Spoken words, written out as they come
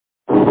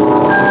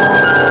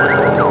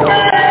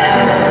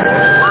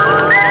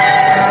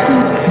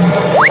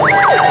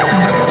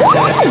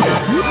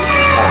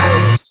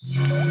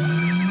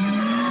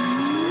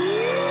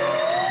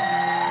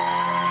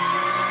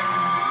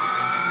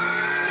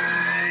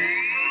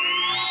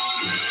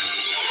And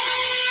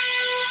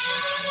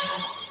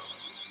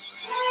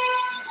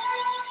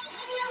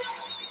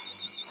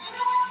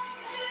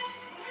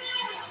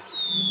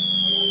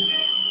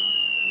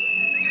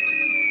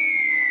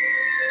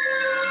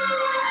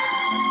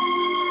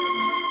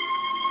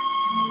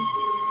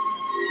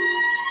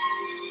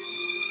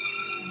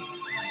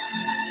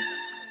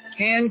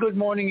good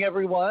morning,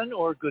 everyone,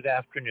 or good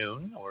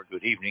afternoon, or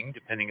good evening,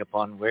 depending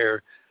upon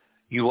where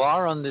you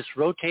are on this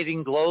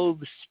rotating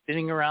globe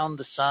spinning around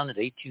the sun at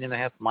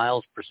 18.5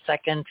 miles per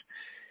second.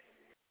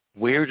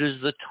 Where does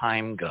the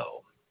time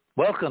go?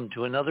 Welcome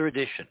to another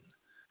edition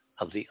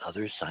of The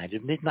Other Side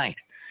of Midnight.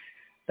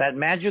 That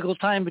magical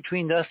time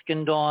between dusk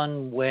and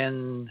dawn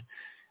when,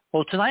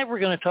 well, tonight we're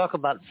going to talk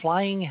about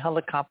flying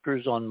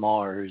helicopters on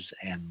Mars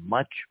and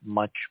much,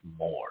 much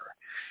more.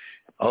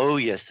 Oh,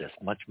 yes,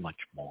 much, much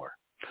more.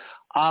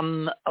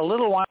 A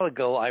little while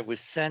ago, I was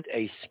sent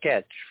a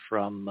sketch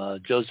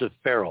from Joseph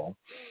Farrell,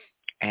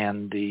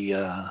 and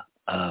the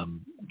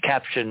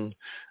caption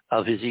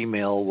of his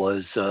email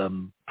was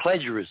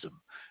plagiarism.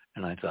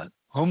 And I thought,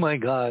 oh, my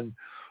God,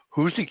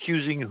 who's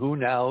accusing who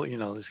now? You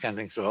know, this kind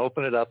of thing. So I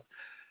open it up,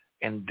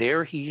 and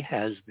there he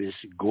has this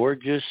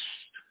gorgeous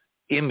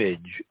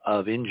image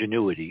of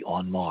Ingenuity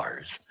on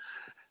Mars.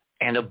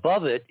 And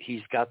above it,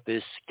 he's got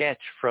this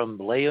sketch from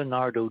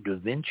Leonardo da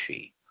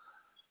Vinci,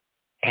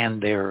 and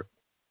they're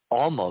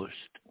almost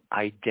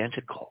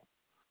identical.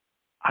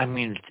 I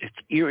mean,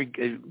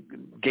 it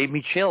gave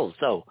me chills.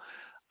 So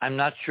I'm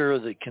not sure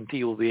that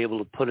Cynthia will be able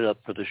to put it up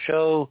for the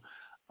show.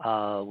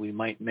 We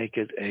might make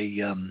it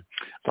a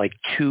like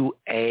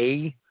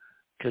 2A,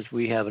 because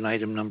we have an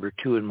item number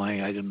 2 in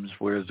my items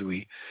where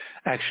we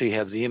actually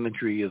have the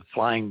imagery of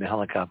flying the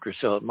helicopter.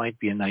 So it might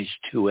be a nice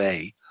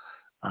 2A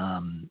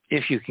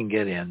if you can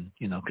get in,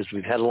 you know, because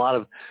we've had a lot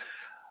of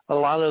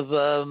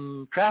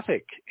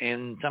traffic,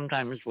 and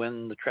sometimes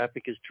when the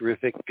traffic is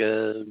terrific,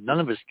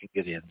 none of us can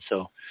get in.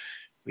 So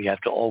we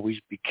have to always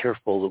be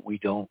careful that we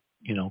don't,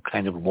 you know,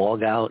 kind of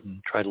log out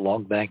and try to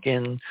log back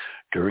in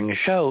during a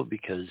show,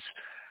 because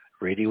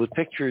radio with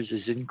pictures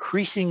is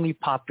increasingly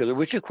popular,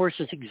 which of course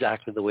is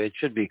exactly the way it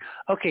should be.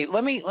 Okay,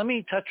 let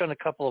me touch on a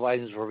couple of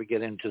items before we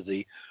get into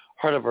the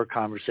heart of our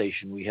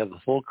conversation. We have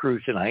a full crew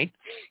tonight.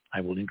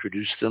 I will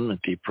introduce them at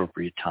the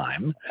appropriate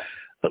time.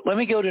 But let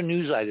me go to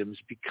news items,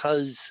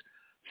 because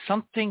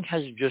something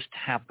has just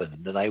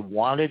happened that I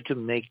wanted to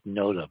make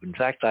note of. In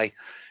fact,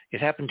 it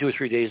happened 2 or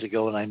 3 days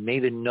ago, and I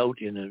made a note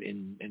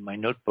in my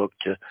notebook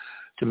to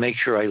make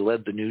sure I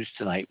led the news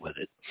tonight with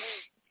it.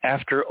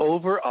 After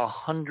over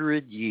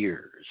 100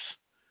 years,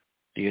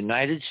 the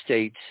United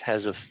States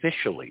has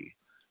officially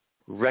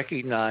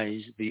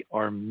recognized the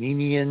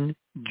Armenian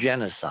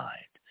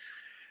genocide.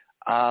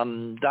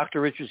 Dr.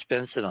 Richard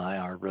Spence and I,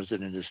 our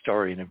resident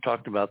historian, have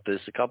talked about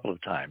this a couple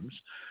of times.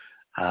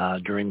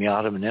 During the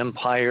Ottoman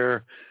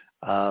Empire,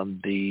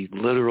 the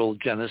literal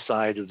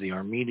genocide of the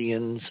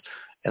Armenians,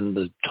 and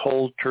the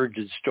told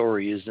turgid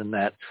story is in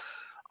that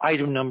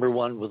item number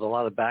 1 with a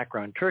lot of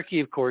background. Turkey,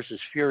 of course,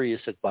 is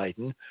furious at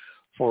Biden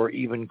for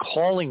even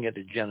calling it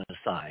a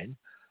genocide,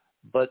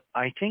 but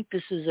I think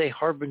this is a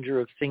harbinger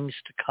of things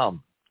to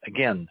come.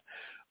 Again,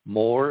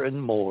 more and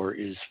more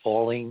is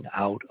falling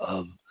out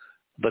of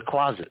the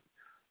closet,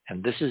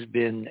 and this has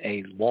been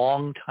a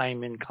long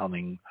time in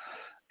coming,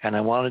 and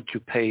I wanted to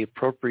pay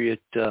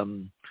appropriate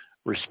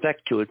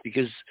respect to it,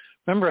 because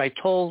remember, I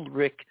told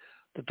Rick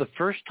that the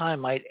first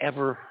time I'd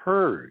ever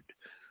heard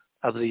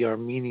of the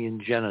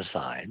Armenian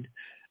genocide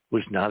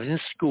was not in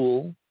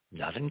school,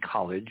 not in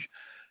college.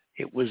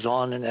 It was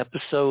on an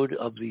episode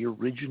of the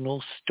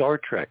original Star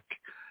Trek.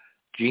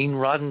 Gene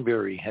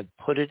Roddenberry had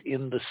put it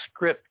in the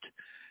script,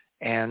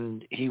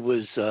 and he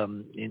was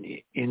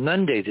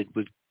inundated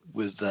with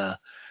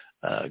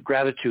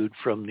gratitude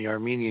from the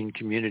Armenian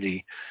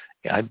community.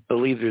 I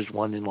believe there's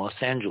one in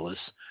Los Angeles,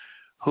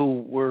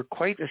 who were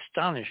quite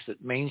astonished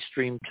that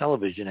mainstream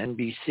television,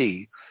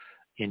 NBC,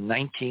 in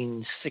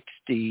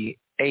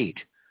 1968,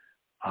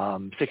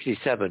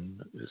 67,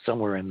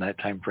 somewhere in that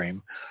time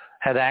frame,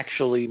 had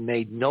actually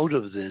made note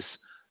of this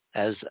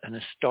as an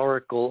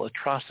historical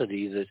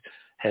atrocity that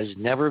has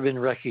never been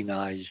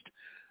recognized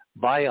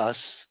by us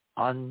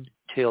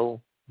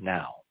until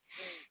now.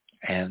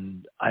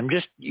 And I'm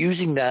just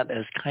using that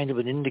as kind of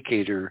an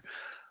indicator.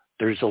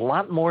 There's a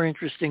lot more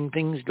interesting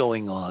things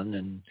going on,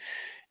 and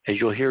as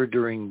you'll hear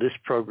during this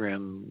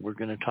program, we're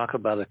going to talk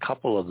about a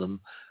couple of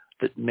them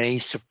that may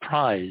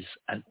surprise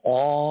an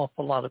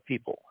awful lot of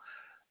people.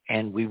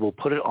 And we will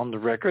put it on the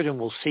record, and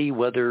we'll see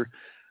whether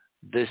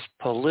this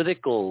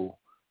political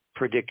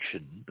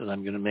prediction that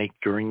I'm going to make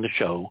during the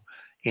show,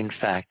 in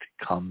fact,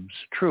 comes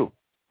true.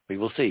 We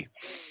will see.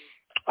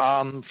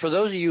 For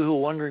those of you who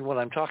are wondering what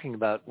I'm talking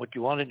about, what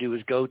you want to do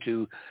is go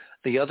to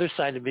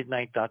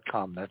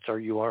theothersideofmidnight.com. That's our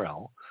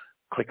URL.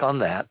 Click on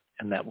that,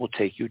 and that will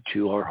take you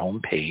to our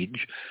home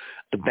page.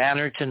 The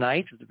banner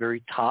tonight at the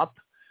very top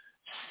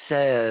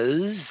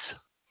says,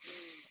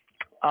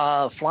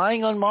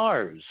 flying on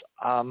Mars.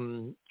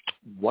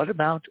 What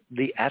about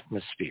the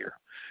atmosphere?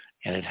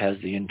 and it has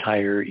the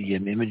entire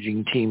EM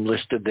imaging team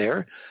listed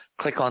there.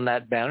 Click on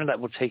that banner. That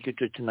will take you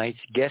to tonight's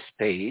guest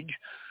page.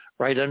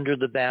 Right under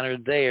the banner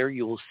there,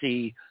 you will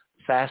see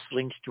fast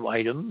links to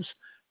items.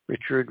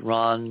 Richard,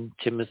 Ron,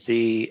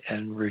 Timothy,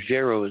 and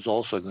Jezero is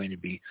also going to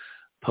be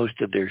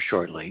posted there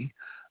shortly.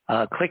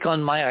 Click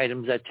on My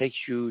Items. That takes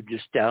you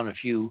just down a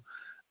few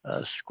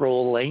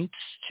scroll lengths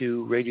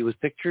to Radio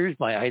with Pictures.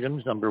 My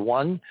Items, number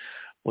 1,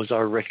 was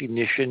our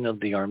recognition of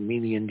the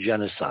Armenian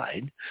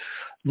genocide.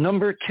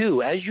 Number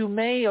 2, as you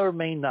may or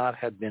may not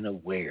have been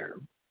aware,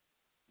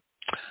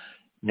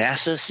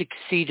 NASA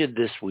succeeded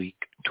this week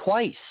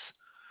twice.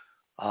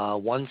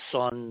 Once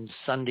on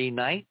Sunday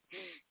night.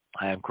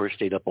 I, of course,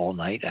 stayed up all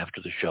night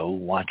after the show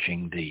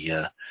watching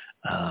the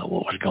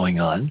what was going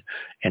on,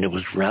 and it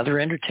was rather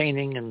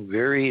entertaining and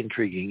very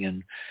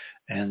intriguing.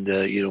 And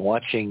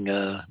watching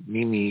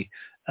Mimi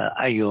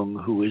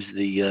Ayung, who is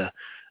the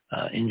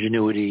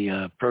Ingenuity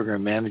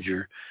program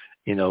manager,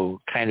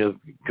 kind of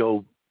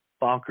go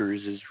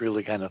bonkers is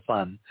really kind of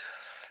fun.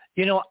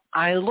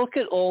 I look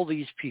at all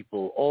these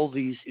people, all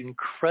these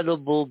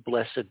incredible,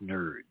 blessed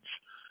nerds,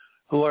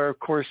 who are, of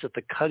course, at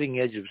the cutting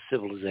edge of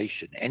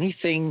civilization.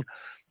 Anything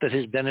that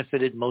has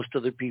benefited most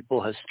other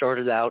people has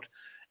started out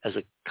as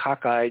a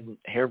cockeyed,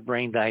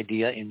 harebrained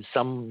idea in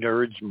some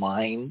nerd's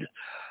mind,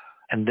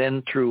 and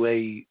then through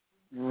a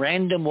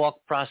random walk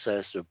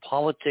process of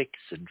politics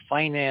and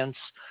finance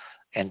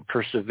and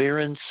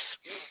perseverance,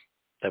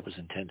 that was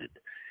intended,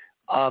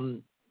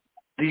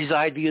 these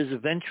ideas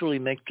eventually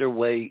make their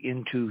way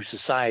into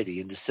society,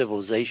 into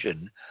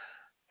civilization,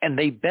 and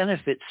they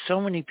benefit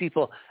so many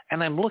people.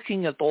 And I'm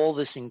looking at all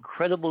this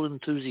incredible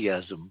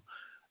enthusiasm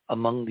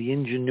among the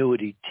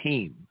Ingenuity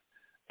team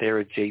there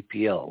at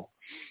JPL.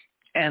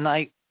 And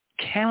I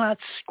cannot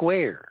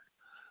square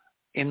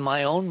in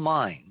my own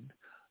mind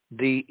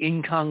the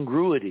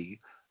incongruity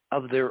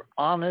of their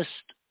honest,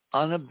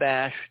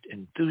 unabashed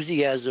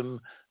enthusiasm,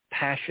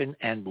 passion,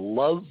 and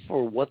love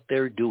for what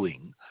they're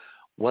doing,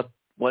 what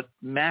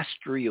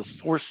mastery of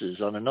forces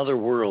on another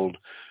world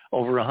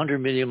over 100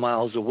 million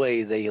miles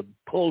away they have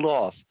pulled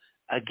off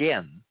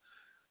again,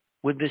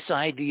 with this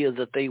idea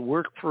that they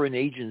work for an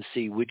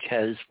agency which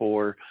has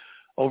for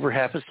over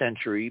half a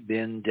century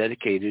been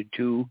dedicated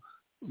to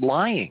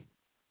lying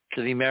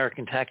to the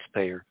American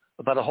taxpayer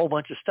about a whole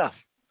bunch of stuff.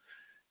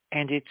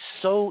 And it's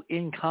so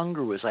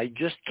incongruous. I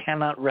just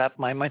cannot wrap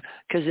my mind,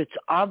 because it's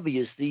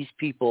obvious these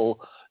people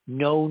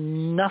know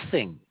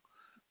nothing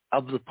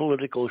of the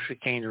political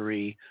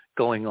chicanery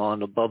going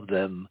on above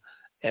them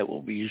at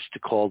what we used to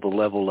call the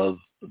level of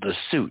the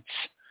suits.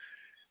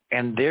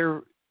 And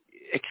their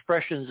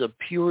expressions of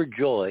pure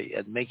joy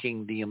at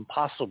making the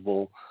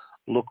impossible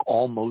look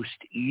almost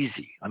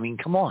easy. I mean,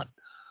 come on.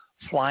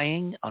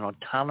 Flying an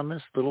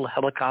autonomous little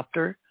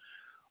helicopter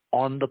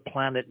on the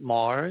planet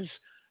Mars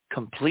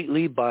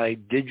completely by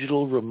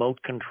digital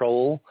remote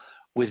control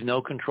with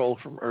no control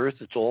from Earth.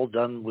 It's all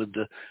done with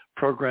the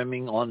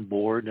programming on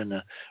board and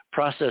a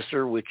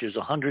processor which is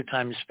 100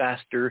 times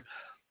faster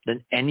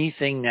than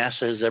anything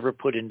NASA has ever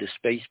put into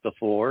space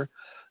before,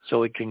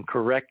 so it can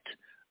correct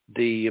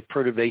the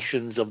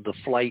perturbations of the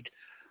flight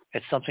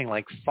at something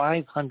like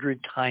 500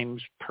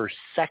 times per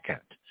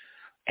second.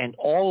 And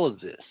all of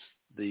this,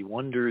 the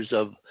wonders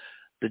of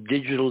the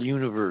digital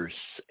universe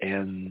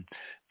and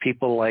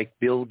people like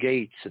Bill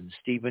Gates and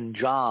Stephen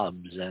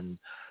Jobs and,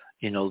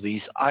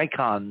 these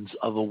icons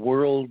of a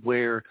world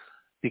where,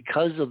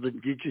 because of the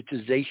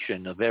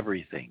digitization of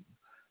everything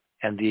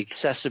and the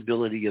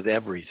accessibility of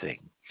everything,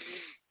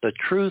 the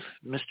truth,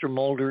 Mr.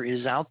 Mulder,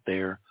 is out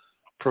there,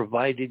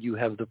 provided you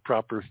have the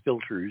proper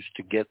filters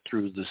to get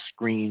through the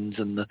screens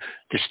and the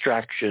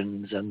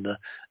distractions and the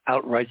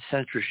outright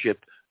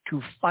censorship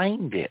to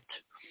find it.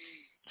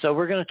 So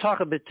we're going to talk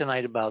a bit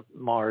tonight about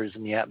Mars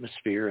and the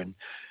atmosphere and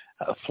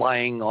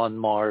flying on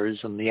Mars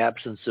and the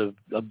absence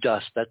of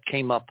dust. That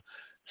came up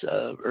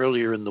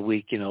earlier in the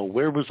week.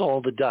 Where was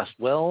all the dust?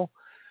 Well,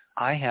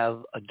 I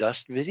have a dust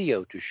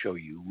video to show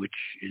you, which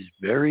is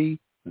very,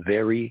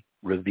 very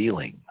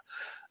revealing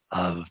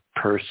of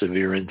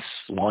Perseverance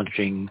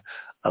launching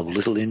of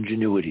little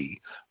Ingenuity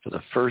for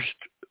the first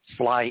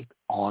flight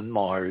on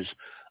Mars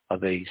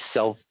of a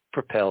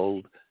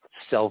self-propelled,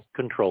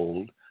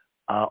 self-controlled,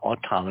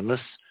 autonomous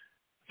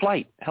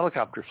flight,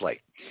 helicopter flight.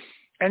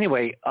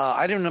 Anyway,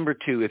 item number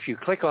 2, if you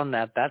click on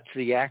that, that's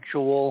the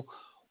actual,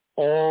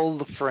 all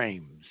the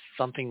frames,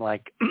 something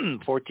like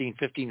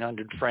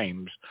 1,500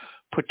 frames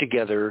put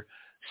together,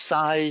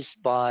 sized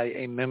by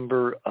a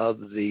member of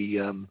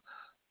the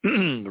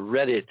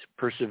Reddit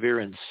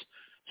Perseverance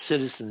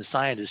citizen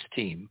scientist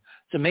team.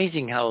 It's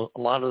amazing how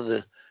a lot of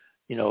the,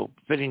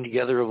 fitting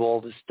together of all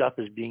this stuff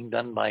is being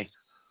done by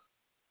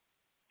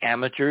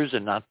amateurs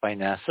and not by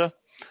NASA.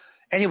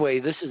 Anyway,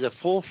 this is a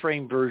full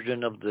frame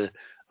version of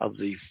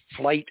the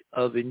flight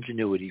of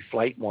Ingenuity,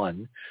 Flight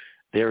 1.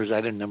 There's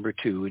item number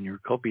 2. In your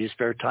copious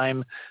spare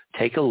time,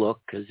 take a look,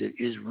 because it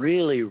is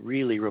really,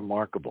 really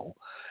remarkable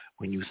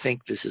when you think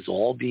this is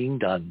all being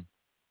done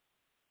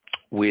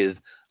with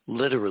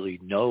literally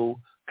no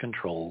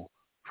control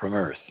from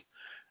Earth.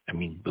 I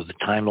mean, with the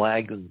time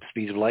lag and the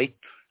speed of light,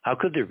 how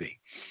could there be?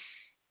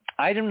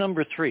 Item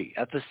number 3,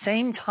 at the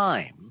same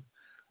time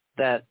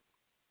that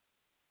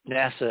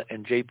NASA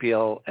and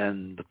JPL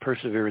and the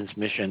Perseverance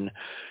mission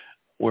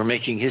were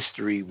making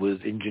history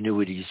with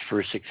Ingenuity's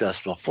first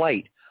successful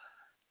flight,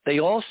 they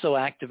also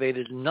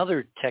activated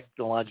another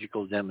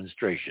technological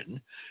demonstration,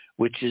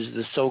 which is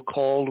the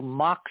so-called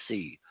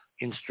MOXIE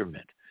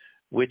instrument,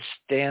 which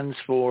stands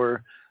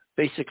for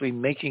basically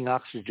making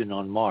oxygen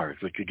on Mars.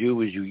 What you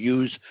do is you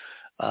use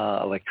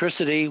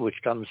electricity, which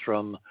comes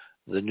from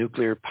the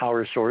nuclear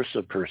power source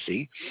of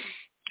Percy,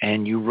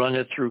 and you run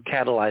it through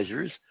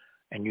catalyzers,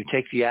 and you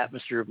take the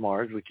atmosphere of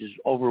Mars, which is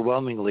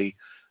overwhelmingly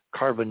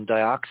carbon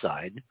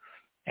dioxide,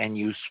 and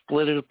you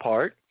split it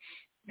apart,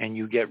 and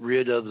you get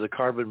rid of the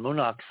carbon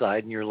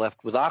monoxide, and you're left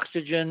with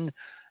oxygen.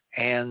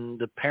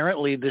 And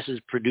apparently this is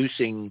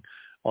producing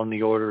on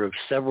the order of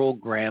several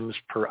grams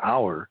per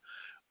hour,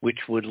 which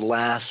would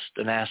last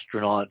an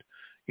astronaut,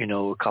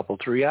 a couple,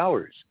 3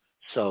 hours.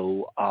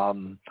 So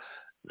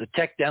the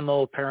tech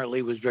demo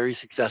apparently was very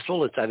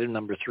successful. It's item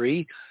number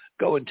 3.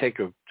 Go and take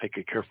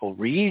a careful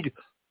read,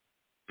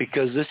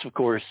 because this, of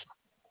course,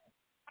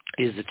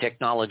 is the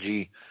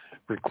technology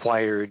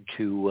required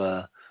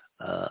to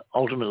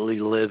ultimately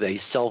live a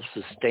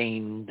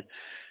self-sustained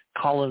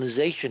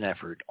colonization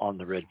effort on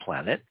the red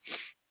planet.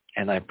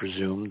 And I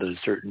presume that a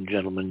certain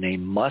gentleman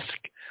named Musk,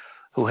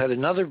 who had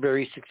another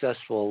very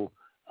successful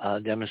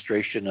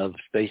demonstration of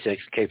SpaceX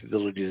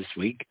capability this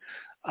week.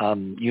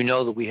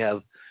 That we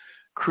have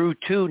Crew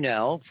 2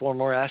 now, 4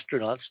 more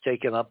astronauts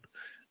taken up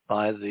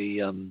by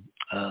the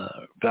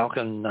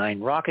Falcon 9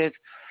 rocket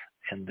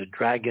and the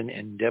Dragon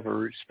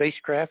Endeavour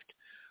spacecraft,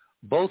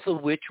 both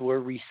of which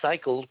were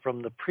recycled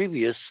from the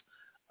previous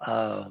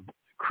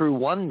Crew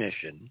 1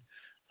 mission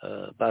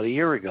about a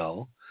year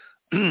ago.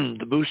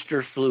 The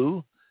booster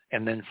flew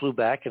and then flew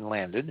back and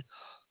landed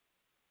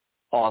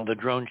on the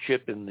drone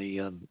ship in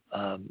the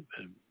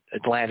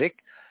Atlantic,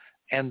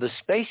 and the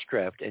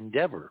spacecraft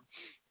Endeavour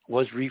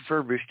was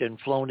refurbished and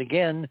flown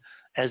again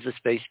as a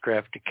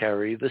spacecraft to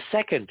carry the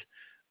second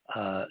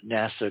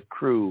NASA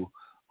crew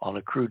on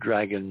a Crew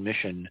Dragon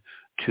mission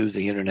to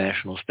the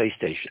International Space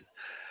Station.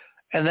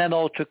 And that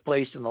all took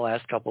place in the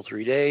last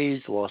 3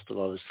 days. Lost a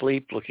lot of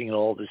sleep looking at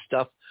all this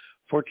stuff.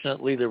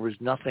 Fortunately, there was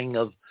nothing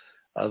of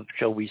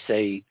shall we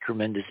say,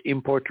 tremendous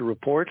import to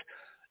report.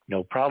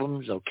 No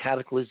problems, no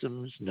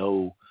cataclysms,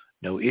 no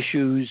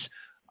issues.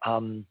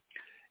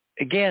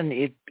 Again,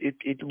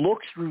 it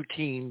looks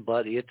routine,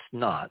 but it's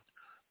not,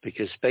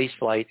 because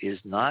spaceflight is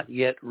not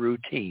yet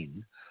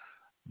routine.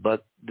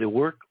 But the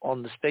work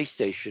on the space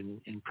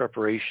station in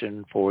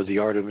preparation for the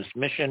Artemis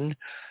mission,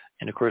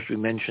 and of course we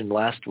mentioned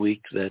last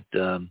week that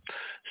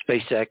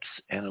SpaceX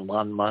and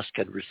Elon Musk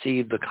had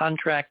received the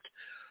contract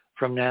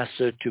from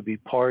NASA to be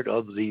part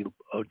of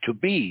to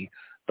be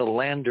the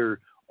lander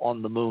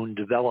on the moon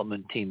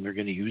development team. They're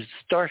going to use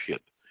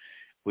Starship,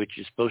 which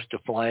is supposed to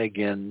fly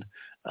again,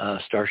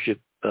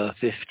 Starship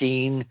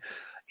 15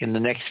 in the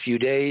next few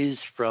days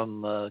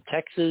from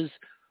Texas,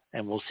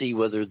 and we'll see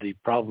whether the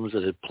problems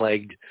that had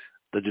plagued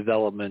the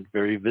development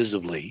very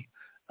visibly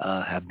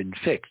have been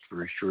fixed.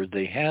 We're sure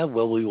they have.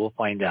 Well, we will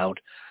find out.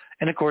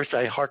 And of course,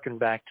 I hearken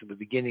back to the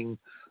beginning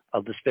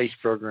of the space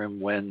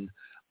program when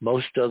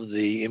most of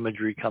the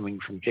imagery coming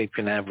from Cape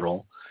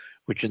Canaveral,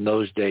 which in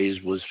those days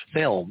was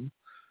film,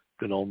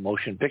 good old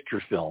motion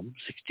picture film,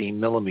 16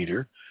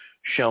 millimeter,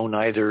 shown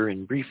either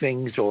in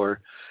briefings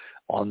or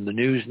on the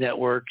news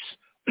networks,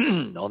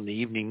 on the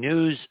evening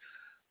news,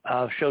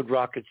 showed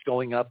rockets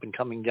going up and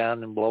coming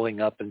down and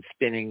blowing up and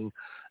spinning.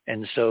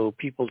 And so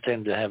people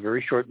tend to have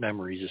very short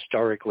memories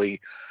historically,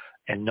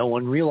 and no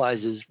one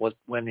realizes what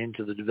went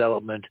into the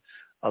development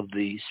of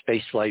the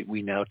spaceflight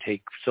we now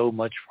take so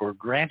much for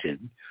granted.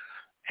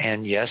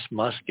 And yes,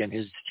 Musk and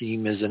his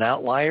team is an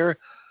outlier,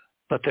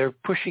 but they're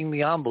pushing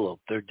the envelope.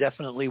 They're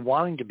definitely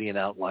wanting to be an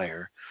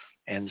outlier.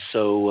 And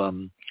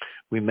so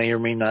we may or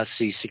may not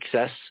see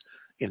success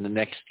in the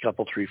next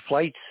 3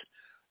 flights,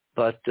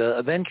 but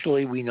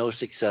eventually we know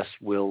success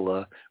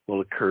will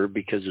occur,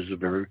 because there's a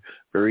very,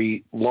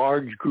 very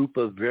large group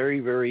of very,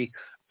 very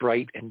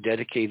bright and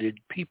dedicated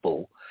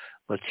people.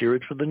 Let's hear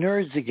it for the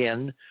nerds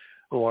again,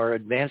 who are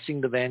advancing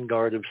the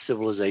vanguard of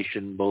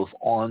civilization both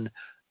on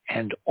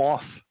and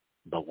off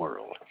the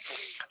world.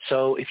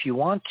 So if you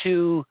want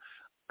to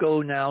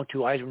go now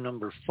to item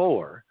number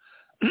 4,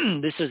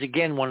 this is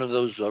again one of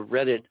those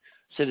Reddit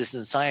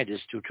citizen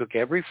scientists who took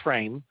every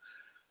frame,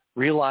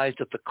 realized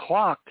that the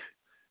clock,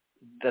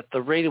 that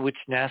the rate at which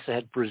NASA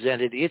had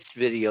presented its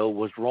video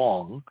was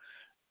wrong,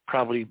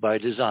 probably by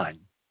design.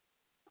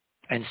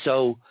 And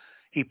so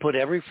he put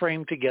every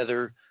frame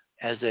together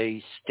as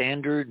a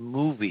standard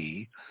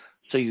movie,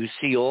 so you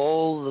see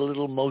all the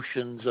little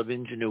motions of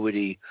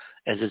Ingenuity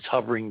as it's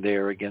hovering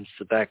there against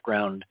the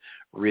background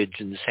ridge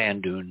and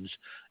sand dunes.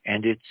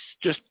 And it's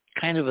just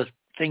kind of a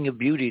thing of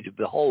beauty to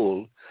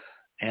behold.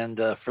 And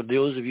for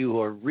those of you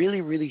who are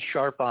really, really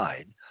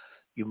sharp-eyed,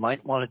 you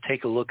might want to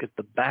take a look at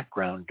the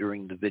background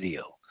during the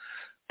video.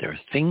 There are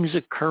things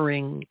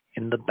occurring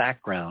in the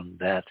background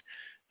that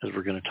as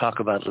we're going to talk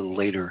about a little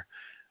later,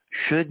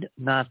 should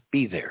not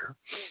be there,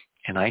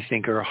 and I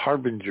think are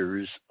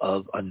harbingers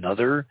of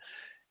another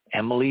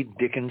Emily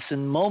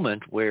Dickinson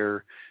moment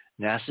where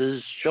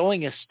NASA's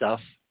showing us stuff.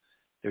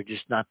 They're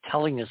just not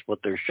telling us what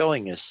they're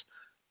showing us,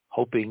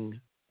 hoping,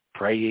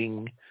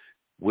 praying,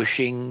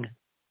 wishing,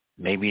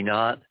 maybe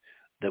not,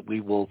 that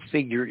we will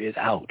figure it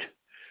out.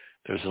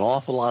 There's an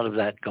awful lot of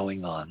that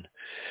going on.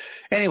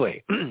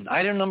 Anyway,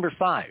 item number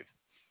 5.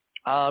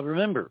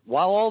 Remember,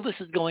 while all this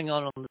is going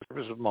on the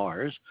surface of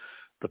Mars,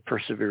 the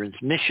Perseverance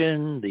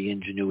mission, the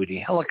Ingenuity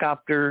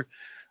helicopter,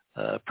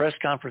 press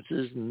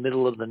conferences in the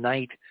middle of the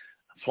night,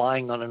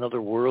 flying on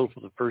another world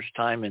for the first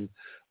time in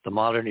the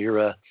modern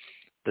era,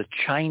 the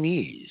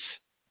Chinese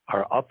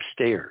are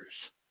upstairs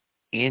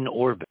in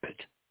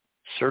orbit,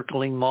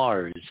 circling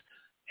Mars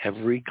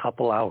every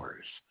couple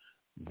hours,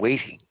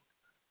 waiting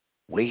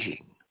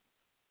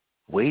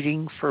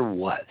for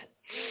what?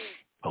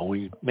 Well,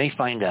 we may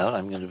find out.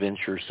 I'm going to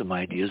venture some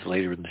ideas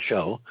later in the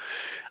show.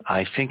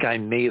 I think I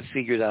may have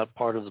figured out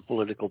part of the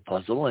political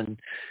puzzle, and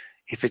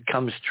if it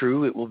comes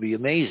true, it will be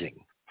amazing,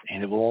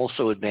 and it will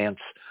also advance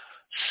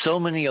so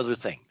many other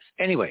things.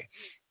 Anyway,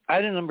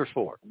 item number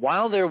 4.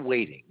 While they're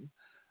waiting,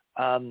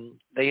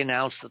 they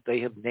announced that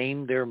they have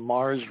named their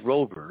Mars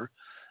rover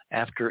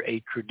after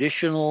a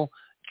traditional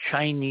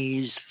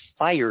Chinese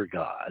fire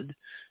god.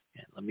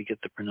 And let me get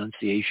the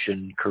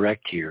pronunciation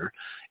correct here.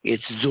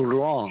 It's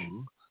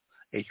Zhurong,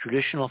 a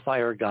traditional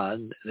fire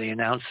god. They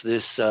announced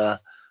this, a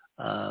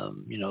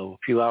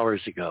few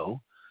hours ago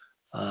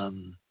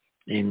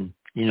in,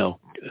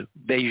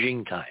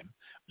 Beijing time.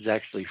 It was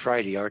actually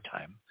Friday, our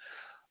time.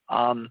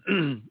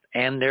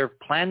 And they're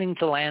planning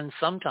to land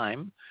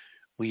sometime,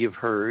 we have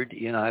heard,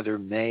 in either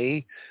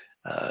May,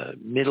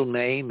 middle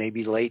May,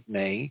 maybe late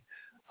May.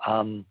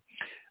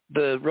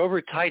 The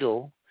rover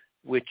title,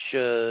 which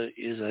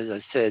is, as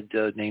I said,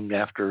 named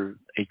after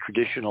a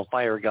traditional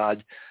fire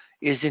god,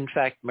 is in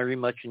fact very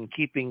much in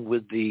keeping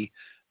with the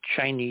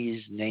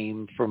Chinese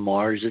name for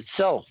Mars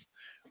itself,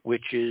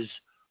 which is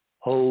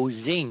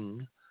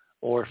Hoagland,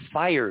 or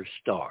fire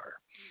star.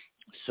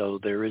 So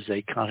there is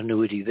a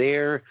continuity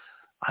there.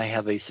 I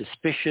have a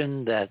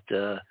suspicion that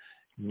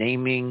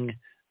naming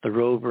the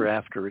rover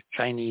after a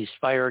Chinese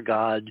fire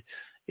god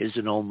is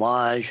an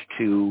homage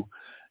to,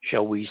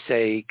 shall we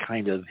say,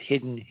 kind of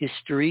hidden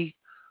history.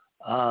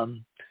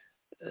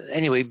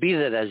 Anyway, be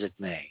that as it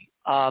may.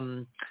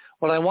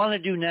 What I want to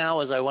do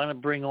now is I want to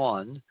bring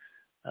on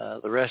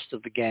the rest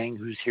of the gang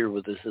who's here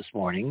with us this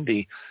morning,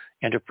 the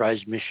Enterprise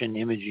Mission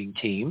Imaging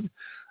Team.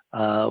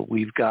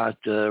 We've got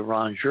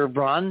Ron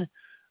Gerbron,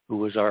 who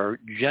was our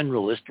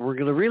generalist. We're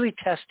going to really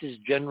test his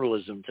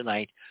generalism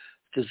tonight,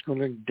 because we're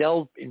going to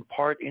delve in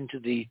part into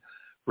the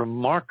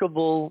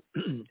remarkable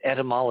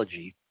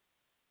etymology.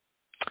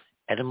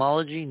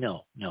 Etymology?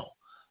 No.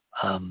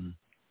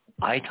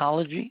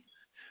 Etology?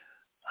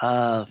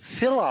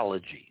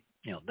 Philology.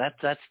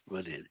 That's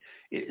what it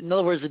is. In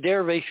other words, the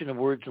derivation of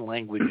words and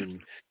language and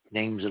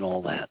names and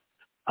all that.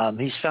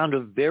 He's found a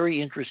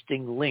very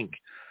interesting link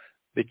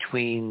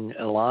between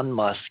Elon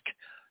Musk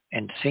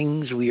and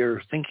things we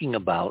are thinking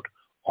about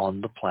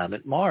on the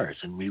planet Mars,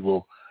 and we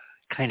will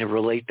kind of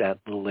relate that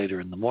a little later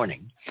in the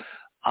morning.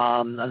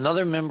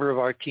 Another member of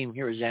our team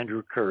here is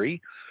Andrew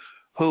Curry,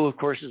 who, of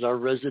course, is our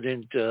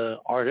resident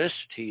artist.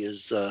 He is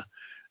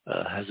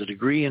has a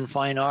degree in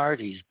fine art.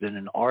 He's been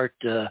an art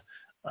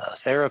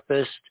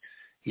therapist.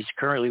 He's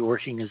currently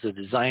working as a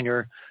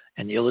designer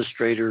and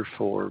illustrator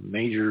for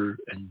major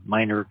and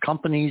minor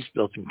companies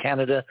built in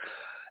Canada.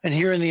 And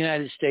here in the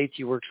United States,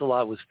 he works a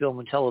lot with film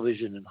and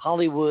television in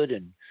Hollywood,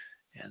 and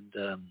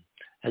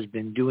has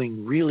been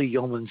doing really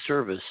yeoman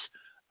service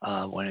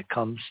when it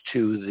comes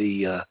to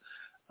the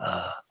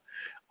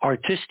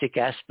artistic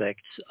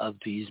aspects of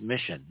these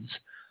missions.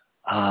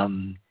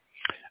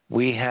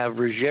 We have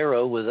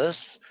Ruggiero with us,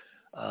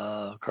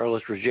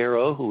 Carlos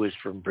Ruggiero, who is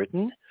from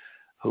Britain,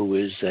 who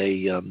is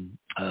a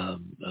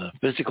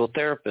physical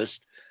therapist,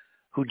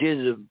 who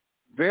did a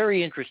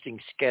very interesting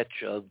sketch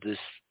of this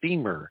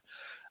femur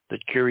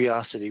that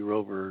Curiosity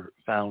rover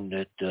found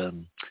at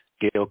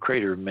Jezero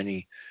Crater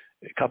a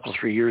couple,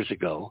 3 years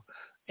ago,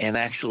 and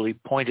actually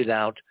pointed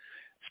out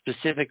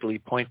specifically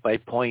point by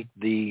point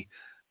the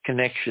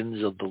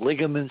connections of the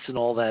ligaments and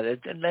all that.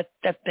 And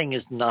that thing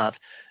is not,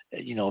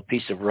 a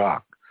piece of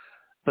rock.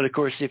 But of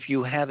course, if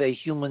you have a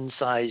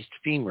human-sized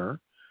femur,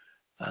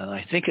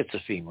 I think it's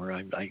a femur.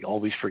 I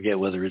always forget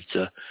whether it's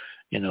a,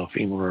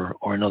 femur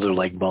or another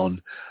leg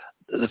bone.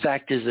 The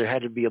fact is there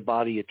had to be a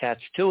body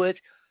attached to it,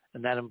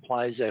 and that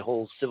implies a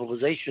whole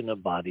civilization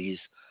of bodies.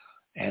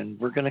 And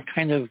we're going to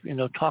kind of,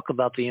 talk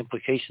about the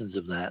implications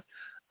of that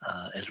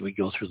as we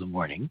go through the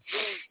morning.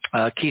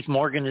 Keith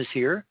Morgan is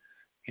here.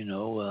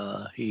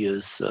 He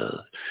is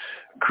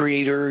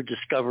creator,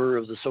 discoverer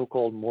of the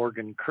so-called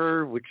Morgan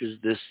curve, which is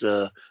this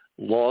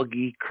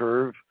loggy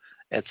curve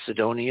at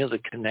Cydonia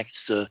that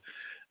connects a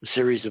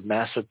series of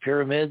massive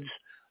pyramids.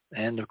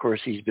 And, of course,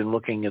 he's been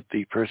looking at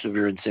the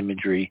Perseverance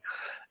imagery.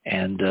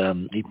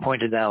 And he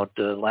pointed out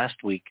last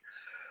week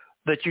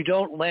that you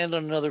don't land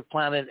on another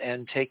planet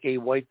and take a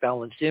white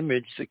balanced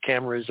image. The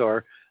cameras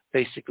are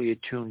basically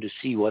attuned to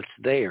see what's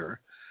there.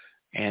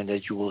 And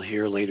as you will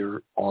hear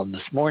later on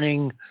this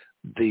morning,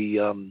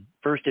 the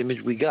first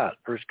image we got,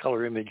 first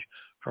color image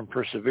from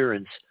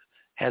Perseverance,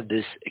 had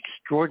this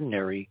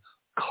extraordinary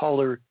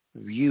color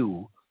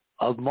view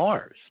of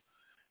Mars.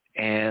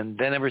 And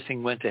then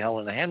everything went to hell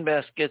in a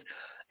handbasket,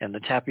 and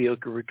the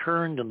tapioca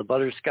returned, and the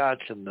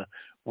butterscotch, and the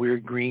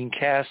weird green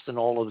cast, and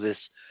all of this.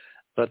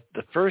 But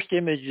the first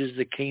images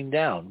that came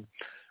down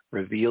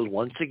revealed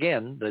once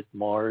again that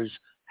Mars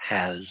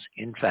has,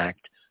 in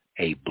fact,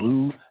 a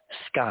blue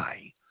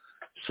sky.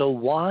 So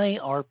why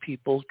are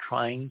people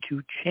trying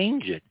to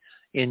change it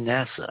in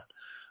NASA?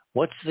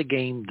 What's the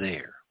game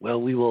there?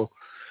 Well, we'll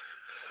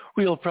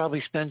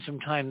probably spend some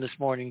time this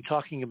morning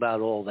talking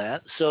about all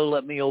that. So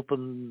let me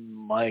open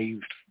my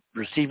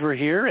receiver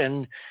here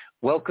and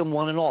welcome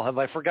one and all. Have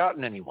I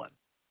forgotten anyone?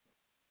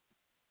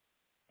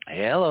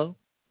 Hello.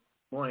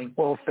 Morning.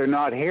 Well, if they're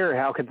not here,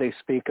 how could they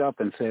speak up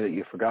and say that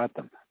you forgot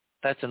them?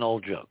 That's an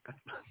old joke.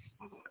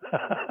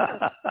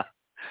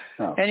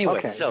 Oh, anyway,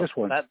 okay, so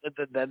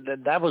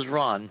that was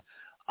Ron.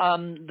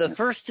 The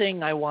first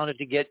thing I wanted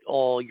to get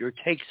all your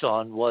takes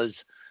on was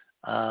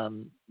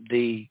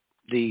the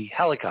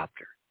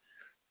helicopter,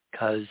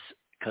 because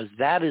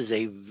that is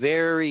a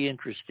very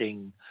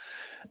interesting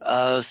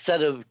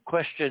set of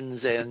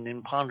questions and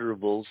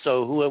imponderables.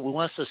 So who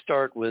wants to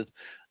start with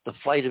the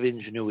flight of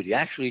Ingenuity?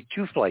 Actually,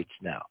 2 flights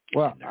now.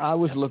 Well, I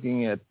was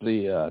looking at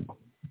the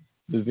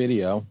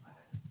video,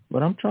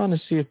 but I'm trying to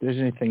see if there's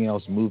anything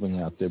else moving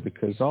out there,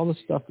 because all the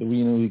stuff that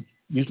we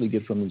usually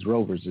get from these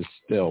rovers is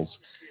stills.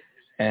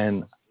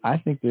 And I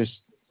think there's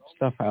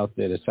stuff out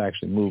there that's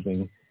actually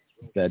moving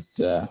that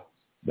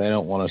they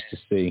don't want us to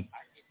see.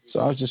 So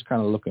I was just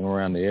kind of looking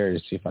around the area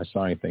to see if I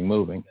saw anything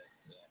moving.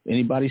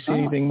 Anybody see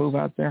anything move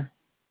out there?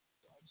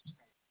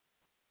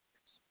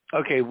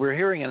 Okay, we're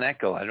hearing an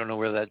echo. I don't know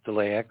where that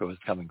delay echo is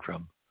coming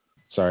from.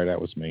 Sorry, that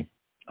was me.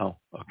 Oh,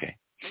 okay.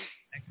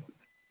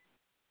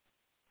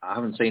 I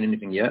haven't seen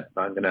anything yet,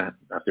 but I'm going to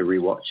have to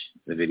rewatch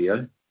the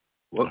video.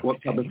 What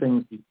type of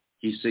things do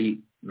you see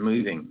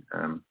moving,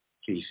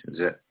 Keith? Is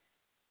it?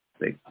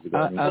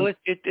 Well,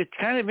 it's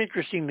kind of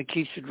interesting that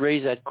Keith should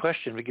raise that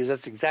question, because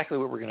that's exactly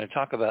what we're going to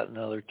talk about in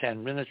another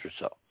 10 minutes or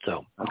so.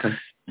 So, okay.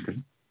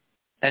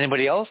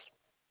 Anybody else?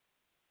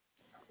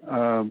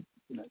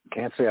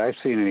 Can't say I've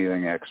seen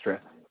anything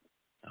extra.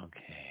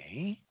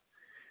 Okay.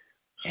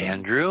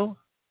 Andrew?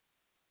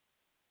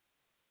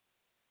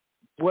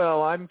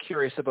 Well, I'm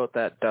curious about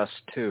that dust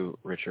too,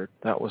 Richard.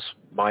 That was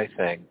my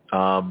thing.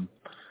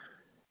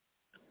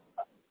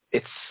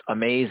 It's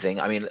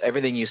amazing. I mean,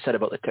 everything you said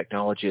about the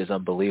technology is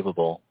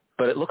unbelievable,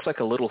 but it looks like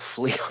a little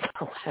flea on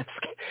the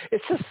landscape.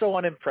 It's just so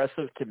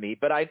unimpressive to me.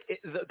 But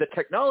the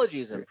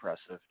technology is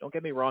impressive. Don't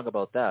get me wrong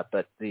about that.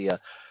 But the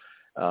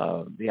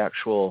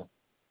actual,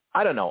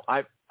 I don't know.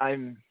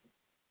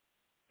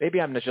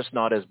 Maybe I'm just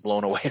not as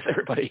blown away as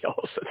everybody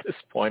else at this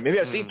point. Maybe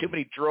I've seen too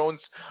many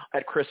drones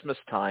at Christmas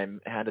time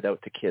handed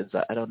out to kids.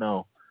 I don't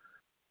know.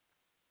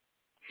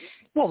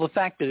 Well, the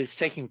fact that it's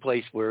taking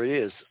place where it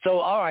is. So,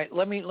 all right,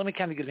 let me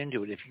kind of get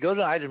into it. If you go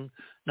to item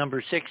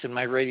number 6 in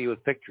my radio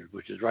with pictures,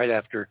 which is right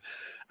after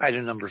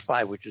item number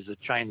 5, which is the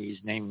Chinese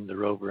naming the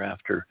rover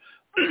after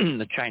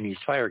the Chinese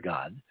fire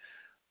god,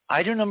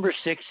 item number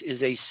 6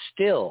 is a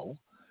still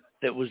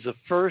that was the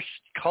first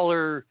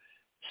color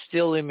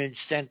still image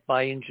sent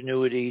by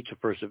Ingenuity to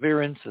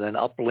Perseverance, and then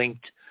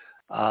uplinked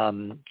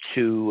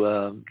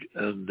to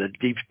the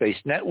Deep Space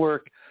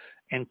Network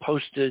and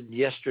posted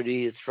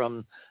yesterday. It's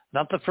from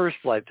not the first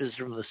flight. This is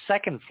from the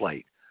second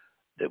flight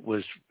that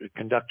was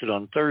conducted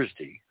on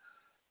Thursday.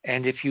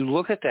 And if you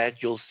look at that,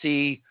 you'll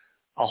see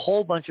a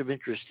whole bunch of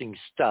interesting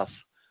stuff,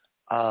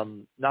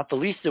 not the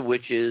least of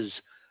which is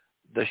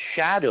the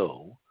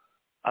shadow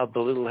of the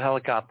little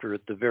helicopter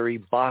at the very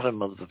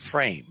bottom of the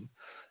frame.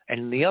 And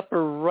in the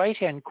upper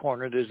right-hand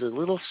corner, there's a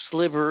little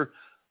sliver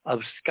of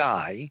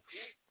sky,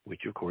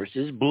 which, of course,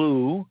 is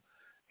blue.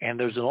 And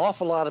there's an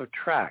awful lot of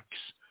tracks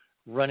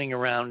running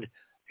around.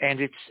 And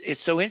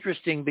it's so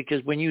interesting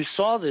because when you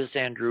saw this,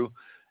 Andrew,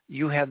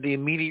 you had the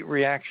immediate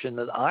reaction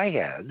that I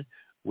had,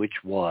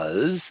 which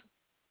was?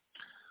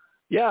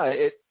 Yeah,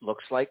 it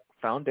looks like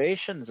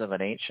foundations of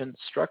an ancient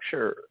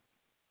structure,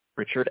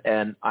 Richard.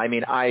 And I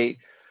mean, I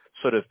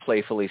sort of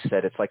playfully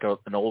said it's like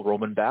an old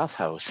Roman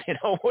bathhouse,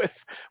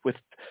 with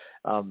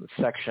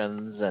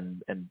sections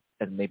and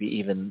maybe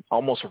even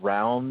almost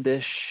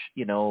roundish,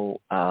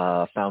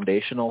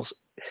 foundational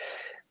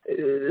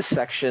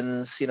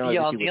sections,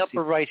 Yeah, on the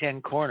upper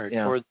right-hand corner,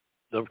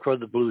 toward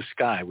the blue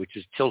sky, which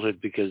is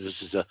tilted because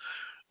this is a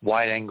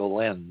wide-angle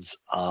lens.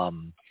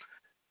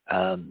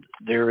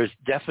 There is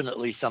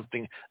definitely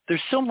something.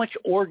 There's so much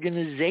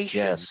organization.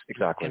 Yes,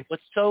 exactly. And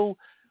what's so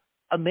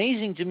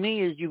amazing to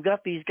me is you've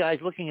got these guys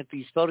looking at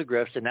these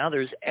photographs, and now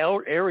there's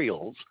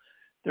aerials.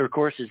 There, of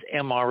course, is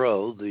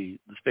MRO, the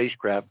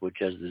spacecraft, which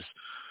has this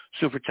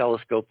super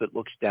telescope that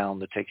looks down,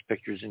 that takes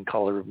pictures in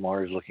color of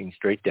Mars looking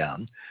straight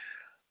down.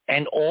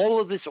 And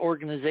all of this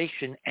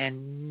organization,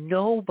 and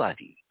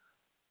nobody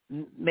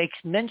makes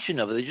mention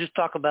of it. They just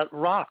talk about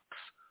rocks.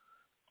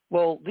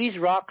 Well, these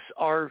rocks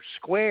are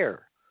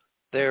square.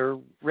 They're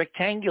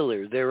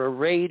rectangular. They're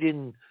arrayed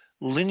in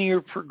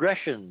linear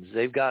progressions.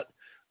 They're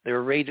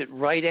arrayed at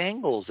right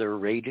angles. They're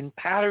arrayed in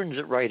patterns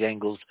at right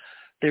angles.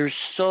 There's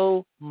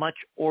so much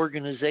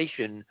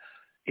organization.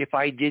 If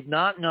I did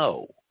not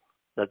know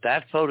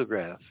that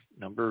photograph,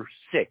 number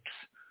 6,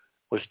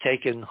 was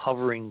taken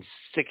hovering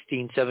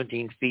 16,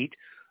 17 feet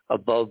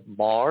above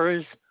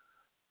Mars,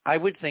 I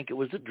would think it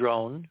was a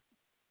drone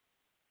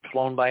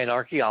flown by an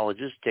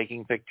archaeologist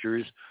taking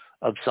pictures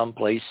of some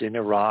place in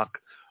Iraq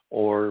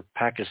or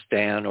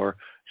Pakistan or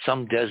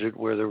some desert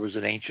where there was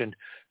an ancient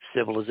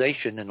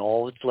civilization, and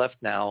all that's left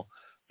now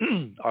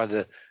are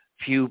the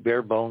few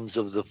bare bones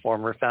of the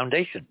former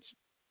foundations.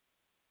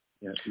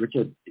 Yeah,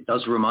 Richard, it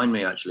does remind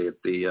me actually of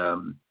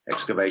the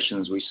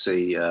excavations we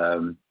see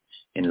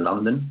in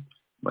London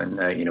when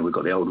we've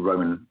got the old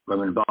Roman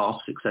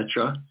baths,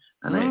 etc.,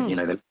 and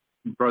they're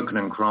broken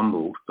and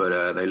crumbled,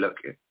 but they look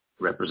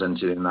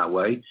represented in that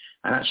way.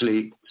 And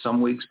actually, some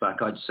weeks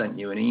back, I'd sent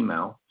you an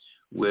email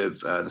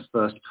with the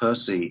first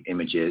Percy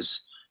images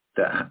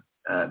that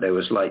there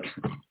was like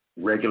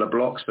regular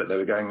blocks, but they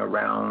were going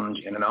around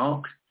in an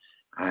arc.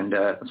 And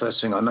the first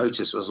thing I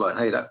noticed was like,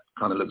 hey, that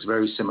kind of looks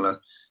very similar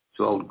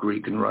to old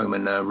Greek and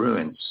Roman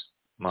ruins.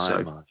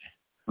 Ron,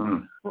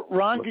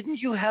 didn't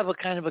you have a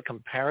kind of a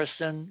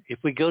comparison? If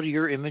we go to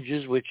your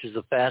images, which is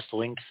the fast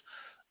links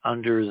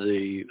under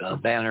the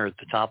banner at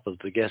the top of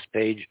the guest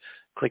page,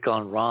 click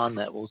on Ron.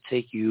 That will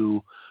take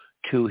you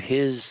to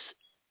his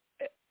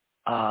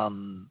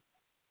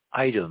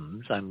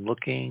items. I'm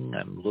looking.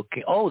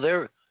 Oh,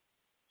 there.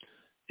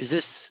 Is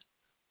this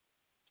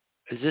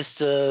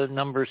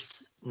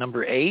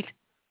number 8?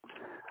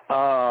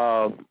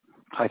 I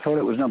thought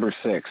it was number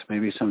 6.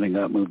 Maybe something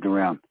got moved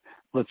around.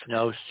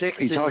 No, 6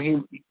 is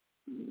talking.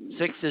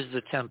 6 is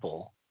the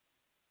temple.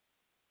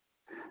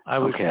 I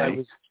was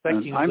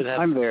expecting you would have.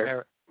 I'm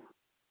there.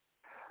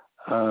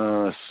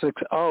 6.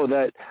 6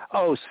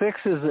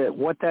 is that.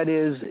 What that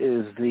is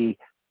the.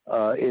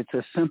 It's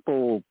a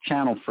simple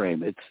channel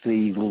frame. It's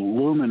the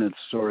luminance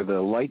or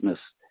the lightness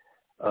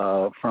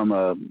from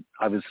a.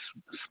 I was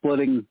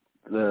splitting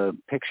the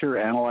picture,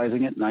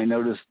 analyzing it, and I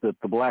noticed that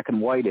the black and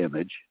white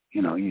image.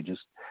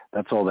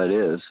 That's all that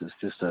is. It's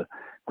just a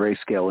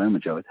grayscale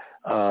image of it.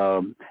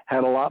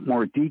 Had a lot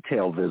more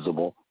detail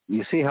visible.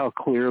 You see how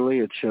clearly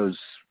it shows,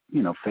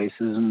 faces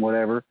and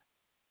whatever,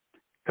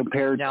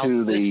 compared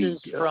to the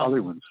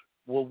other ones.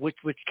 Well, which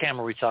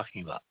camera are we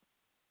talking about?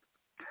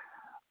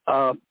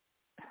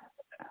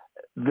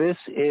 This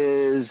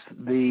is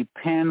the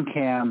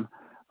PanCam.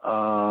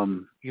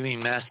 You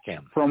mean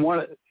Mastcam? From one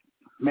of the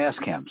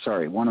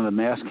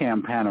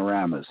Mastcam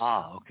panoramas.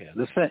 Ah, okay.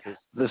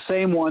 The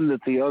same one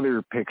that the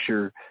other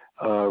picture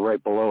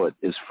right below it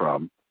is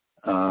from.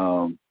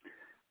 Hold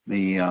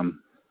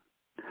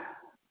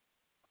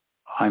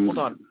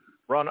on,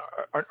 Ron.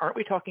 Aren't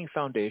we talking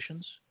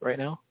foundations right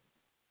now?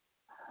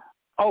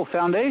 Oh,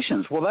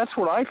 foundations. Well, that's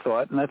what I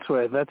thought, and that's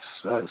why.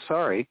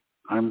 Sorry.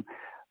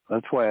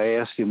 That's why I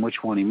asked him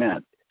which one he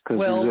meant,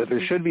 because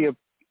there should be a.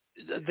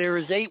 There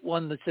is 8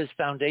 that says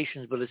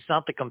foundations, but it's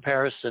not the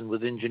comparison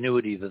with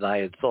Ingenuity that I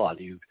had thought.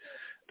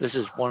 This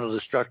is one of the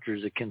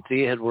structures that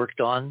Cynthia had worked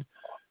on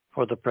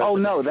for the president. Oh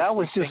no, that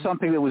was just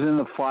something that was in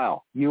the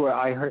file.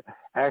 I heard.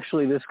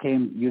 Actually, this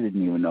came. You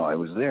didn't even know I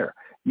was there.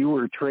 You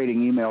were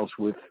trading emails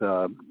with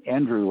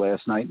Andrew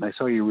last night, and I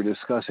saw you were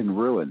discussing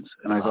ruins,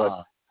 and I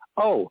thought,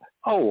 well,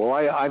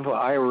 I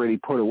already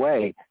put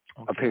away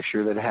a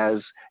picture that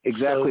has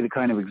exactly the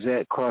kind of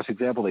cross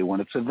example they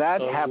wanted. So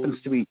that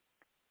happens to be.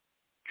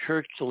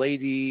 Church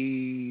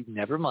lady,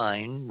 never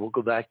mind. We'll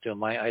go back to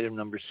my item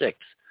number 6.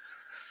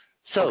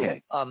 So,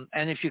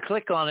 and if you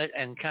click on it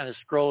and kind of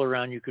scroll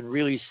around, you can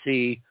really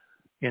see,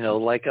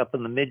 like up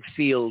in the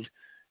midfield,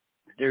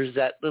 there's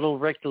that little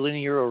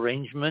rectilinear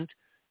arrangement.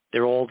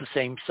 They're all the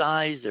same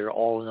size. They're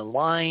all in a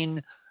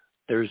line.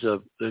 There's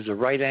a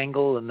right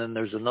angle, and then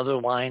there's another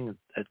line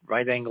at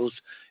right angles.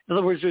 In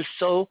other words, there's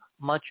so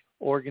much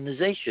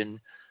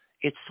organization.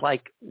 It's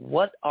like,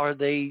 what are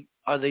they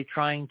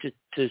trying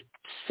to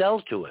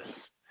sell to us?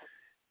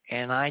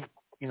 And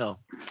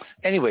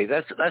anyway,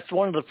 that's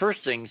one of the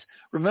first things.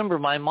 Remember,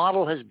 my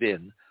model has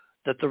been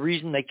that the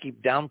reason they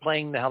keep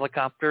downplaying the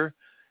helicopter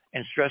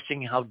and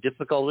stressing how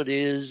difficult it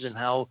is and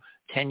how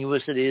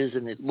tenuous it is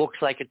and it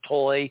looks like a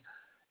toy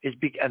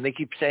and they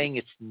keep saying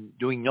it's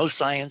doing no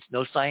science.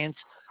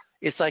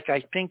 It's like,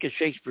 I think as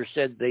Shakespeare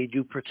said, they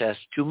do protest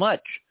too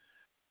much,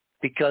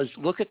 because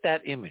look at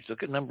that image.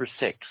 Look at number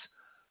 6.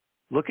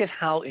 Look at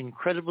how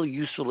incredibly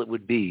useful it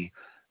would be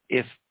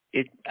if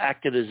it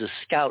acted as a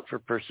scout for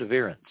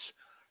Perseverance.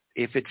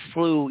 If it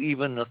flew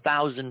even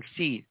 1,000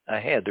 feet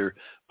ahead, they're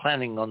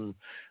planning on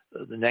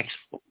the next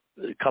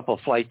couple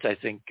of flights, I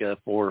think 4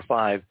 or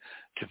 5,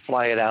 to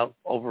fly it out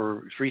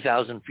over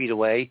 3,000 feet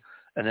away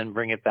and then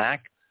bring it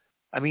back.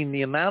 I mean,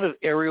 the amount of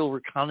aerial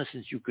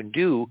reconnaissance you can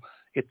do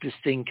if this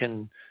thing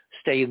can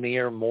stay in the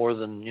air more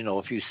than,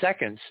 a few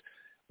seconds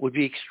would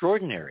be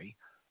extraordinary.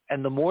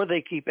 And the more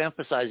they keep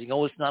emphasizing,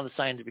 oh, it's not a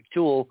scientific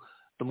tool,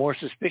 the more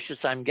suspicious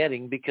I'm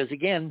getting because,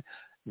 again,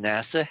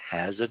 NASA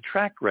has a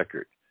track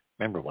record.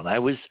 Remember, when I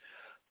was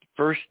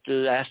first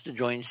asked to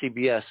join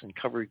CBS and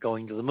covered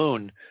going to the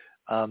moon,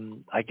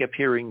 I kept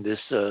hearing this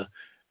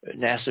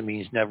NASA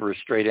means never a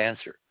straight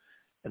answer.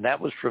 And that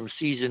was from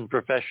seasoned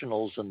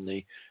professionals in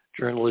the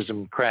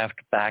journalism craft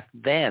back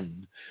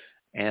then.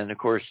 And, of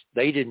course,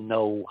 they didn't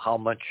know how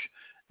much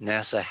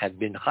NASA had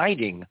been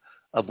hiding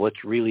of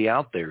what's really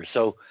out there.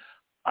 So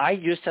I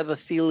just have a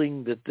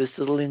feeling that this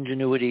little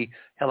Ingenuity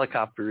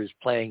helicopter is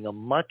playing a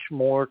much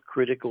more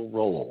critical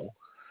role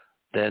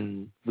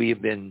than we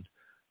have been,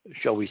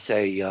 shall we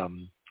say,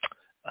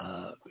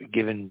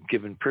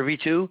 given privy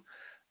to.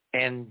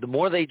 And the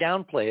more they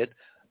downplay it,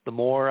 the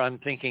more I'm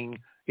thinking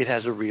it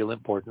has a real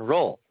important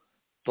role.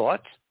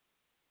 Thoughts?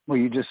 Well,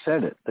 you just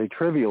said it. They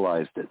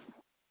trivialized it.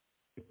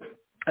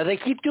 And they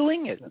keep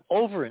doing it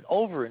over and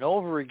over and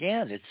over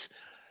again.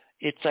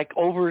 It's like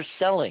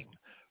overselling.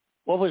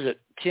 What was it?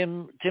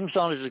 Tim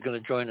Saunders is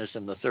going to join us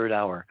in the third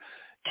hour.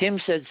 Tim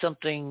said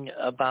something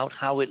about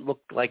how it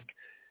looked like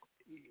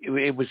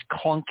it was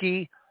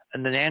clunky.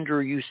 And then, Andrew,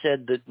 you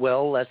said that,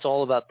 well, that's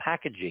all about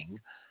packaging.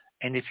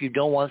 And if you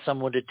don't want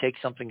someone to take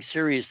something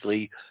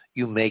seriously,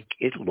 you make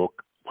it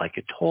look like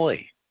a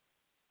toy.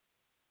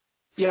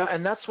 Yeah,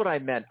 and that's what I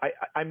meant.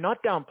 I'm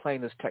not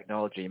downplaying this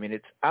technology. I mean,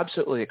 it's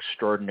absolutely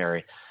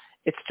extraordinary.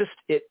 It's just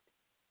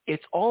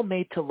it's all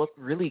made to look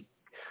really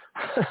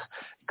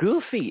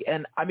goofy.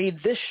 And I mean,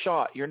 this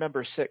shot, your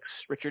number 6,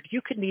 Richard,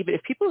 you can even,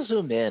 if people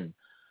zoom in,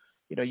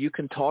 you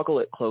can toggle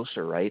it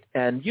closer, right?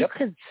 And you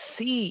can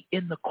see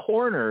in the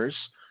corners,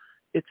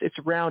 it's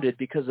rounded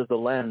because of the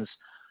lens,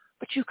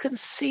 but you can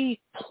see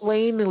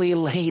plainly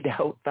laid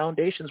out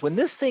foundations. When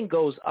this thing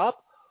goes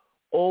up,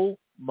 oh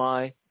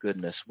my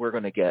goodness, we're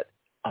going to get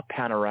a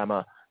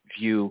panorama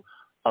view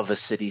of a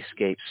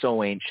cityscape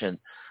so ancient.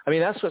 I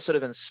mean, that's what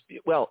sort of,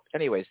 well,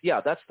 anyways,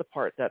 yeah, that's the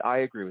part that I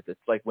agree with. It's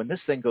like when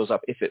this thing goes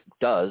up, if it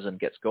does and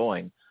gets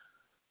going,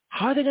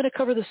 how are they going to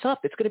cover this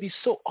up? It's going to be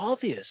so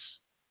obvious.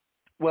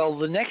 Well,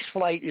 the next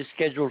flight is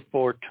scheduled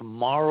for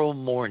tomorrow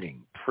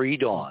morning,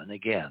 pre-dawn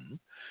again,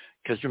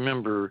 because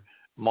remember,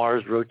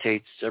 Mars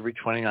rotates every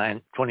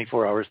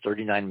 24 hours,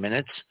 39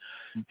 minutes,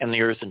 and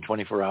the Earth in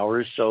 24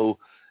 hours. So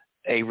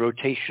a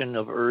rotation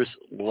of Earth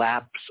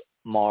laps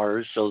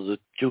Mars, so the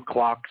two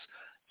clocks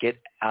get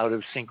out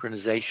of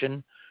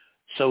synchronization.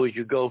 So as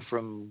you go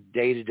from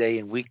day to day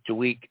and week to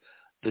week,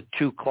 the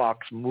two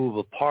clocks move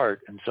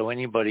apart. And so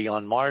anybody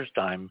on Mars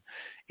time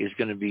is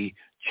going to be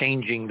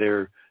changing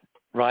their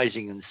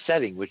rising and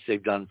setting, which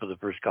they've done for the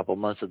first couple of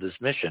months of this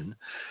mission.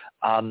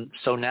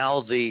 So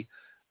now the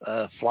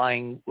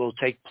flying will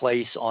take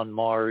place on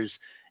Mars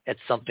at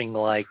something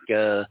like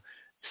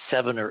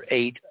 7 or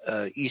 8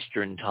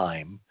 Eastern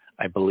time,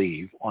 I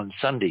believe, on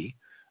Sunday.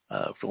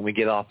 When we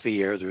get off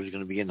the air, there's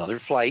going to be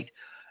another flight,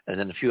 and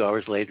then a few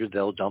hours later,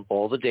 they'll dump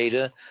all the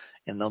data,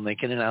 and they'll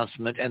make an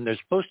announcement. And there's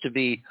supposed to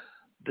be,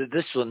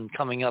 this one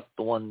coming up,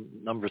 the one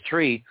number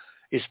 3,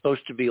 is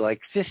supposed to be like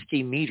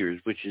 50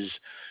 meters, which is,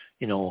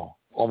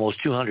 almost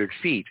 200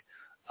 feet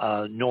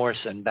north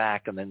and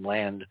back, and then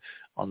land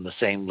on the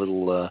same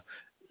little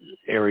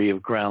area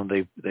of ground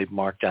they've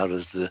marked out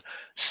as the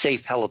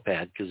safe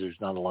helipad because there's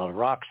not a lot of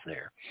rocks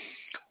there.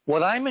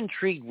 What I'm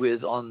intrigued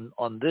with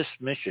on this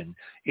mission,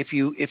 if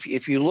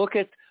you look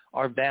at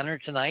our banner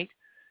tonight,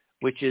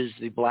 which is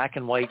the black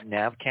and white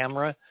nav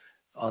camera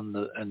on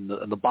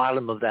the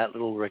bottom of that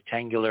little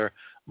rectangular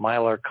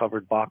mylar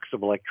covered box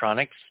of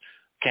electronics,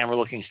 camera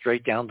looking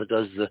straight down that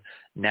does the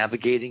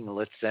navigating and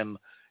lets them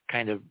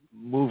kind of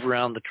move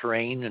around the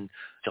terrain and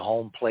to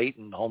home plate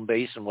and home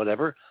base and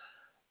whatever.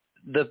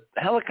 The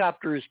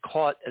helicopter is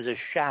caught as a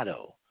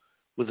shadow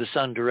with the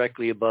sun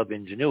directly above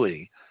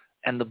Ingenuity,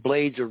 and the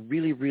blades are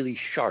really, really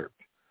sharp.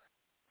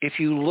 If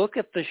you look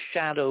at the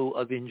shadow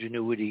of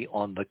Ingenuity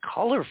on the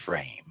color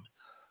frame,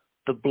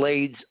 the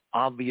blades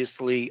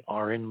obviously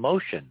are in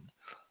motion,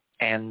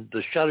 and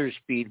the shutter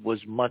speed was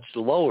much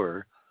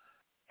lower,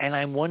 and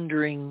I'm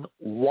wondering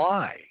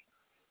why.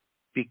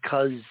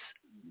 Because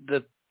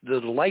the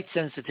light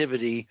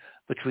sensitivity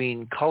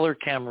between color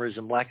cameras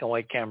and black and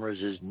white cameras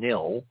is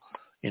nil.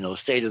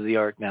 State of the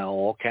art now,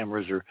 all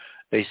cameras are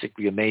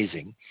basically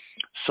amazing.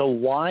 So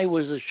why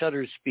was the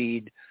shutter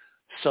speed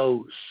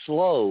so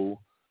slow,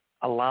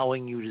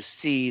 allowing you to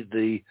see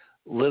the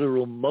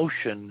literal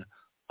motion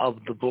of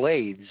the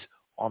blades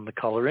on the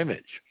color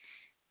image?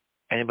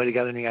 Anybody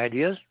got any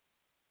ideas?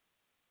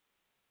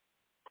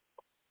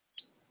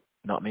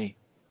 Not me.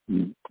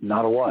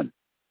 Not a one.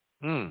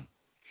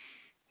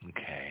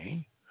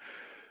 Okay.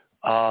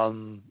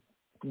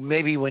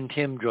 Maybe when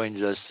Tim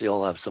joins us,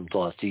 he'll have some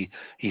thoughts. He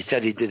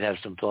said he did have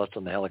some thoughts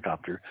on the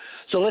helicopter.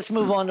 So let's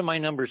move on to my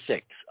number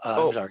 6.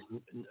 I'm sorry.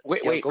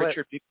 Wait,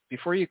 Richard,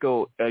 before you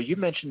go, you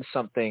mentioned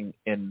something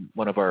in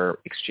one of our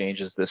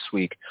exchanges this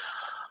week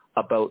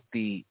about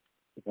the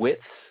width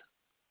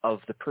of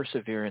the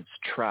Perseverance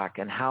track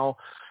and how,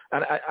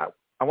 and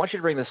I want you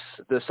to bring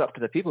this up to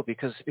the people,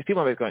 because if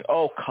people might be going,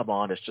 oh, come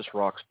on, it's just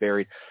rocks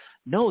buried.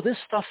 No, this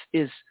stuff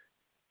is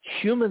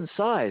human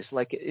size.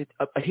 Like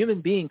a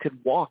human being could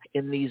walk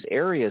in these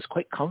areas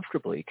quite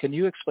comfortably. Can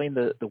you explain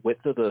the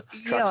width of the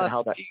tracks and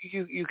how that?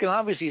 You can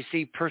obviously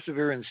see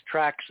Perseverance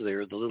tracks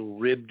there, the little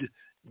ribbed,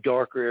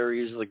 darker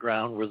areas of the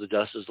ground where the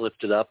dust is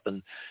lifted up,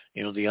 and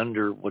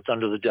what's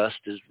under the dust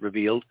is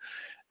revealed.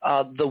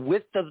 The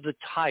width of the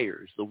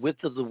tires, the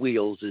width of the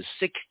wheels is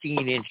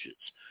 16 inches.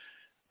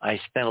 I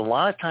spent a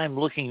lot of time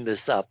looking this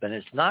up, and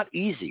it's not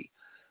easy.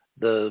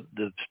 The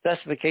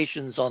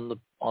specifications on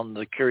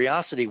the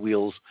Curiosity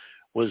wheels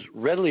was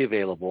readily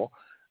available,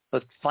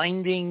 but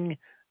finding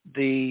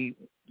the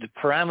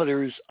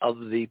parameters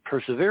of the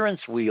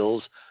Perseverance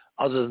wheels,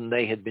 other than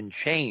they had been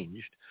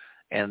changed,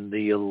 and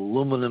the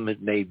aluminum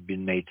had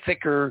been made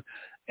thicker,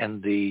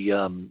 and the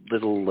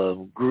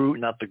little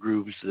not the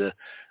grooves,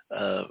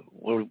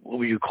 what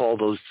would you call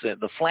those?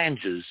 The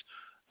flanges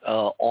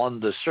on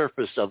the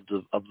surface of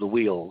the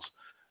wheels,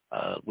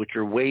 which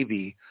are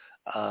wavy,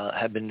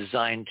 have been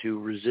designed to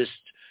resist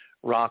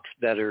rocks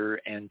better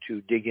and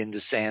to dig into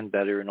sand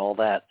better and all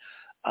that.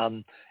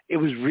 It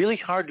was really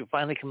hard to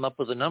finally come up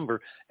with a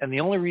number, and the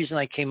only reason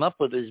I came up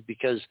with it is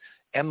because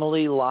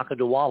Emily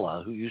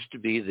Lakadawala, who used to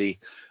be the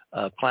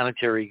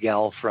planetary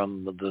gal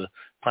from the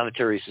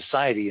Planetary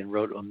Society and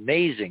wrote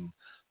amazing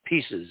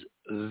pieces,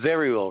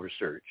 very well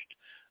researched.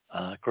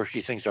 Of course,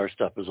 she thinks our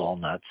stuff is all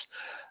nuts,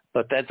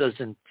 but that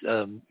doesn't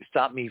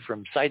stop me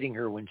from citing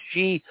her when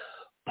she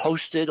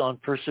posted on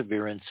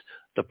Perseverance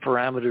the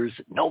parameters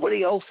that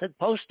nobody else had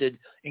posted,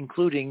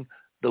 including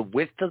the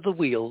width of the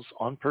wheels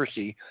on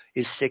Percy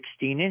is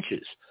 16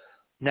 inches.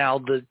 Now,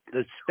 the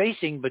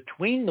spacing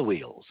between the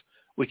wheels,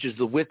 which is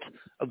the width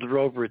of the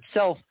rover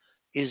itself,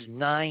 is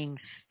 9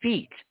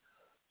 feet.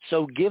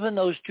 So given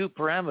those two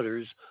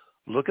parameters,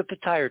 look at the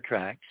tire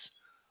tracks,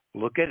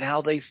 look at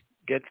how they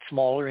get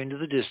smaller into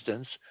the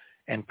distance,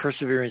 and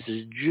Perseverance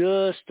is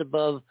just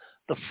above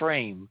the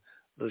frame.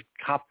 The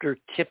copter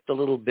tipped a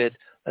little bit.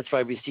 That's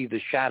why we see the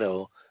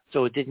shadow.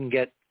 So it didn't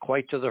get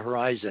quite to the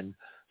horizon.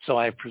 So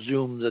I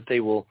presume that they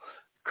will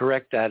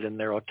correct that in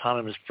their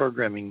autonomous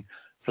programming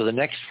for the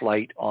next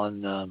flight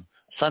on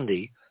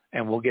Sunday,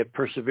 and we'll get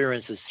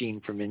Perseverance as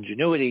seen from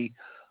Ingenuity.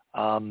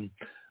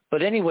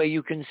 But anyway,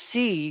 you can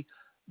see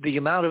the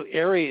amount of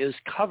area is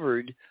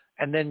covered,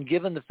 and then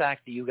given the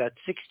fact that you got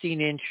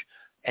 16-inch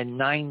and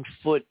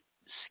 9-foot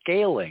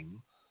scaling,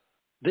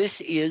 this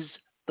is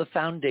the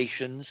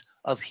foundations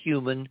of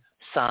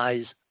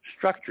human-size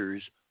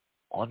structures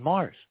on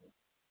Mars.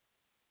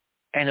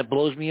 And it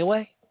blows me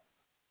away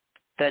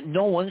that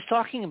no one's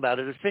talking about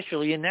it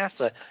officially in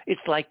NASA.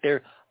 It's like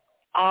they're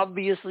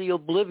obviously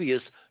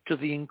oblivious to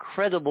the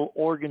incredible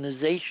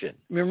organization.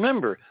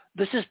 Remember,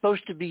 this is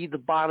supposed to be the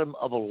bottom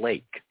of a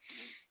lake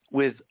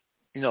with,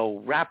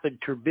 rapid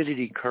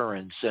turbidity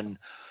currents and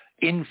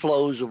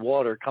inflows of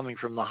water coming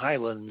from the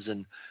highlands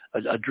and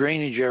a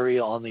drainage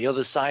area on the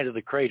other side of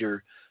the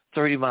crater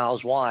 30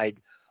 miles wide.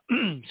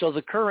 So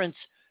the currents,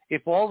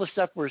 if all the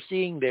stuff we're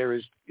seeing there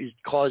is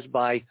caused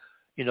by,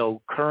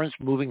 currents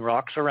moving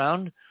rocks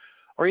around,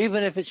 or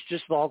even if it's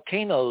just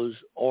volcanoes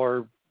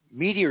or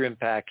meteor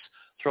impacts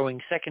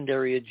throwing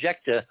secondary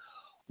ejecta,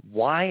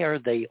 why are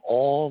they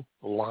all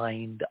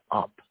lined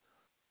up?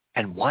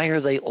 And why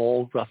are they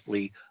all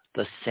roughly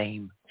the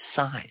same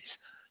size?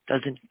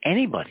 Doesn't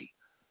anybody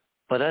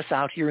but us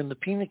out here in the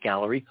peanut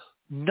gallery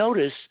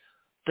notice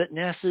that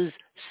NASA's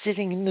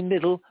sitting in the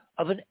middle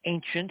of an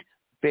ancient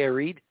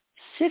buried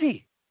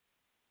city?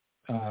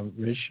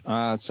 Rich,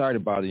 sorry to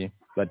bother you,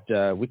 but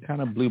we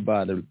kind of blew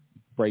by the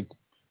break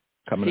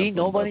coming up. See,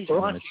 nobody's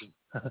watching.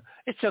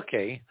 It's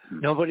okay.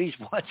 Nobody's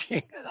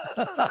watching.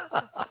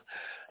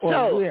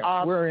 Well,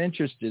 we're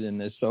interested in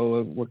this,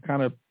 so we're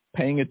kind of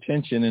paying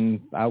attention,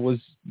 and I was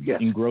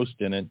engrossed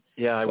in it.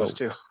 Yeah, I was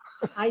too.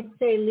 I'd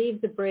say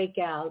leave the break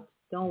out.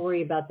 Don't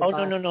worry about the.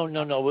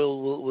 No.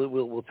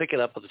 We'll pick it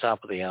up at the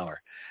top of the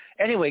hour.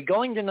 Anyway,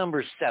 going to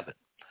number 7.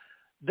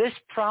 This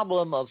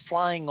problem of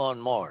flying on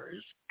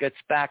Mars gets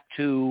back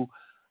to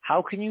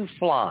how can you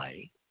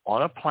fly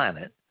on a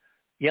planet?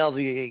 Yeah,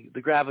 the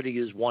gravity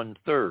is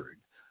 1/3.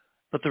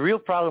 But the real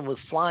problem with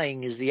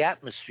flying is the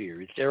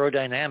atmosphere. It's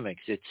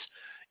aerodynamics. It's,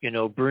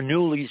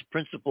 Bernoulli's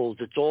principles.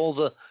 It's all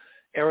the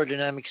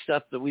aerodynamic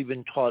stuff that we've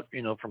been taught,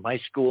 from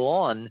high school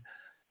on.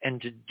 And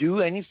to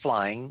do any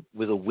flying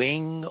with a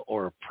wing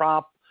or a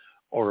prop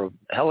or a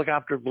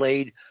helicopter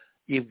blade,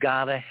 you've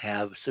got to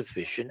have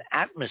sufficient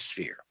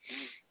atmosphere.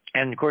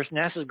 And, of course,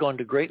 NASA's gone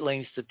to great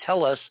lengths to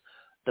tell us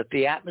that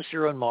the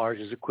atmosphere on Mars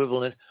is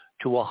equivalent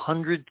to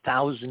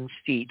 100,000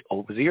 feet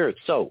over the Earth.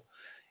 So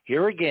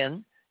here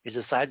again is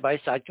a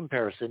side-by-side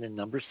comparison in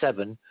number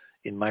 7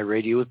 in my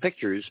Radio with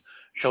Pictures,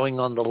 showing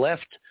on the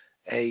left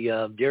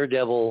a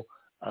daredevil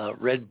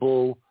Red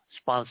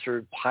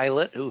Bull-sponsored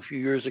pilot who a few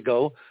years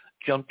ago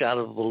jumped out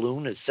of a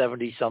balloon at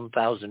 70-some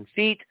thousand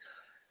feet.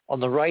 On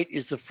the right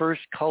is the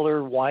first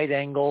color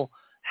wide-angle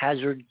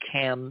hazard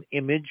cam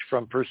image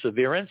from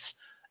Perseverance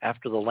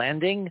after the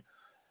landing.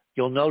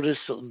 You'll notice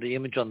the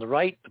image on the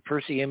right, the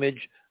Percy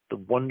image, the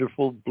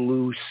wonderful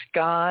blue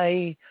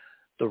sky,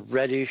 the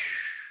reddish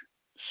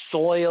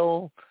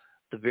soil,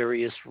 the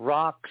various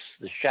rocks,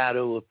 the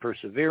shadow of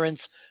Perseverance,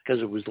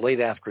 because it was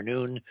late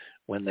afternoon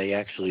when they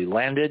actually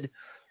landed.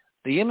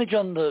 The image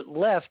on the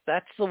left,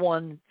 that's the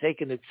one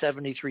taken at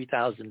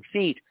 73,000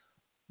 feet.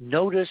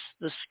 Notice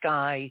the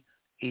sky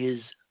is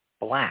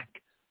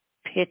black,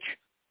 pitch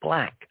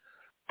black.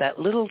 That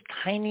little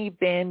tiny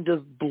band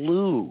of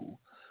blue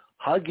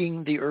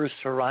hugging the Earth's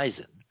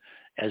horizon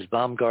as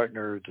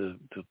Baumgartner, the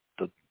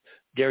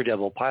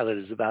daredevil pilot,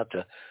 is about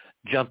to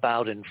jump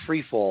out and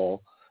free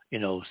fall,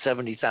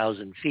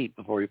 70,000 feet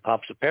before he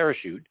pops a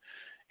parachute.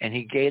 And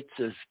he gets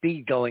a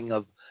speed going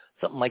of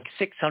something like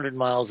 600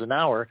 miles an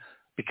hour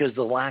because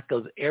the lack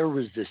of air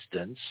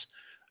resistance,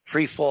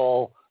 free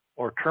fall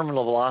or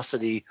terminal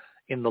velocity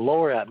in the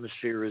lower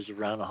atmosphere is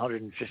around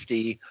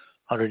 150,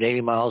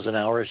 180 miles an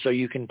hour. So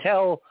you can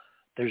tell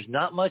there's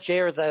not much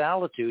air at that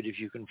altitude if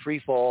you can free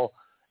fall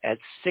at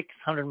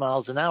 600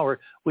 miles an hour,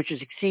 which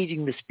is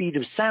exceeding the speed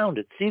of sound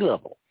at sea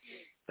level.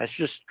 That's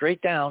just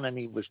straight down, and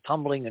he was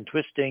tumbling and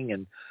twisting,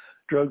 and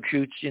drogue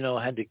chutes,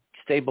 had to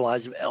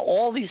stabilize him.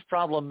 All these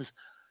problems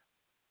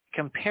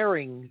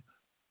comparing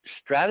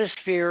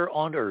stratosphere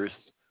on Earth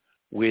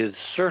with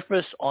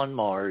surface on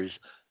Mars,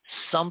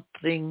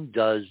 something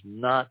does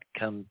not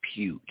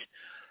compute.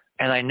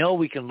 And I know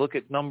we can look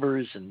at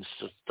numbers and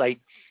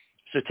cite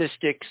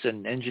statistics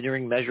and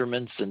engineering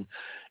measurements and,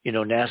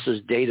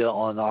 NASA's data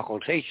on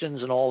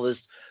occultations and all this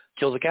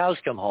till the cows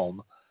come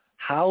home.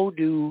 How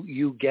do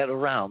you get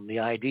around the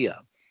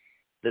idea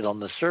that on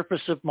the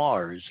surface of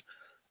Mars,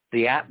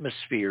 the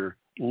atmosphere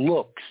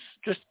looks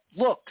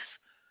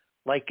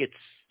like it's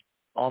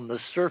on the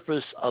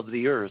surface of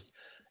the Earth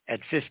at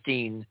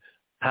 15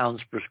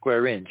 pounds per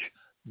square inch,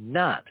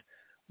 not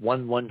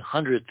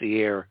 1/100th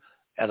the air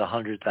at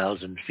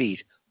 100,000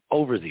 feet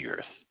over the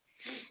Earth?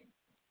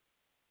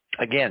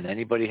 Again,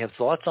 anybody have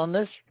thoughts on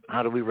this?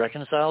 How do we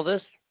reconcile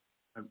this?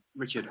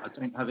 Richard, I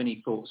don't have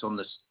any thoughts on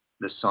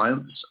the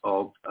science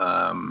of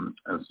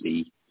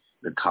the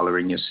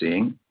colouring you're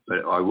seeing,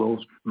 but I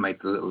will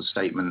make a little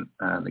statement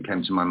that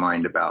came to my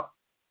mind about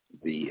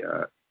the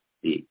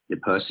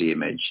Percy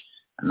image,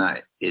 and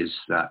that is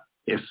that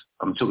if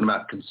I'm talking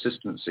about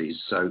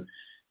consistencies, so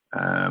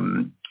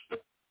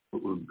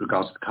with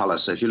regards to the colour,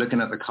 so if you're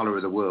looking at the colour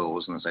of the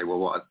worlds and say,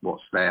 well,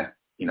 what's their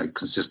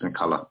consistent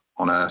colour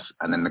on Earth,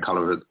 and then the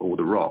colour of all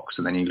the rocks,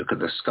 and then you look at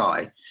the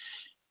sky,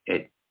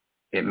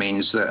 it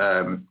means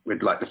that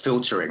with like the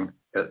filtering,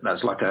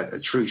 that's like a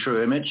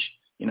true image,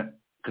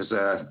 because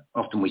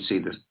often we see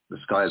the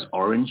sky as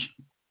orange,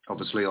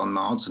 obviously on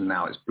Mars, and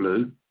now it's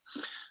blue.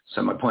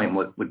 So my point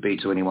would be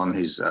to anyone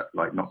who's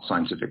not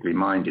scientifically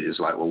minded is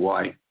like, well,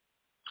 why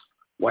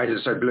is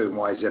it so blue, and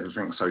why is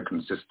everything so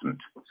consistent?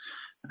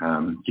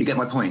 Do you get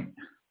my point?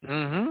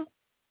 Mm-hmm.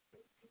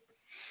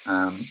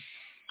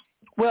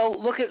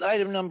 Well, look at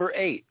item number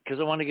 8, because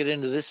I want to get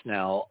into this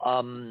now.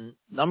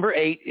 Number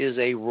 8 is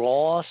a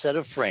raw set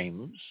of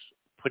frames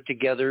put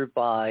together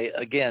by,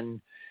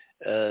 again,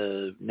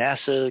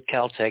 NASA,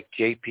 Caltech,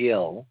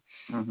 JPL.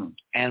 Mm-hmm.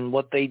 And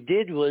what they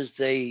did was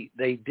they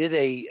did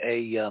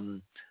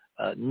a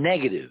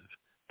negative.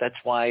 That's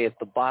why at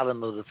the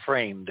bottom of the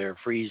frame, they're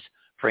freeze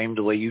framed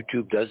the way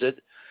YouTube does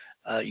it.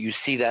 You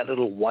see that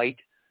little white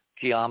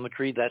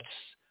geometry. That's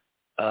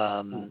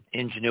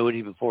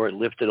Ingenuity before it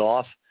lifted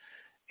off.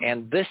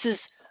 And this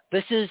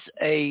is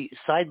a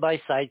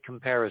side-by-side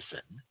comparison,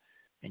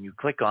 and you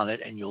click on it,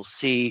 and you'll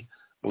see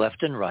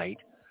left and right.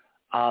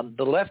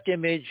 The left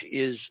image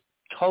is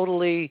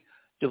totally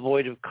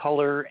devoid of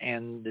color,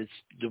 and it's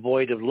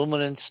devoid of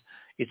luminance.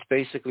 It's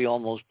basically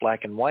almost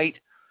black and white.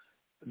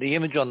 The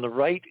image on the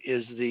right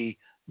is the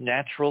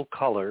natural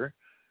color,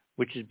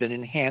 which has been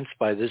enhanced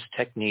by this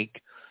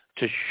technique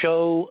to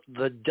show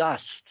the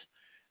dust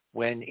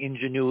when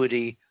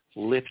Ingenuity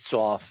lifts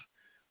off,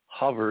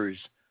 hovers,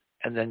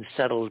 and then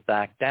settles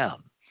back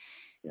down.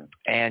 Yeah.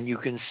 And you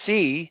can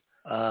see,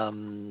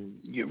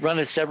 you run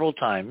it several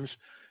times,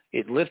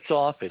 it lifts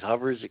off, it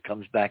hovers, it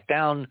comes back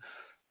down.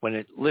 When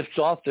it lifts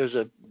off, there's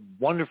a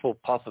wonderful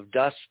puff of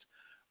dust,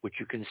 which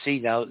you can see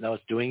now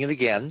it's doing it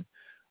again.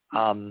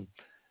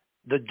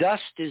 The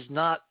dust is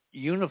not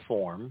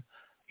uniform.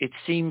 It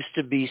seems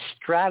to be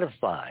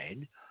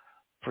stratified.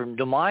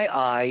 To my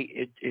eye,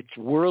 it's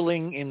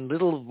whirling in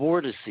little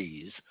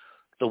vortices,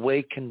 the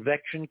way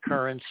convection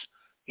currents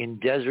in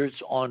deserts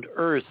on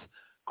Earth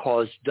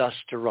cause dust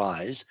to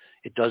rise.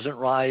 It doesn't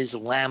rise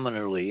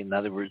laminarly, in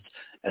other words,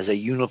 as a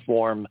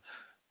uniform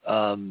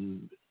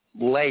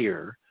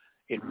layer.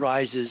 It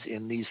rises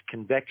in these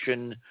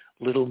convection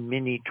little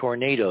mini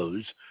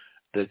tornadoes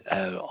that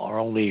are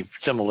only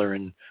similar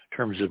in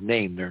terms of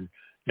name. They're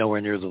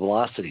nowhere near the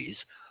velocities.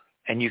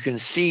 And you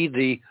can see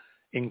the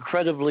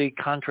incredibly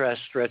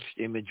contrast-stretched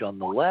image on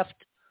the left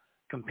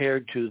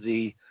compared to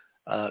the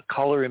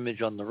color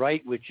image on the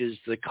right, which is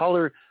the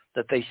color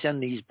that they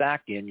send these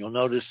back in. You'll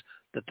notice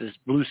that this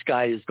blue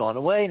sky has gone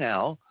away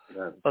now,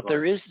 but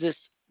there is this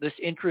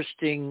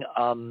interesting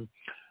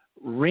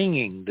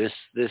ringing,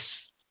 this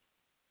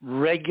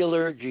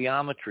regular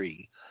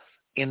geometry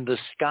in the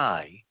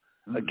sky,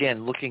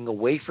 again, looking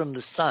away from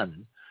the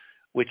sun,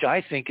 which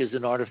I think is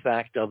an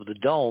artifact of the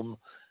dome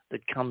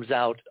that comes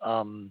out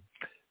kind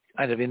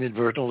of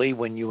inadvertently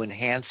when you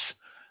enhance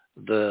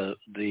the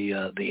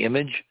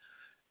image.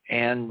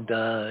 And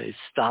it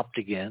stopped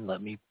again.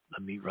 Let me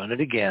run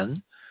it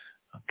again.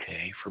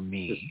 Okay, for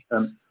me.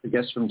 The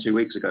guest from 2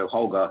 weeks ago,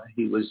 Holger,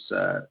 he was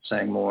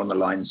saying more on the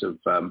lines of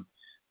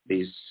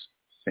these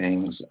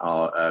things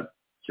are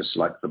just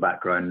like the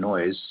background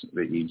noise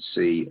that you'd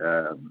see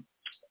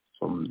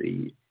from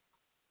the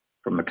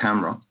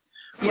camera.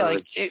 Yeah,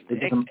 like it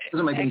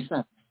doesn't make any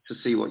sense to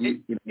see what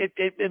you know.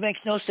 It makes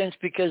no sense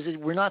because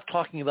we're not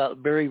talking about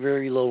very,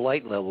 very low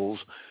light levels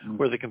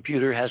where the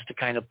computer has to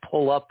kind of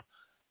pull up,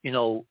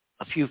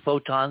 a few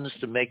photons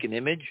to make an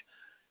image.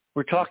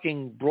 We're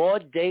talking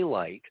broad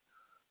daylight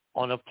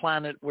on a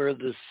planet where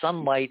the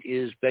sunlight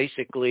is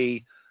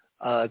basically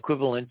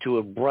equivalent to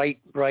a bright,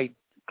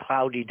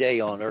 cloudy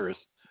day on Earth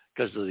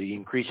because of the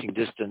increasing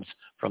distance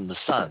from the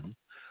sun.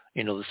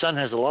 The sun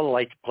has a lot of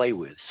light to play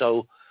with.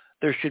 So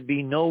there should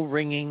be no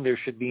ringing. There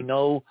should be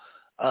no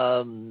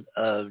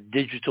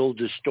digital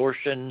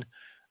distortion,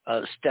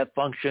 step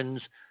functions.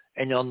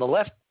 And on the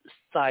left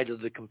side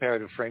of the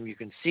comparative frame, you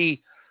can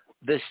see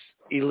this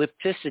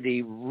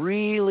ellipticity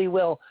really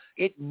well.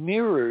 It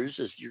mirrors,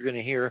 as you're going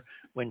to hear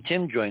when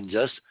Tim joins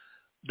us,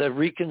 the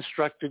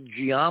reconstructed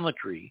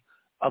geometry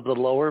of the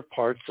lower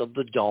parts of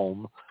the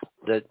dome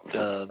that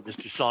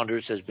Mr.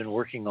 Saunders has been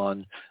working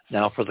on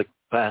now for the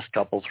past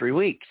 3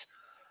 weeks.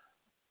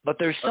 But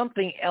there's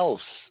something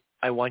else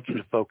I want you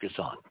to focus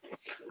on.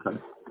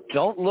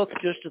 Don't look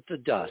just at the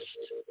dust.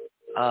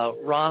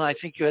 Ron, I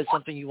think you had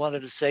something you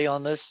wanted to say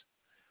on this.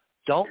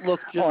 Don't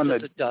look just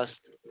at the dust.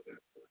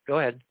 Go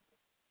ahead.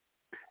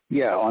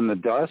 Yeah, on the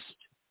dust.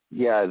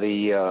 Yeah,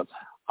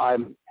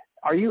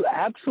 are you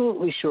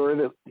absolutely sure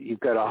that you've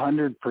got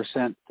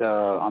 100%?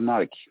 I'm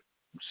not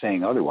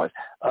saying otherwise.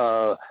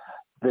 The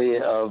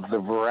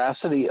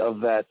veracity of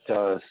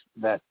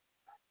that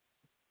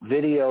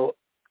video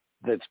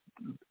that's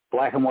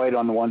black and white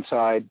on the one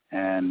side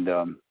and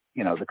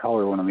the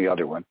color one on the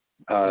other one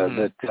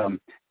that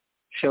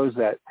shows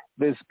that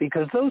this,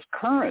 because those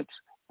currents,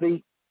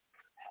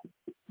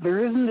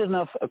 there isn't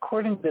enough,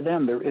 according to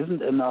them, there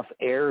isn't enough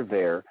air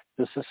there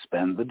to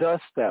suspend the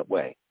dust that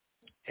way.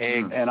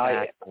 Exactly. And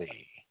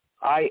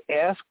I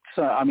asked,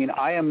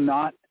 I am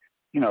not,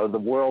 the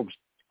world's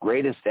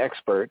greatest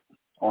expert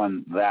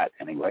on that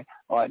anyway.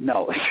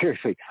 No,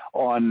 seriously,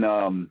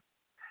 on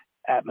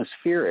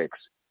atmospherics,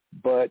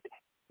 but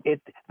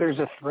there's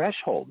a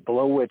threshold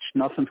below which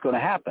nothing's going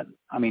to happen.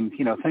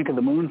 Think of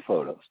the moon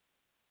photos.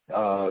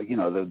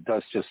 The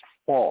dust just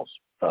falls,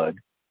 thud.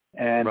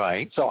 And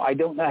right. So I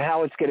don't know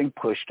how it's getting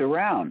pushed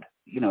around.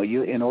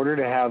 In order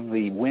to have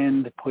the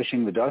wind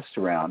pushing the dust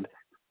around,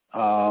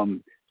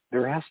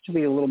 there has to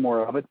be a little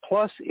more of it.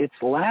 Plus, it's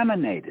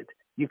laminated.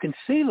 You can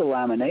see the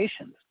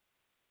laminations.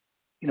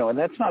 And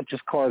that's not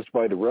just caused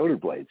by the rotor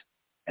blades.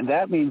 And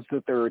that means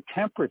that there are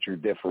temperature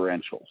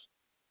differentials.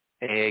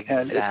 Exactly.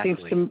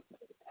 And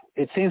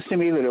it seems to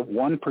me that at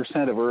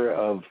 1%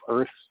 of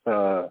Earth's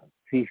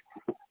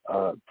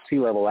sea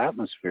level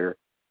atmosphere,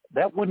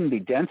 that wouldn't be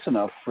dense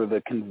enough for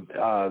the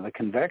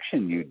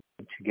convection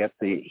to get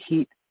the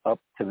heat up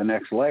to the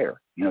next layer.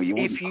 You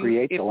wouldn't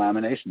create the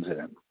laminations in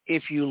it.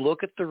 If you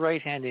look at the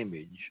right-hand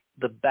image,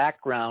 the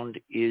background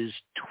is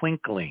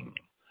twinkling.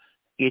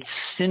 It's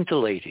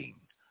scintillating.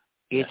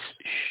 It's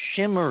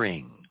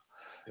shimmering,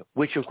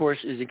 which, of course,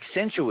 is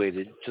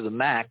accentuated to the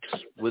max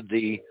with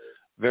the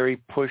very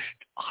pushed,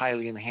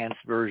 highly enhanced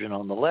version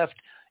on the left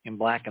in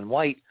black and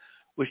white,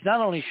 which not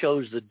only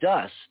shows the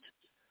dust,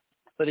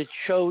 but it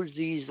shows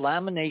these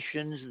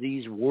laminations,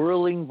 these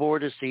whirling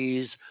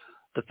vortices,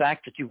 the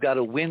fact that you've got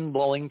a wind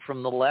blowing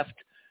from the left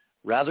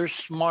rather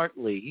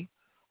smartly,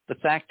 the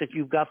fact that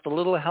you've got the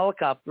little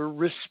helicopter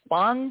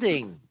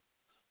responding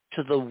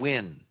to the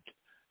wind,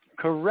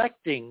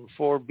 correcting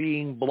for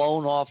being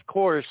blown off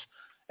course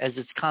as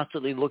it's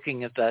constantly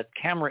looking at that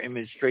camera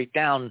image straight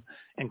down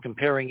and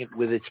comparing it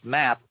with its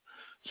map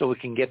so it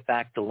can get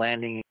back to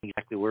landing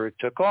exactly where it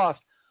took off.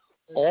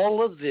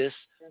 All of this,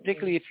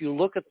 particularly if you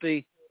look at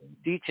the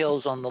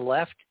details on the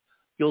left,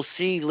 you'll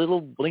see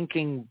little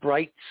blinking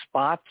bright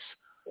spots,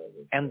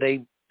 and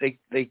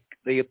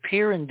they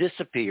appear and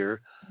disappear,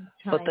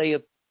 but they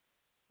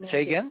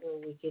say again.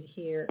 We could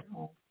hear.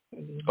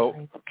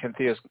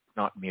 Cynthia's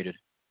not muted.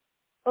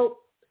 Oh,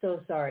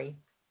 so sorry.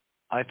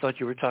 I thought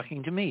you were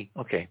talking to me.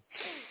 Okay.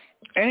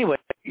 Anyway,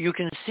 you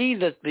can see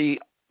that the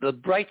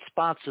bright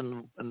spots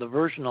in the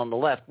version on the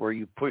left where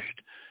you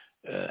pushed,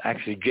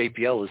 actually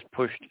JPL has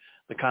pushed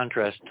the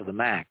contrast to the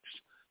max.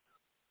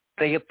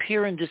 They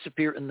appear and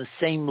disappear in the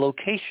same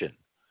location,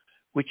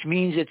 which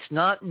means it's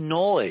not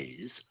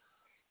noise.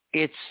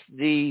 It's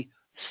the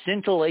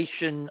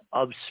scintillation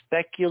of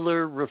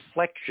specular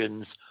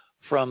reflections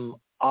from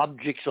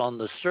objects on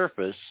the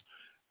surface.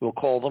 We'll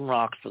call them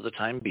rocks for the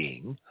time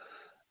being.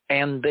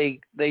 And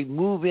they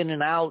move in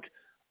and out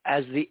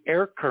as the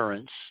air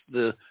currents,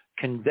 the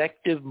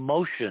convective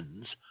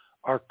motions,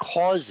 are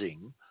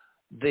causing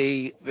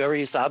the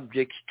various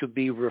objects to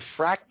be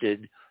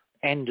refracted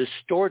and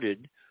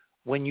distorted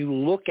when you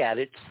look at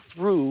it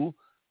through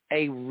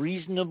a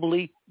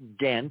reasonably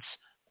dense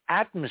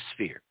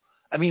atmosphere.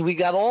 I mean, we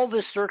got all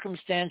this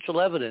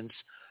circumstantial evidence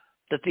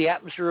that the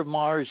atmosphere of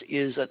Mars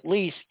is at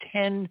least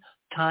 10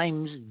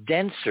 times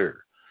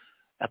denser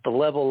at the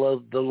level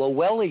of the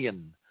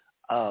Llewellyn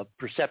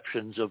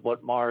perceptions of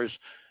what Mars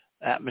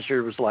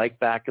atmosphere was like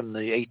back in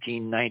the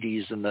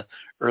 1890s and the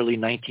early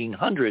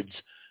 1900s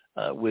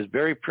with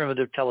very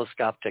primitive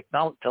telescopic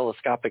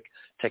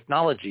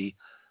technology.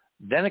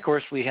 Then, of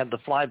course, we had the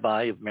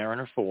flyby of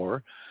Mariner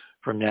 4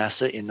 from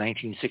NASA in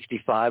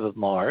 1965 of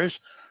Mars.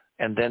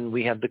 And then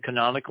we had the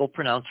canonical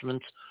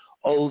pronouncements,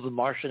 the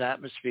Martian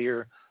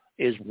atmosphere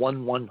is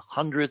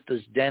 1/100th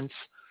as dense.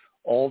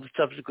 All the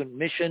subsequent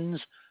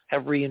missions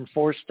have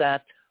reinforced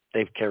that.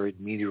 They've carried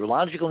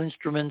meteorological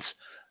instruments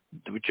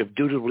which have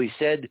dutifully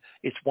said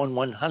it's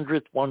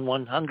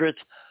 1/100th.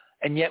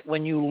 And yet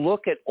when you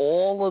look at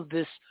all of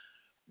this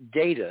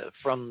data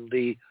from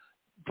the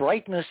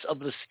brightness of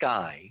the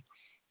sky,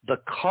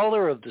 the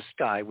color of the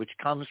sky, which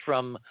comes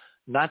from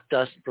not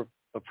dust, but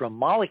from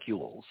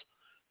molecules,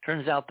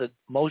 turns out that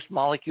most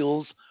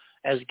molecules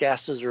as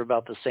gases are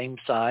about the same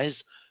size,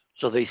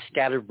 so they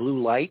scatter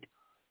blue light.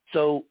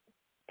 So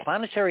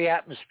planetary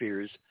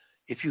atmospheres,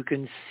 if you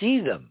can see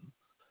them,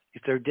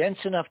 if they're dense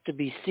enough to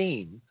be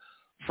seen,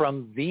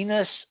 from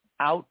Venus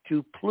out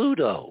to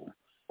Pluto,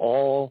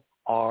 all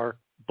are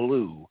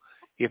blue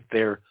if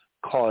they're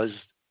caused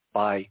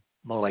by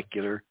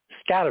molecular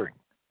scattering.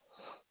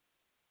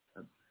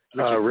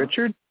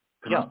 Richard?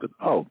 Yeah.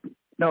 Oh,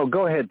 no,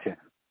 go ahead, Tim.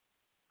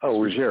 Oh,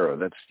 Jezero,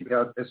 that's...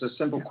 Yeah, it's a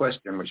simple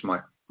question which I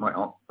might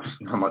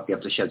be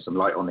able to shed some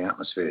light on the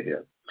atmosphere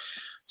here.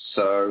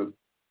 So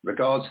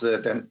regards to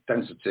the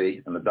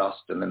density and the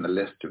dust and then the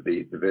lift of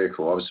the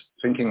vehicle, I was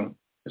thinking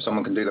if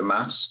someone can do the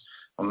maths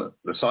on the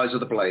size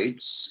of the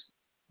blades,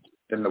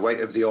 then the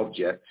weight of the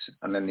object,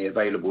 and then the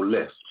available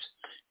lift,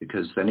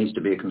 because there needs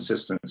to be a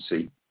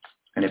consistency.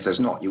 And if there's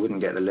not, you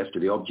wouldn't get the lift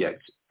of the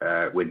object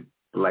with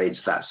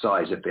blades that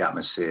size if the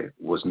atmosphere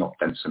was not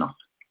dense enough.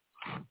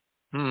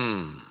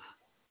 You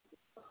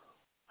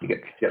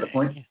get the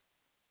point?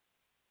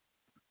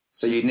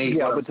 So you need...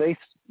 Yeah, but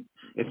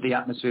if the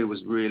atmosphere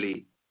was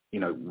really,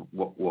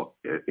 what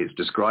it's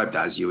described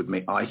as,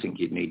 I think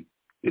you'd need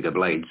bigger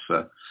blades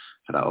for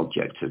that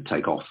object to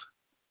take off.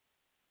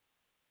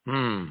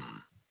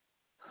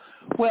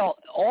 Well,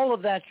 all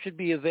of that should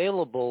be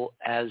available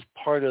as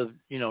part of,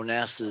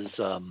 NASA's,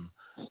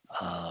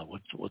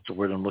 what's the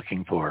word I'm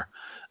looking for?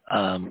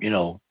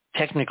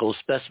 Technical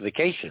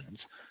specifications.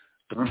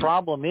 The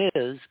problem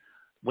is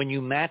when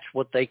you match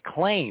what they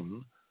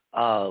claim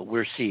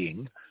we're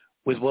seeing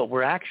with what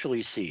we're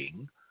actually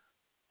seeing,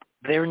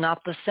 they're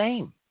not the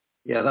same.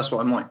 Yeah, that's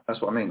what I mean.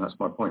 That's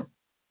my point.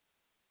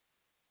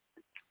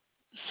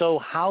 So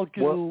how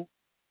do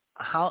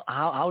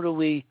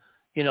we,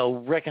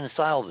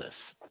 reconcile this?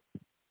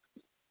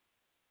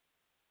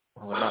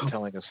 Well, they're not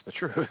telling us the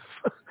truth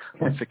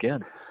once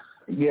again.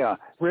 Yeah,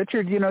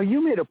 Richard,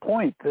 you made a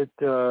point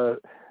that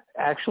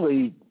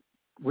actually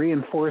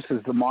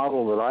reinforces the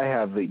model that I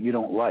have that you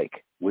don't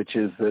like, which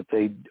is that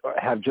they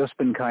have just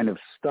been kind of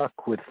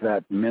stuck with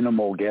that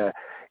minimal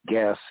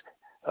gas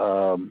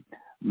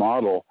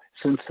model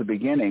since the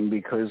beginning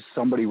because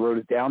somebody wrote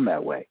it down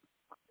that way.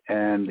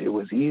 And it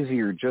was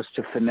easier just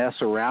to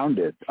finesse around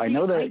it. I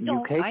know that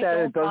you hate that.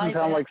 It doesn't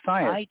sound like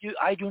science.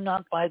 I do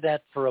not buy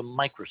that for a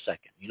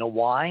microsecond. You know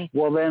why?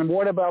 Well, then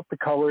what about the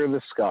color of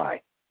the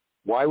sky?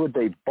 Why would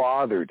they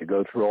bother to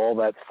go through all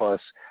that fuss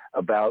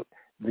about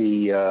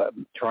the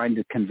trying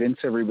to convince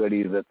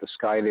everybody that the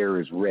sky there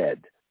is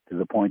red, to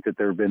the point that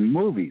there have been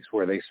movies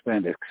where they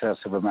spend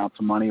excessive amounts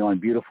of money on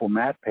beautiful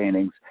matte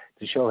paintings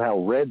to show how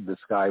red the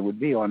sky would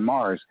be on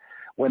Mars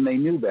when they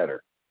knew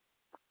better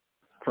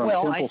from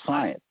simple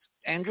science.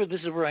 Andrew,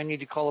 this is where I need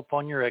to call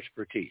upon your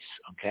expertise,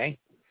 okay?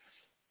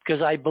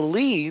 Because I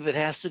believe it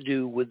has to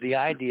do with the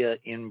idea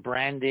in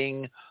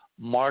branding,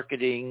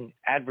 marketing,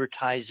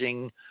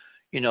 advertising,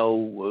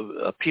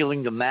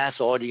 appealing to mass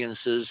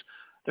audiences.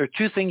 There are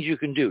two things you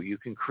can do. You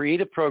can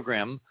create a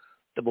program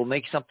that will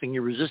make something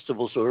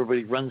irresistible so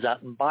everybody runs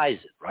out and buys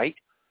it, right?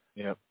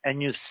 Yeah. And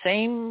the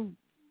same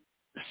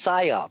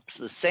psyops,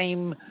 the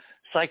same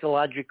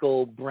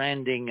psychological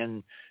branding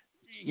and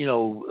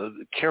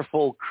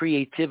careful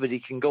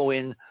creativity can go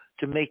in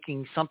to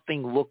making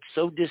something look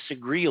so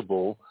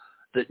disagreeable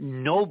that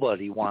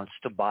nobody wants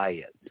to buy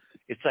it.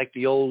 It's like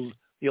the old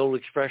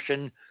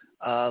expression,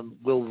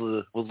 will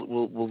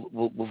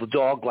the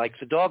dog like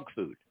the dog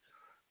food?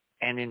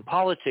 And in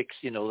politics,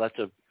 that's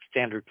a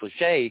standard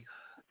cliche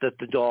that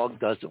the dog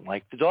doesn't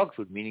like the dog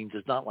food, meaning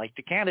does not like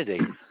the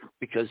candidate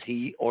because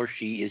he or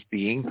she is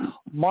being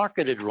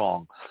marketed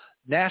wrong.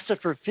 NASA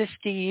for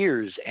 50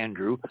 years,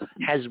 Andrew,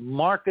 has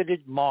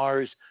marketed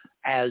Mars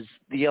as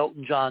the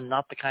Elton John,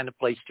 not the kind of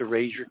place to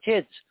raise your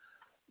kids.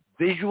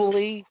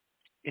 Visually,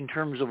 in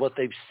terms of what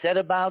they've said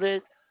about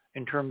it,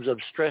 in terms of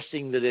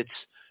stressing that it's,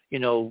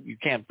 you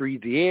can't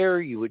breathe the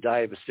air, you would die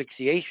of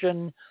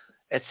asphyxiation,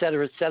 et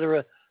cetera, et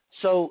cetera.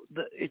 So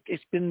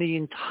it's been the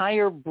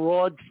entire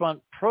broad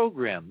front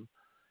program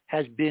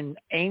has been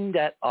aimed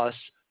at us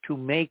to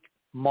make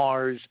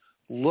Mars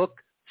look,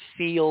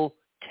 feel,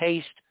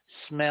 taste,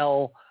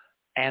 smell,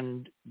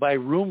 and by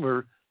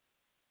rumor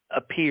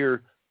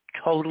appear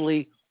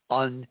totally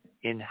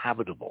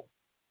uninhabitable.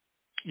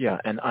 Yeah,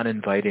 and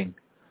uninviting.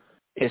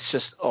 It's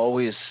just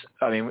always,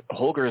 I mean,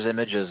 Holger's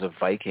images of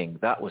Viking,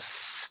 that was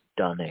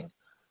stunning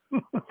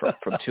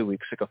from 2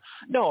 weeks ago.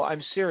 No,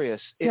 I'm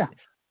serious.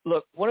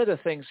 Look, one of the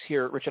things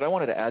here, Richard, I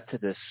wanted to add to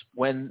this,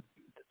 when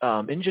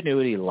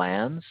Ingenuity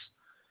lands,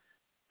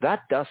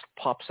 that dust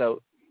pops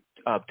out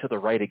to the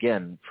right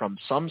again from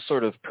some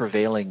sort of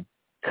prevailing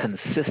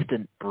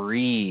consistent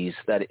breeze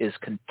that is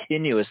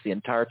continuous the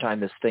entire time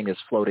this thing is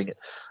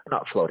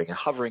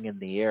hovering in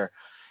the air.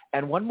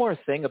 And one more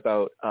thing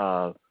about,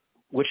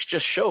 which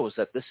just shows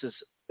that this is,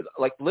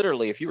 like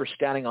literally, if you were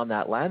standing on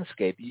that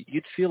landscape,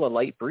 you'd feel a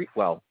light breeze.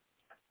 Well,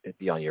 it'd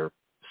be on your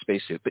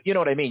spacesuit, but you know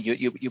what I mean?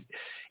 You,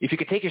 if you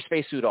could take your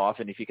spacesuit off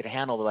and if you could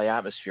handle the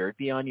atmosphere, it'd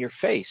be on your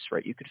face,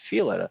 right? You could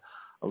feel it,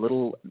 a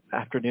little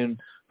afternoon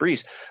breeze.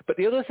 But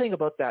the other thing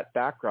about that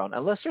background,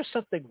 unless there's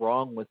something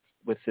wrong with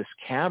this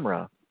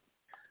camera,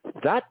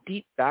 that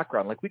deep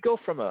background, like we go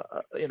from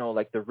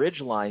like the ridge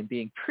line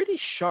being pretty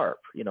sharp,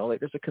 like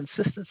there's a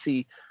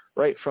consistency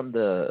right from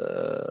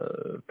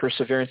the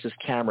Perseverance's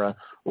camera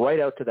right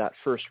out to that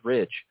first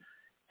ridge.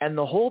 And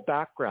the whole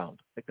background,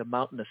 like the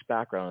mountainous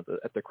background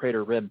at the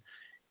crater rim,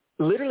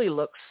 literally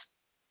looks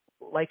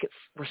like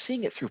we're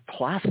seeing it through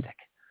plastic.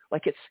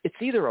 Like it's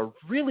either a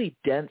really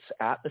dense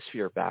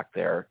atmosphere back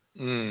there,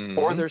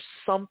 or there's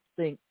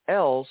something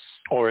else,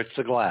 or it's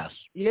the glass.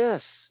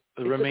 Yes,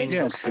 the remains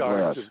of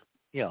stars.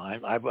 Yeah,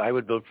 I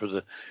would vote for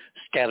the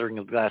scattering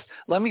of glass.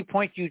 Let me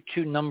point you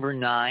to number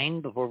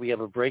 9 before we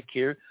have a break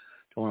here.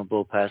 Don't want to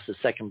blow past the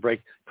second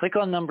break. Click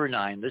on number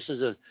 9. This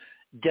is a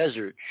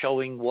desert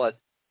showing what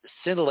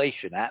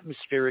scintillation,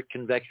 atmospheric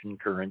convection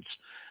currents,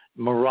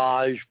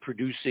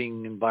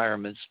 mirage-producing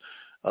environments,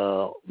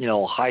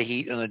 high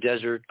heat in the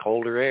desert,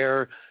 colder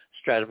air,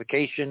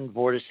 stratification,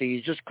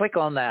 vortices. Just click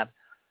on that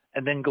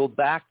and then go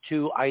back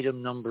to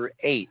item number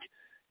 8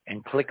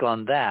 and click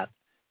on that,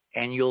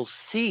 and you'll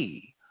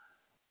see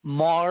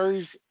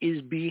Mars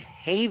is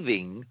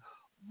behaving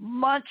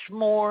much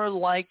more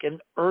like an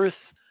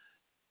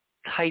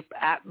Earth-type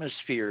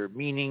atmosphere,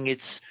 meaning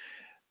it's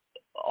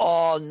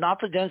not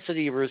the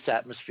density of Earth's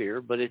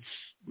atmosphere, but it's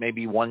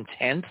maybe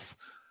 1/10,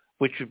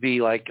 which would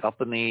be like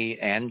up in the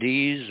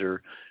Andes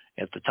or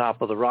at the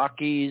top of the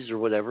Rockies or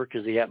whatever,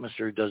 because the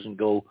atmosphere doesn't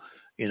go,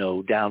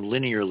 down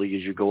linearly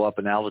as you go up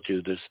in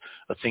altitude. There's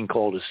a thing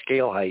called a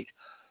scale height.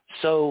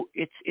 So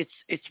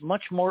it's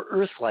much more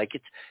Earth-like.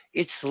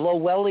 It's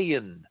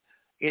Llewellian.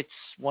 It's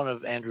one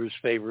of Andrew's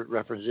favorite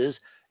references.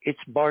 It's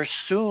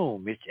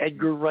Barsoom. It's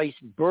Edgar Rice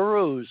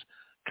Burroughs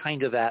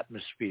kind of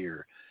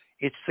atmosphere.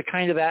 It's the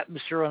kind of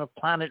atmosphere on a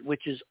planet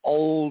which is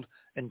old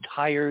and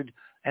tired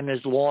and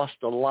has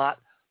lost a lot,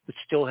 but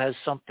still has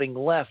something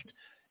left.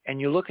 And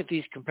you look at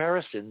these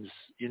comparisons,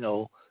 in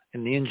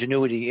the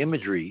Ingenuity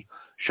imagery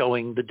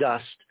showing the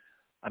dust.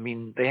 I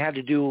mean, they had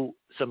to do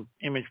some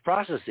image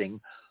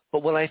processing,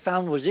 but what I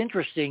found was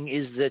interesting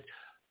is that,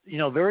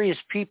 various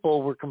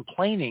people were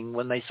complaining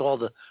when they saw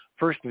the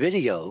first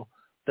video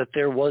that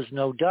there was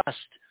no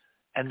dust.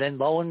 And then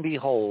lo and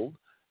behold,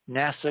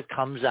 NASA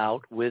comes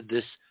out with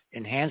this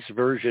enhanced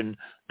version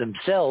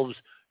themselves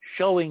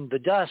showing the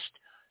dust.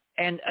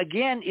 And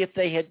again, if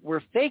they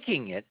were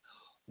faking it,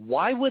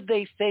 why would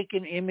they fake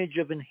an image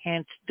of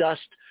enhanced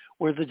dust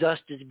where the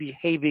dust is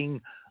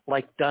behaving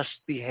like dust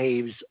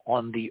behaves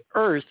on the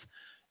Earth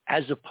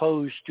as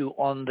opposed to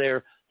on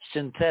their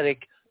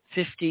synthetic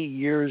 50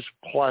 years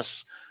plus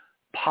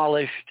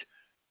polished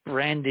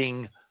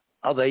branding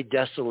of a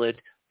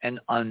desolate and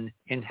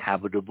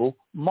uninhabitable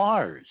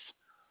Mars?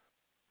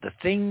 The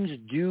things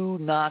do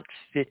not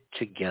fit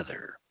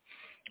together.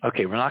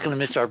 Okay, we're not going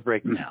to miss our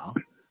break now.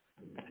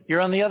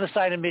 You're on the other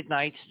side of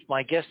midnight.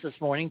 My guest this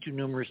morning, Too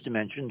Numerous to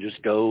Mention.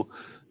 Just go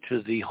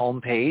to the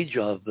homepage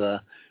of the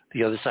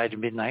other side of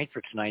midnight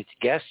for tonight's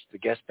guest, the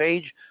guest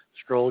page.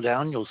 Scroll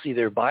down. You'll see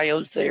their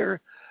bios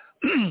there.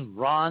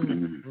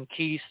 Ron and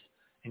Keith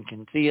and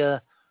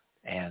Cynthia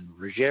and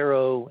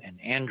Jezero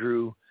and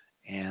Andrew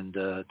and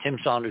Tim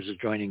Saunders is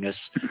joining us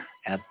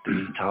at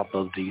the top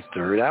of the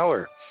third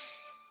hour.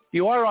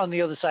 You are on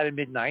the other side of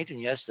midnight,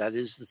 and yes, that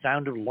is the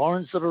sound of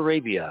Lawrence of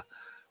Arabia,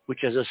 which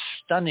has a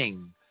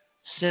stunning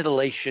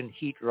scintillation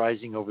heat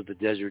rising over the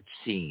desert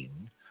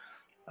scene.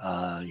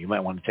 You might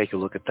want to take a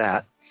look at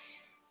that.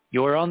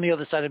 You are on the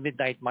other side of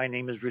midnight. My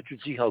name is Richard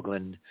C.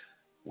 Hoagland.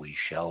 We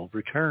shall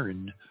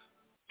return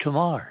to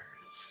Mars.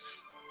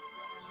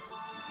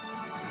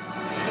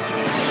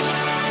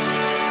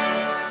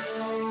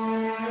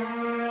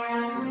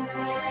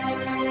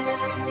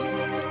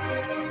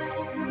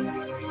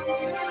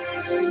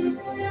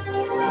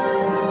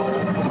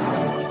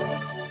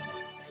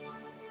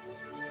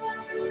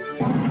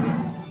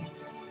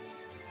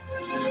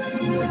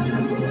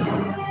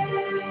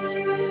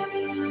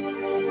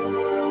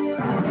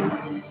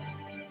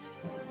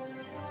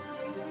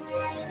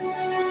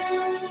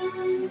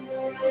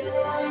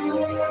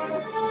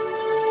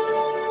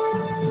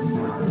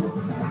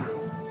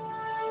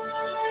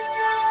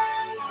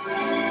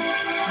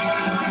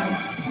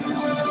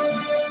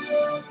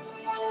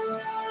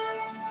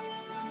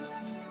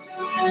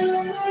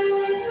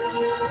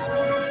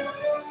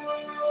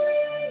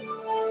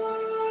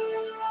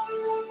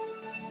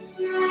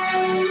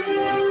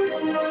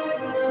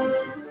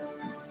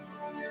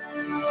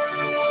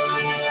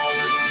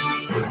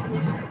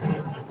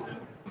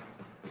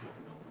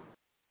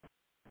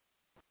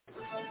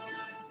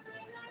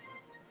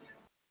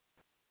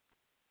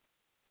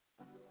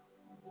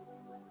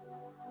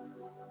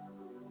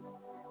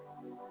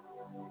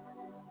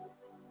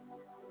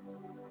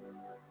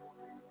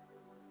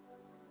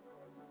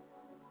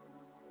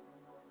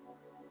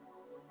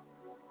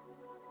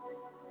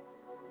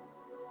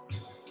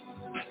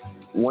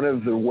 One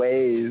of the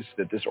ways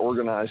that this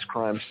organized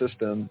crime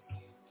system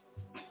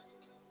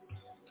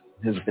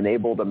has been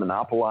able to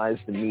monopolize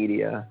the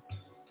media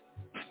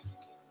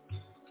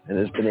and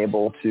has been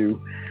able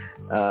to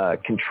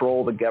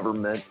control the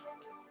government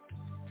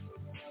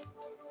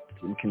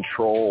and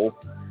control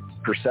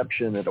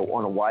perception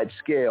on a wide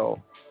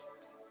scale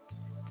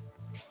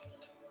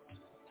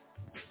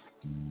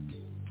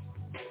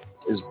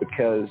is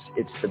because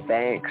it's the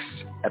banks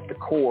at the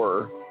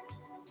core,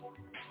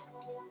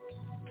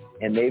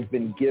 and they've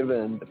been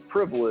given the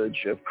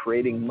privilege of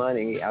creating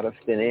money out of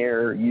thin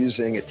air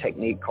using a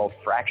technique called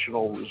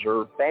fractional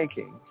reserve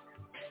banking,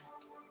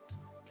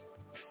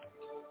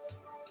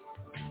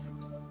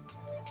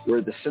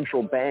 where the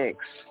central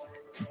banks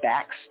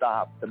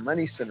backstop the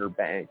money center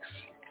banks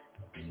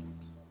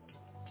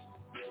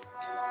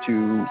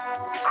to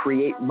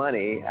create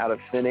money out of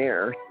thin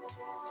air.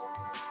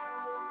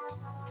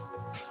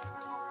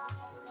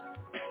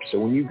 So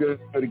when you go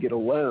to get a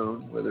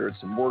loan, whether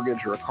it's a mortgage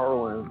or a car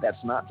loan,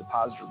 that's not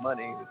depositor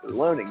money that they're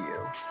loaning you.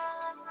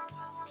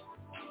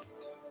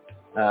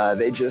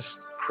 They just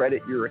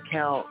credit your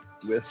account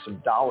with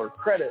some dollar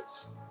credits,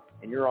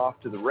 and you're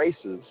off to the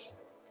races.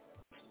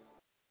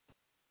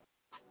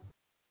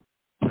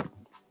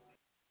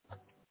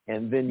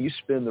 And then you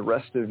spend the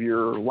rest of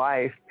your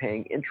life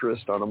paying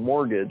interest on a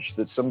mortgage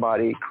that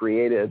somebody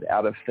created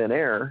out of thin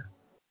air.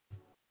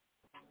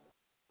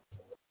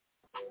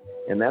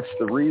 And that's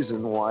the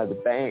reason why the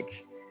bank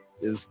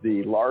is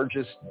the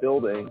largest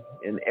building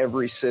in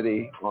every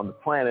city on the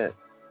planet,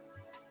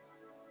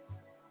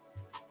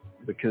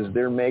 because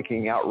they're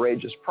making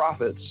outrageous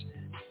profits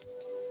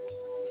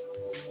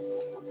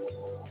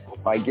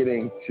by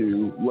getting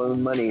to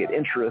loan money at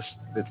interest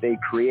that they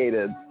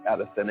created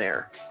out of thin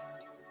air.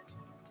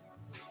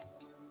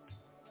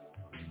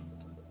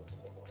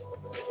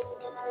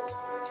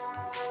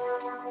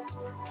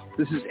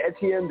 This is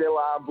Etienne de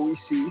la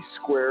Boétie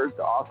Squared,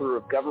 the author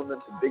of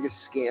Government, the Biggest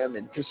Scam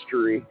in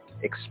History,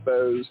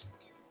 Exposed.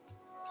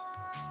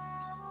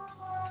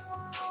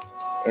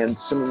 And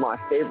some of my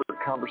favorite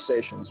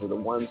conversations are the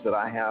ones that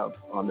I have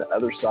on the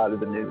other side of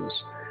the news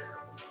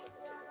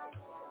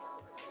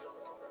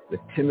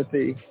with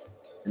Timothy,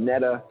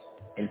 Annetta,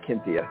 and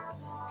Cynthia.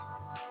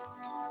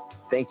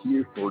 Thank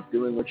you for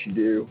doing what you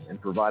do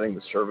and providing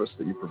the service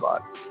that you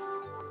provide.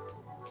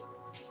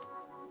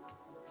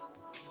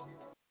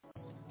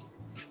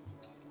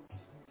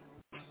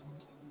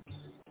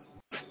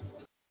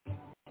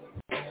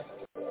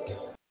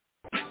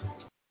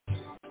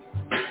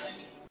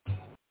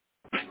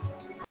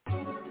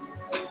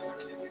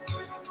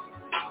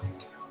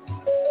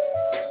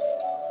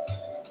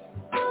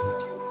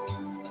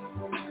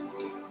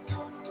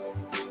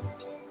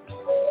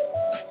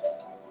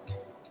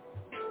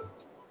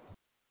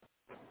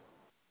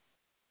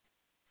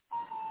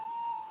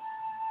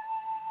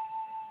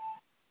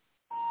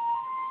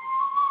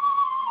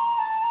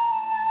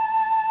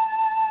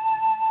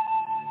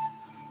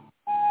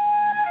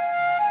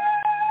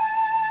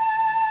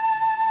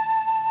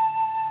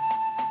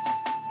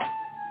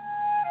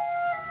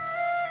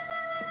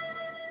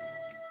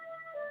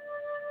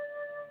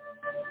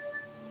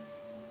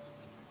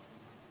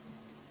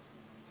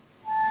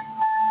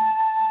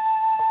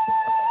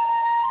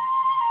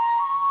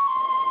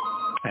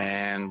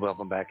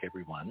 Welcome back,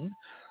 everyone.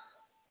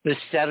 This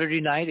Saturday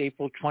night,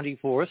 April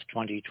 24th,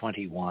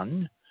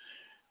 2021,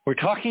 we're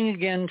talking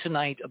again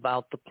tonight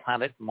about the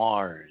planet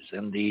Mars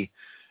and the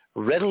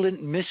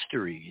redolent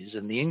mysteries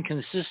and the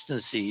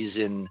inconsistencies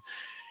in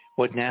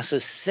what NASA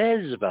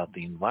says about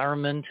the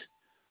environment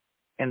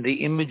and the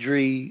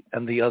imagery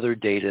and the other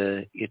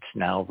data it's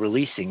now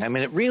releasing. I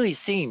mean, it really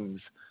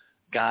seems,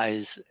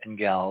 guys and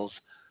gals,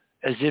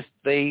 as if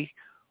they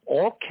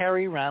all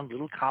carry around a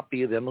little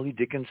copy of Emily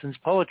Dickinson's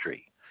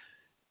poetry.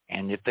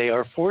 And if they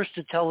are forced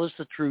to tell us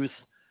the truth,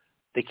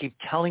 they keep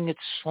telling it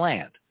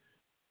slant.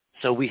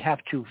 So we have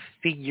to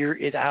figure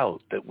it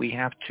out, that we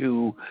have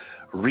to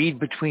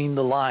read between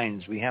the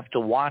lines. We have to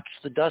watch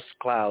the dust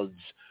clouds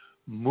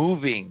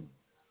moving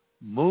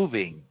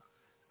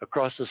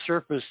across the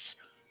surface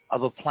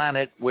of a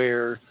planet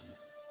where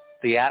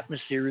the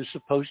atmosphere is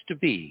supposed to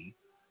be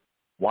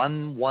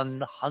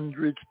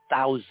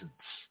 1/100,000th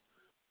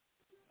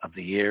of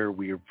the air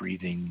we are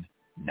breathing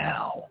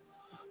now.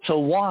 So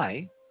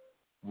why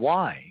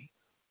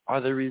are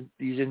there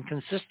these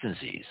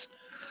inconsistencies?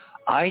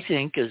 I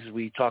think, as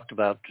we talked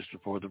about just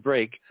before the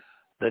break,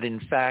 that in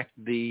fact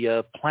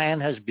the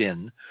plan has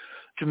been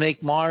to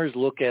make Mars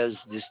look as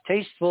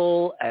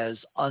distasteful, as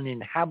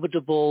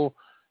uninhabitable,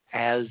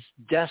 as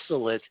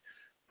desolate,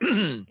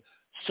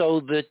 so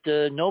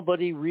that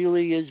nobody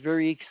really is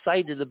very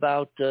excited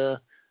about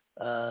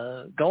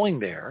going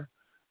there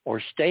or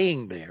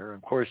staying there.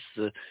 Of course,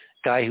 the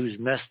guy who's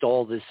messed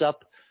all this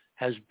up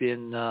has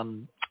been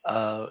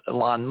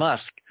Elon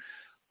Musk.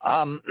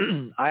 I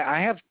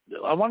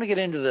want to get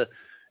into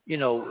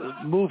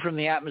move from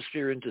the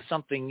atmosphere into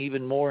something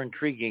even more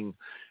intriguing,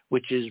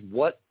 which is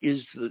what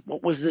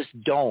was this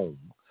dome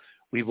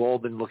we've all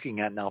been looking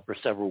at now for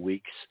several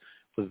weeks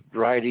with a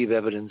variety of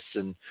evidence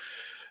and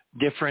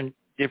different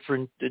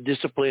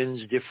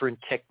disciplines, different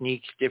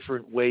techniques,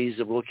 different ways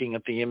of looking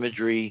at the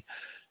imagery,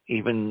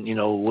 even,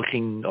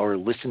 looking or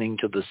listening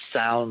to the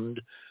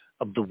sound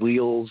of the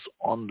wheels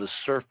on the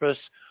surface,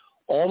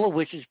 all of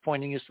which is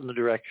pointing us in the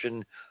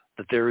direction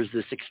that there is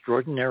this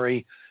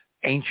extraordinary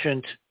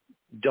ancient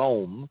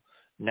dome,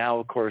 now,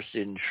 of course,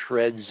 in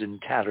shreds and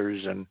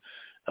tatters and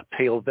a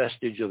pale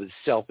vestige of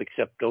itself,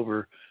 except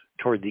over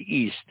toward the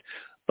east.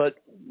 But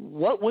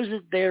what was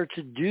it there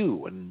to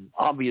do? And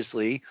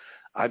obviously,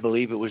 I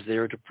believe it was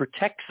there to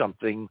protect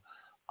something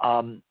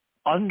under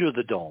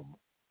the dome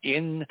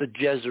in the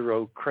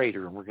Jezero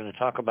Crater. And we're going to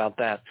talk about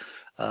that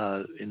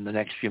in the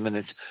next few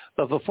minutes.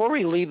 But before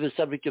we leave the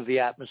subject of the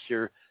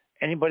atmosphere,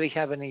 anybody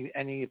have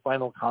any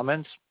final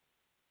comments?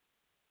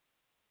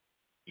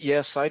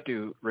 Yes, I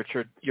do,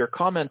 Richard. Your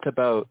comment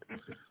about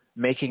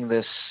making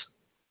this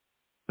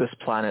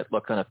planet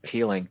look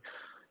unappealing.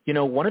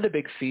 One of the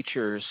big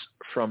features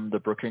from the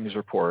Brookings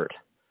report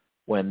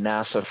when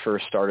NASA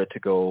first started to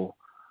go,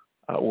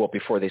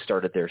 before they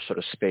started their sort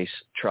of space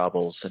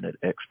travels and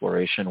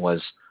exploration,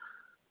 was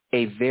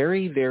a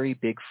very, very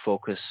big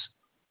focus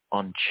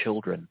on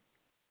children.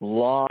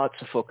 Lots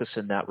of focus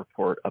in that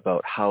report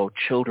about how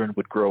children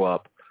would grow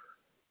up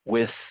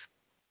with,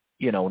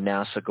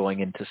 NASA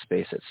going into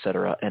space, et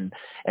cetera, and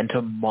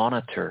to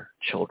monitor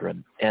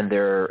children and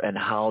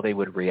how they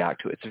would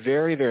react to it. It's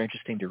very, very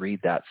interesting to read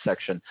that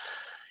section.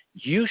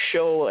 You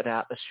show an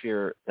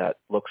atmosphere that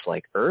looks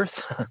like Earth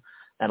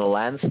and a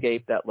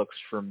landscape that looks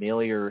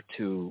familiar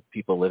to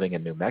people living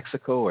in New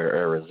Mexico or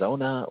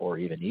Arizona or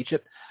even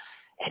Egypt,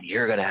 and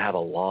you're going to have a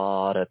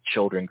lot of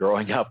children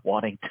growing up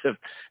wanting to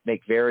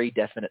make very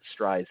definite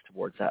strides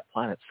towards that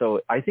planet.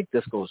 So I think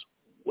this goes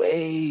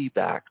way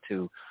back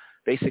to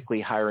basically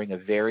hiring a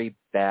very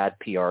bad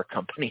PR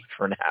company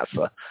for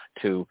NASA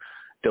to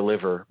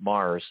deliver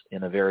Mars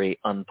in a very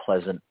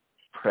unpleasant,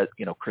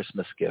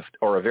 Christmas gift,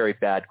 or a very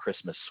bad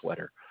Christmas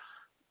sweater.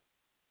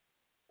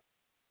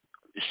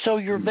 So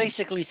you're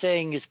basically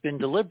saying it's been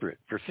deliberate.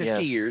 For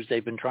 50 years,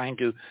 they've been trying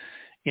to,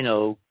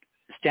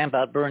 stamp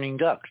out burning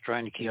ducks,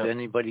 trying to keep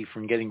anybody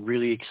from getting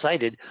really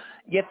excited.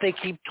 Yet they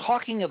keep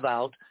talking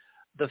about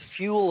the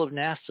fuel of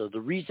NASA,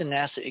 the reason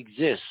NASA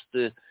exists,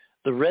 the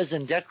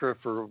raison d'etre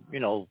for,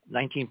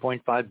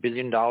 $19.5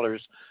 billion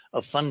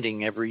of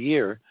funding every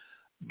year,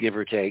 give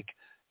or take,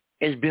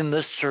 has been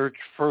the search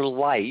for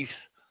life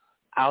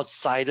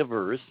outside of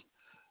Earth.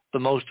 The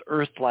most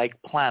Earth-like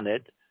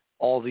planet,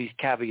 all these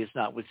caveats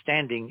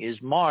notwithstanding, is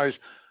Mars.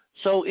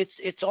 So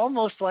it's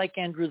almost like,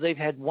 Andrew, they've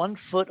had one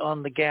foot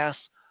on the gas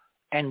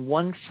and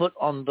one foot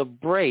on the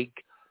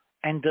brake.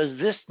 And does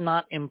this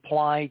not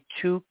imply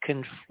two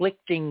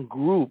conflicting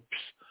groups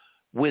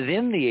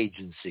within the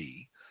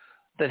agency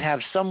that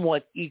have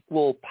somewhat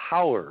equal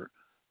power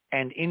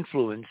and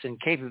influence and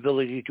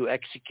capability to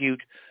execute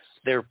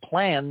their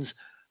plans,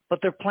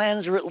 but their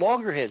plans are at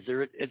loggerheads.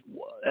 They're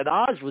at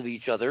odds with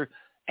each other,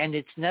 and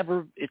it's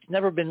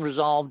never been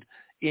resolved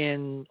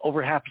in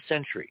over half a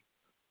century.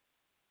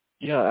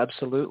 Yeah,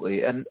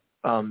 absolutely. And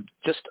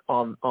just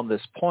on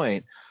this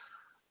point,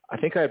 I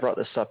think I brought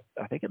this up,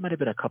 I think it might have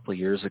been a couple of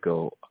years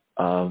ago.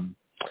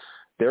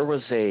 There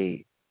was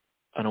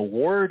an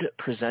award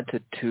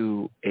presented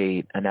to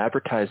an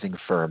advertising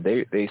firm.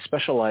 They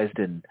specialized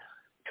in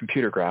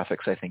computer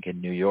graphics, I think, in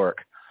New York.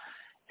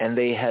 And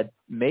they had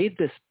made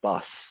this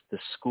bus, the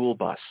school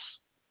bus,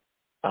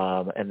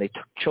 and they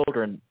took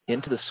children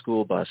into the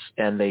school bus,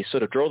 and they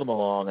sort of drove them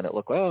along, and it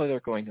looked like, they're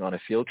going on a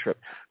field trip.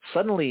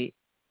 Suddenly,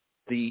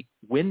 the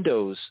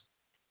windows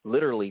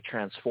literally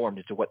transformed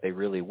into what they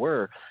really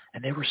were,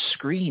 and they were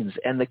screens,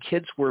 and the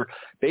kids were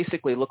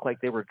basically looked like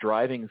they were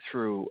driving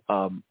through,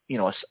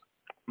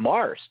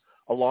 Mars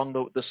along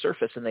the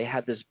surface, and they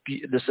had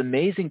this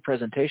amazing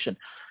presentation,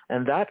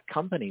 and that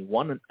company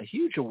won a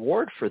huge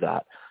award for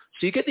that.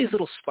 So you get these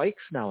little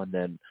spikes now and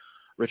then,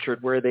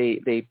 Richard, where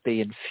they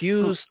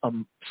infuse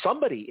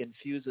somebody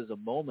infuses a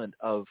moment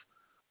of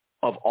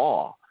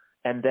awe,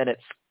 and then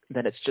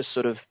it's just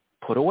sort of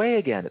put away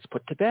again. It's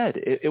put to bed.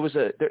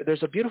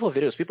 There's a beautiful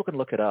video. People can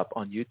look it up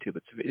on YouTube.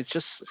 It's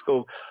just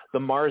the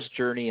Mars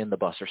Journey in the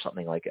bus or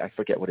something like. I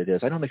forget what it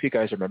is. I don't know if you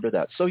guys remember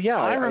that. So yeah,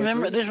 I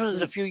remember. This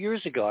was a few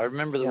years ago. I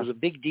remember there was a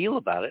big deal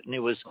about it, and it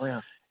was. Oh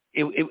yeah.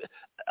 It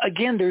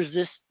again. There's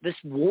this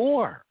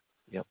war.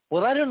 Yep.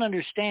 What I don't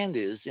understand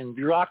is in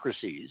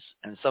bureaucracies,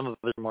 and some of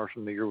us are more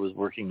familiar with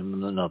working in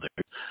than others.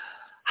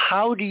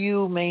 How do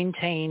you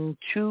maintain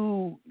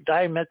two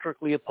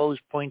diametrically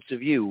opposed points of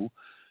view?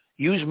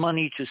 Use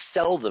money to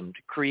sell them,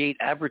 to create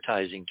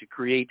advertising, to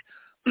create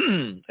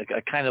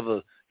a kind of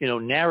a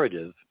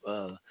narrative,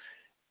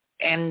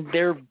 and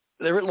they're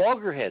at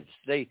loggerheads.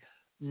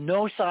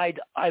 No side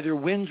either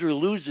wins or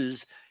loses.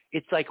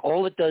 It's like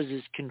all it does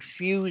is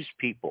confuse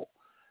people,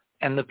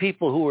 and the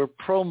people who are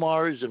pro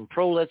Mars and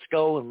pro let's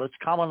go and let's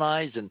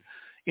colonize and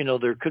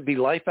there could be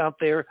life out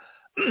there.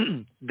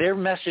 their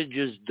message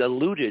is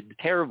diluted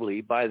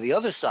terribly by the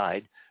other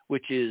side,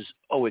 which is,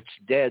 oh, it's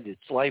dead,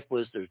 it's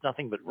lifeless, there's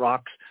nothing but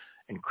rocks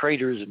and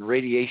craters and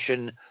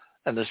radiation,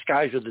 and the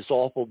skies are this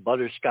awful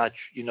butterscotch,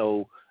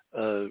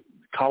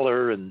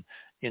 color, and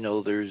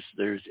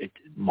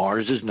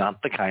Mars is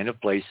not the kind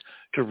of place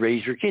to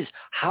raise your kids.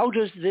 How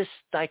does this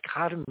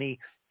dichotomy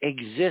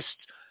exist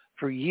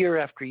for year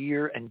after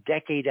year and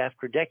decade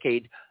after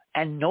decade,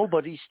 and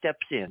nobody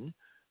steps in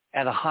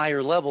at a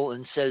higher level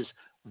and says,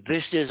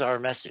 this is our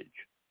message?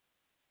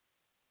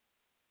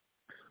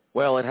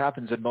 Well, it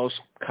happens in most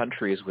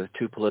countries with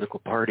two political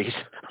parties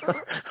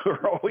who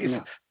are always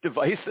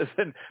divisive,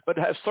 but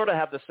sort of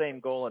have the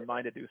same goal in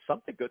mind to do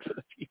something good for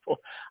the people.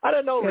 I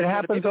don't know. It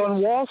happens on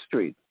Wall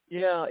Street.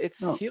 Yeah,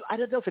 I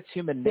don't know if it's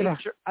human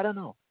nature. I don't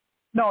know.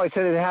 No, I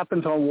said it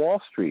happens on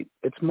Wall Street.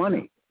 It's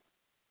money.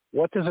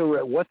 What does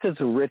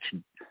a rich?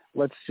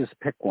 Let's just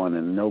pick one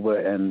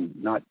and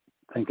not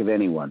think of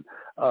anyone.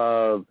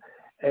 A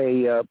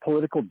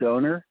political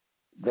donor,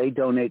 they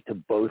donate to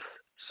both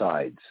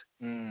sides.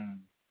 Mm.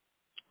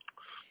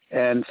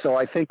 And so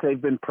I think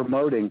they've been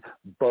promoting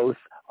both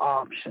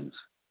options,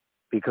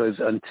 because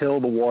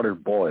until the water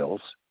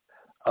boils,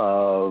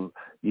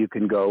 you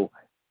can go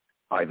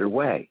either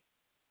way.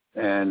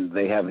 And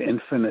they have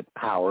infinite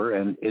power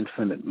and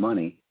infinite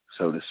money,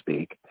 so to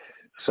speak.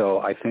 So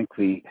I think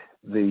the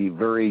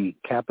very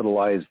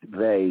capitalized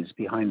theys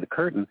behind the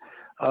curtain,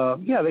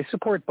 they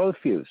support both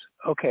views.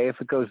 Okay, if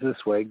it goes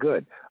this way,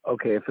 good.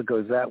 Okay, if it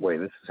goes that way,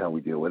 this is how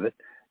we deal with it.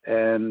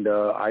 And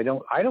I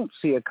don't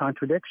see a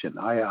contradiction.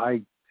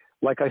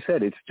 Like I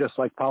said, it's just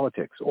like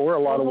politics or a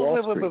lot of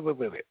Wall Street.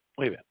 Wait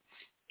a minute.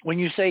 When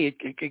you say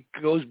it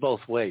goes both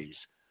ways,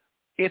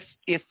 if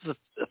the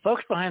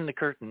folks behind the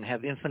curtain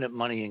have infinite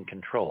money and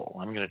control,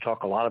 I'm going to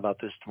talk a lot about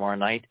this tomorrow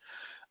night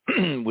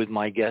with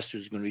my guest,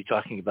 who's going to be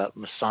talking about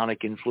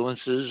Masonic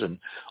influences and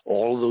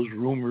all of those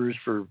rumors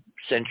for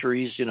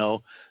centuries,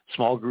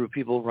 small group of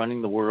people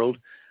running the world.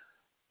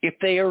 If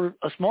they are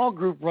a small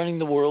group running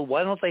the world,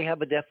 why don't they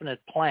have a definite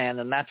plan,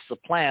 and that's the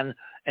plan,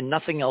 and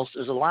nothing else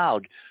is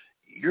allowed?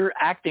 You're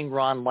acting,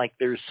 Ron, like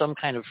there's some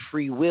kind of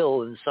free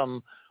will and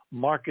some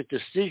market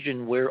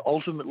decision where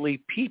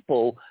ultimately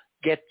people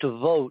get to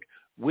vote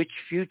which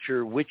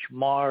future, which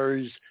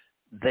Mars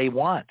they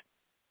want.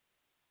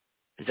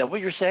 Is that what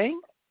you're saying?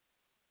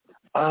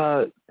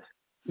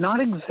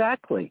 Not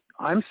exactly.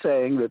 I'm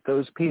saying that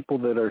those people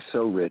that are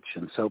so rich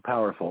and so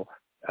powerful,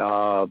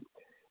 so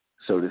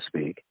to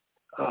speak,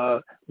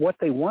 what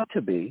they want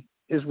to be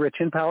is rich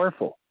and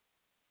powerful.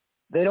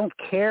 They don't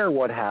care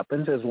what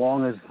happens as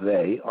long as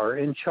they are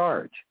in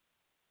charge.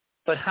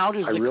 But how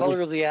does the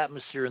color of the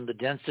atmosphere and the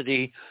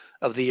density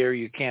of the air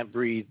you can't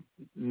breathe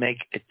make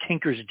a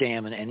tinker's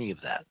dam in any of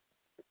that?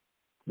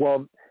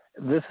 Well,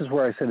 this is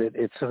where I said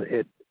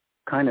it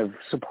kind of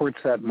supports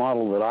that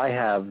model that I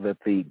have, that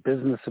the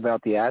business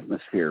about the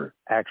atmosphere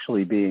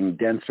actually being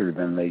denser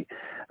than they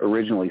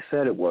originally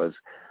said it was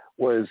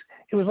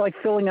like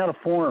filling out a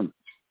form.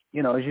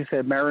 As you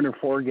said, Mariner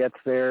 4 gets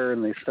there,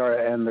 and they start,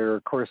 and there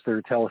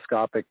are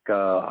telescopic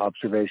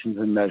observations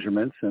and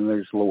measurements, and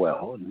there's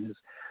Lowell and his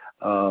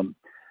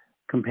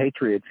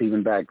compatriots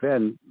even back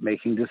then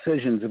making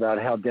decisions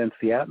about how dense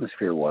the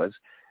atmosphere was.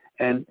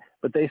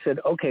 But they said,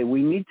 okay,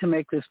 we need to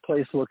make this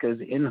place look as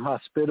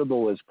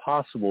inhospitable as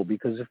possible,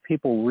 because if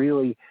people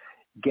really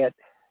get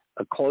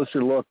a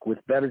closer look with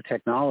better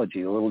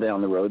technology a little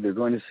down the road, they're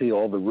going to see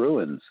all the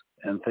ruins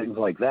and things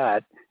like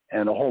that.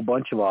 And a whole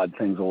bunch of odd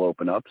things will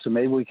open up, so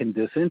maybe we can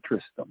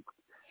disinterest them.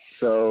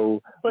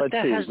 So but let's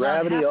that see. Has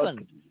Gravity not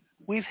happened.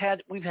 We've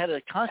had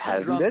a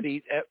constant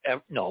drumbeat.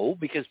 No,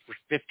 because for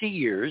 50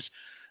 years,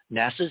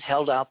 NASA's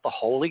held out the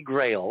Holy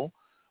Grail,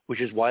 which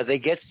is why they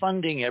get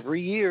funding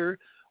every year.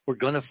 We're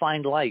going to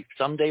find life.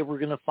 Someday we're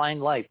going to find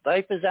life.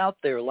 Life is out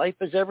there. Life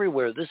is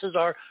everywhere. This is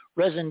our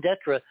raison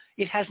d'etre.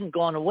 It hasn't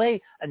gone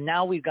away, and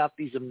now we've got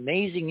these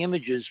amazing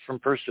images from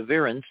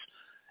Perseverance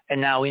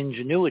and now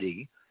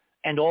Ingenuity,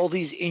 and all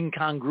these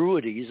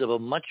incongruities of a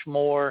much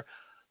more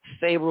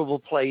favorable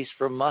place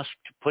for Musk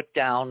to put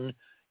down,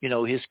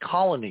 his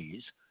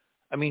colonies.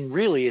 I mean,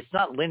 really, it's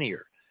not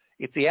linear.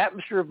 If the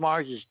atmosphere of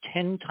Mars is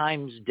 10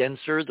 times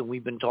denser than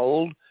we've been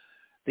told,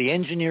 the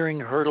engineering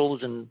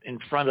hurdles in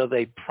front of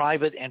a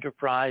private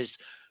enterprise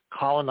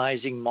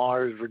colonizing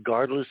Mars,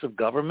 regardless of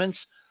governments,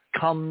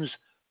 comes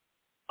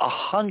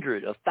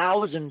 100,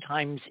 1,000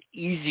 times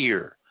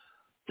easier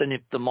than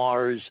if the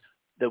Mars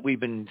that we've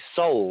been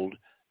sold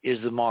is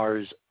the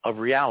Mars of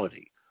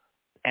reality.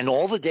 And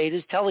all the data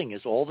is telling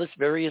us, all this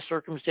various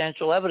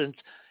circumstantial evidence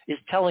is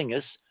telling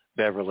us,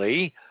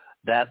 Beverly,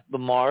 that the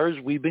Mars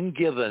we've been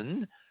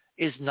given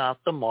is not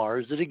the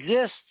Mars that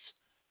exists.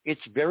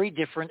 It's very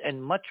different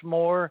and much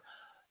more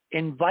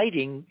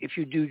inviting if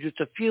you do just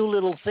a few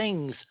little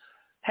things.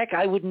 Heck,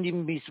 I wouldn't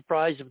even be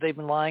surprised if they've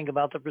been lying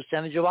about the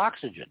percentage of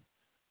oxygen.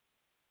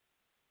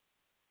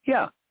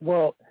 Yeah,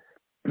 well,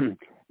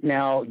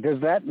 now,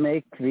 does that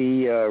make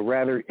the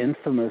rather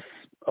infamous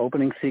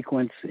opening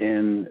sequence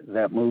in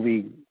that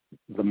movie,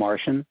 The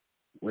Martian,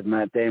 with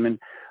Matt Damon,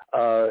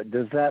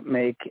 does that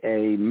make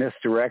a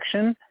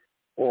misdirection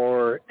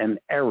or an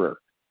error?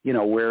 You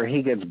know, where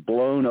he gets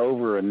blown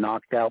over and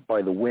knocked out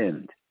by the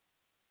wind,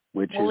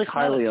 which is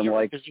highly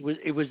unlikely.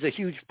 It was a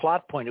huge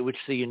plot point at which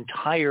the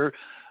entire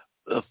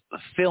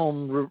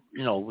film,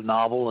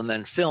 novel and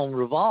then film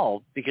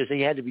revolved, because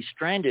he had to be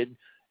stranded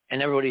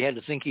and everybody had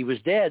to think he was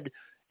dead.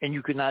 And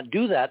you could not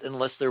do that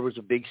unless there was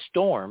a big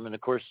storm. And,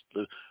 of course,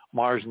 the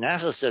Mars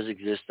NASA says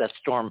exists, that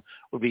storm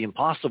would be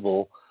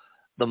impossible.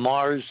 The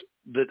Mars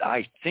that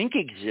I think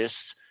exists,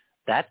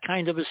 that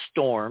kind of a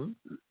storm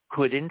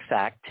could, in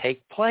fact,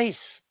 take place.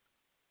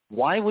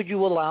 Why would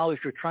you allow, if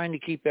you're trying to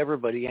keep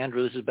everybody,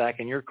 Andrew, this is back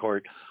in your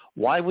court,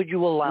 why would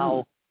you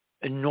allow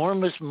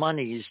enormous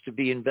monies to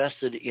be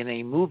invested in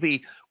a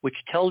movie which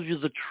tells you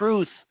the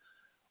truth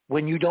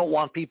when you don't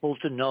want people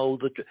to know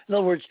the truth? In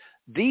other words,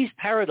 these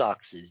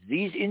paradoxes,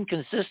 these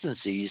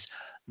inconsistencies,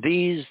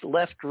 these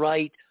left,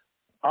 right,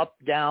 up,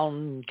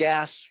 down,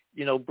 gas,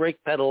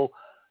 brake pedal,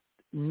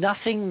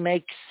 nothing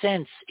makes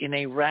sense in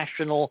a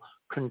rational,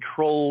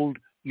 controlled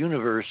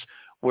universe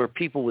where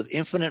people with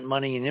infinite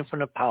money and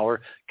infinite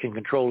power can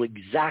control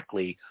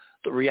exactly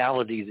the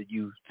reality that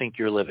you think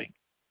you're living.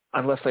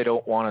 Unless they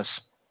don't want us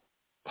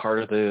part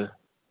of the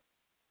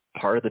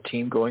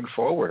team going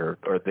forward,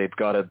 or they've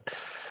got to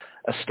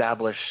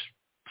establish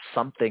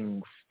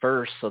something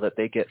first so that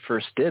they get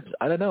first dibs.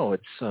 I don't know.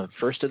 It's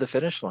first to the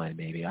finish line,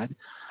 maybe.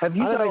 Have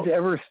you guys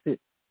ever seen?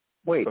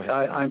 Wait,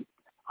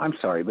 I'm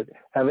sorry, but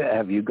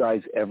have you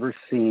guys ever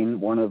seen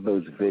one of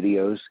those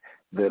videos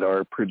that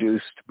are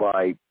produced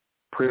by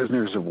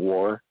prisoners of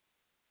war?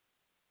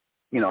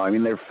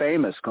 They're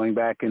famous going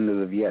back into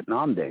the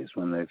Vietnam days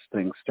when these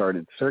things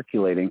started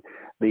circulating.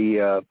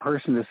 The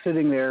person is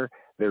sitting there,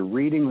 they're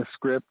reading the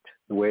script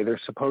the way they're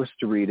supposed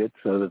to read it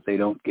so that they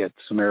don't get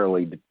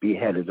summarily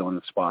beheaded on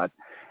the spot.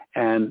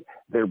 And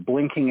they're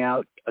blinking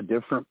out a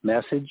different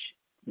message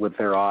with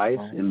their eyes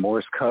in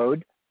Morse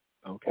code,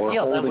 or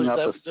holding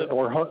up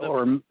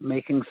or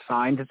making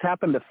signs. It's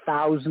happened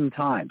 1,000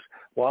 times.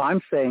 Well,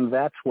 I'm saying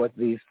that's what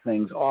these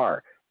things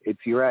are.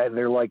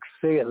 They're like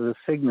the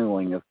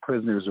signaling of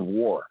prisoners of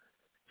war,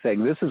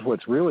 saying this is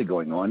what's really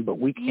going on, but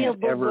we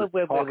can't ever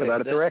talk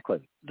about it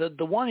directly.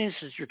 The one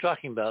instance you're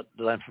talking about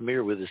that I'm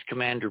familiar with is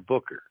Commander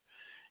Booker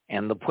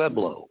and the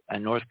Pueblo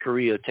and North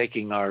Korea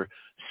taking our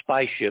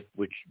spy ship,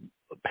 which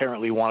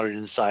apparently wanted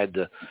inside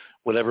the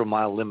whatever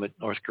mile limit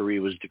North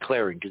Korea was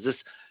declaring. Because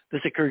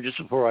this occurred just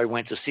before I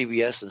went to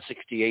CBS in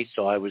 '68,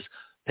 so I was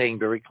paying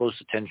very close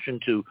attention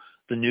to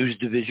the news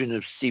division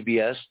of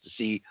CBS to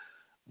see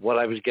what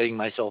I was getting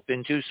myself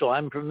into. So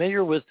I'm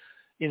familiar with,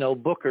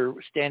 Booker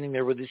standing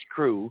there with his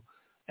crew,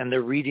 and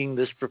they're reading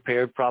this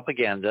prepared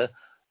propaganda,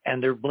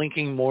 and they're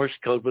blinking Morse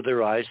code with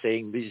their eyes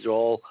saying these are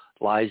all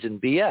lies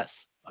and BS,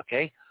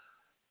 okay?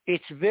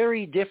 It's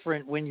very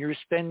different when you're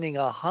spending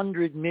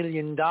 $100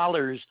 million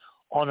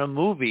on a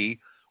movie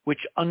which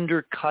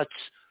undercuts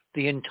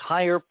the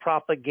entire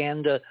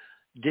propaganda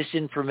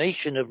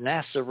disinformation of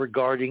NASA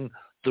regarding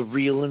the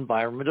real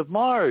environment of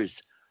Mars.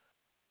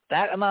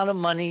 That amount of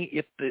money,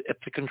 if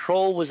the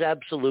control was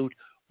absolute,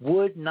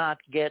 would not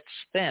get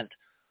spent.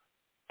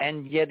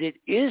 And yet it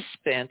is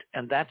spent,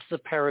 and that's the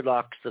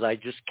paradox that I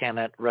just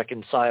cannot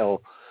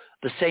reconcile.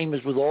 The same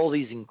as with all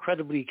these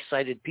incredibly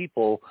excited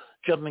people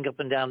jumping up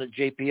and down at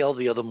JPL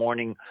the other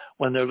morning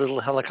when their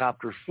little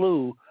helicopter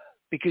flew,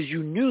 because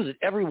you knew that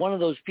every one of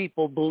those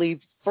people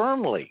believed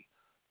firmly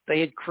they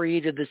had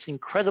created this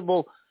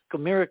incredible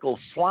miracle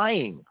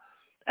flying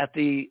at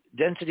the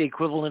density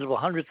equivalent of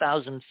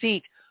 100,000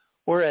 feet,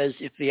 whereas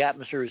if the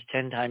atmosphere is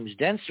 10 times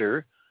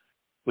denser,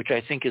 which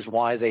I think is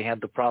why they had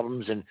the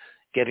problems in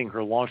getting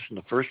her launched in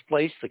the first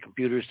place, the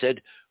computer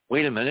said,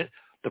 wait a minute,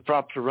 the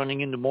props are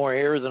running into more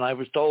air than I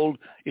was told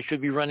it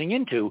should be running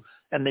into,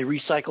 and they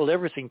recycled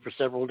everything for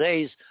several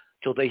days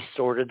till they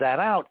sorted that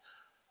out.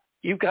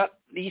 You've got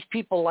these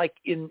people like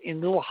in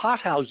little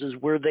hothouses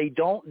where they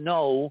don't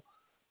know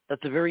that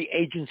the very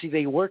agency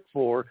they work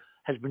for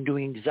has been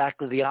doing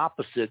exactly the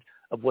opposite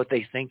of what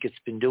they think it's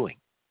been doing.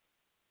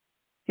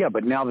 Yeah,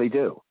 but now they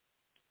do.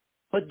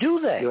 But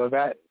do they?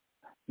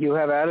 You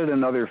have added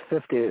another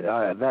 50.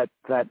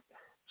 That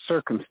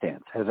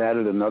circumstance has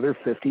added another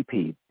 50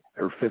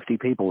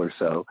 people or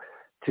so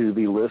to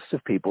the list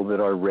of people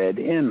that are read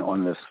in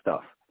on this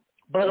stuff.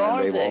 But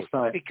are they?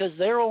 Because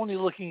they're only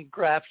looking at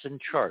graphs and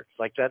charts,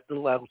 like that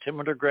little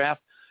altimeter graph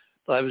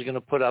that I was going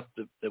to put up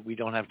that we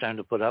don't have time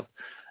to put up.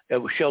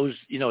 It shows,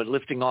 it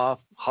lifting off,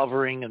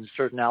 hovering at a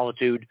certain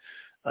altitude,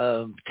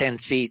 10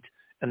 feet,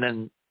 and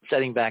then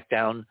setting back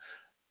down.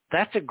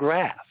 That's a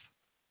graph.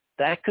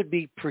 That could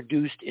be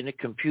produced in a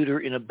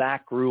computer in a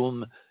back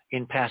room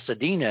in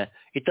Pasadena.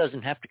 It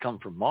doesn't have to come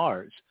from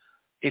Mars.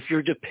 If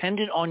you're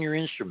dependent on your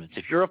instruments,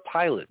 if you're a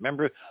pilot,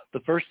 remember the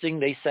first thing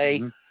they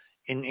say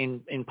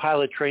in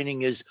pilot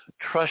training is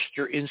trust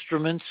your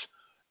instruments.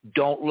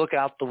 Don't look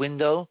out the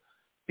window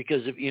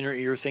because of inner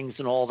ear things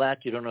and all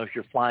that. You don't know if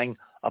you're flying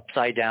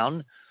upside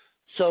down.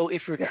 So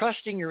if you're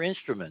trusting your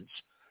instruments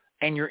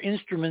and your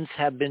instruments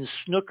have been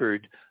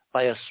snookered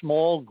by a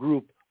small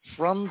group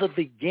from the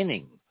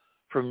beginning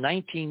from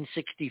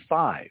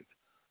 1965.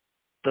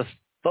 The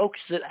folks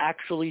that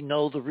actually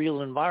know the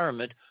real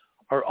environment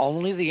are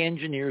only the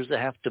engineers that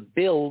have to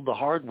build the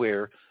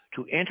hardware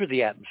to enter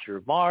the atmosphere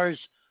of Mars.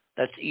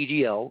 That's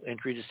EDL,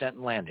 entry, descent,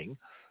 and landing.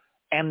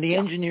 And the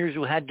engineers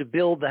who had to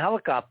build the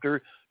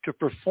helicopter to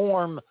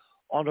perform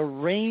on a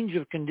range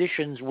of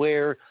conditions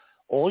where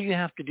all you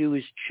have to do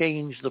is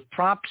change the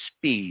prop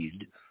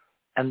speed,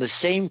 and the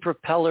same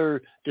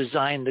propeller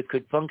design that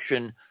could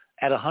function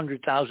at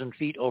 100,000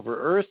 feet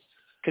over Earth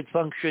could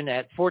function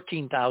at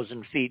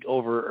 14,000 feet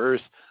over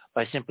Earth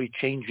by simply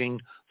changing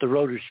the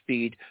rotor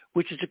speed,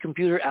 which is a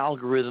computer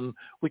algorithm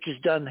which is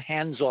done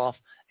hands-off,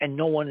 and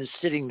no one is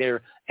sitting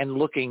there and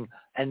looking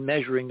and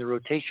measuring the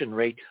rotation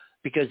rate,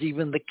 because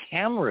even the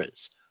cameras,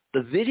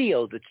 the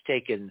video that's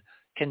taken,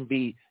 can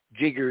be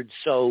jiggered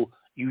so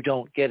you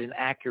don't get an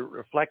accurate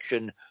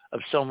reflection of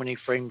so many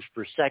frames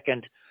per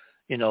second,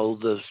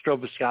 the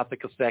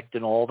stroboscopic effect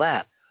and all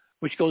that,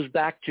 which goes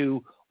back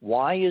to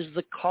why is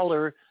the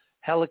color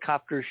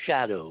helicopter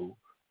shadow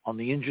on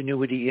the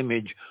Ingenuity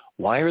image,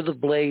 why are the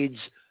blades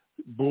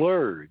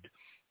blurred?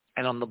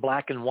 And on the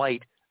black and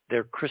white,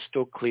 they're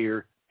crystal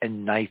clear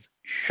and knife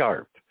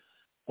sharp.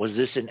 Was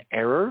this an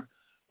error?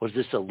 Was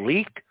this a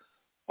leak?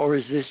 Or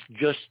is this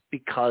just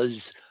because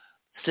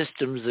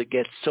systems that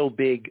get so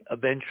big,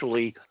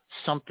 eventually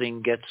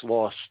something gets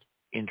lost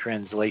in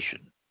translation?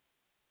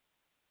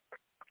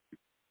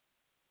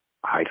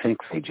 I think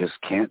they just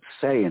can't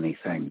say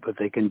anything, but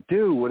they can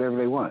do whatever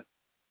they want.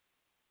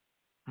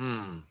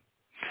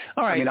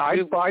 All right. I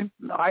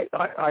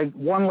mean,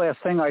 one last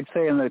thing I'd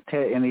say in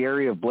the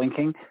area of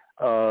blinking,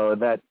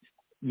 that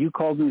you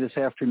called me this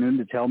afternoon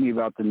to tell me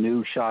about the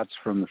new shots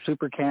from the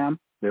SuperCam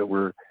that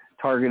were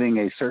targeting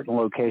a certain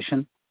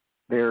location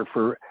there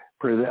for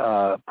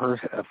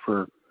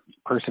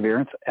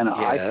Perseverance, and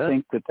I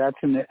think that's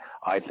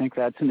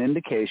an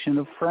indication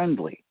of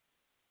friendly.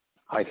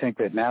 I think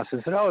that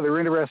NASA said, "Oh, they're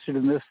interested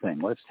in this thing.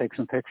 Let's take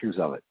some pictures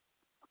of it."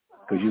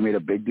 Because you made a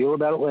big deal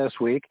about it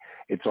last week.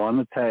 It's on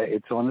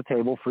the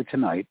table for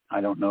tonight. I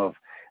don't know if.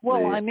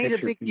 Well, I made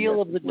a big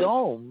deal of the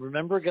dome.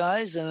 Remember,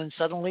 guys? And then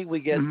suddenly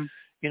we get,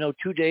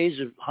 2 days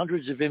of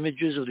hundreds of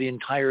images of the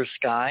entire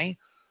sky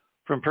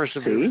from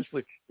Perseverance,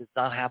 which does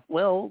not happen.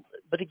 Well,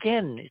 but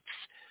again,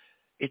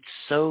 it's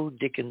so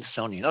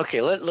Dickinsonian.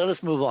 Okay, let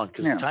us move on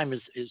because time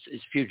is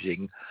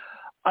fuging.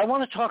 I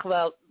want to talk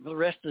about the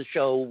rest of the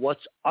show,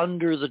 what's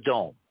under the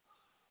dome.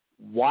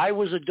 Why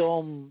was a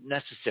dome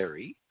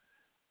necessary?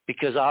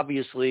 Because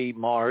obviously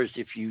Mars,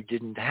 if you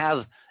didn't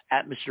have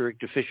atmospheric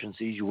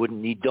deficiencies, you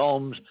wouldn't need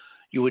domes,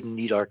 you wouldn't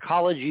need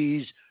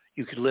arcologies,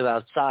 you could live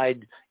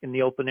outside in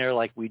the open air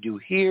like we do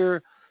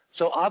here.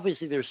 So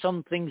obviously there's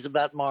some things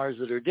about Mars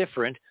that are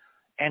different.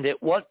 And at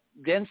what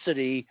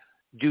density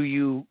do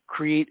you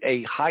create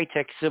a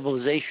high-tech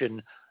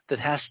civilization that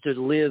has to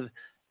live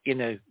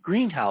in a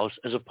greenhouse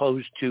as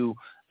opposed to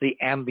the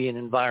ambient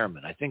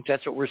environment? I think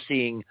that's what we're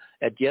seeing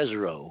at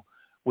Jezero,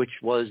 which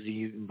was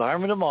the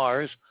environment of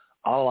Mars,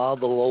 a la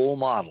the Lowell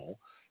model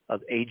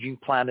of aging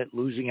planet,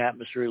 losing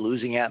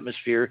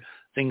atmosphere.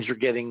 Things are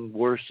getting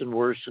worse and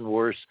worse and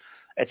worse.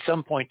 At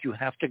some point, you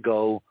have to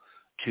go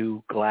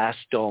to glass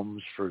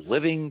domes for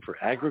living, for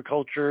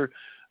agriculture,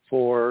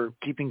 for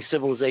keeping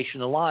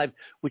civilization alive,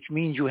 which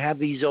means you have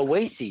these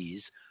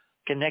oases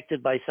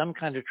connected by some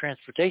kind of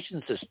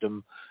transportation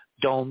system,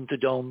 dome to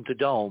dome to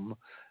dome.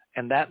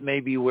 And that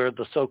may be where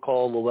the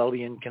so-called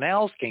Llewellyn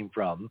canals came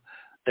from.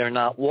 They're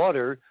not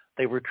water.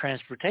 They were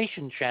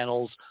transportation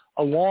channels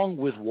along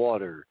with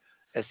water,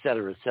 et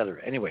cetera, et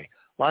cetera. Anyway,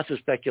 lots of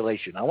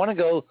speculation. I want to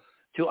go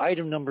to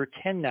item number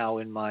 10 now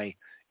in my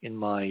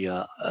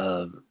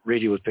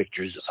radio with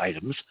pictures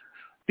items,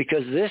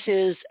 because this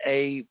is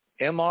a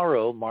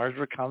MRO, Mars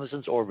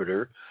Reconnaissance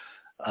Orbiter.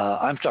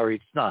 I'm sorry,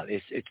 it's not.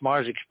 It's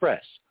Mars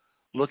Express,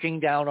 looking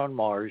down on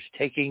Mars,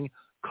 taking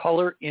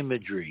color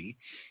imagery,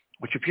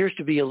 which appears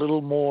to be a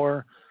little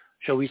more,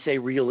 shall we say,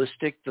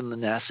 realistic than the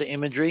NASA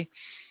imagery.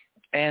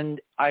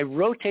 And I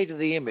rotated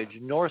the image.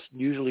 North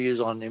usually is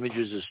on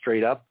images as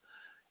straight up.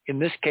 In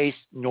this case,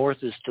 north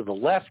is to the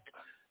left,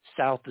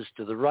 south is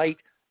to the right,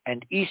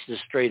 and east is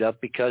straight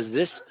up, because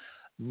this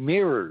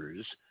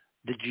mirrors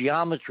the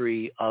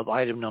geometry of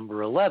item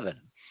number 11,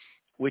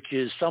 which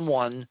is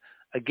someone,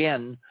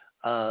 again,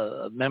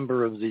 a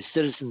member of the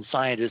citizen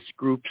scientist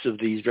groups of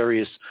these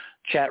various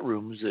chat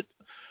rooms that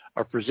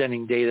are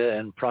presenting data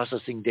and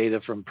processing data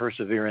from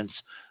Perseverance,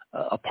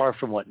 apart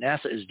from what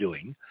NASA is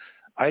doing.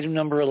 Item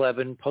number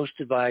 11,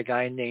 posted by a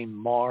guy named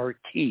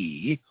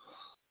Marty,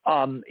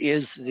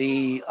 is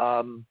the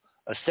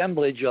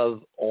assemblage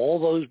of all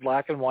those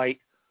black and white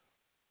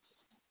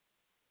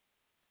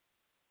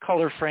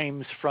color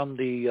frames from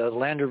the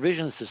lander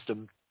vision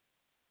system,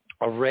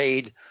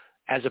 arrayed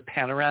as a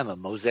panorama,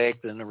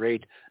 mosaic, then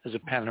arrayed as a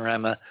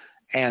panorama,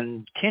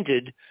 and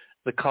tinted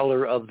the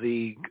color of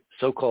the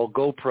so-called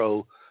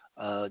GoPro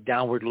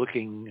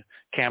downward-looking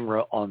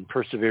camera on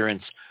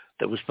Perseverance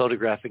that was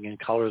photographing in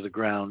color the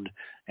ground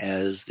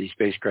as the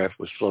spacecraft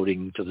was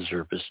floating to the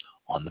surface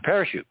on the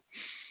parachute.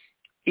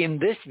 In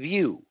this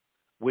view,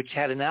 which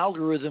had an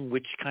algorithm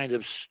which kind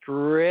of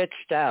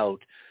stretched out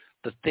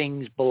the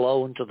things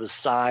below and to the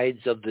sides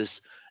of this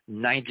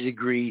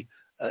 90-degree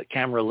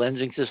camera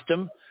lensing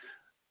system.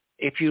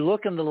 If you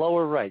look in the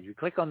lower right, you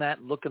click on that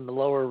and look in the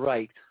lower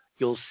right,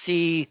 you'll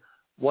see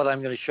what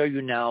I'm going to show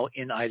you now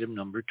in item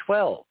number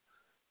 12.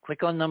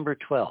 Click on number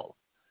 12.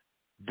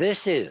 This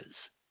is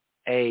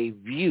a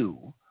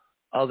view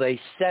of a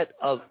set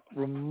of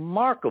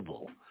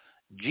remarkable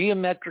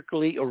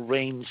geometrically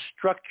arranged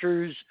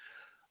structures,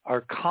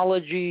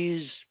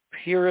 arcologies,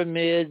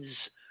 pyramids,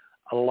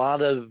 a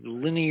lot of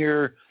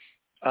linear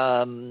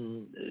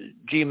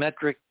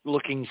geometric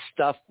looking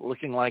stuff,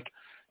 looking like,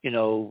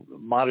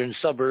 modern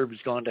suburbs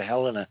gone to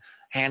hell in a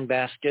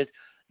handbasket.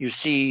 You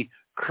see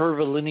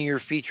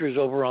curvilinear features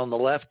over on the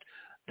left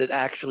that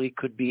actually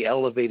could be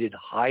elevated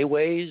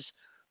highways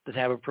that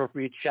have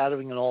appropriate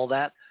shadowing and all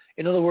that.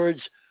 In other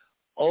words,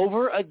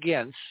 over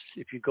against,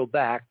 if you go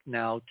back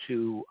now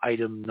to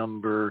item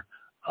number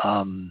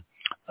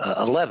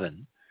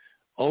 11,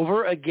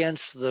 over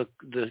against the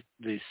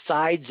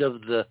sides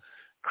of the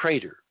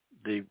crater,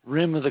 the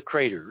rim of the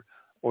crater,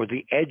 or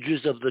the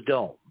edges of the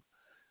dome,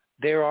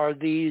 there are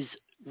these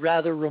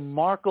rather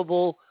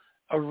remarkable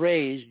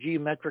arrays,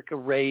 geometric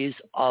arrays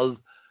of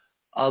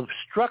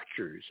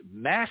structures,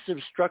 massive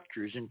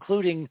structures,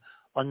 including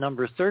on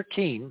number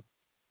 13,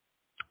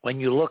 when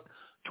you look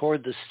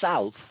toward the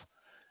south,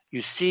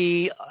 you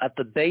see at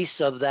the base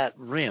of that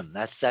rim,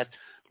 that's that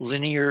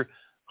linear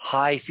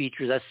high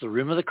feature, that's the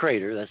rim of the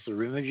crater, that's the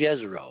rim of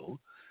Jezero.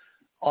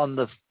 On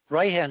the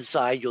right-hand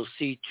side, you'll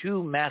see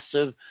two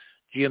massive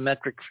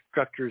geometric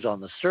structures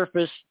on the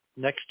surface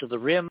next to the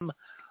rim.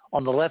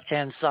 On the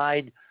left-hand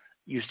side,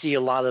 you see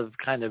a lot of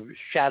kind of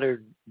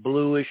shattered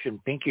bluish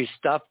and pinkish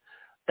stuff.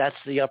 That's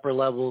the upper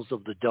levels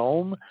of the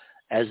dome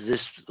as this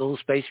little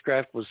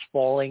spacecraft was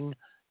falling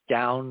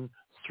down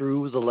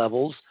through the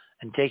levels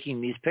and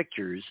taking these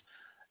pictures.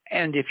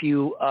 And if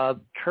you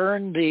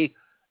turn the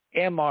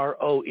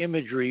MRO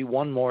imagery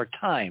one more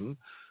time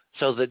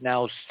so that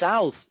now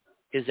south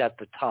is at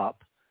the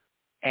top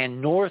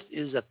and north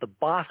is at the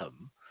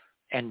bottom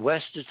and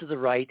west is to the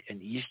right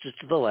and east is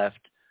to the left,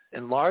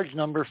 in large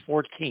number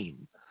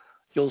 14,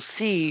 you'll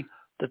see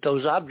that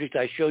those objects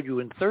I showed you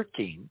in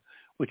 13,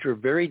 which were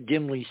very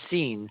dimly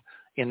seen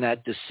in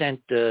that descent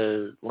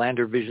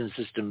lander vision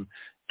system,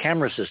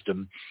 camera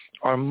system,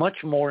 are much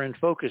more in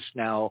focus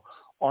now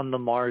on the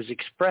Mars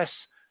Express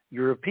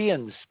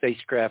European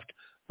spacecraft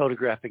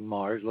photographing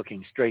Mars,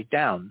 looking straight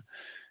down.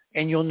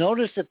 And you'll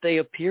notice that they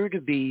appear to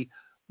be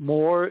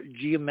more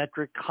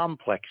geometric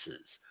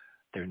complexes.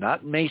 They're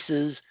not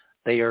mesas.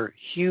 They are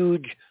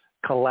huge,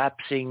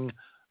 collapsing,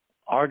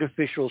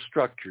 artificial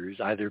structures,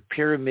 either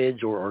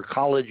pyramids or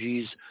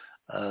arcologies.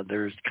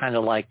 There's kind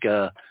of like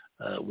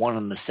one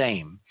and the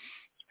same.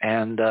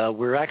 And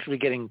we're actually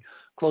getting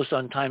close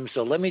on time,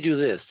 so let me do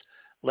this.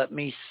 Let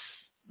me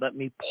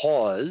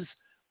pause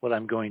what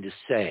I'm going to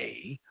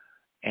say,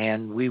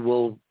 and we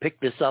will pick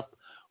this up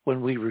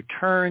when we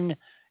return.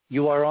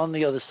 You are on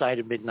the other side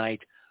of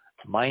midnight.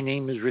 My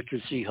name is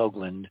Richard C.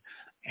 Hoagland,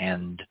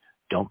 and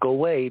don't go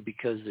away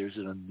because there's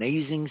an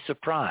amazing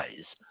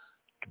surprise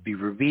to be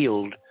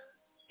revealed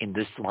in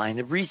this line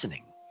of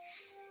reasoning.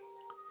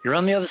 You're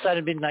on the other side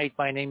of midnight.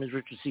 My name is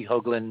Richard C.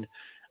 Hoagland.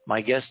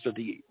 My guests are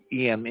the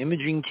EM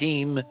imaging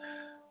team,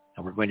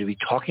 and we're going to be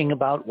talking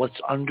about what's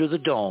under the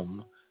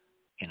dome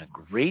in a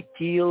great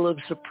deal of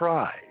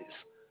surprise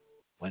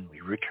when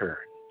we return.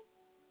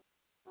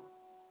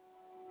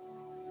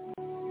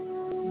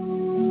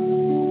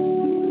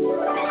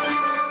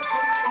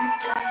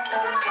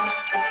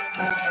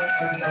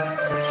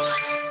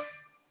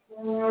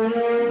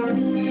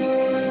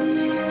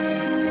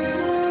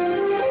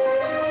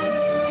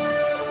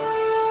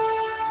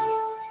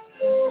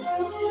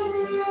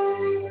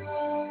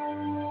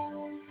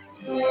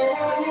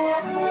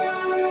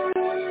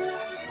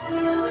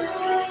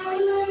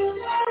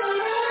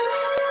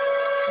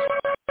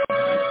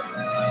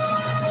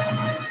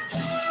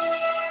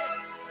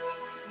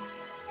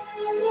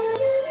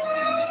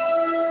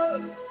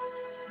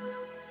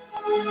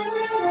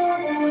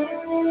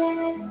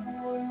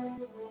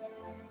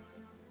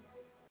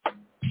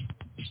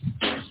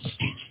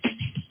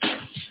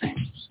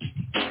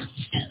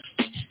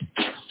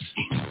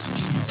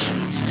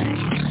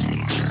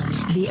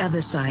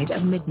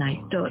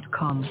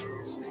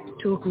 theothersideofmidnight.com.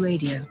 Talk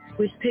radio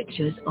with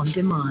pictures on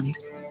demand.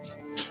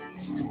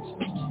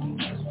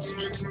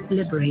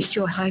 Liberate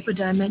your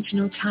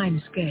hyperdimensional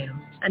time scale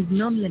and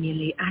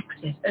non-linearly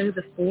access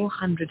over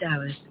 400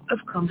 hours of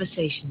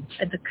conversation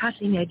at the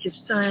cutting edge of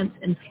science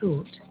and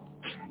thought.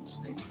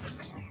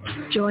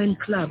 Join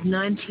Club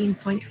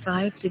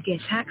 19.5 to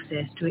get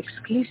access to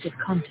exclusive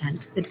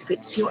content that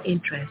fits your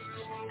interests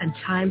and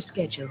time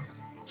schedule.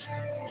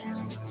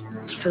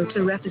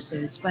 Filter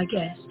episodes by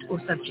guest or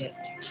subject.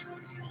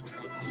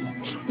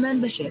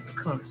 Membership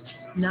costs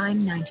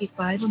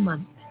 $9.95 a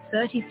month,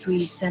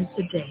 33 cents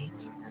a day.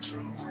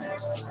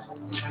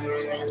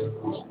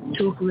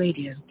 Talk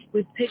radio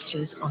with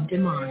pictures on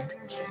demand.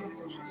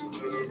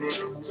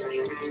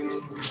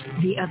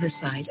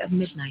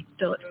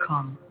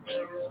 theothersideofmidnight.com.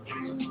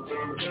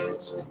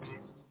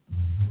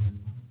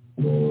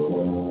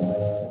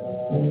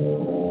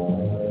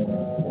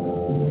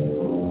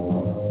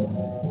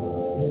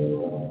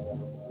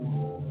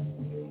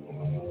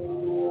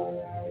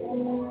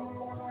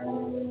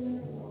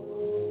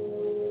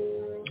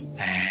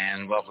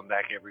 And welcome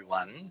back,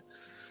 everyone,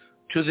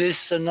 to this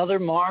another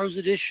Mars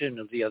edition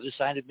of The Other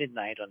Side of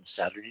Midnight on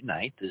Saturday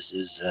night. This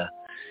is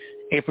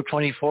April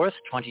 24th,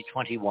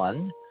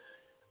 2021.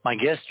 My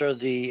guests are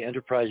the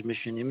Enterprise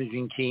Mission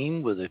Imaging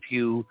Team with a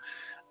few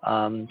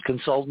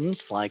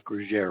consultants like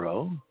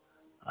Jezero,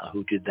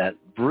 who did that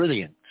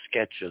brilliant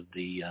sketch of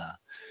the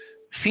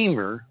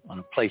femur on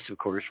a place, of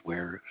course,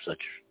 where such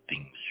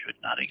things should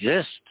not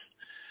exist.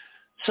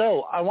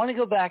 So I want to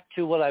go back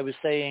to what I was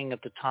saying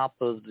at the top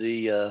of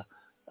the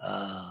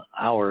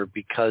hour,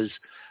 because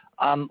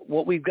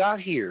what we've got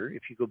here,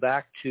 if you go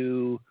back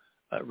to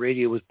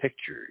Radio with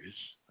Pictures,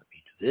 let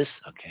me do this,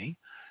 okay,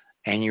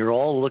 and you're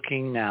all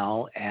looking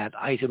now at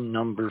item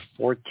number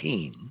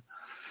 14.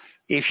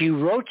 If you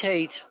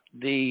rotate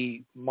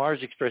the Mars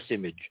Express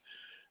image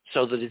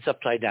so that it's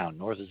upside down,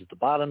 north is at the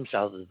bottom,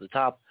 south is at the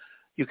top,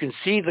 you can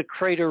see the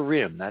crater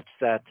rim. That's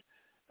that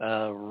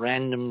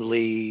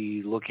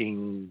randomly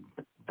looking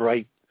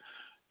bright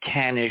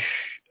tannish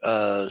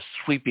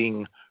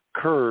sweeping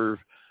curve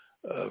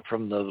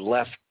from the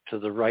left to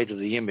the right of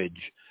the image.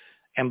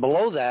 And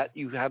below that,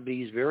 you have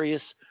these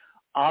various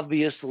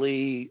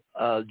obviously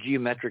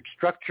geometric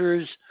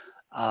structures.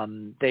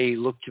 They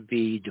look to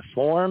be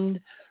deformed.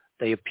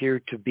 They appear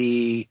to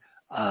be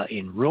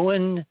in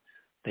ruin.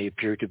 They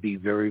appear to be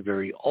very,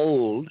 very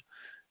old.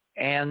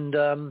 And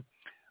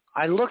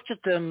I looked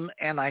at them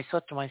and I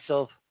thought to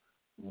myself,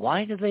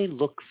 why do they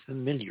look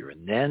familiar?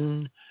 And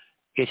then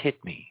it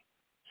hit me.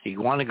 So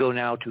you want to go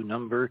now to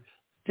number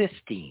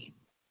 15.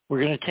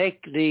 We're going to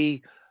take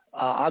the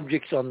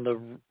objects on the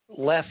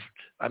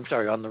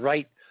on the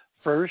right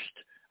first.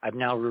 I've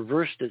now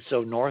reversed it,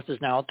 so north is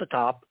now at the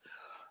top,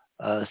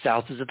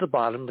 south is at the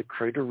bottom. The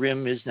crater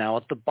rim is now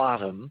at the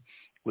bottom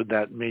with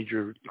that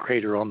major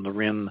crater on the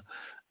rim,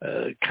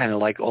 kind of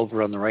like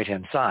over on the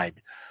right-hand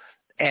side.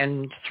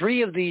 And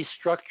three of these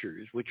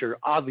structures, which are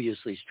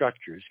obviously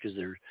structures because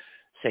they're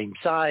same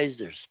size,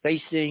 they're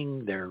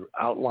spacing, they're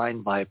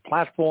outlined by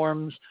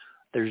platforms,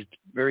 there's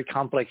very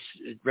complex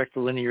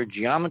rectilinear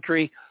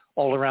geometry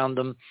all around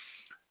them.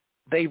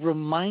 They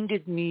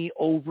reminded me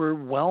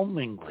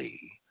overwhelmingly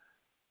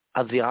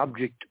of the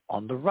object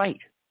on the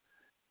right,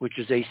 which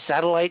is a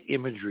satellite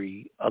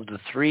imagery of the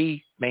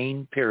three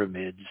main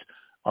pyramids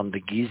on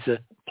the Giza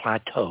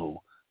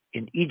Plateau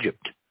in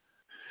Egypt.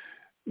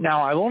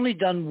 Now, I've only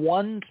done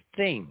one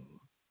thing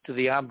to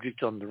the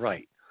object on the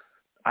right.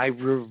 I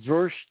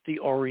reversed the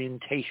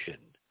orientation,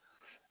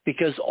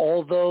 because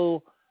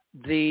although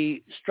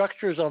the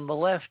structures on the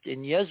left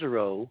in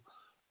Jezero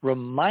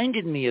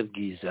reminded me of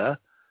Giza,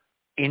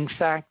 in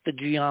fact, the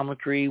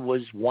geometry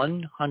was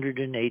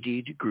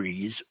 180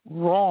 degrees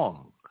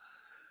wrong.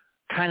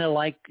 Kind of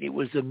like it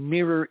was a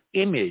mirror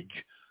image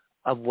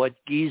of what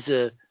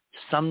Giza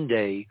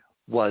someday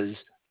was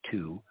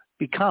to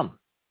become.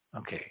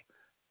 Okay,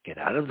 get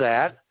out of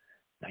that.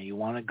 Now you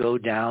want to go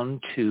down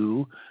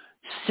to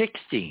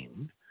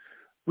 16.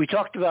 We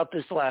talked about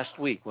this last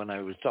week when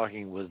I was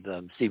talking with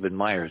Stephen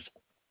Myers.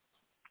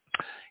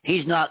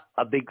 He's not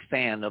a big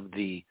fan of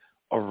the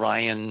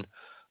Orion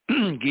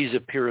Giza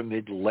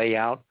pyramid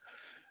layout.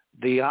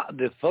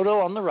 The photo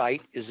on the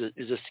right is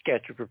a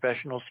sketch, a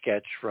professional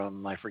sketch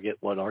from I forget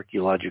what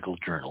archaeological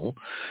journal.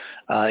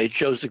 It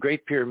shows the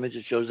Great Pyramids.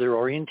 It shows their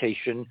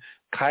orientation.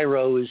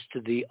 Cairo is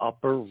to the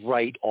upper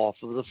right off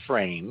of the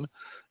frame.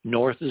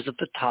 North is at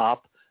the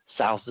top.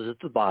 South is at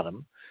the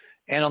bottom.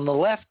 And on the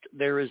left,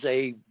 there is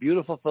a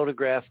beautiful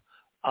photograph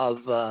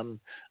of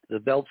the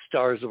belt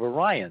stars of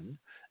Orion,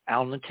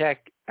 Alnitek,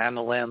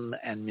 Analem,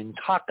 and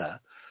Mintaka.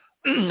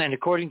 And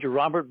according to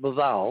Robert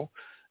Bauval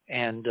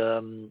and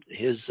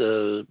his,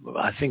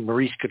 I think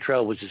Maurice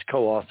Cottrell was his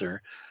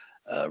co-author,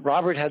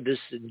 Robert had this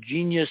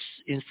ingenious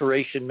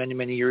inspiration many,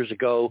 many years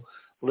ago,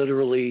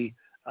 literally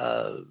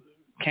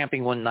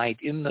camping one night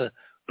in the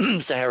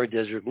Sahara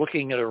Desert,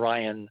 looking at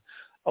Orion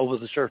over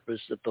the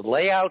surface, that the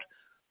layout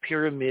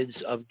pyramids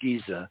of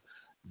Giza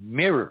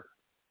mirror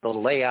the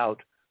layout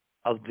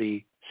of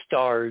the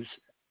stars,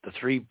 the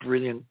three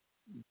brilliant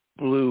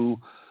blue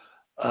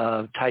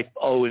type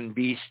O and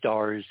B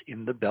stars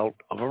in the belt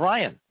of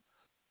Orion,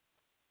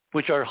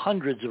 which are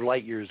hundreds of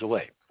light years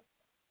away.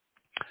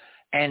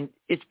 And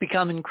it's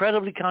become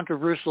incredibly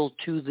controversial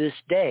to this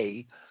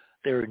day.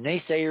 There are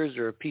naysayers.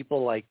 There are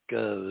people like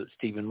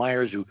Stephen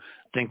Myers who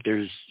think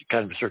there's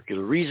kind of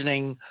circular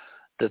reasoning,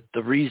 that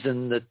the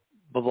reason that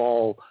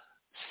Bauval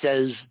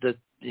says that,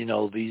 you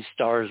know, these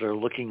stars are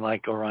looking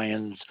like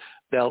Orion's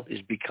belt is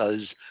because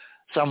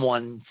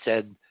someone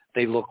said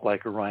they look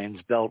like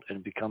Orion's belt, and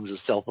it becomes a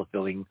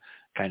self-fulfilling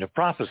kind of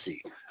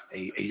prophecy,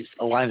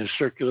 a line of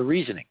circular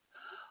reasoning.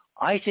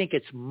 I think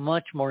it's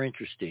much more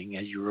interesting,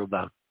 as you're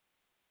about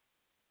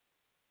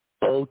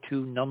to go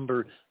to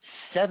number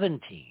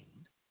 17,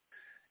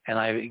 And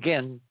I,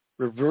 again,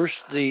 reversed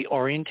the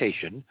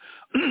orientation.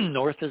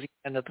 North is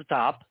again at the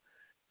top.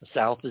 The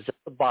south is at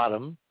the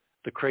bottom.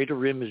 The crater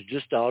rim is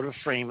just out of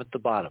frame at the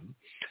bottom.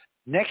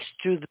 Next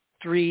to the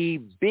three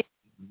big,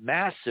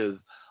 massive,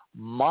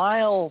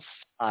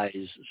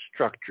 mile-size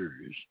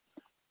structures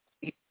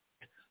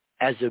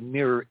as a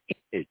mirror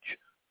image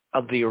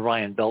of the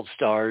Orion belt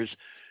stars,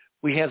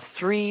 we have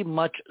three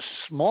much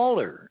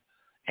smaller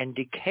and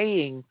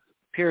decaying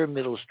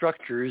pyramidal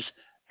structures,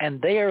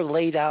 and they are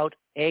laid out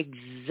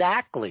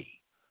exactly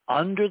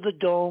under the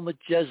dome at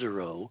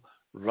Jezero,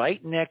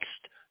 right next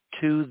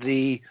to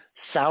the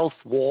south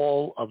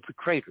wall of the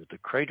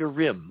crater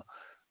rim,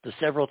 the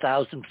several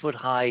thousand foot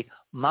high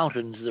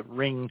mountains that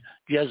ring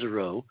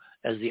Jezero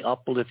as the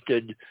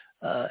uplifted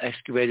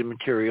excavated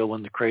material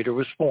when the crater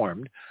was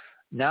formed.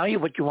 Now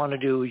what you want to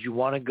do is you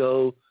want to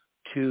go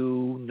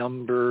to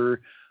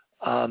number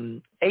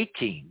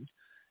 18,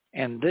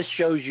 and this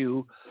shows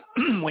you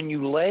when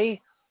you lay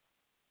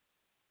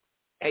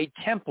a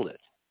template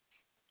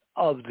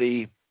of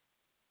the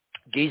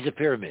Giza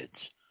pyramids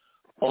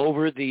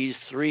over these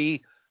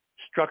three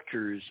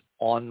structures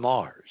on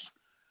Mars.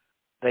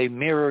 They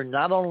mirror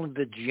not only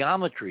the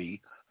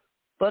geometry,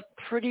 but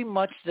pretty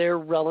much their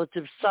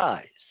relative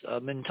size.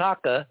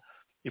 Mintaka,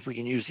 if we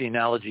can use the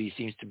analogy,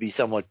 seems to be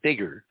somewhat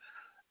bigger.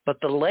 But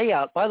the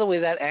layout, by the way,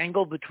 that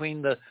angle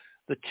between the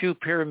two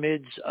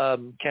pyramids,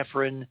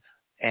 Khephren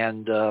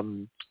and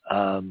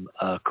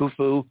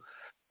Khufu,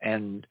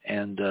 and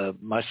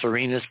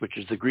Mycerinus, which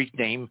is the Greek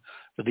name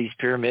for these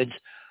pyramids,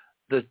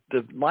 the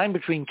line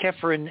between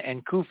Khephren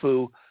and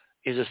Khufu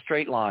is a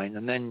straight line,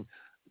 and then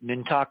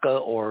Mintaka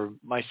or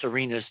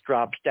Mycerinus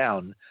drops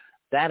down.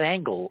 That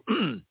angle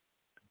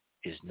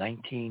is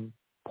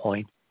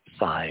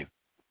 19.5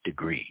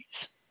 degrees,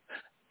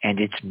 and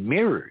it's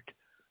mirrored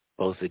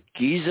both at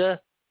Giza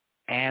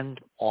and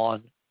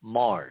on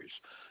Mars.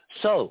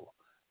 So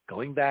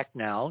going back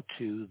now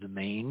to the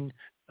main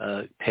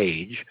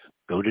page,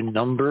 go to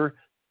number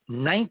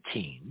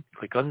 19,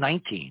 click on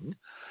 19.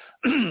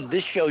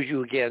 This shows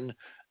you again,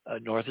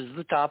 north is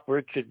the top where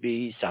it should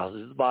be, south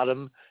is the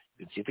bottom.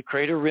 You can see the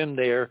crater rim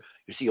there.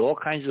 You see all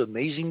kinds of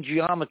amazing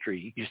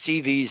geometry. You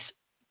see these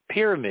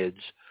pyramids.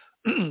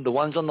 The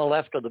ones on the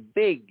left are the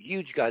big,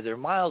 huge guys. They're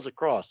miles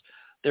across.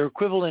 They're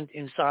equivalent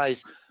in size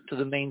to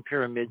the main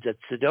pyramids at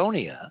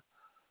Sidonia.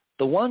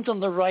 The ones on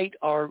the right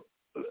are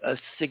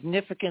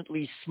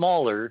significantly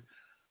smaller.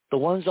 The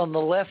ones on the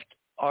left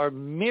are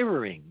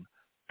mirroring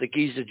the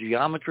Giza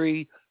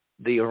geometry,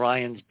 the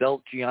Orion's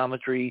belt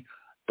geometry.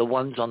 The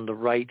ones on the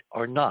right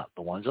are not.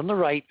 The ones on the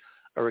right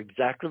are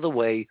exactly the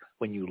way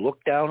when you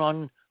look down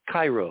on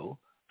Cairo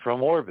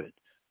from orbit,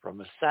 from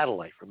a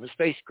satellite, from a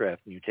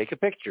spacecraft, and you take a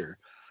picture,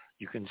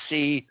 you can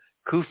see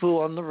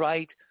Khufu on the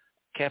right,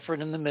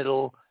 Khephren in the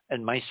middle,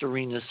 and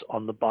Mycerinus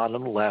on the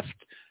bottom left.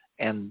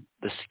 And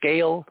the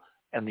scale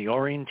and the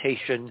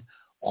orientation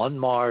on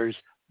Mars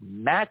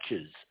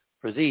matches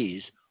for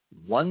these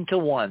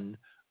 1-to-1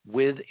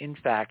 with, in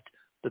fact,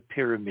 the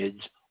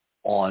pyramids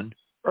on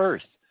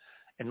Earth.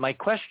 And my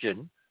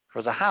question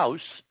for the house,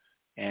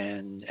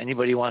 and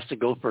anybody who wants to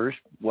go first,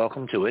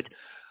 welcome to it,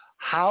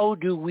 how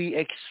do we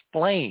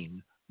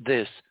explain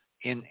this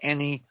in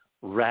any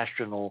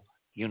rational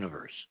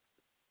universe?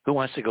 Who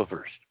wants to go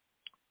first?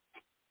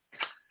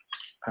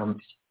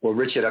 Well,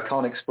 Richard, I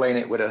can't explain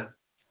it with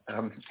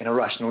in a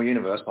rational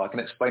universe, but I can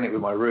explain it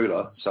with my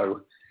ruler.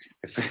 So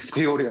if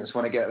the audience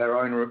want to get their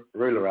own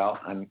ruler out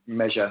and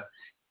measure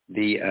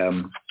the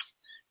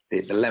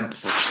length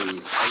of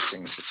the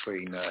spacings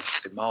between the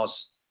Mars.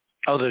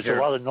 Oh, there's a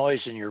lot of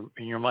noise in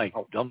your mic.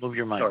 Oh, don't move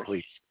your mic, sorry.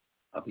 Please.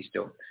 I'll be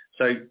still.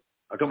 So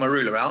I got my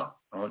ruler out.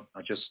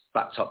 I just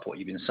backed up what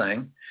you've been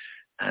saying,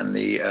 and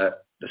the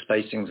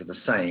spacings are the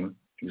same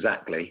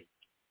exactly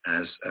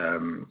as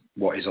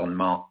what is on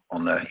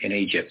in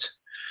Egypt.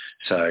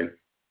 So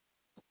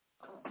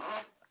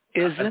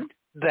isn't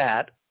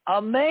that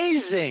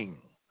amazing?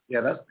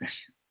 Yeah, that's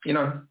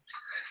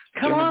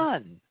Come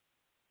on.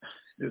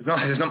 There's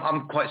not,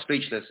 I'm quite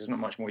speechless. There's not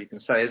much more you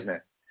can say, isn't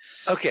it?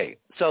 Okay,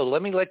 so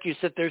let me let you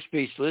sit there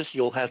speechless.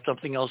 You'll have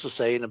something else to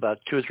say in about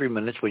 2 or 3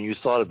 minutes when you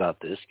thought about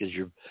this, because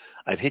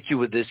I've hit you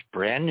with this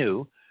brand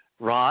new.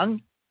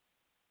 Ron?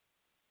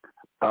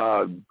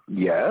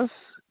 Yes.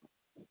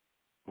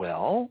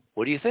 Well,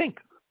 what do you think?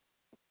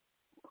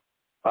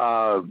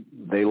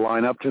 They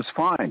line up just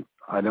fine.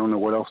 I don't know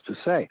what else to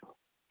say.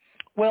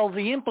 Well,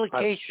 the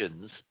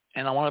implications,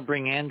 and I want to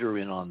bring Andrew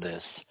in on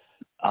this,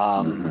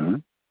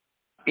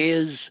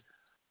 is,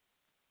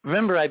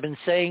 remember I've been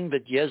saying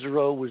that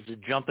Jezero was the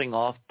jumping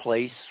off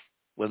place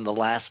when the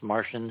last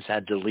Martians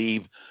had to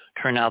leave,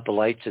 turn out the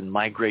lights, and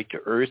migrate to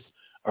Earth,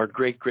 our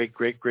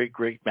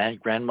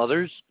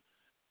great-great-great-great-great-grandmothers.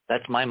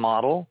 That's my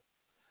model.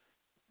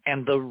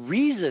 And the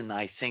reason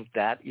I think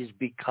that is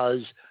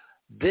because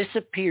this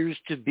appears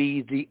to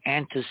be the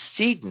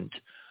antecedent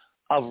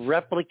of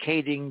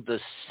replicating the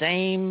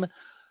same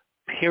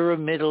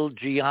pyramidal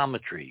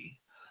geometry,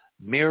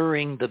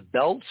 mirroring the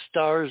belt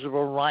stars of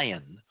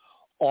Orion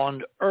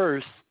on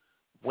Earth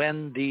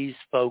when these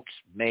folks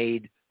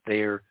made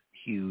their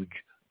huge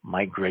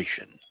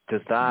migration.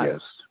 Does that?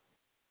 Yes.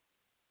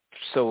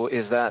 So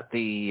is that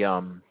the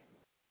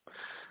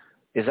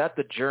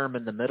germ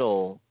in the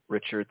middle,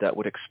 Richard, that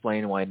would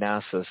explain why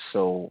NASA's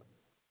so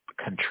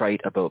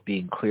contrite about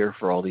being clear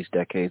for all these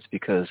decades?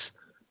 Because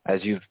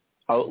as you've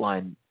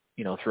outlined,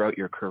 throughout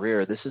your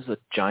career, this is a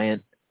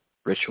giant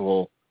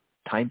ritual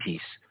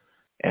timepiece.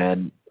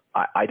 And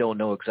I don't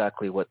know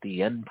exactly what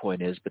the end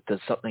point is, but does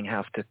something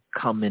have to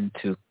come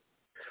into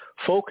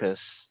focus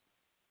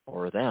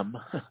or them?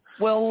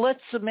 Well, let's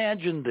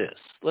imagine this.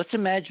 Let's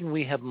imagine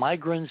we have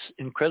migrants,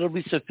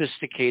 incredibly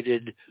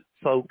sophisticated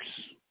folks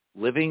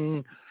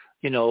living,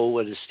 at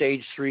a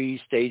stage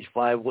 3, stage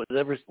 5,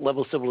 whatever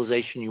level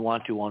civilization you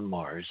want to on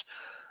Mars.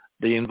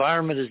 The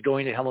environment is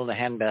going to hell in a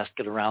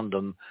handbasket around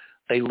them.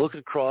 They look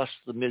across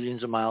the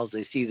millions of miles.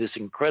 They see this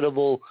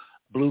incredible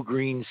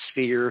blue-green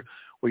sphere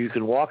where you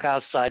can walk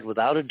outside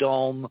without a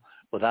dome,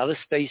 without a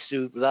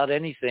spacesuit, without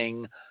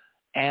anything,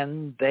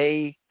 and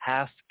they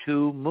have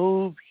to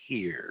move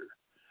here.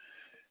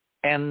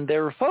 And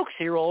there are folks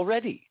here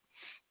already,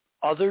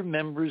 other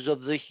members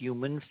of the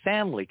human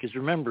family. Because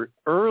remember,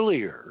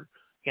 earlier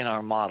in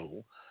our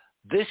model,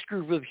 this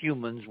group of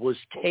humans was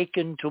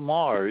taken to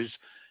Mars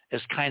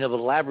as kind of a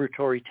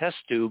laboratory test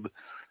tube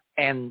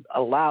and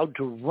allowed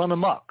to run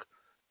amok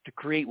to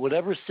create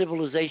whatever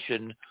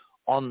civilization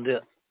on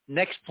the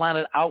next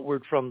planet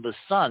outward from the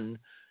sun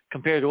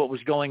compared to what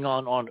was going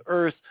on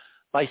Earth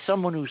by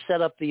someone who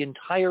set up the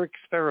entire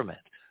experiment,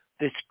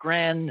 this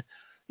grand,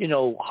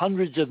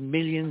 hundreds of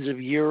millions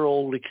of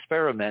year-old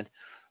experiment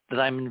that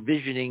I'm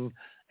envisioning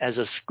as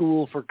a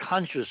school for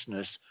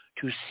consciousness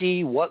to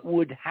see what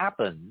would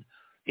happen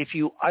if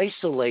you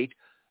isolate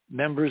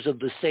members of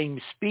the same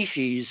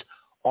species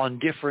on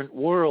different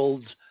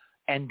worlds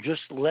and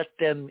just let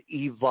them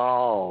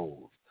evolve,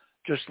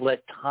 just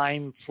let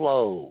time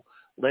flow,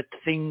 let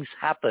things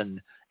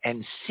happen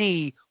and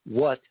see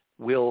what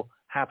will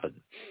happen.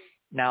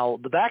 Now,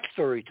 the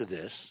backstory to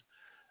this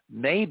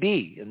may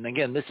be, and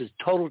again, this is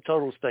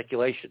total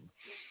speculation,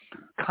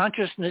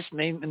 consciousness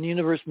in the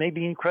universe may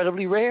be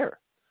incredibly rare.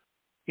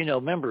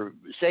 Remember,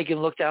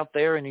 Sagan looked out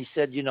there and he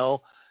said,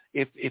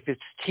 if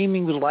it's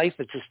teeming with life,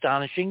 it's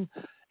astonishing.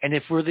 And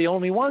if we're the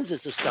only ones,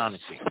 it's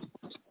astonishing.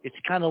 It's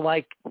kind of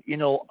like,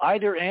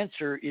 either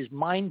answer is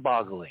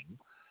mind-boggling.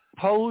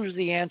 Suppose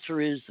the answer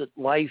is that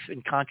life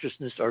and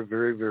consciousness are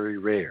very, very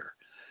rare.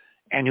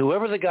 And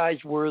whoever the guys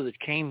were that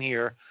came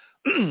here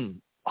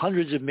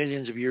hundreds of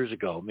millions of years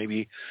ago,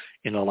 maybe,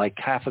 like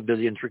 500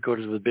 million,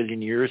 750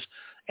 million years,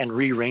 and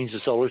rearranged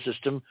the solar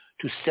system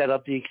to set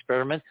up the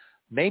experiment,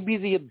 maybe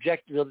the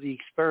objective of the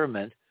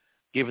experiment,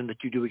 given that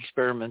you do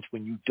experiments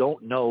when you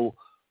don't know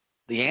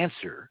the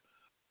answer,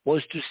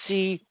 was to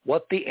see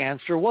what the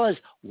answer was.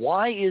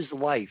 Why is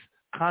life,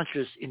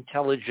 conscious,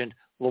 intelligent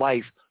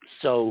life,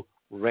 so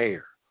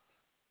rare?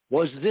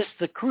 Was this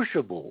the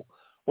crucible?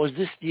 Was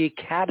this the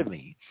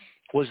academy?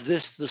 Was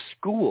this the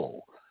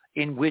school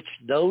in which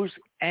those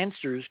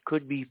answers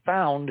could be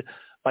found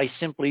by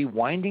simply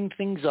winding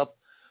things up,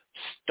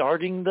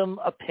 starting them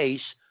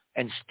apace,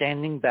 and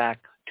standing back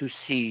to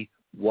see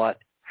what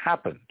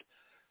happened?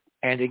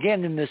 And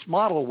again, in this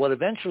model, what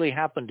eventually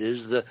happened is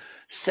the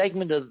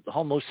segment of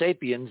Homo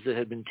sapiens that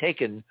had been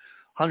taken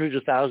hundreds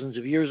of thousands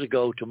of years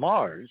ago to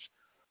Mars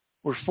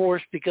were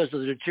forced, because of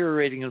the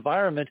deteriorating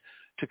environment,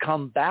 to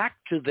come back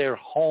to their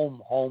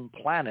home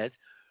planet,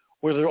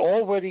 where there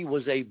already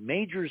was a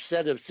major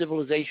set of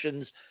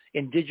civilizations,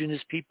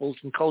 indigenous peoples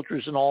and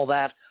cultures and all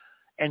that.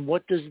 And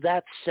what does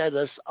that set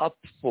us up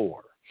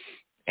for?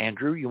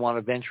 Andrew, you want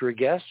to venture a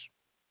guess?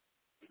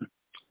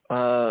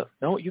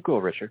 No, you go,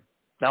 Richard.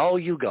 No,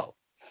 you go.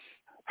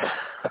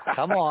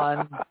 Come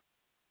on.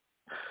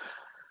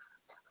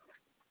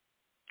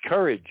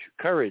 Courage,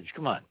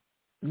 come on.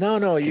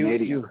 No,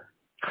 you.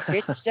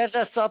 It set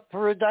us up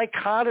for a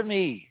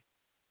dichotomy.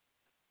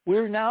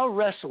 We're now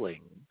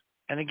wrestling.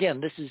 And again,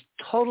 this is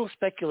total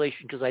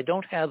speculation because I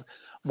don't have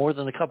more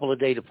than a couple of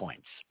data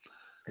points.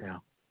 Yeah.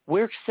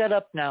 We're set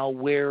up now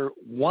where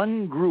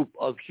one group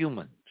of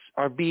humans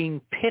are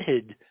being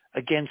pitted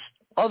against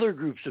other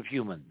groups of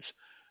humans,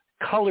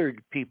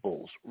 colored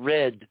peoples,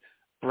 red,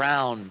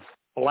 brown,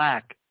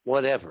 black,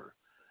 whatever.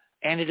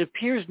 And it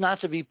appears not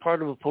to be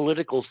part of a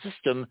political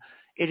system.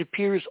 It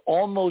appears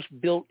almost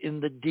built in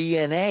the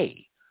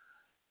DNA.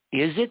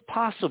 Is it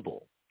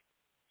possible,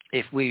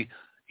 if we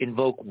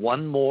invoke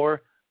one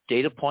more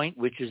data point,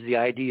 which is the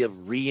idea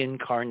of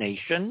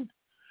reincarnation,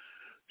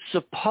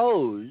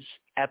 suppose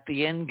at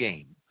the end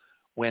game,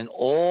 when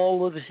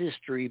all of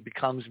history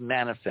becomes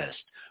manifest,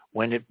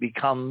 when it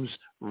becomes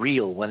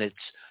real, when it's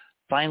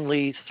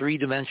finally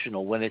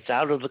three-dimensional, when it's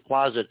out of the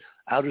closet,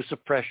 out of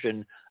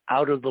suppression,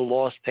 out of the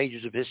lost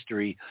pages of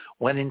history,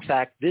 when in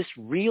fact this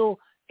real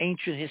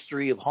ancient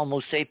history of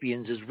Homo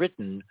sapiens is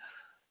written,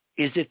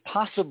 is it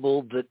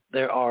possible that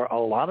there are a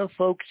lot of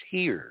folks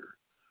here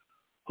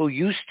who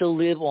used to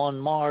live on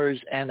Mars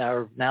and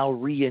are now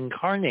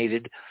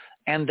reincarnated,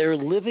 and they're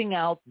living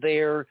out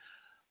their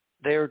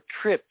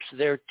trips,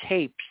 their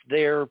tapes,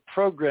 their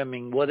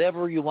programming,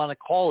 whatever you want to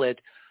call it,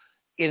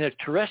 in a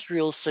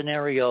terrestrial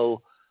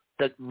scenario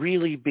that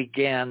really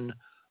began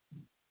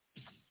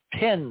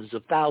tens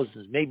of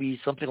thousands, maybe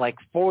something like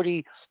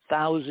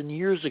 40,000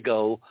 years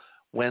ago,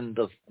 when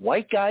the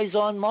white guys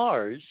on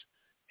Mars,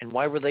 and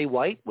why were they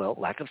white? Well,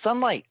 lack of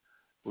sunlight,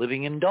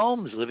 living in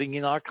domes, living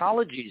in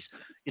arcologies,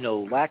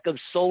 lack of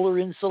solar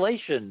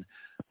insulation,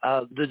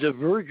 the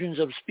divergence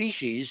of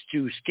species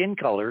to skin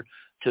color,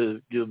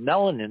 to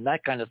melanin,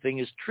 that kind of thing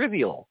is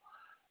trivial.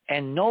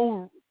 And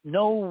no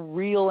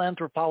real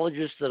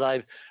anthropologist that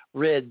I've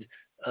read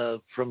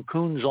from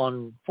Kuhn's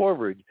on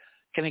forward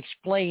can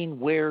explain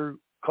where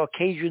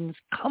Caucasians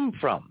come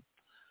from.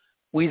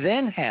 We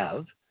then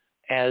have,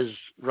 as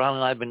Ron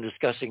and I have been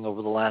discussing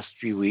over the last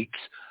few weeks,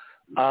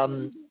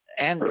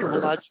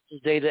 anthropological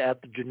data at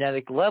the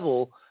genetic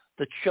level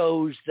that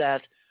shows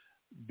that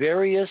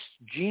various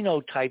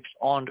genotypes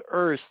on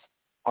Earth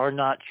are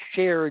not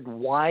shared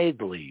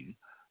widely.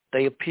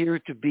 They appear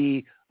to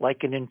be like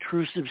an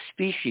intrusive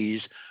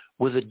species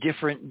with a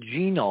different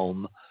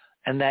genome,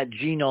 and that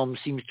genome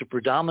seems to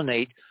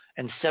predominate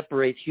and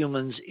separate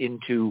humans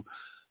into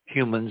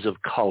humans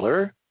of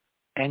color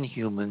and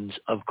humans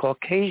of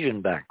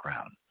Caucasian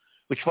background,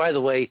 which, by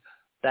the way,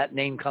 that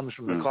name comes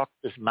from the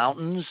Caucasus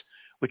Mountains,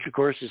 which, of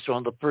course, is one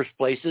of the first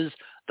places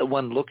that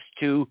one looks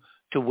to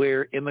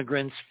where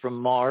immigrants from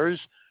Mars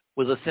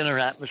with a thinner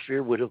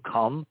atmosphere would have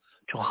come,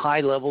 to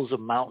high levels of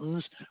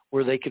mountains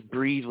where they could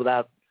breathe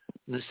without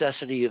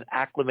necessity of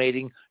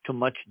acclimating to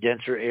much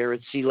denser air at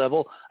sea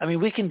level. I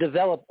mean, we can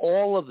develop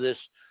all of this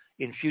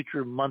in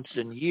future months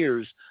and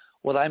years.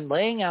 What I'm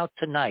laying out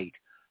tonight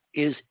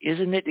is,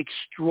 isn't it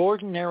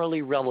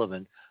extraordinarily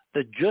relevant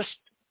that just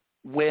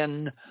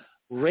when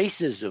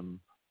racism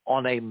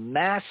on a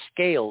mass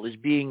scale is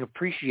being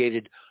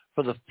appreciated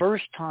for the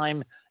first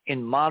time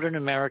in modern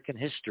American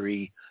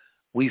history,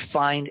 we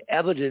find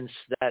evidence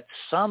that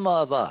some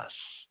of us,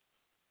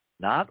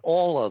 not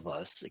all of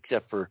us,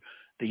 except for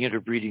the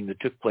interbreeding that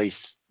took place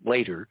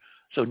later,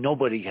 so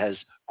nobody has,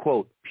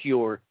 quote,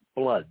 pure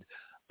blood,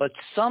 but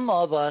some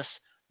of us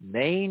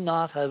may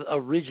not have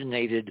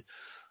originated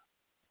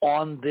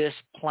on this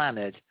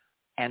planet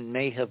and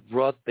may have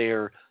brought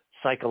their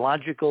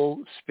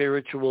psychological,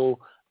 spiritual,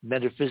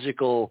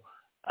 metaphysical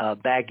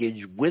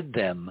baggage with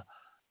them,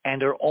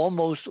 and are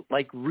almost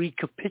like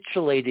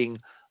recapitulating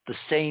the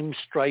same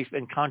strife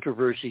and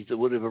controversies that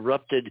would have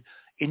erupted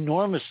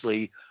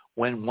enormously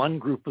when one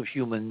group of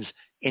humans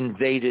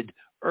invaded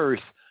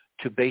Earth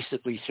to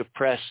basically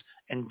suppress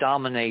and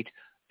dominate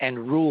and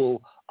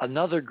rule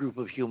another group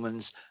of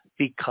humans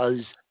because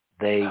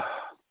they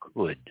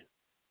could.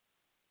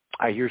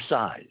 I hear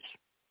sighs.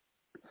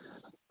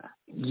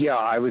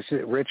 Yeah,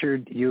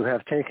 Richard, you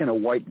have taken a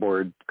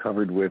whiteboard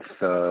covered with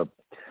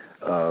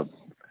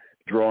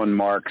drawn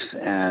marks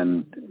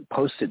and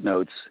Post-it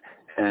notes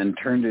and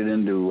turned it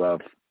into a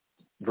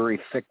very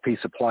thick piece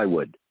of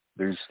plywood.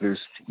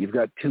 You've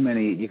got too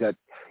many. You got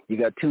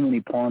too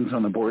many pawns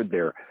on the board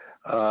there.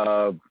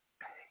 I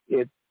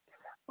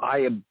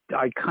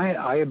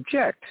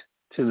object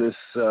to this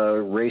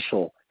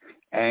racial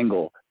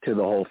angle to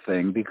the whole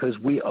thing, because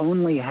we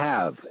only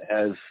have,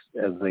 as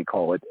they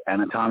call it,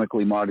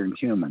 anatomically modern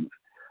humans,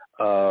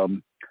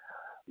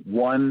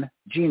 one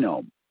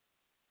genome.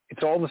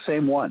 It's all the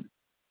same one.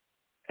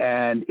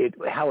 And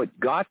how it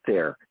got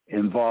there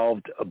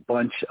involved a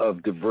bunch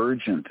of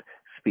divergent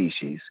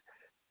species.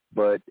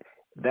 But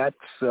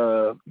I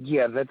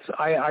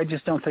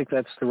just don't think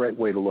that's the right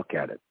way to look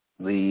at it.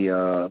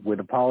 With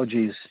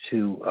apologies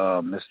to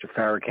Mr.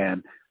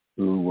 Farrakhan,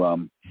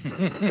 who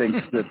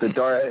thinks that the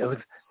dark.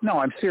 No,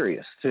 I'm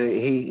serious.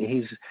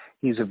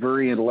 He's a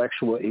very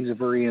intellectual. He's a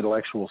very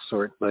intellectual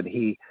sort, but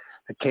he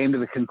came to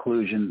the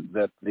conclusion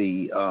that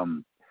the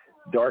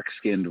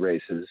dark-skinned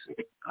races,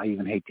 I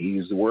even hate to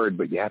use the word,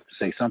 but you have to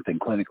say something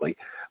clinically,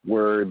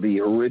 were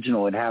the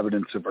original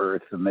inhabitants of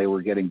Earth, and they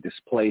were getting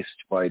displaced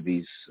by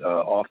these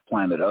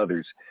off-planet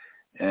others.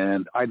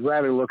 And I'd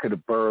rather look at a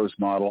Burroughs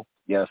model.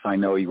 Yes, I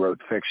know he wrote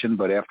fiction,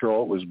 but after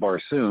all, it was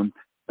Barsoom.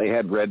 They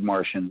had red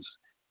Martians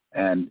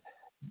and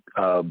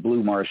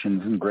blue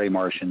Martians and gray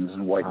Martians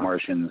and white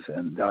Martians,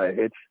 and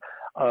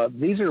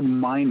these are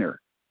minor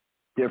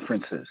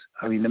differences.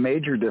 I mean, the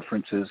major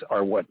differences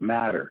are what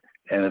matter.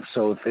 And if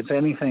it's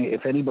anything,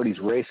 if anybody's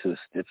racist,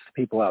 it's the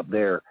people out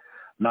there,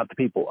 not the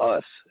people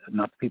us,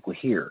 not the people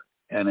here.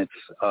 And it's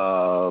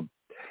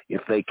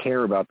if they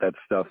care about that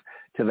stuff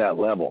to that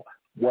level.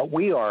 What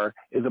we are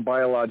is a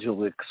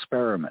biological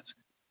experiment.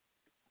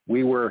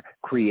 We were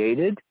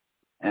created,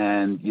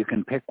 and you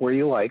can pick where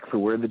you like for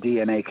where the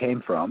DNA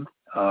came from.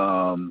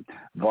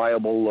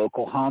 Viable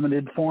local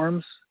hominid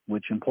forms,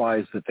 which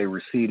implies that they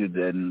were seeded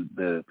in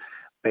the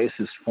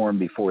basis form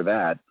before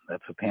that.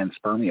 That's a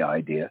panspermia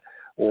idea,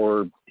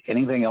 or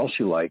anything else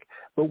you like.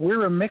 But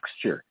we're a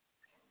mixture,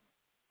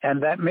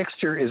 and that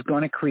mixture is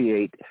going to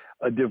create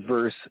a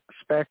diverse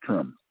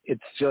spectrum.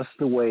 It's just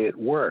the way it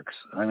works.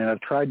 I mean,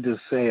 I've tried to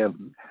say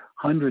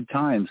 100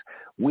 times,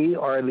 we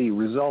are the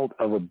result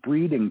of a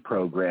breeding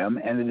program,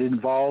 and it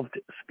involved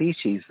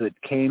species that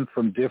came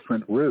from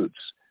different roots.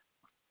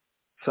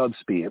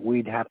 subspecies.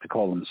 We'd have to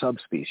call them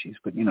subspecies,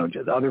 but,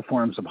 just other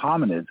forms of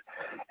hominids.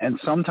 And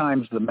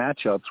sometimes the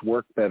matchups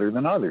work better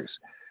than others.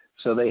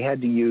 So they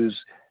had to use,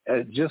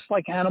 just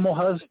like animal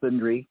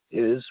husbandry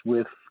is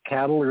with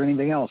cattle or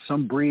anything else,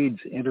 some breeds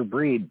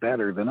interbreed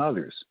better than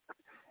others.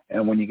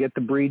 And when you get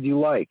the breed you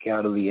like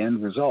out of the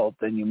end result,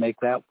 then you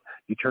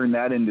turn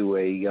that into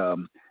a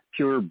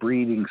pure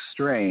breeding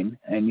strain,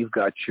 and you've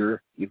got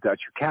your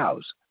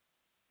cows.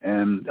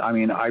 And I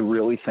mean, I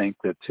really think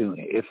that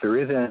if there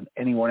isn't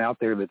anyone out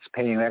there that's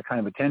paying that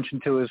kind of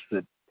attention to us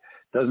that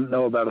doesn't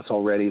know about us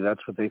already, that's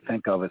what they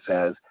think of us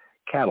as,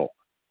 cattle,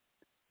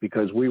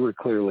 because we were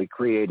clearly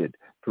created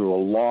through a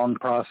long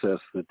process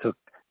that took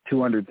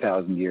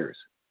 200,000 years.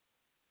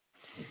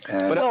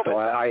 And so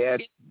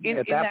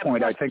at that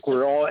point, I think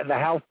we're all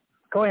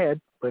go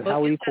ahead, but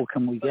how equal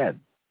can we get?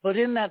 But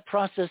in that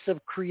process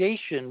of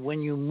creation,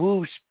 when you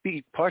move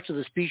parts of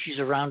the species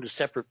around to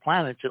separate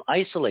planets and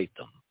isolate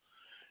them,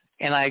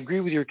 and I agree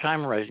with your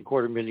time horizon,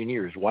 250,000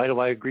 years. Why do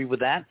I agree with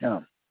that?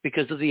 Yeah.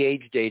 Because of the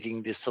age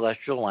dating, the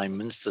celestial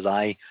alignments that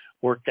I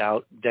worked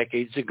out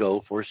decades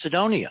ago for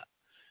Sidonia.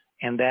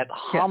 And that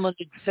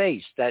hominid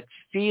face, that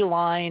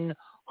feline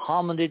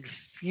hominid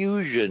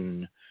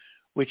fusion,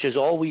 which has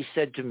always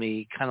said to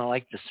me, kind of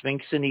like the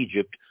Sphinx in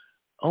Egypt,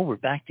 oh, we're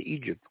back to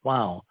Egypt.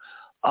 Wow.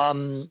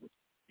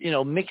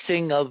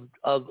 Mixing of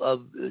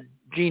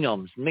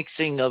genomes,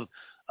 mixing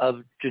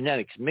of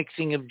genetics,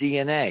 mixing of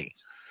DNA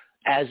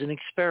as an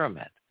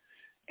experiment.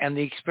 And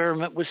the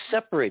experiment was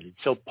separated.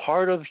 So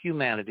part of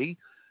humanity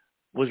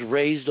was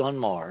raised on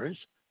Mars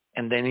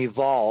and then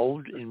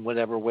evolved in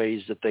whatever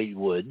ways that they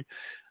would.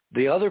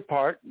 The other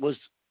part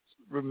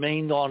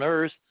remained on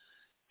Earth,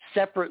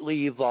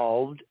 separately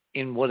evolved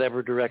in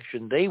whatever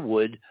direction they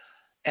would.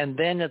 And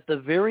then at the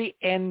very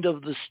end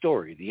of the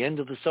story, the end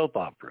of the soap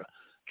opera,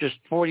 just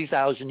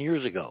 40,000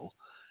 years ago,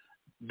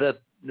 the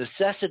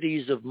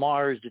necessities of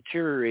Mars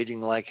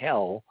deteriorating like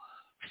hell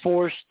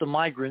forced the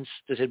migrants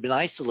that had been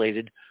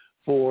isolated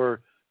for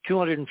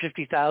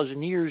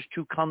 250,000 years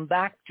to come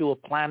back to a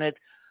planet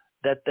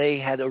that they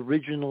had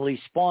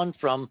originally spawned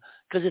from,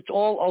 because it's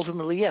all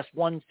ultimately, yes,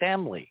 one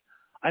family.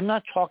 I'm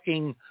not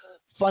talking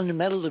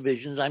fundamental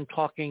divisions. I'm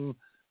talking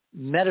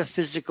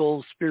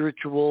metaphysical,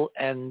 spiritual,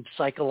 and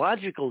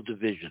psychological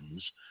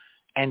divisions,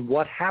 and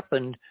what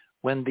happened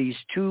when these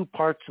two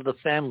parts of the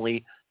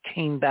family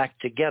came back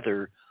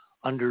together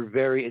under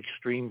very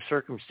extreme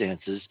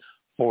circumstances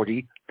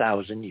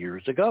 40,000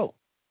 years ago.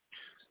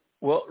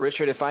 Well,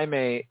 Richard, if I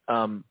may,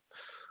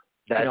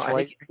 that's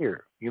why you're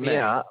here. You may.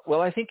 Yeah. Well,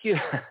 I think you.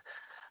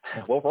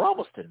 Well, we're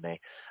almost in May.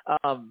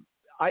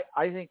 I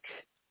think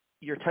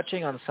you're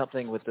touching on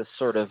something with this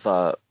sort of,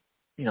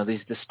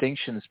 these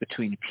distinctions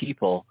between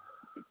people.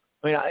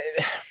 I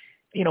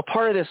mean,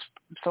 part of this,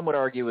 some would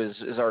argue, is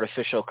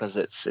artificial because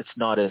it's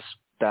not as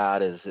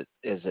bad as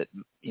it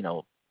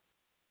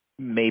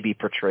may be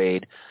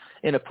portrayed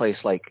in a place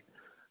like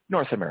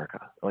North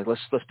America. Like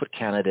let's put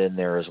Canada in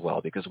there as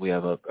well, because we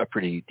have a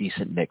pretty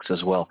decent mix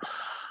as well.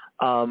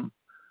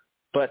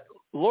 But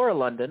Laura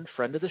London,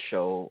 friend of the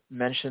show,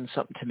 mentioned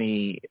something to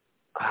me.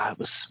 It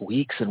was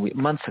weeks and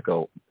months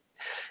ago.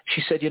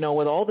 She said,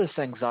 with all this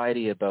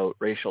anxiety about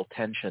racial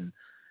tension,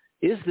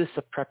 is this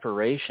a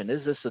preparation?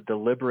 Is this a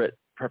deliberate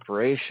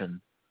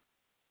preparation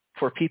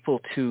for people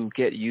to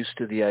get used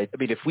to the idea? I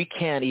mean, if we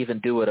can't even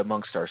do it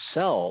amongst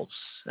ourselves,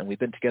 and we've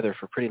been together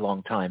for a pretty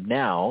long time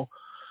now,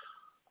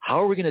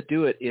 how are we going to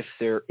do it if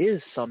there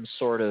is some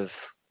sort of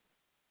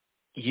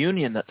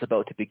union that's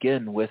about to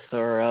begin with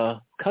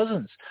our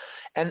cousins?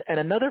 And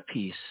another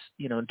piece,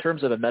 in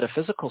terms of a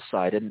metaphysical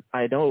side, and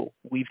I know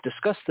we've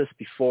discussed this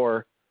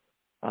before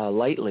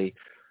lightly,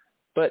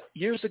 but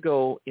years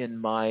ago in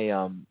my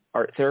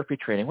art therapy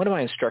training, one of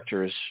my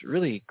instructors,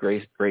 really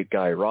great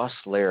guy, Ross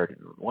Laird,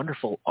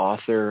 wonderful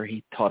author.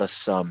 He taught us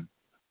a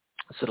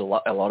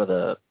lot of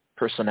the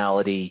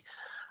personality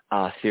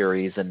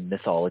theories and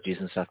mythologies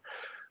and stuff.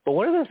 But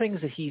one of the things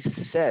that he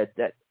said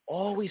that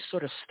always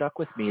sort of stuck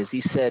with me is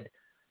he said,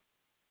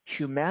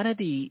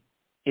 humanity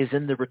is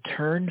in the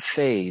return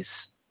phase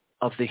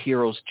of the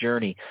hero's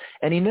journey.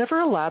 And he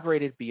never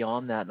elaborated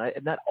beyond that.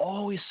 And that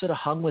always sort of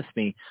hung with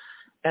me.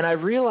 And I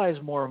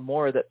realized more and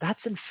more that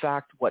that's in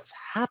fact what's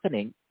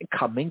happening,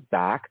 coming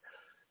back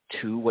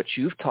to what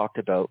you've talked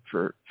about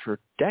for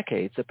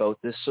decades, about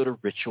this sort of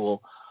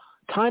ritual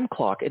time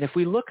clock. And if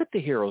we look at the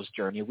hero's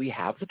journey, we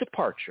have the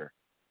departure,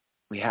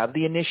 we have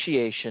the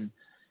initiation,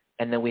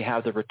 and then we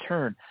have the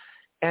return.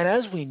 And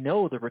as we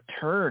know, the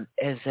return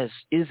is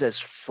as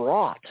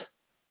fraught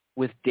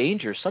with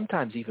danger,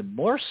 sometimes even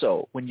more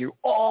so when you're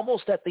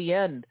almost at the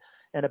end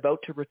and about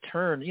to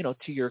return,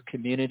 to your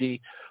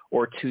community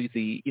or to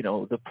the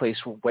place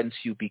whence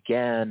you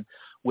began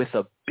with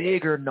a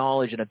bigger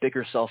knowledge and a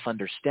bigger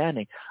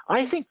self-understanding.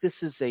 I think this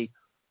is a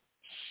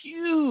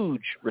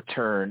huge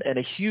return and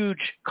a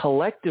huge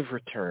collective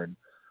return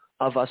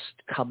of us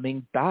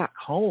coming back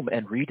home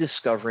and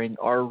rediscovering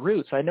our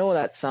roots. I know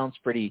that sounds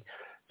pretty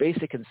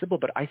basic and simple,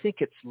 but I think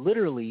it's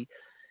literally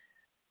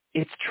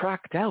it's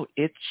tracked out.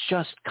 It's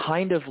just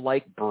kind of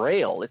like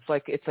Braille. It's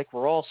like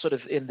we're all sort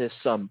of in this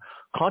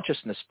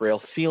consciousness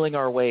Braille, feeling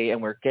our way,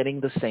 and we're getting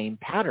the same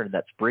pattern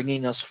that's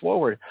bringing us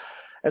forward.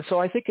 And so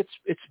I think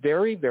it's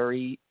very,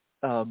 very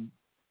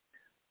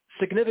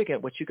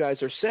significant what you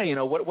guys are saying. You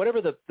know,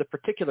 whatever the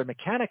particular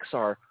mechanics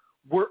are,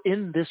 we're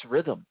in this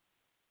rhythm.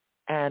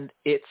 And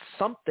it's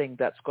something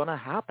that's going to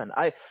happen.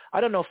 I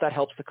don't know if that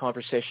helps the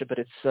conversation, but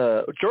it's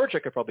Georgia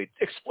could probably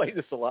explain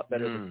this a lot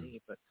better than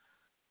me. But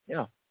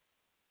yeah.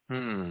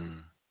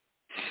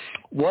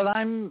 What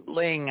I'm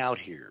laying out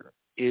here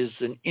is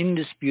an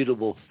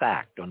indisputable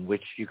fact on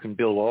which you can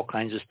build all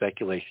kinds of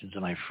speculations,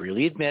 and I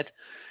freely admit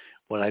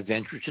what I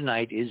venture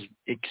tonight is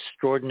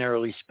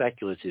extraordinarily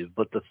speculative.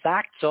 But the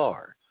facts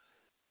are,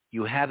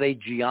 you have a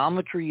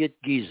geometry at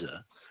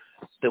Giza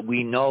that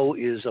we know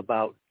is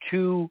about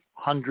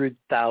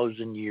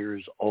 200,000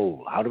 years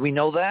old. How do we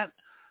know that?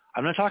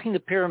 I'm not talking the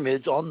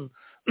pyramids on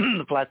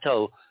the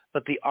plateau,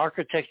 but the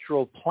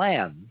architectural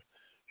plan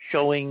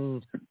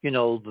showing, you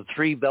know, the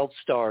three belt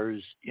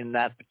stars in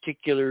that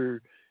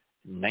particular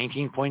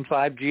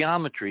 19.5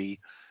 geometry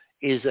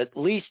is at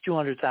least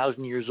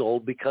 200,000 years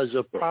old because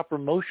of proper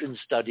motion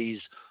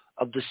studies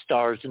of the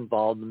stars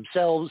involved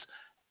themselves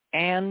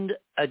and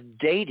a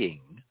dating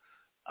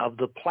of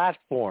the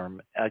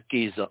platform at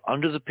Giza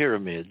under the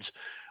pyramids,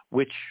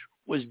 which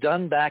was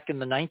done back in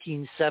the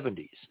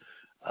 1970s.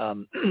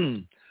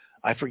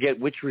 I forget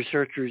which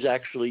researchers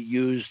actually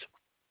used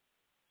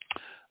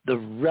the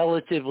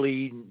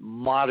relatively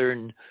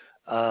modern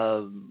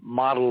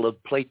model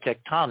of plate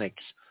tectonics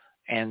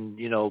and,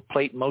 you know,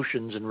 plate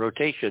motions and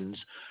rotations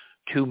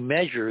to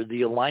measure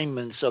the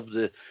alignments of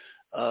the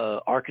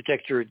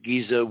architecture at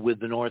Giza with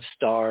the North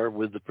Star,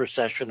 with the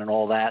precession and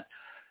all that.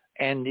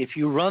 And if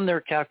you run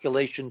their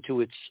calculation to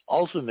its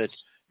ultimate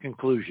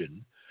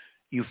conclusion,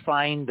 you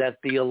find that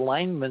the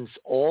alignments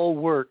all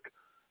work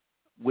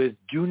with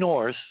due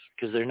north,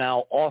 because they're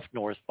now off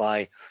north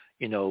by,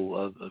 you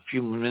know, a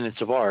few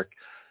minutes of arc,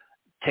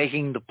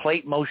 taking the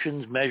plate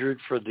motions measured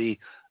for the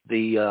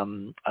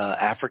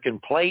African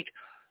plate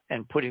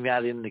and putting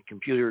that in the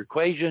computer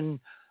equation.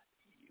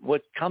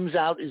 What comes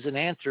out is an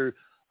answer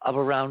of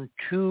around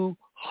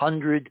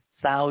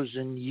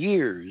 200,000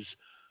 years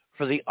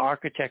for the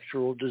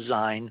architectural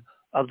design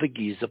of the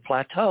Giza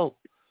Plateau.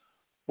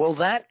 Well,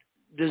 that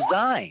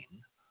design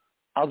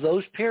of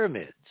those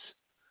pyramids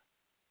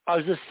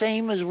are the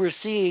same as we're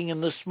seeing in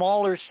the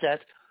smaller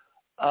set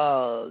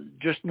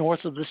just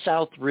north of the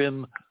south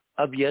rim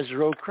of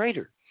Jezero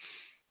Crater.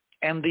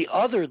 And the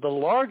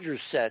larger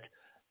set,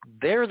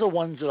 they're the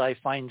ones that I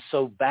find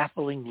so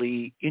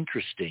bafflingly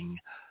interesting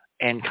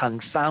and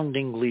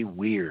confoundingly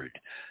weird.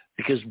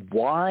 Because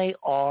why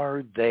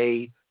are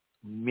they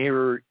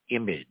mirror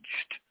imaged?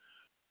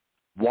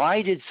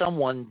 Why did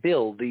someone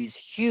build these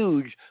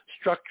huge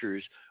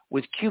structures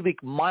with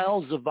cubic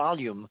miles of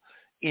volume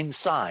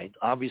inside,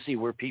 obviously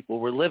where people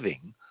were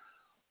living?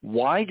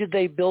 Why did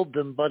they build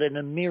them but in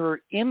a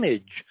mirror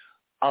image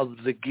of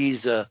the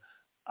Giza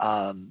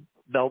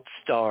belt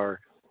star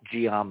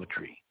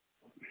geometry?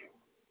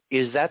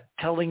 Is that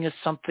telling us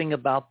something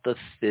about the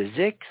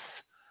physics?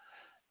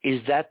 Is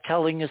that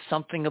telling us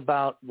something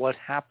about what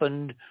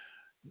happened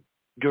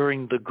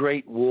during the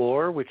Great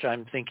War, which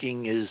I'm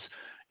thinking is,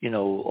 you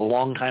know, a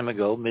long time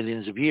ago,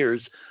 millions of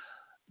years,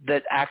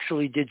 that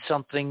actually did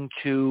something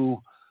to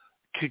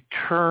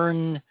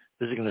turn,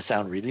 this is going to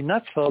sound really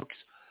nuts, folks,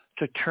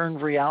 to turn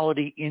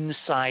reality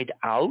inside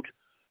out?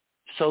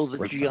 So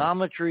the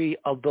geometry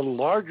of the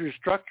larger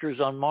structures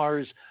on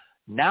Mars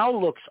now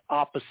looks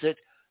opposite,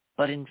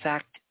 but in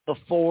fact,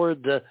 before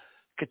the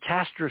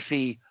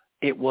catastrophe,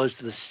 it was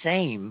the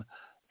same,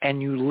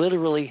 and you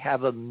literally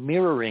have a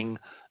mirroring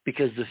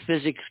because the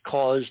physics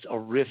caused a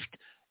rift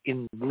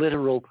in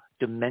literal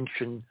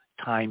dimension,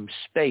 time,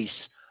 space,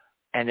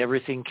 and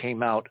everything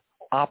came out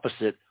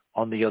opposite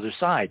on the other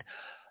side.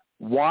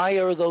 Why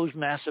are those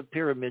massive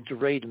pyramids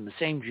arrayed in the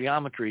same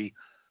geometry,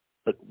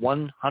 but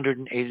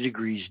 180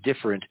 degrees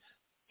different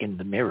in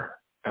the mirror?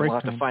 And we'll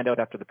have to find out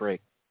after the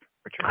break,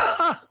 Richard.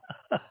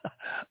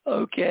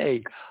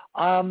 Okay.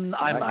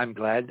 I'm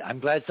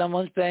glad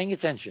someone's paying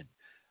attention.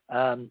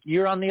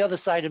 You're on the other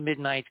side of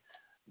midnight.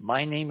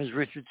 My name is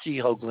Richard C.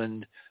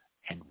 Hoagland,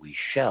 and we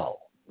shall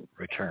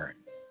return.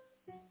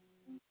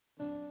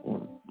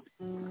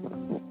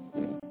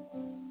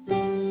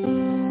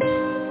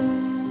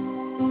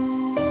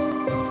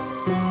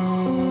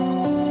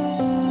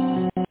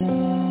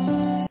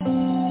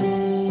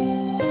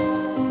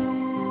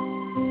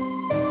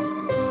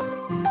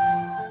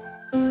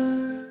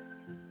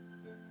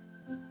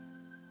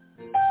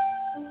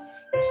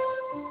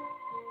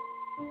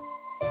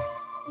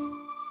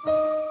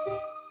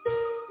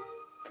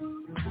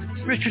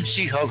 Richard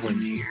C.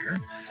 Hoagland here.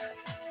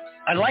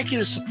 I'd like you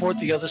to support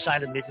The Other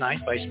Side of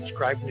Midnight by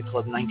subscribing to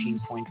Club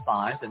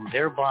 19.5 and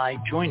thereby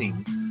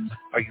joining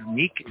our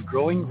unique and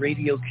growing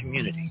radio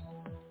community.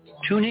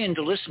 Tune in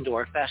to listen to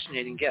our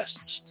fascinating guests,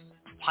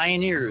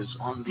 pioneers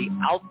on the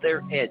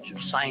out-there edge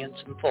of science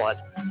and thought,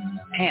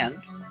 and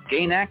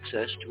gain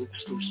access to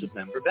exclusive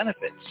member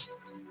benefits.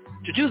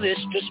 To do this,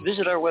 just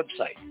visit our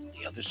website,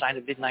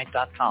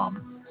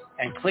 theothersideofmidnight.com,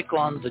 and click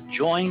on the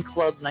Join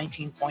Club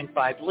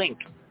 19.5 link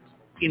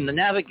in the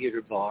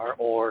navigator bar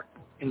or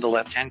in the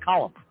left-hand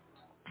column.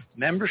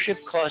 Membership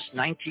costs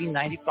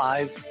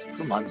 $19.95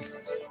 per month.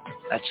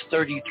 That's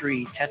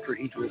 33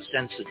 tetrahedral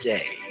cents a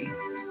day.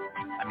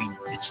 I mean,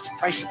 it's the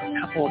price of a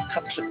couple of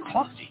cups of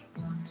coffee.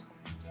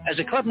 As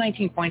a Club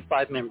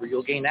 19.5 member,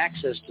 you'll gain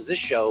access to this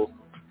show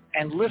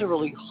and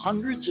literally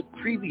hundreds of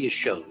previous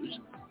shows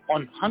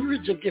on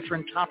hundreds of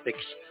different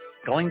topics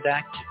going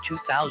back to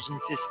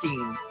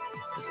 2015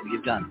 that we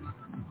have done.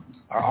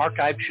 Our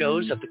archive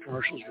shows have the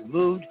commercials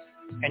removed,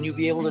 and you'll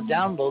be able to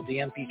download the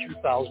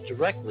MP3 files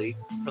directly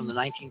from the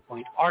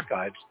 19-point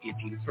archives if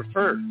you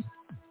prefer.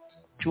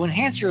 To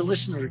enhance your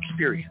listener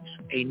experience,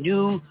 a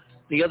new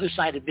The Other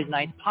Side of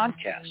Midnight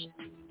podcast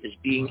is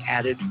being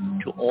added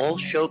to all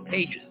show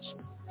pages,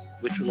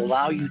 which will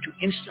allow you to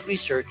instantly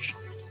search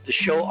the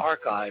show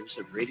archives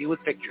of Radio with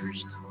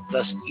Pictures,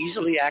 thus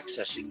easily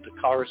accessing the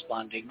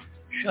corresponding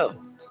show.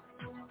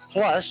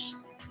 Plus,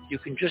 you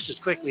can just as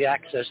quickly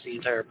access the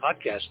entire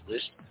podcast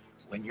list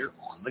when you're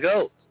on the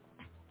go.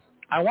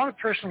 I want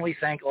to personally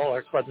thank all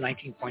our Club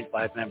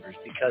 19.5 members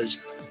because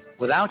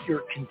without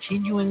your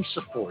continuing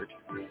support,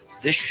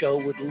 this show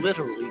would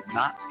literally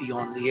not be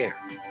on the air.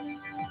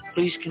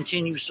 Please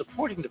continue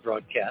supporting the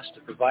broadcast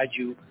to provide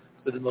you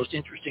with the most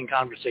interesting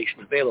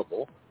conversation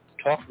available,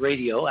 talk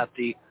radio at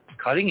the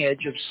cutting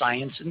edge of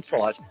science and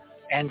thought,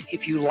 and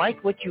if you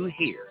like what you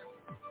hear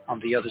on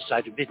The Other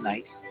Side of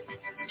Midnight,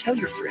 tell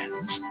your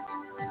friends,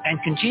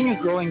 and continue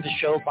growing the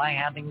show by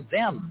having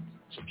them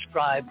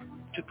subscribe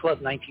to Club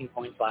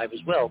 19.5 as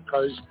well,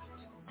 because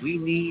we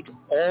need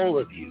all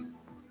of you.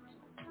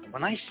 And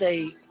when I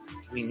say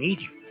we need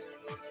you,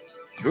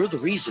 you're the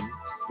reason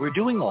we're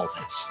doing all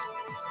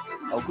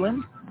this.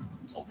 Hoagland,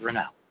 over and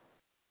out.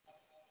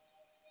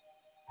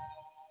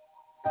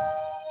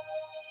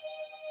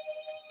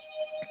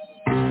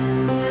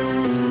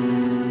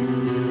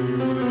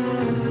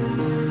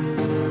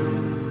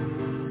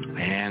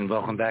 And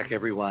welcome back,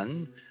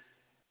 everyone.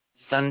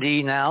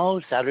 Sunday now,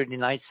 Saturday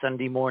night,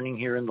 Sunday morning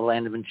here in the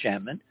land of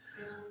enchantment.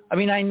 I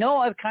mean, I know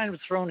I've kind of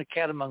thrown a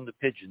cat among the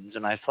pigeons,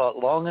 and I thought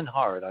long and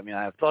hard. I mean,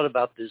 I've thought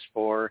about this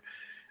for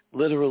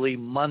literally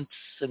months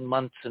and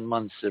months and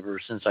months ever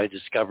since I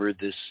discovered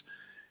this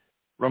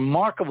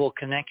remarkable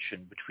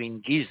connection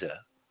between Giza.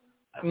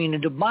 I mean, a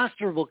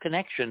demonstrable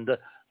connection, the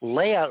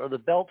layout of the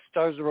belt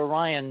stars of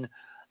Orion,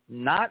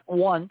 not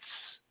once,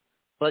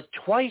 but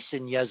twice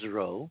in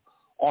Jezero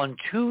on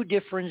two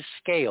different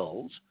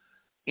scales,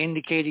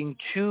 indicating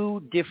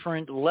two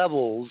different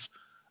levels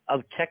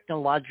of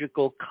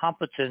technological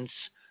competence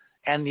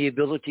and the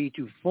ability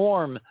to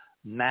form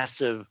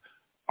massive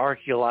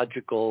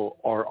archaeological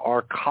or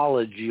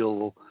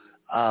arcological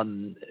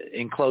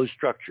enclosed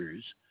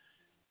structures.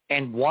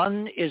 And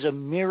one is a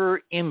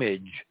mirror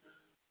image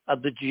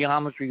of the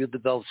geometry of the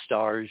belt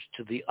stars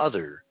to the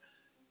other.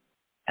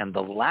 And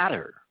the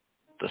latter,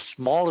 the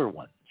smaller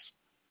ones,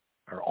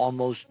 are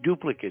almost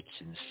duplicates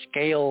in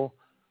scale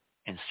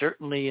and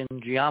certainly in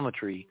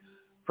geometry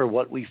for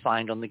what we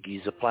find on the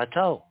Giza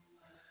Plateau,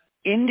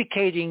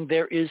 indicating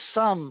there is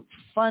some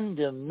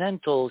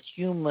fundamental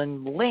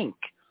human link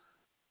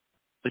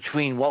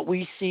between what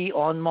we see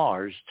on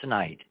Mars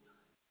tonight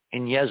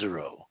in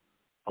Jezero,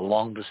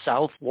 along the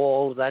south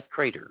wall of that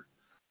crater,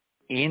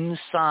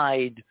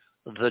 inside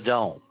the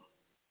dome,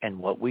 and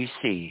what we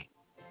see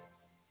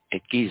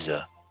at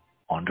Giza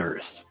on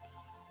Earth.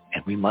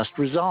 And we must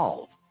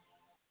resolve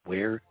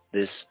where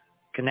this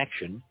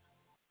connection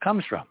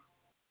comes from.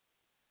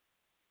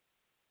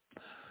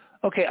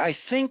 Okay, I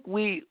think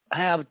we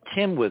have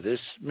Tim with us.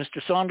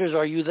 Mr. Saunders,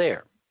 are you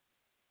there?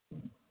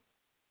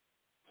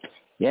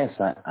 Yes,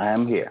 I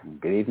am here.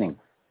 Good evening.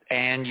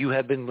 And you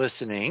have been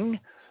listening.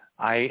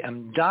 I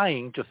am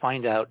dying to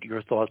find out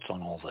your thoughts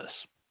on all this.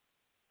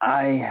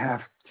 I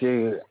have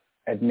to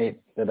admit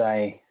that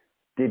I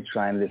did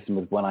try and listen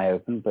with one eye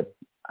open, but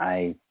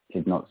I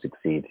did not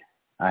succeed.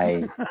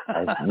 I've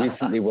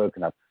recently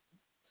woken up,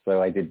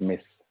 so I did miss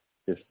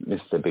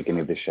the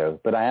beginning of the show.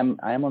 But I am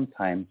on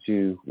time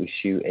to wish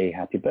you a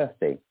happy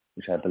birthday,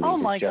 which I believe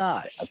is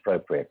just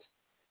appropriate.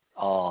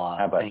 Oh,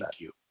 thank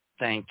you.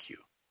 Thank you.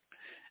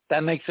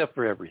 That makes up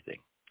for everything.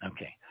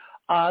 Okay.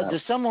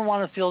 Does someone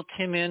want to fill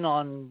Tim in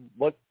on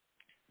what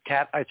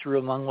cat I threw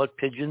among what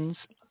pigeons?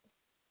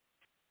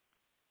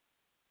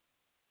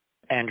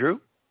 Andrew?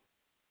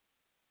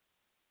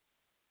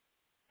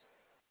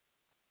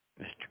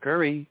 Mr.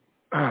 Curry?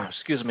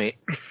 Excuse me.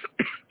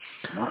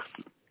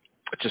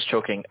 Just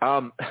choking.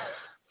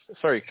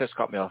 Sorry, just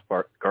caught me off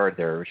guard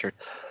there, Richard.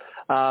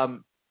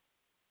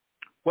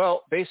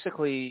 Well,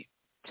 basically,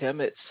 Tim,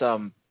 it's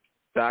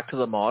back to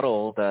the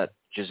model that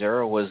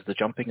Jezero was the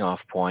jumping off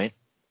point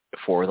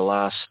for the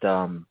last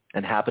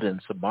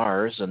inhabitants of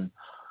Mars, and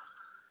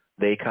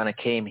they kind of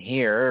came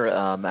here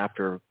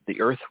after the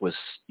Earth was,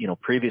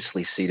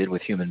 previously seeded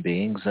with human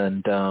beings,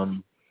 and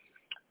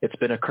it's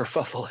been a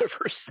kerfuffle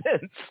ever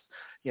since,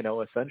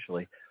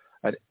 essentially.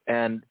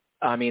 And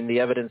I mean, the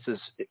evidence is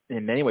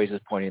in many ways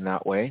is pointing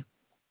that way.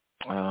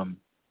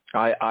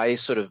 I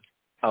sort of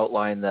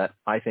outlined that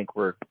I think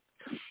we're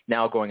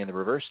now going in the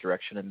reverse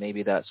direction, and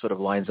maybe that sort of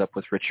lines up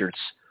with Richard's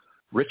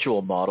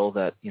ritual model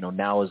that,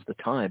 now is the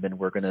time, and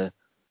we're going to,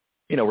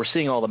 we're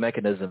seeing all the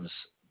mechanisms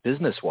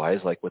business-wise,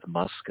 like with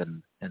Musk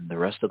and the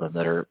rest of them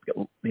that are,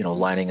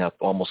 lining up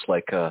almost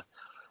like,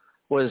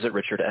 what is it,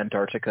 Richard?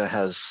 Antarctica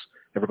has,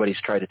 everybody's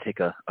tried to take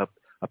a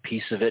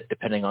piece of it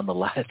depending on the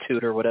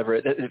latitude or whatever.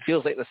 It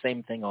feels like the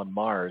same thing on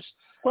Mars.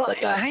 Well,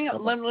 hang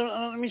on.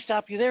 Let me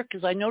stop you there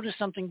because I noticed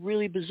something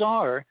really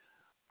bizarre.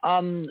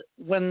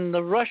 When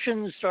the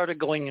Russians started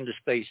going into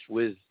space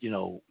with,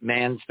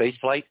 manned space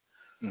flight,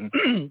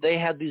 they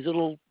had these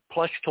little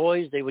plush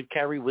toys they would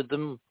carry with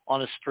them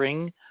on a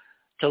string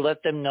to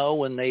let them know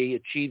when they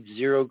achieved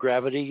zero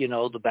gravity,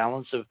 the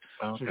balance of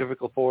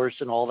centrifugal force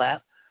and all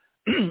that.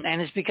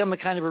 And it's become a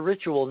kind of a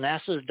ritual.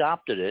 NASA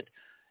adopted it.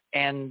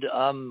 And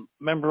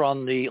remember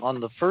on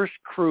the first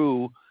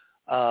crew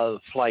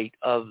flight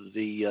of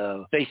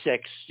the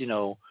SpaceX,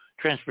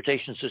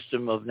 transportation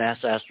system of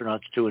NASA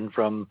astronauts to and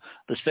from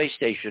the space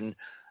station,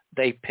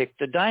 they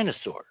picked a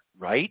dinosaur,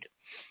 right?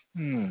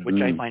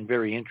 Which I find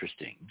very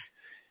interesting.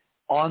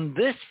 On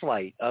this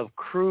flight of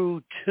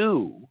Crew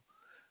 2,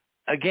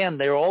 again,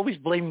 they're always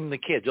blaming the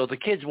kids. Oh, the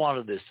kids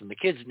wanted this, and the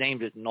kids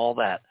named it and all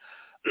that.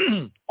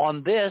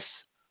 On this,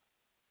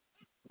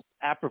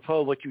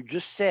 apropos what you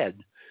just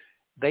said,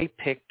 they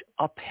picked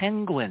a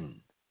penguin.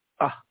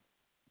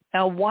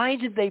 Now, why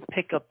did they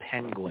pick a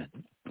penguin?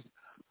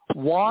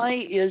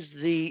 Why is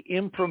the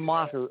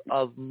imprimatur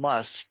of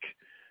Musk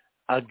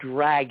a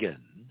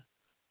dragon?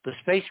 The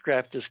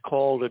spacecraft is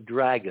called a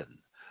dragon.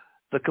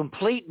 The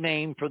complete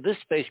name for this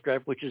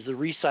spacecraft, which is the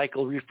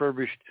recycled,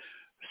 refurbished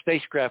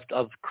spacecraft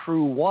of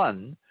Crew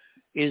 1,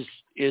 is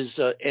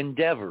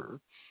Endeavour.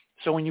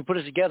 So when you put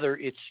it together,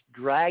 it's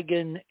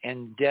Dragon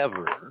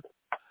Endeavour.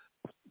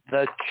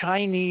 The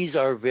Chinese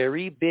are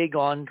very big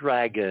on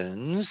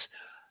dragons.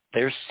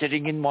 They're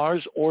sitting in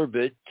Mars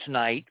orbit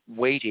tonight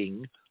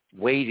waiting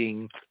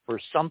for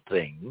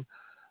something.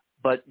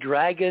 But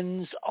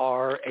dragons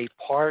are a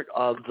part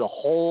of the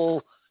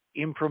whole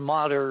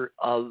imprimatur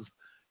of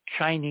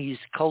Chinese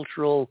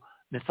cultural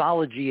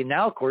mythology. And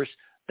now, of course,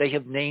 they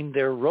have named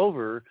their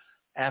rover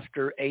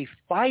after a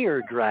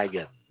fire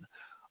dragon,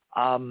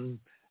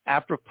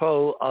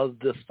 apropos of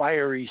the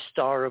fiery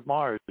star of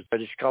Mars, the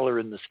reddish color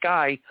in the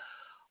sky.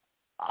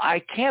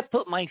 I can't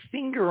put my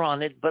finger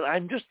on it, but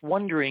I'm just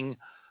wondering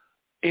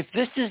if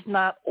this is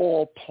not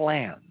all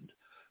planned.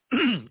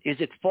 Is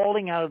it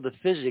falling out of the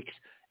physics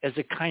as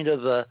a kind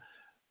of a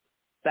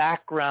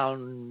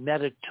background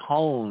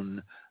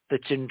metatone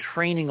that's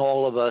entraining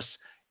all of us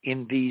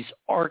in these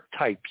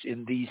archetypes,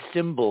 in these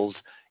symbols,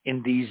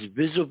 in these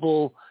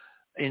visible,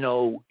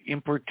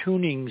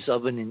 importunings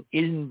of an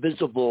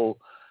invisible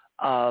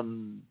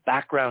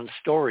background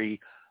story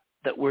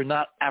that we're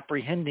not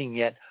apprehending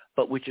yet,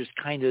 but which is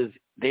kind of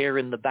there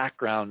in the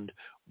background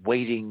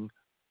waiting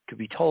to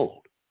be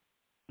told.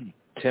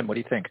 Tim, what do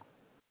you think?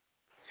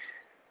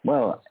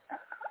 Well,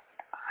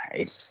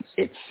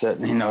 it's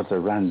certainly not a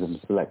random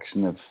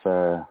selection of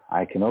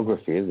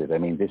iconography, is it? I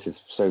mean, this is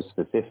so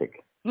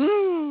specific.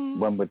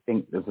 One would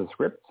think there's a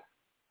script.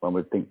 One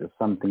would think there's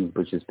something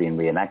which is being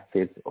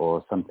reenacted,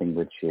 or something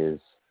which is,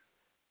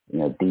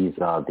 these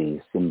are the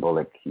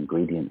symbolic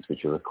ingredients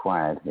which are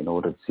required in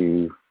order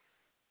to,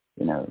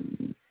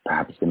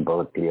 perhaps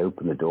symbolically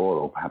open the door,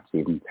 or perhaps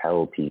even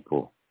tell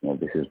people,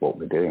 this is what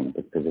we're doing,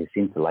 because they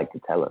seem to like to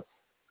tell us.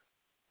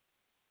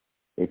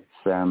 It's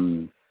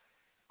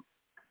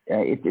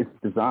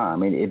bizarre. I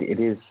mean,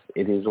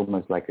 it is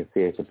almost like a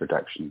theatre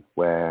production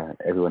where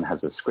everyone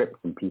has a script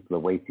and people are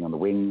waiting on the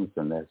wings,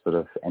 and they're sort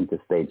of enter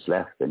stage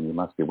left, and you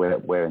must be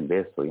wearing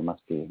this, or you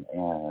must be,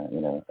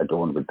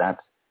 adorned with that.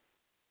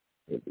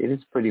 It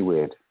is pretty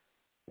weird.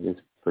 It is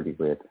pretty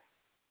weird.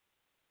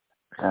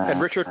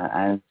 And Richard,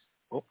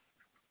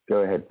 go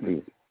ahead,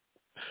 please.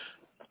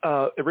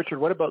 Richard,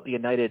 what about the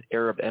United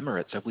Arab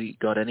Emirates? Have we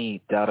got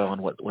any data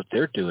on what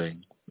they're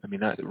doing? I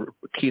mean,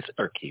 Keith.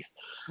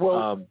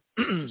 Well,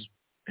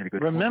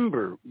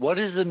 remember, what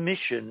is the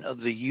mission of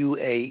the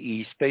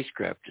UAE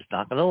spacecraft? It's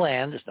not going to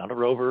land. It's not a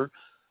rover.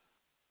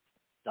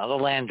 Not a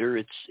lander.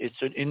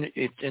 It's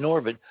in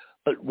orbit.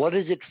 But what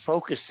is it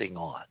focusing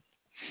on?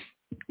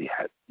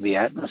 The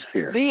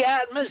atmosphere. The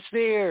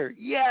atmosphere.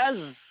 Yes.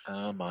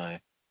 Oh my.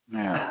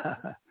 Yeah.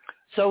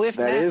 So if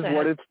that NASA is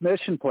what its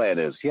mission plan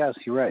is. Yes,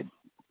 you're right.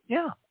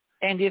 Yeah.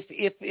 And if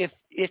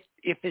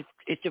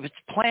it's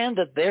planned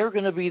that they're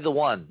going to be the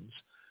ones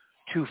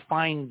to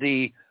find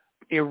the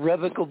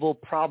irrevocable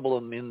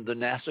problem in the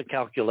NASA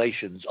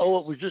calculations,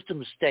 it was just a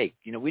mistake.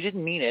 We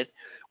didn't mean it.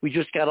 We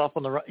just got off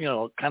on the,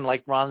 kind of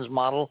like Ron's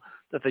model,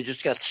 that they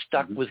just got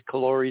stuck with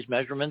Calori's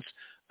measurements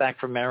back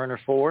from Mariner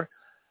 4.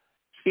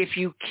 If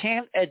you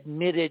can't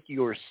admit it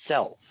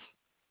yourself,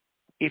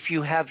 if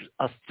you have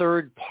a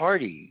third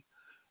party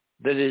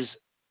that is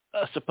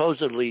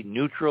supposedly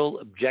neutral,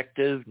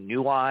 objective,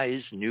 new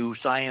eyes, new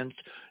science,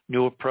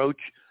 new approach,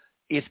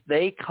 if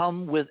they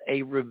come with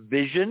a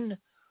revision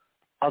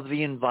of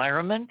the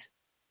environment,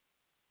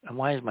 and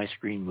why is my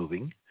screen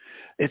moving?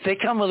 if they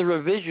come with a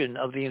revision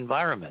of the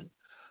environment,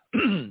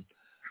 it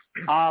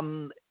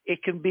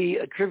can be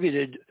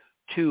attributed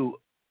to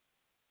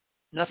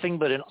nothing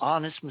but an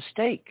honest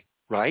mistake,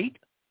 right?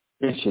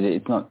 Richard,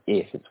 it's not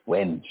if, it's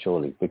when,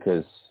 surely,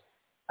 because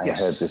I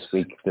heard this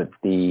week that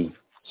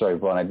sorry,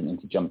 Ron, I didn't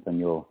mean to jump on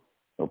your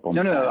bomb.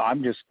 No,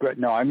 I'm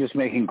just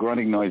making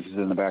grunting noises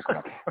in the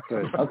background.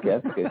 Okay,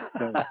 that's good.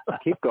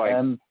 Keep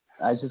going.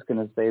 I was just going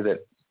to say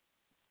that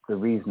the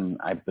reason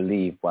I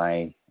believe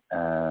why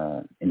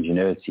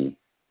Ingenuity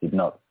did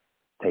not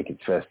take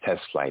its first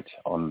test flight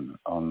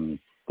on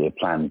their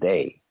planned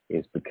day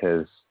is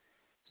because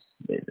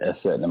a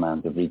certain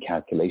amount of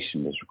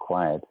recalculation was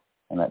required,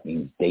 and that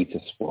means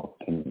data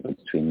swapping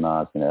between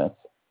Mars and Earth.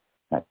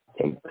 That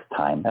takes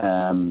time.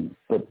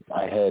 But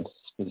I heard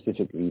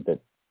specifically that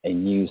a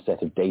new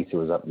set of data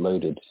was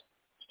uploaded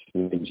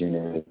to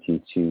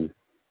Ingenuity to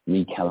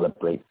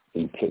recalibrate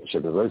the pitch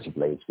of the rotor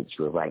blades, which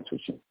you were right,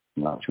 which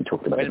we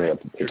talked about the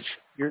pitch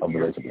of the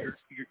rotor blades.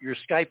 Your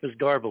Skype is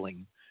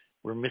garbling.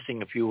 We're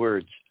missing a few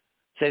words.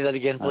 Say that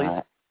again,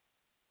 please.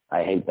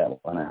 I hate that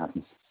when it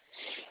happens.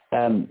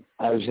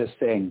 I was just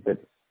saying that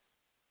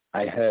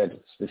I heard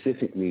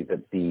specifically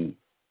that the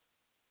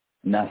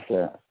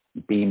NASA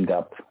beamed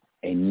up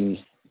a new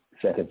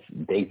set of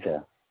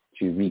data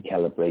to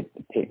recalibrate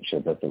the pitch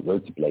of the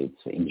rotor blades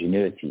for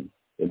Ingenuity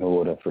in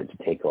order for it to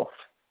take off.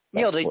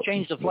 They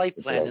changed the flight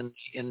plan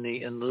in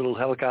the little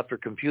helicopter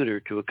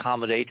computer to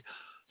accommodate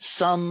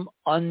some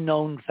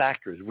unknown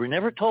factors. We're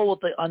never told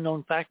what the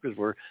unknown factors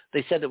were.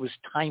 They said it was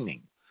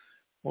timing.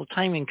 Well,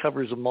 timing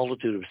covers a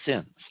multitude of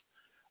sins.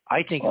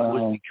 I think it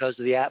was because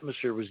the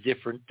atmosphere was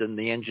different than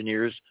the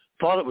engineers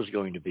thought it was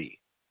going to be.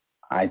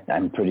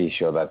 I'm pretty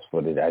sure that's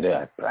what it.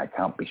 I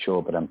can't be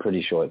sure, but I'm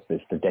pretty sure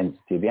it's the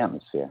density of the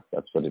atmosphere.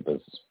 That's what it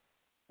was,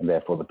 and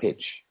therefore the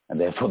pitch, and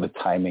therefore the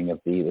timing of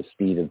the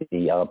speed of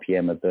the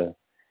RPM of the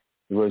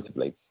rotor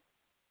blades.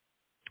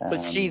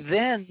 But see,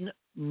 then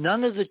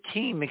none of the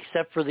team,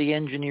 except for the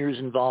engineers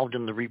involved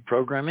in the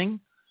reprogramming,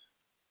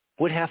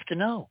 would have to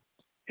know.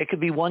 It could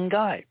be one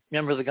guy.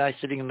 Remember the guy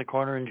sitting in the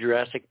corner in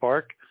Jurassic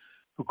Park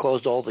who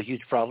caused all the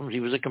huge problems?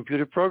 He was a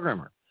computer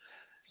programmer.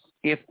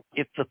 If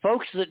the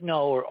folks that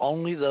know are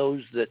only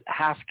those that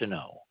have to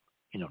know,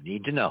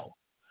 need to know,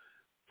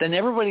 then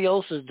everybody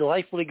else is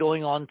delightfully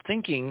going on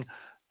thinking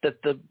that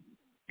the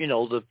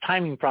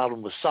timing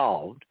problem was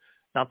solved,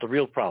 not the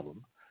real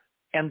problem.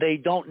 And they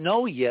don't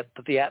know yet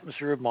that the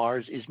atmosphere of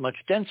Mars is much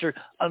denser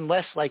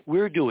unless, like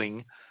we're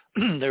doing,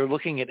 they're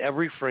looking at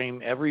every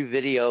frame, every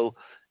video,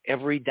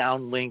 every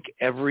downlink,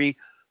 every,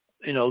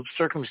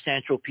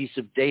 circumstantial piece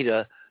of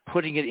data,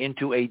 putting it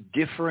into a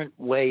different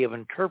way of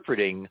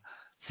interpreting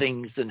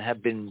things than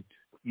have been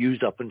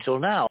used up until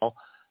now.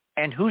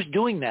 And who's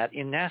doing that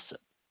in NASA?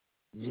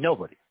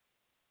 Nobody.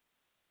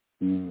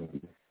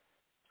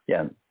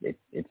 Yeah,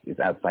 it's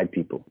outside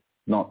people,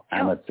 not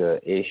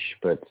amateur-ish,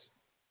 but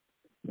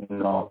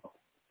not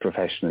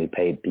professionally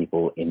paid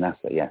people in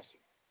NASA. Yes.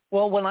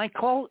 Well, when I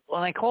call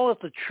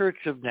it the Church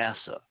of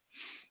NASA,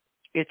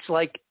 it's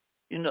like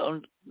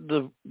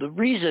the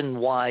reason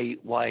why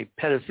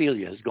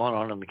pedophilia has gone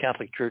on in the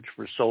Catholic Church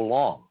for so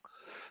long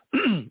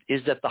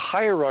is that the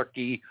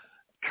hierarchy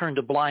turned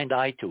a blind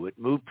eye to it,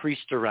 moved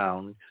priests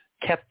around,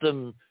 kept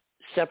them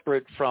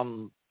separate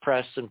from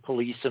press and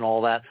police and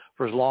all that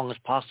for as long as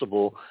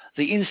possible.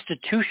 The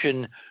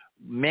institution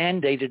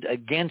mandated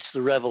against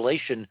the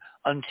revelation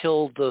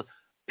until the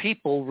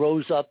people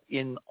rose up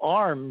in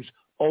arms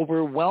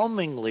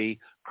overwhelmingly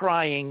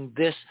crying,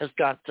 "This has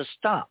got to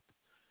stop."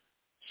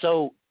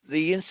 So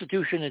the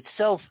institution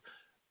itself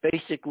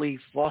basically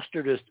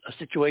fostered a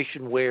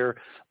situation where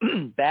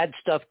bad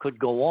stuff could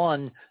go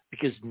on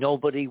because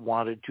nobody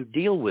wanted to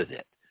deal with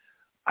it.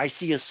 I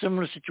see a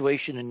similar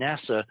situation in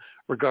NASA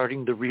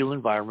regarding the real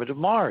environment of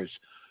Mars.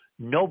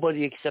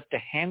 Nobody except a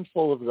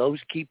handful of those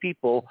key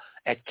people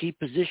at key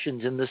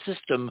positions in the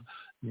system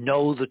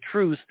know the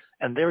truth,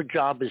 and their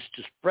job is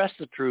to suppress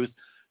the truth,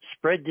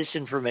 spread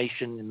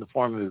disinformation in the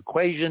form of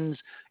equations,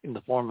 in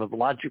the form of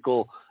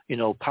logical,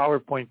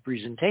 PowerPoint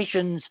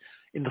presentations,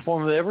 in the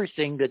form of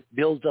everything that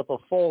builds up a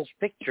false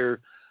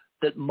picture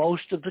that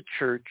most of the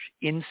church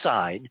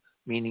inside,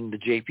 meaning the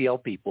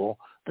JPL people,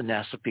 the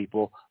NASA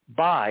people,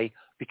 buy,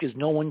 because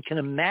no one can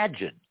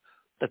imagine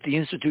that the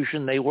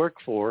institution they work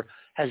for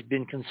has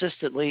been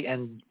consistently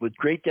and with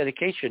great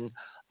dedication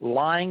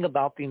lying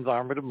about the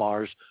environment of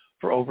Mars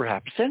for over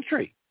half a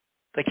century.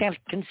 They can't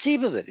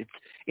conceive of it.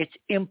 It's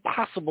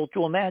impossible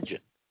to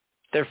imagine.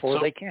 Therefore,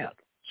 they can't.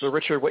 So,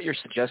 Richard, what you're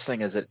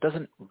suggesting is it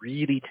doesn't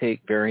really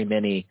take very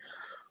many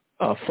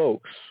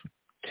folks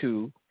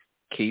to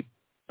keep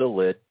the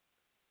lid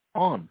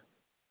on.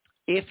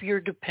 If you're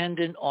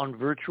dependent on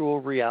virtual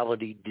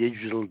reality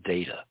digital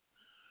data,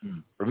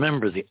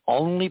 remember, the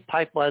only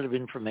pipeline of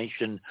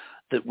information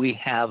that we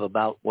have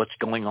about what's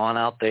going on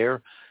out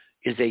there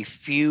is a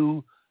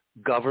few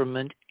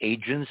government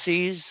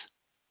agencies.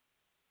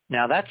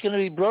 Now, that's going to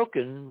be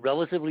broken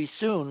relatively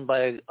soon by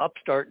an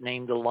upstart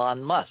named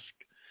Elon Musk.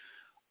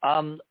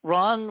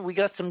 Ron, we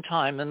got some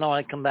time, and then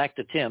I come back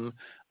to Tim.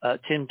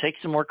 Tim, take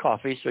some more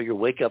coffee so you'll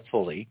wake up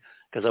fully,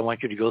 because I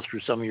want you to go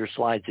through some of your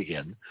slides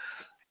again.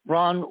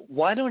 Ron,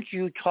 why don't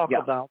you talk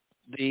about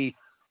the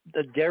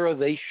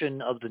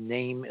derivation of the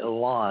name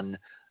Elon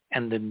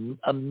and the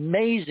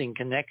amazing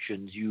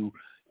connections you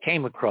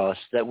came across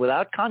that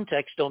without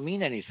context don't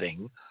mean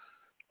anything,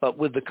 but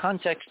with the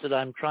context that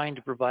I'm trying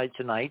to provide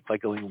tonight, by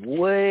going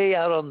way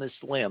out on this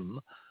limb,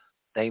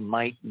 they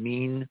might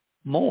mean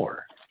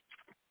more.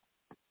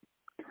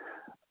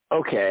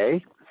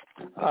 Okay.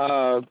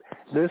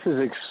 This is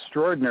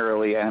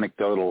extraordinarily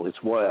anecdotal. It's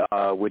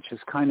which is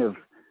kind of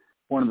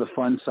one of the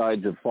fun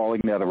sides of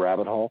falling down a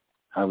rabbit hole.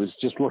 I was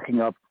just looking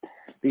up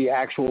the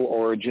actual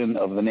origin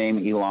of the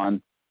name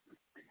Elon,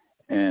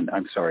 and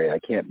I'm sorry, I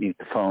can't mute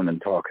the phone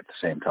and talk at the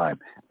same time.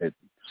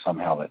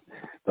 Somehow that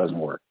doesn't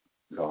work.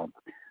 So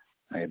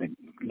I had to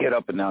get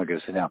up and now I got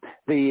to sit down.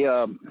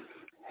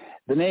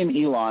 The name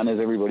Elon, as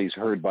everybody's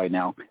heard by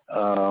now,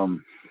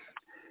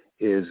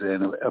 is,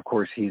 and of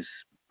course he's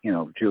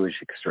Jewish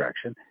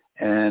extraction,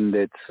 and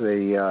it's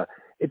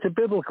a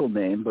biblical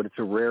name, but it's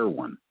a rare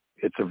one.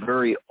 It's a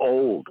very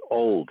old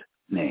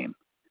name.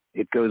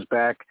 It goes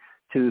back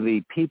to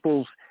the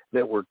peoples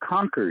that were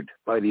conquered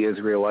by the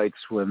Israelites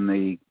when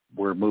they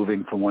were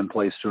moving from one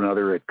place to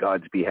another at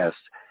God's behest,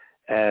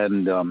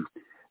 and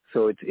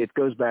so it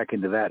goes back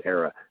into that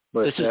era.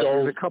 But this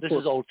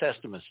is Old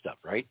Testament stuff,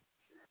 right?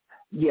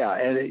 Yeah,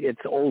 and it's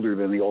older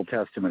than the Old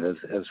Testament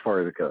as far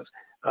as it goes.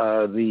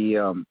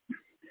 The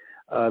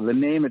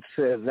name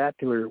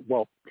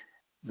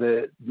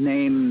the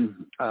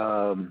name,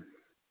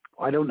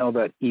 I don't know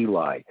about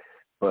Eli,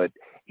 but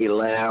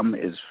Elam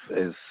is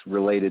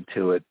related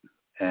to it,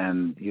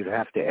 and you'd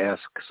have to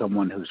ask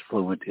someone who's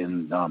fluent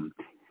in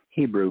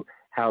Hebrew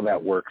how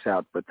that works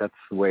out, but that's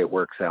the way it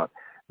works out.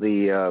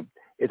 In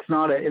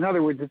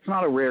other words, it's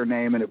not a rare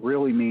name, and it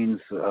really means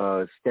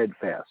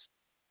steadfast.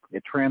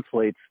 It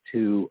translates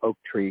to oak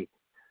tree,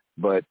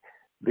 but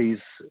these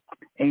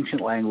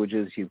ancient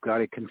languages, you've got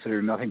to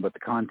consider nothing but the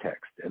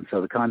context. And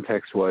so the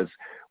context was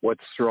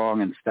what's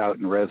strong and stout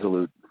and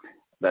resolute,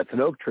 that's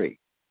an oak tree.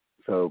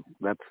 So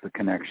that's the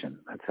connection.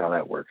 That's how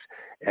that works.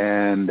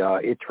 And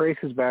it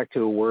traces back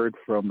to a word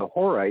from the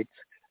Horites,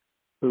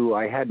 who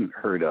I hadn't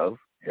heard of.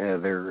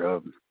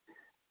 They're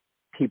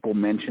people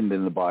mentioned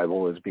in the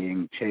Bible as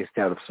being chased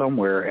out of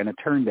somewhere, and it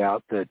turned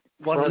out that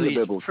one of these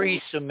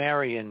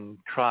pre-Sumerian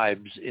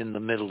tribes in the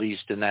Middle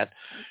East, in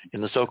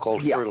the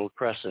so-called Fertile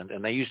Crescent,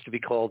 and they used to be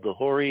called the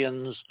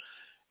Hurrians,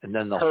 and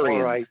then the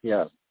Horites.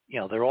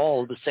 Yeah, they're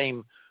all the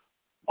same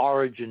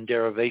origin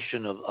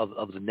derivation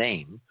of the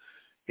name.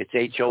 It's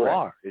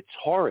H-O-R. It's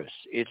Horus.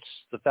 It's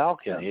the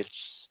falcon. Yeah.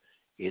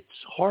 It's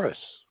Horus.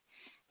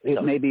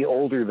 It may be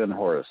older than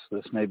Horus.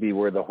 This may be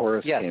where the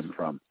Horus came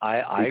from.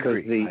 I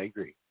agree.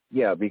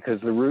 Yeah, because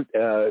the root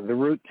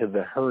to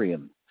the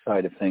Hurrian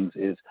side of things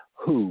is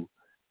who.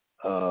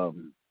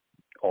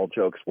 All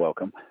jokes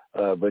welcome,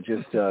 but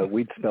just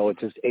we'd spell it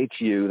just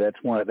H-U.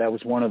 That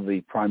was one of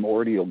the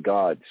primordial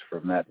gods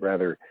from that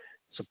rather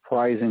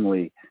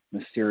surprisingly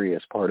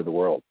mysterious part of the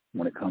world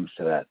when it comes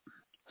to that.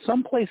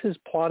 Some places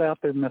plot out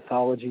their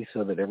mythology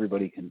so that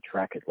everybody can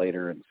track it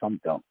later, and some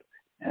don't.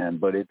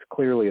 But it's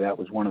clearly that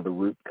was one of the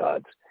root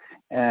gods.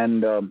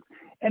 And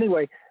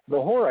anyway, the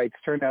Horites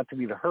turned out to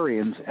be the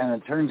Hurrians, and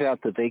it turns out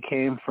that they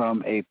came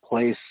from a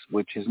place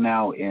which is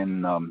now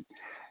in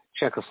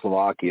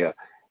Czechoslovakia,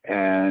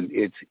 and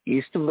it's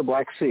east of the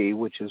Black Sea,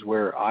 which is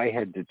where I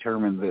had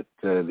determined that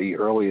the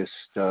earliest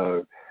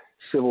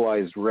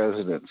civilized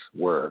residents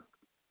were.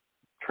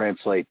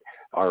 Translate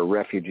are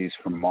refugees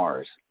from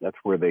Mars. That's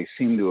where they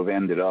seem to have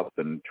ended up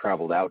and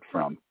traveled out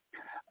from.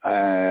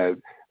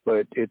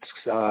 But it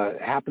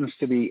happens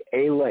to be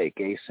a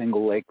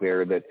single lake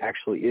there that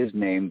actually is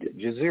named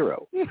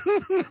Jezero,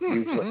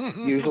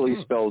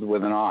 usually spelled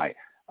with an I.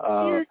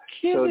 You're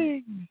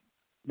kidding.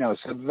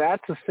 So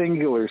that's a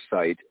singular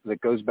site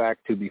that goes back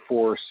to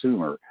before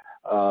Sumer.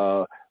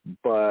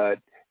 But,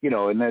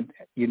 and then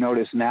you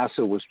notice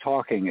NASA was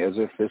talking as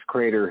if this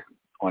crater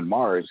on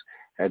Mars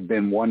had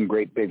been one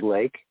great big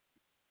lake.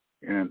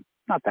 And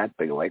not that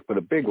big a lake, but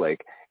a big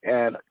lake.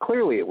 And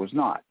clearly it was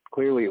not.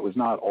 Clearly it was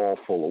not all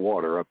full of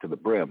water up to the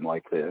brim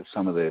like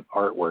some of the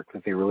artwork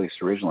that they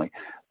released originally.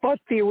 But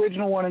the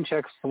original one in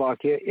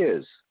Czechoslovakia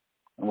is,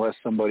 unless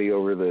somebody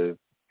over the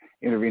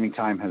intervening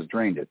time has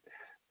drained it.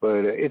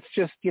 But it's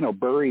just,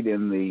 buried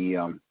in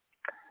the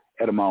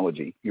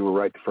etymology. You were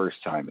right the first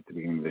time at the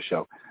beginning of the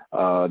show,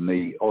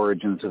 the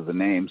origins of the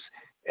names.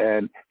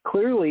 And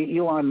clearly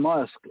Elon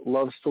Musk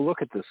loves to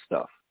look at this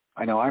stuff.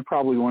 I know I'm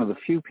probably one of the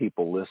few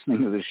people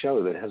listening to the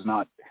show that has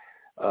not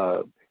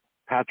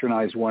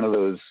patronized one of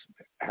those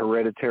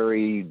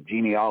hereditary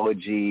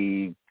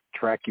genealogy,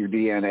 track your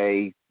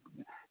DNA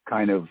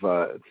kind of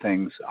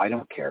things. I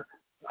don't care.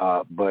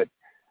 But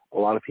a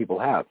lot of people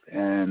have,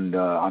 and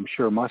I'm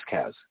sure Musk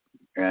has.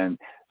 And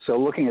so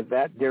looking at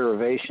that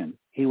derivation,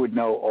 he would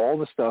know all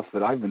the stuff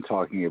that I've been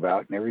talking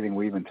about and everything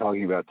we've been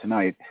talking about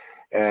tonight.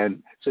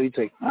 And so he'd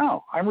say,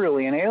 oh, I'm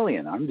really an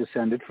alien. I'm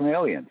descended from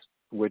aliens,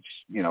 which,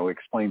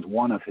 explains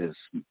one of his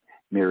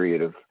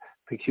myriad of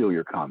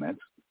peculiar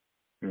comments.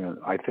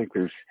 I think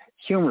there's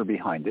humor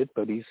behind it,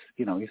 but he's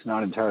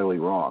not entirely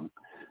wrong.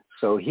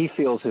 So he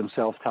feels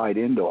himself tied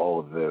into all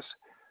of this.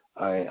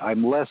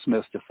 I'm less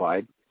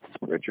mystified,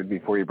 Richard,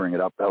 before you bring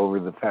it up, over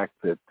the fact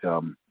that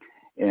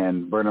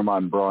in Wernher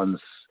von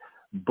Braun's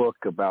book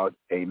about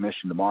a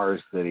mission to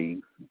Mars that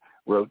he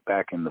wrote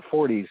back in the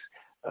 40s,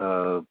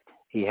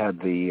 he had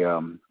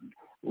the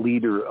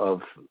leader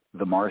of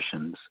the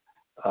Martians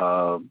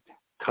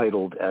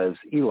titled as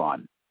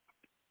Elon.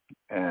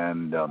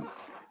 And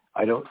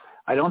I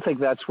don't think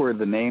that's where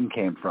the name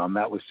came from.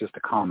 That was just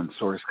a common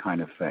source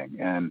kind of thing.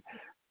 And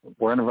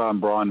Wernher von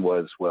Braun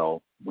was,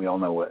 well, we all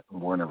know what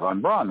Wernher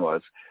von Braun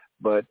was,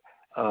 but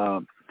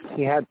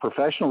he had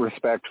professional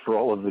respect for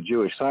all of the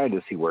Jewish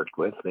scientists he worked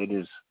with. They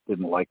just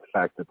didn't like the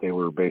fact that they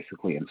were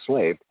basically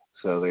enslaved,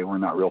 so they were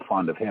not real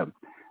fond of him.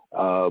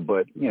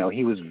 But,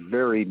 he was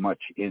very much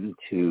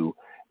into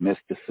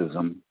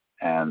mysticism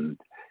and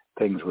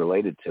things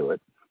related to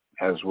it,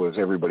 as was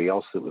everybody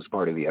else that was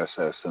part of the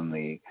SS and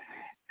the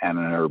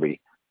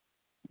Ingenuity.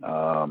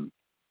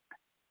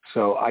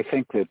 So I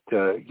think that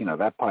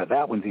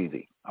that one's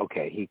easy.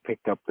 Okay, he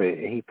picked up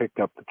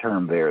the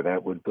term there.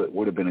 That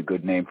would have been a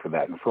good name for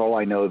that. And for all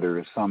I know, there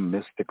is some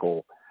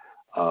mystical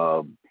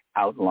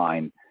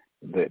outline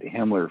that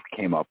Himmler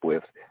came up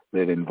with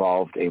that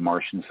involved a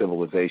Martian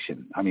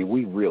civilization. I mean,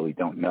 we really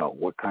don't know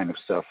what kind of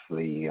stuff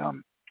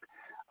the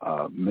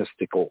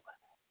mystical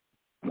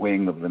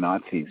wing of the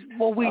Nazis.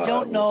 Well, we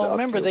don't know.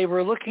 Remember, they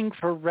were looking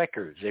for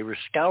records. They were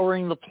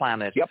scouring the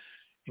planet,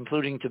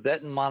 including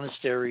Tibetan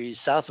monasteries,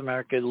 South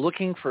America,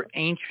 looking for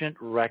ancient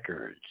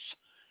records.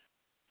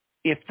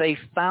 If they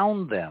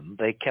found them,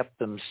 they kept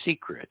them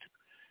secret.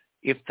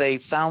 If they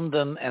found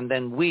them and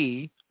then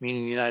we,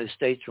 meaning the United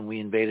States, when we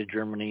invaded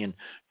Germany and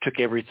took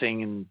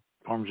everything in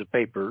forms of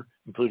paper,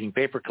 including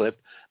paperclip,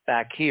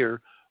 back here,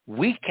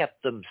 we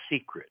kept them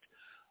secret.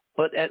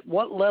 But at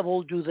what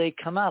level do they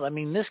come out? I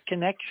mean, this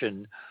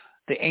connection,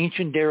 the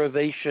ancient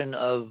derivation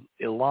of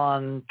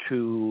Elan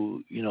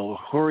to,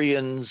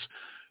 Hurrians,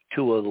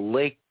 to a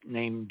lake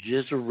named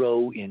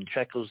Jezero in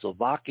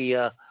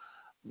Czechoslovakia,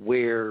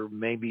 where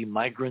maybe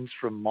migrants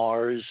from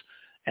Mars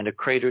and a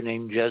crater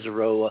named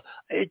Jezero,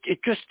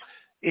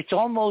 it's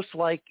almost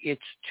like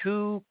it's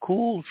too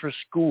cool for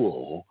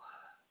school.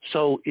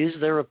 So is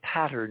there a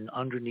pattern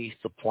underneath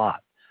the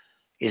plot?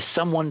 Is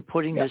someone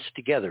putting this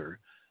together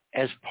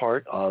as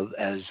part of,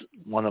 as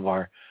one of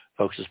our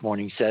folks this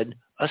morning said,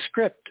 a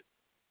script?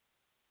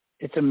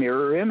 It's a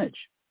mirror image.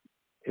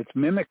 It's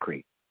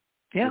mimicry.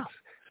 Yeah.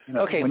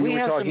 Okay, we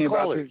have some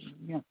callers.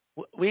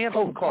 We have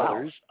some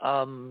callers.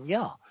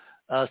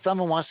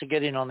 Someone wants to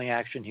get in on the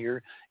action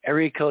here.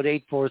 Area code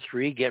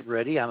 843, get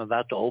ready. I'm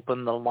about to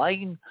open the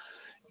line.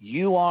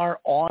 You are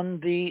on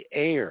the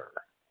air.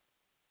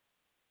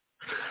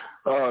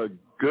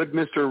 Good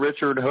Mr.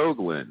 Richard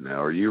Hoagland.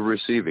 Are you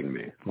receiving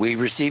me? We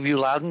receive you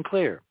loud and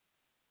clear.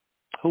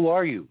 Who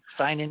are you?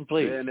 Sign in,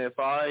 please. And if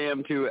I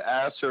am to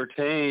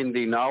ascertain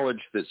the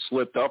knowledge that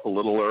slipped up a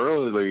little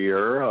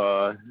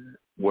earlier,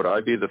 would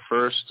I be the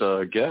first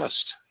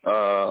guest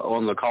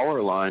on the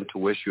caller line to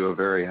wish you a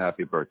very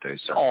happy birthday,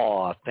 sir?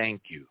 Oh,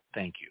 thank you.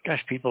 Thank you.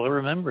 Gosh, people are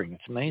remembering.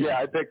 It's amazing. Yeah,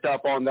 I picked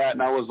up on that,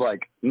 and I was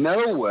like,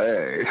 no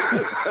way.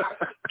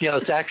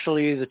 It's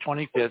actually the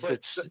 25th.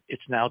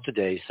 It's now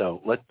today,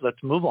 so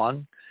let's move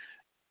on.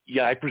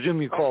 Yeah, I presume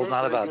you called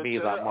not about me,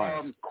 about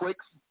Mars.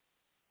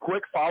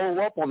 Quick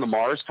follow-up on the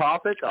Mars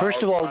topic.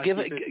 First of all, give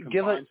us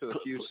a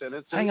few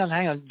sentences. Hang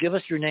on. Give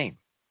us your name,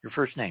 your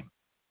first name.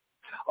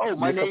 Oh,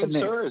 my name,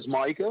 sir, is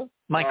Micah.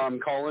 I'm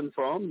calling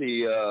from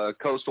the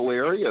coastal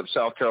area of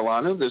South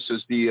Carolina. This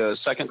is the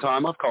second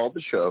time I've called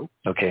the show.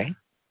 Okay.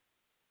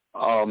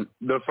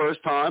 The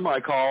first time I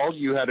called,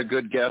 you had a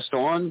good guest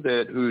on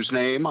whose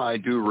name I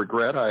do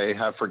regret I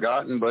have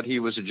forgotten, but he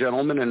was a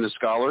gentleman and a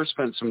scholar,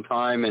 spent some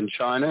time in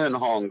China and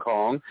Hong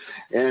Kong,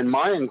 and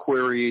my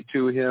inquiry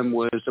to him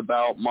was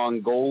about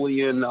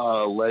Mongolian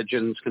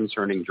legends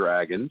concerning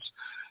dragons.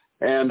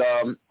 And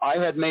I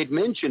had made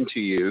mention to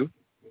you,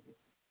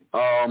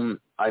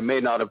 I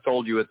may not have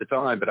told you at the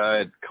time, but I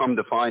had come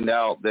to find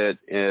out that,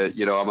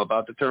 I'm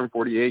about to turn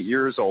 48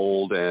 years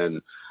old,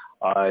 and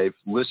I've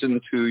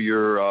listened to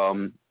your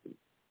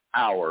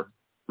our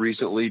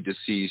recently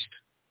deceased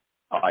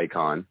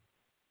icon,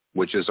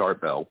 which is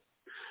Art Bell.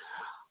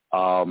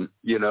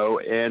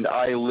 And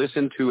I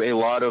listened to a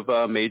lot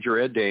of Major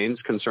Ed Danes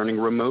concerning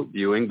remote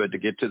viewing, but to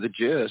get to the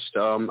gist,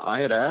 I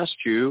had asked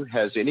you,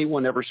 has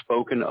anyone ever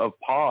spoken of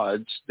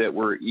pods that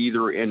were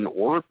either in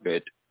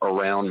orbit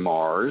around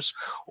Mars,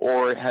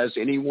 or has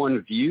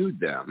anyone viewed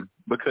them?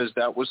 Because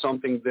that was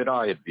something that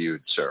I had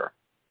viewed, sir.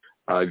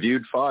 I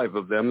viewed 5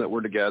 of them that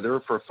were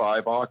together for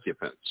 5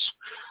 occupants.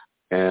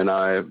 And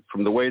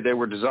from the way they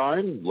were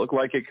designed, looked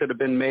like it could have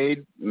been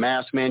made,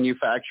 mass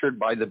manufactured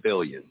by the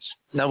billions.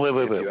 No,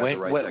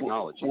 wait.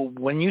 Technology.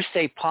 When you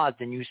say pods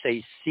and you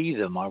say see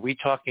them, are we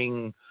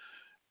talking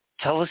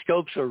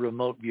telescopes or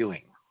remote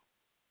viewing?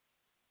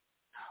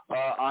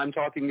 I'm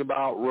talking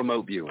about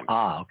remote viewing.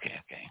 Okay.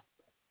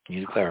 You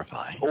need to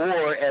clarify.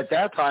 Or at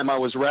that time, I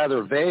was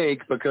rather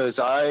vague because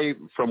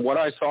from what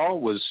I saw,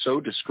 was so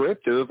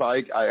descriptive.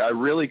 I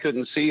really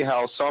couldn't see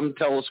how some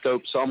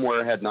telescope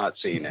somewhere had not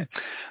seen it.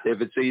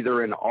 If it's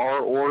either in our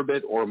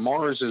orbit or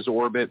Mars's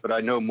orbit, but I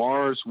know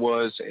Mars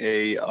was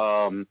a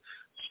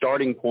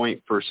starting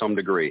point for some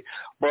degree.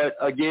 But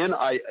again,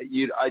 I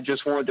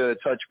just wanted to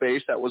touch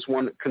base. That was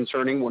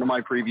concerning one of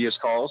my previous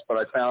calls, but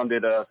I found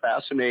it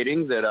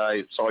fascinating that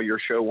I saw your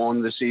show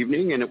on this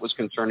evening, and it was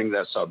concerning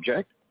that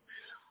subject.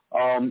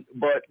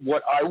 But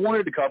what I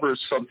wanted to cover is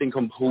something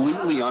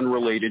completely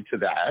unrelated to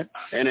that,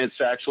 and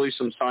it's actually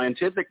some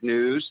scientific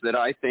news that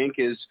I think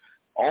is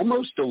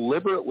almost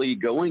deliberately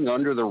going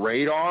under the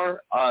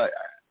radar.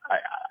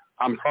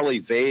 I'm probably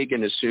vague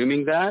in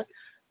assuming that,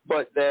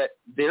 but that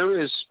there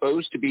is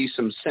supposed to be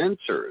some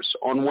sensors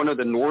on one of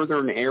the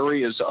northern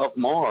areas of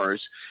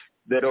Mars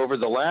that over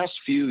the last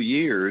few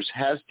years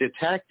has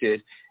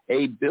detected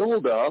a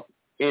buildup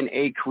in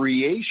a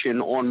creation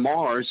on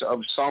Mars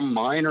of some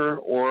minor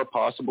or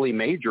possibly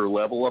major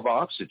level of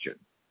oxygen.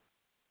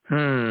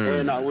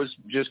 And I was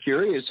just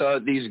curious,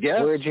 these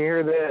guests... Where'd you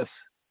hear this?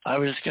 I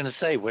was just going to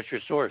say, what's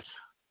your source?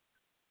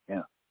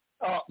 Yeah.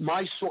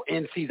 My source,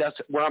 and see, that's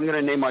where I'm going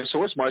to name my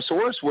source. My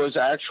source was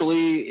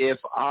actually, if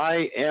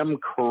I am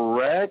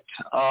correct,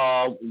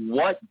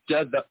 what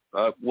did the...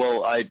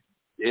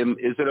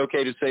 is it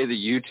okay to say the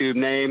YouTube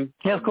name?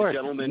 Yeah, of course.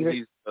 The gentleman,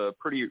 he's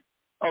pretty...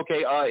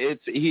 Okay,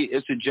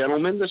 it's a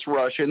gentleman that's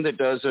Russian that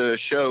does a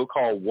show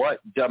called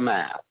What Da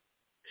Math.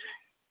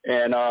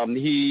 And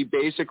he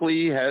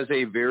basically has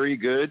a very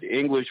good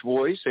English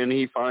voice, and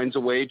he finds a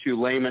way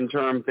to layman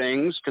term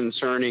things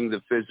concerning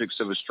the physics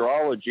of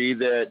astrology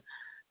that,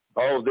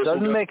 this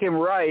doesn't make him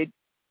right.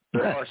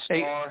 A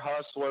Star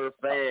Hustler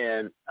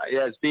fan.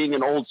 Yes, being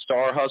an old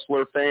Star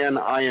Hustler fan,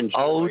 I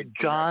enjoy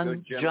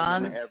John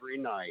every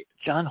night.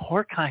 John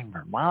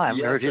Horkheimer. Wow, I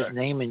haven't heard his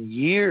name in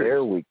years.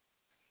 There we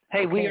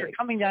Hey, we are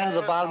coming down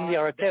to the bottom of the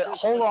hour.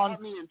 Hold on.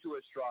 Into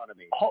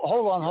astronomy.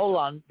 Hold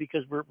on,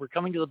 because we're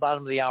coming to the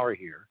bottom of the hour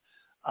here,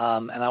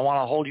 and I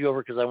want to hold you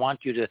over because I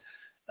want you to.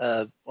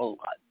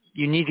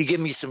 You need to give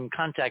me some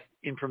contact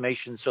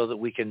information so that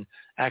we can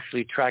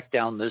actually track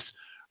down this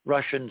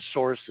Russian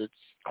source that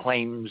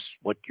claims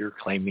what you're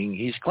claiming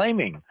he's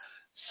claiming.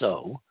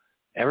 So,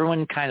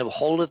 everyone, kind of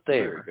hold it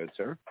there. Very good,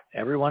 sir.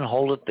 Everyone,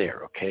 hold it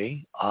there,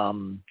 okay?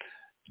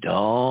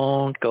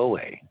 Don't go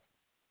away.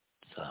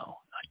 So.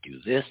 Do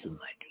this, and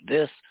I do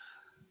this,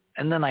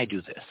 and then I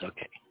do this.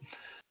 Okay.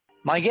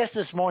 My guest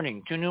this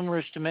morning, too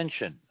numerous to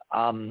mention.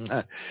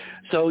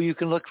 So you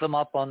can look them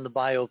up on the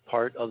bio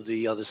part of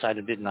The Other Side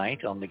of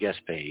Midnight on the guest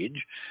page.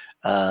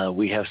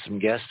 We have some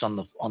guests on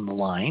the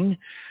line.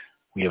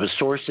 We have a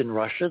source in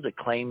Russia that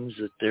claims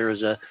that there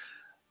is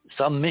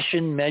some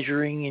mission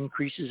measuring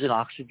increases in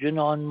oxygen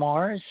on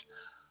Mars.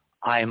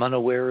 I am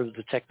unaware of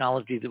the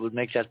technology that would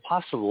make that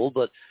possible,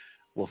 but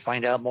we'll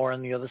find out more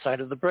on the other side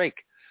of the break.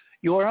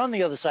 You are on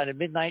The Other Side of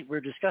Midnight.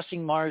 We're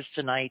discussing Mars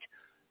tonight.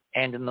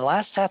 And in the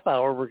last half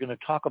hour, we're going to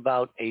talk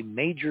about a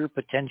major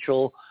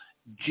potential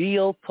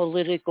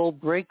geopolitical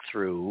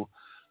breakthrough,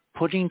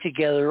 putting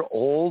together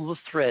all the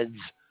threads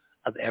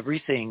of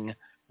everything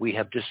we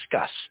have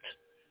discussed.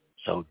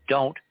 So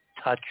don't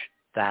touch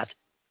that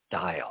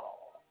dial.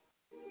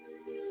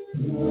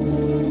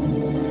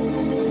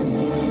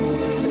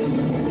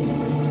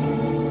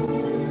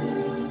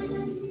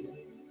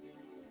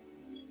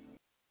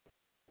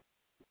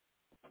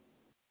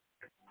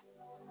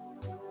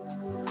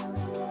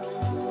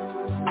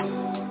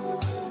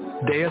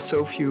 They are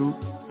so few.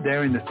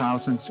 They're in the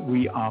thousands.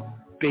 We are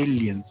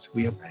billions.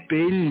 We are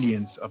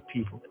billions of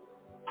people.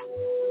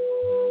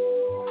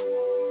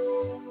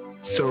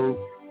 So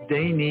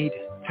they need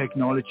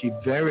technology,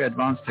 very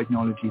advanced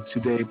technology, to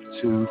be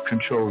able to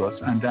control us.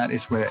 And that is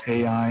where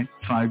AI,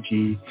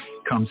 5G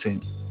comes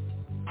in.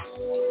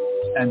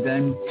 And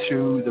then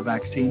through the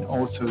vaccine,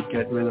 also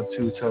get rid of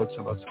 2/3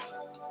 of us.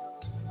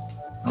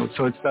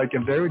 So it's like a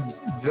very,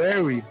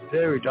 very,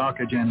 very dark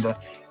agenda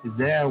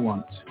they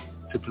want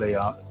to play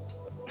out.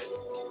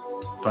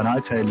 But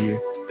I tell you,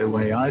 the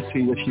way I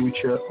see the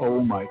future,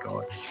 oh my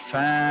God,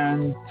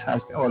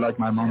 fantastic. Or like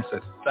my mom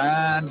said,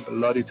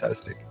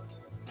 fan-bloody-tastic.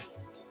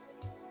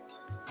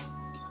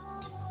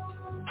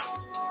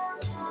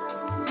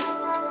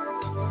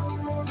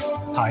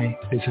 Hi,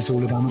 this is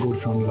Ole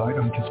Damagod from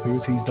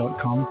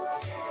lightonconspiracies.com.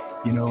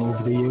 You know,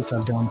 over the years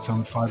I've done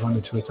some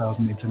 500 to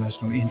 1,000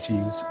 international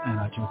interviews, and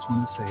I just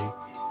want to say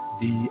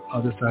The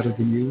Other Side of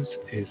the News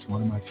is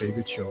one of my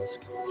favorite shows,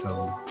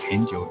 so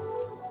enjoy.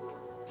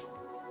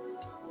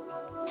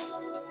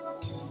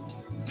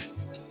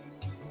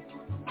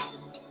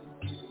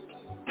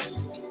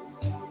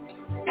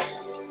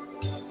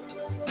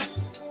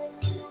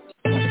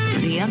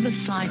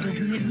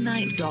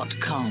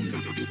 TheOtherSideOfMidnight.com.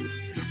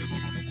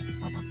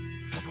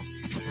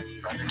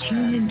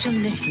 Tune in to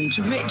listen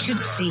to Richard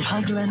C.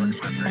 Hoagland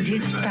and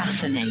his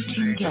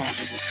fascinating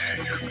guests.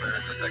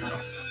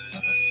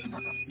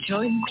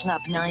 Join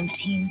Club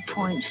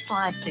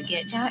 19.5 to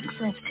get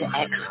access to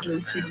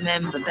exclusive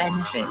member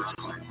benefits.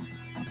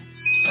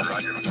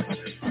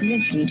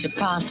 Listen to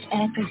past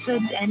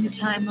episodes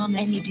anytime on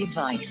any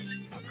device.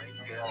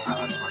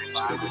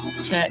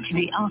 Search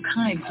the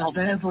archives of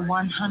over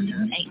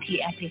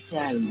 180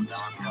 episodes.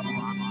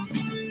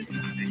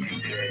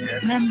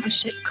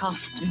 Membership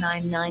costs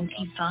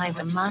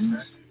 $9.95 a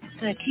month,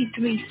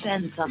 33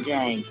 cents a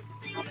day.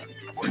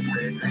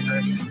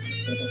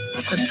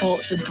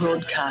 Support the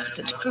broadcast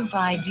that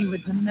provides you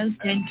with the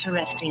most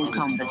interesting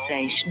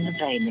conversation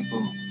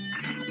available.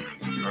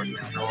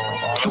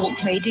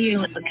 Talk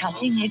radio at the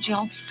cutting edge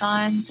of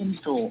science and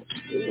thought.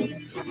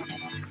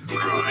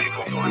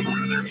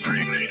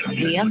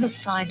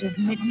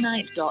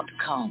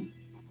 TheOtherSideOfMidnight.com.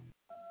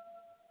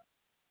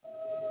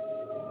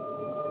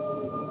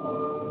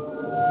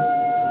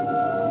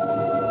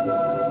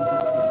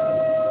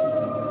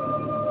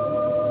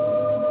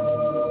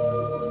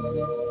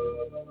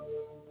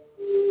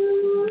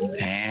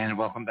 And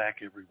welcome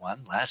back,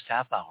 everyone. Last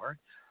half hour.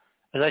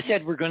 As I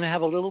said, we're going to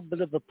have a little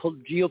bit of a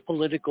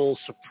geopolitical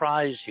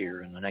surprise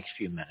here in the next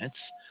few minutes.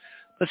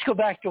 Let's go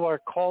back to our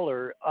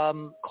caller.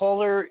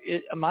 Caller,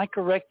 am I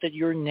correct that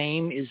your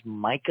name is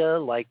Micah,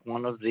 like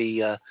one of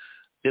the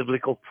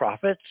biblical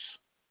prophets?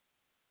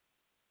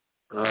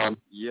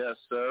 Yes,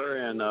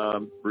 sir. And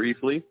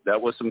briefly,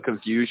 that was some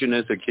confusion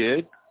as a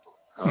kid.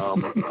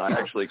 I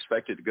actually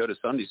expected to go to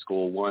Sunday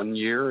school one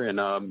year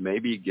and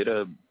maybe get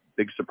a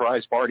big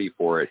surprise party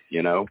for it,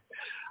 you know.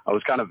 I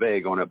was kind of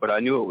vague on it, but I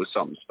knew it was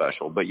something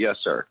special. But yes,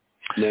 sir,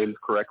 named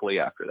correctly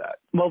after that.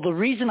 Well, the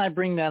reason I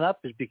bring that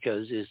up is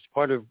because as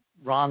part of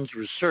Ron's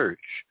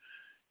research,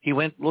 he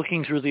went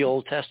looking through the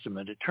Old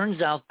Testament. It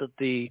turns out that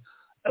the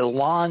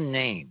Elon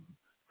name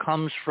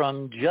comes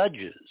from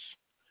judges.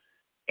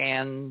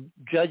 And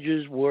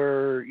judges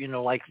were, you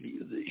know, like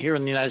here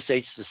in the United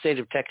States, the state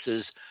of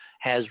Texas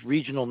has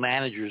regional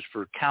managers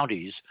for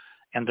counties,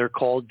 and they're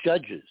called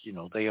judges. You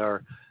know, they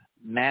are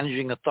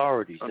managing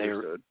authorities. They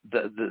are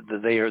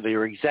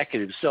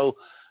executives. So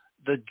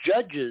the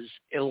judges,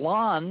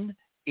 Elon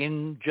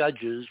in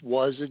Judges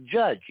was a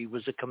judge. He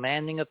was a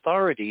commanding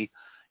authority.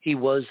 He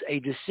was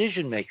a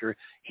decision maker.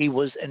 He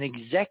was an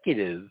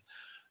executive.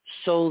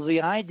 So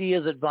the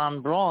idea that von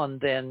Braun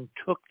then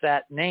took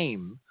that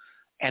name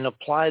and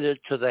applied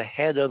it to the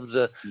head of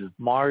the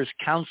Mars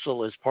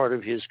Council as part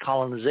of his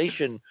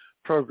colonization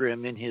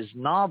program in his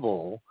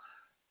novel.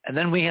 And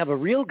then we have a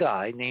real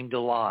guy named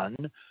Elon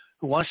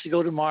who wants to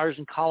go to Mars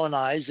and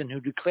colonize and who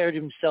declared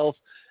himself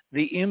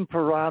the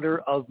Imperator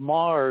of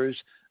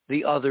Mars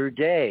the other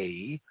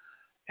day.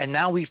 And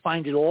now we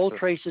find it all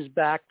traces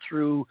back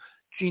through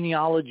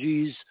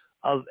genealogies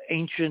of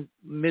ancient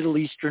Middle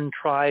Eastern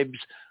tribes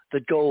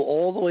that go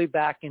all the way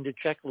back into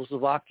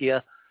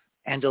Czechoslovakia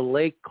and a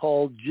lake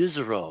called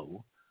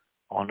Jezero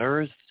on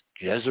Earth,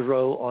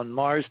 Jezero on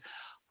Mars.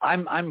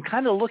 I'm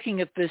kind of looking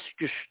at this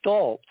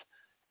gestalt,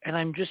 and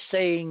I'm just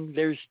saying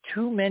there's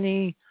too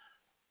many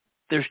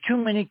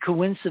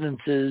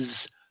coincidences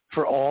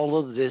for all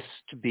of this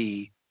to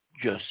be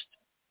just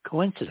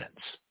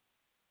coincidence.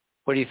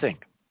 What do you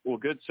think? Well,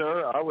 good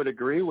sir, I would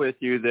agree with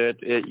you that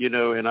it, you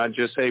know, and I'd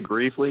just say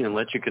briefly and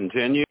let you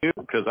continue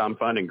because I'm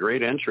finding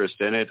great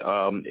interest in it.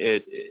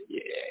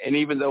 And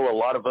even though a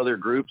lot of other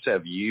groups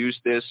have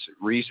used this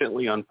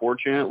recently,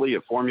 unfortunately,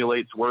 it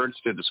formulates words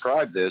to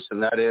describe this,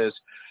 and that is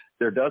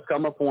there does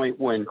come a point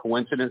when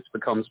coincidence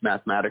becomes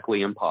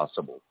mathematically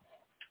impossible.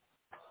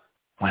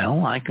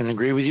 Well, I can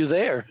agree with you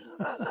there.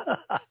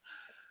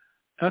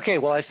 Okay,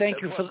 well, I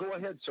thank you for... Go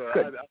ahead, sir.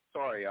 I'm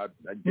sorry. I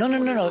didn't want to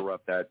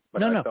interrupt that,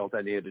 but I felt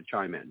I needed to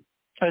chime in.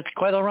 It's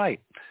quite all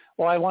right.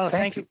 Well, I want to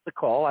thank you for the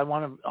call. I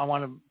want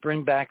to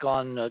bring back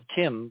on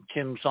Tim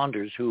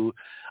Saunders, who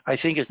I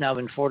think has now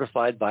been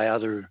fortified by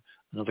either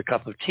another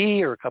cup of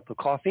tea or a cup of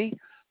coffee.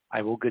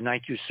 I will good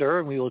night you, sir,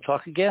 and we will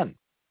talk again.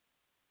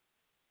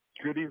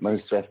 Good evening.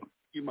 Most definitely.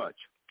 Thank you much.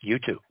 You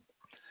too.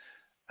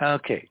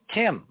 Okay,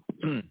 Tim,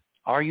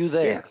 are you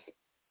there? Yes,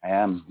 I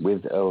am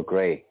with Earl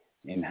Grey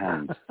in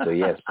hand. So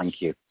yes,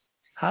 thank you.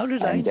 How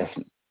did I?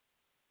 Definitely.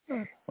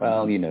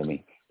 Well, you know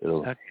me.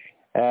 Okay.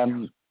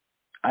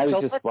 I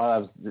was just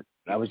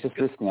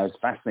listening. I was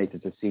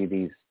fascinated to see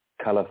these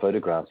color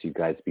photographs you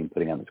guys have been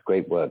putting out. It's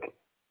great work.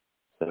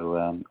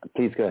 So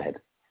please go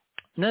ahead.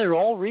 No, they're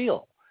all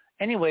real.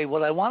 Anyway,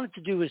 what I wanted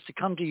to do is to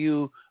come to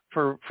you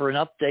for an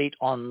update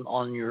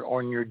on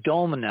your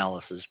dome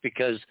analysis,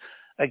 because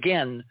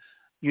again,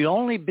 you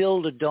only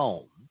build a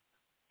dome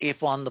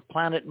if on the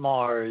planet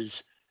Mars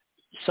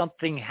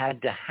something had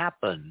to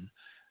happen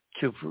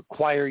to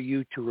require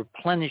you to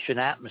replenish an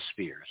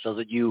atmosphere so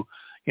that you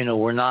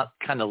were not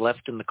kind of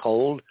left in the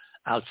cold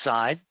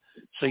outside.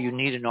 So you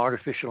need an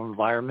artificial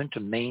environment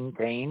to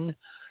maintain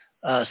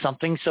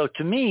something. So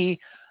to me,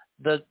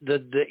 the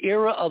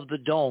era of the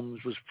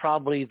domes was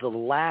probably the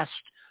last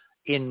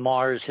in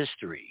Mars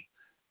history.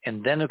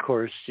 And then, of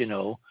course,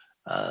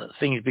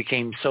 things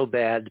became so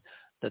bad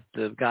that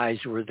the guys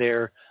who were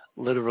there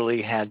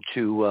literally had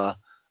to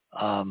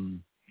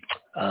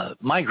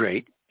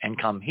migrate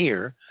and come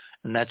here.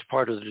 And that's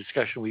part of the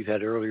discussion we've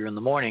had earlier in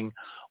the morning.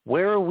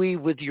 Where are we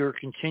with your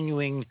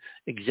continuing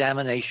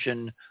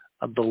examination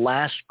of the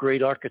last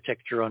great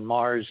architecture on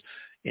Mars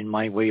in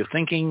my way of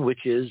thinking,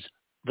 which is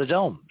the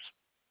domes.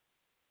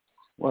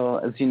 Well,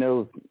 as you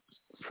know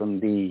from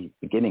the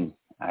beginning,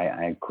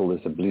 I call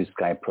this a blue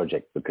sky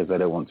project because I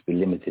don't want to be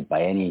limited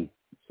by any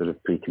sort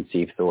of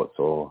preconceived thoughts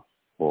or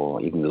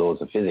even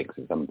laws of physics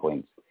at some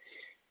points.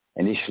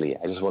 Initially,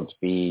 I just want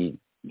to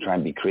try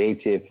and be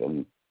creative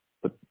and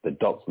put the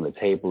dots on the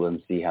table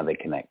and see how they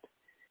connect.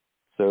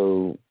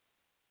 So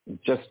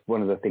just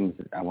one of the things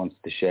that I wanted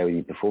to share with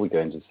you before we go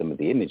into some of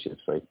the images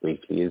very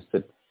briefly is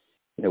that,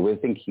 we're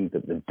thinking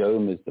that the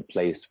dome is the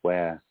place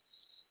where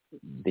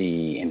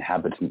the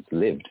inhabitants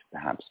lived,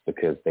 perhaps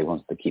because they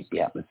wanted to keep the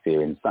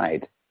atmosphere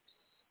inside.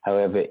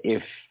 However,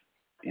 if,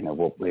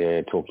 what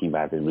we're talking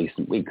about in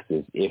recent weeks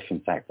is if, in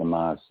fact, the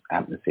Mars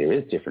atmosphere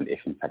is different, if,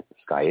 in fact, the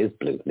sky is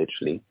blue,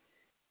 literally,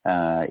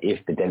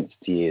 if the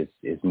density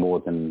is more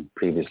than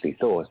previously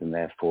thought, and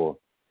therefore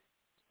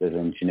that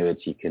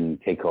Ingenuity can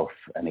take off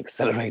and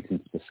accelerate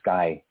into the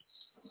sky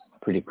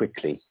pretty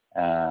quickly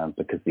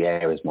because the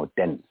air is more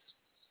dense.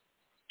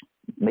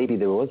 Maybe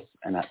there was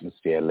an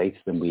atmosphere later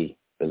than we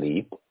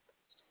believed.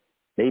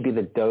 Maybe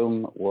the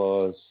dome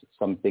was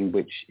something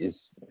which is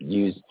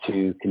used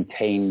to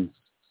contain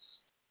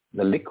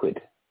the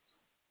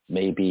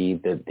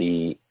maybe that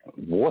the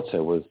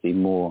water was the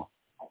more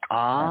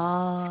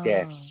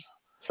scarce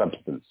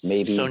substance.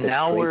 Maybe so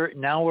now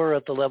we're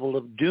at the level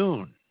of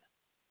dune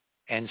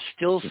and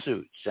still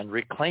suits and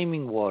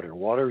reclaiming water.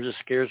 Water is a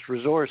scarce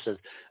resource,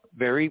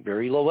 very,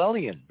 very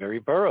Lowellian, very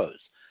Burroughs.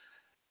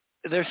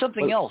 There's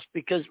something else,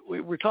 because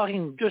we're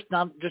talking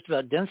not just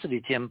about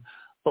density, Tim,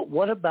 but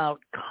what about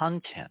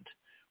content?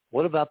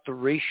 What about the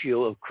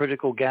ratio of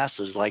critical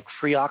gases like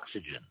free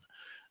oxygen,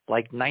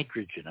 like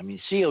nitrogen? I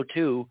mean,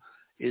 CO2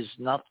 is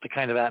not the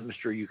kind of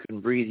atmosphere you can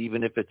breathe,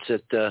 even if it's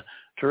at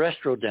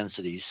terrestrial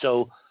density.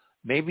 So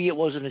maybe it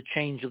wasn't a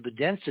change of the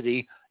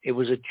density, it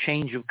was a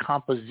change of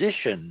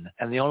composition.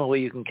 And the only way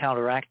you can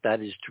counteract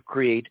that is to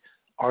create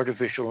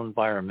artificial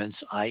environments,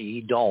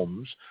 i.e.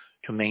 domes,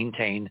 to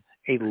maintain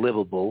a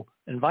livable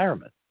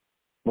environment.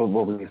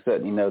 Well, we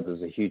certainly know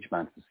there's a huge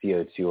amount of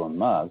CO2 on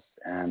Mars,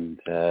 and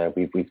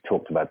we've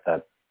talked about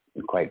that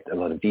in quite a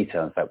lot of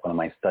detail. In fact, one of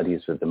my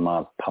studies with the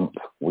Mars pump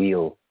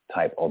wheel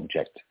type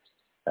object,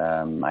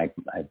 I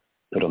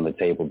put on the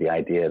table the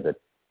idea that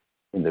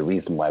the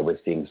reason why we're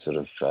seeing sort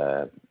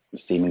of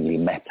seemingly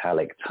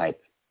metallic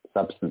type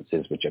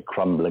substances which are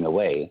crumbling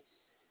away,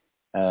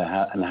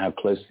 and how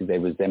closely they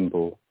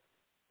resemble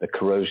the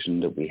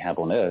corrosion that we have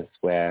on Earth,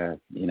 where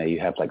you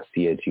have like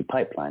CO2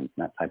 pipelines and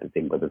that type of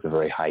thing, where there's a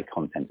very high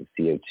content of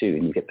CO2,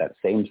 and you get that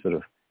same sort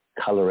of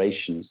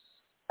coloration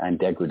and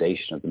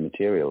degradation of the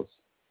materials.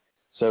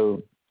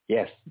 So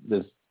yes,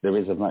 there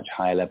is a much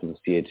higher level of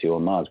CO2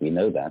 on Mars. We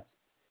know that,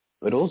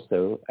 but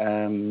also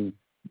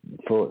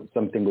for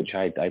something which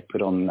I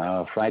put on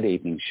our Friday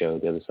evening show,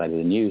 The Other Side of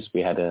the News,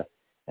 we had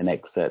an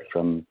excerpt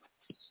from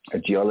a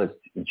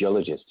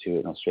geologist,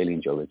 an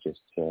Australian geologist,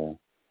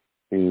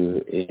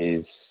 who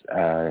is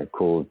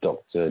called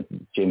Dr.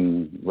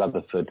 Jim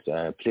Rutherford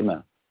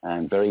Plimmer,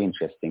 and very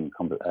interesting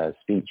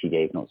speech he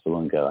gave not so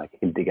long ago. I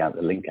can dig out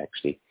the link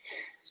actually,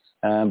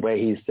 where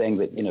he's saying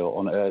that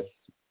on Earth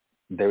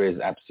there is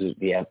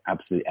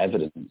absolute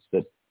evidence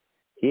that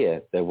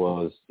here there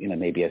was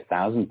maybe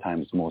 1,000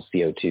 times more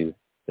CO2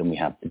 than we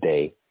have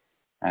today,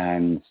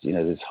 and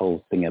this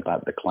whole thing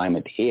about the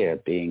climate here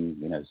being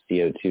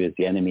CO2 is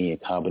the enemy,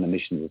 carbon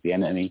emissions is the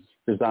enemy.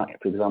 For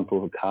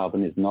example,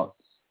 carbon is not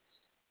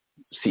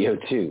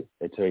CO2.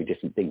 It's very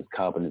different things.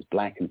 Carbon is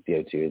black and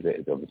CO2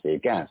 is obviously a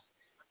gas.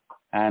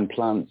 And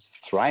plants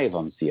thrive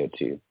on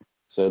CO2.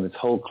 So this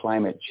whole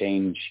climate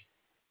change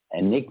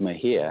enigma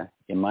here,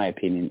 in my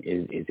opinion,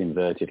 is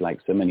inverted like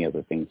so many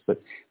other things.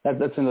 But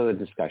that's another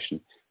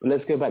discussion. But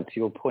let's go back to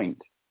your point.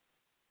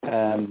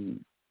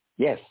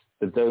 Yes,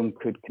 the dome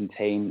could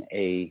contain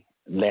a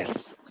less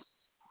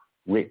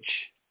rich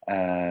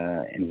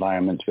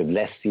environment with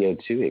less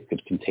CO2. It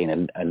could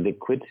contain a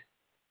liquid.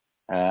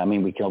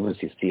 We can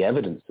obviously see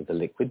evidence of the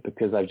liquid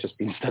because I've just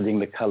been studying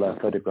the color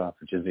photograph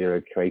of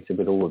Jezero Crater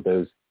with all of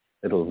those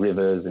little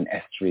rivers and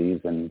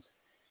estuaries and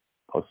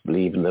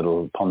possibly even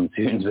little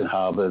pontoons and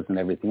harbors and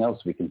everything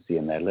else we can see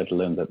in there, let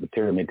alone the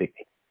pyramidic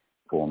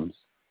forms.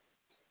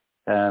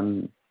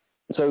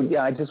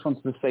 I just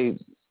wanted to say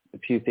a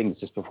few things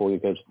just before we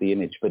go to the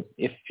image. But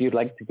if you'd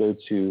like to go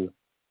to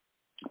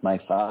my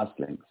fast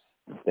links,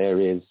 there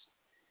is,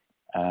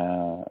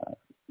 I'm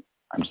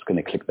just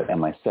going to click there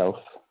myself.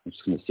 I'm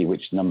just going to see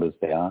which numbers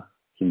they are.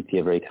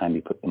 Cynthia very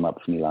kindly put them up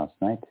for me last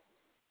night.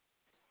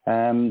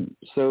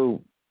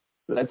 So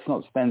let's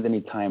not spend any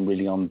time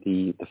really on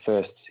the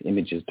first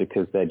images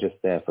because they're just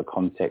there for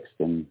context,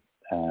 and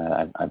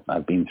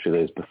I've been through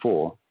those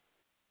before.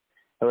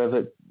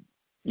 However,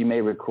 you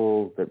may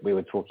recall that we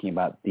were talking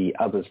about the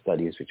other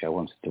studies which I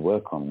wanted to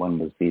work on. One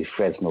was the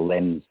Fresnel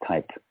lens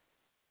type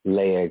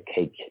layer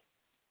cake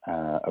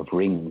of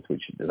rings,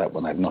 which that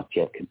one I've not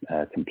yet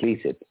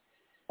completed.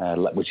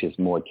 Which is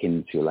more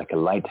akin to like a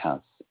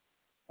lighthouse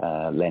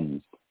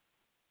lens.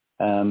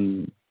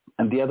 And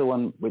And the other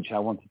one which I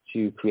wanted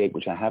to create,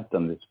 which I have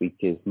done this week,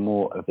 is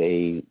more of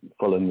a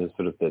following the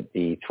sort of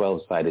the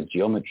 12-sided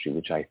geometry,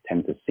 which I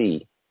tend to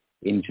see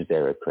in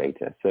Jezero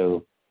Crater.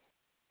 So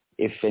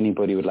if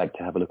anybody would like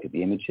to have a look at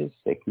the images,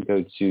 they can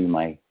go to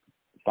my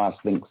fast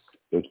links,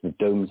 go to the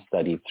Dome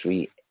Study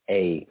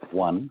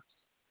 3A1.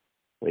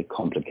 Very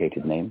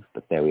complicated name,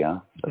 but there we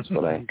are. That's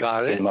what I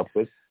came up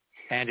with.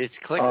 And it's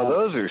clickable.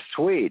 Oh, those are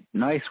sweet.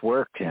 Nice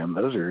work, Tim.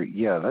 Those are,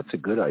 that's a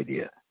good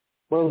idea.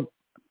 Well,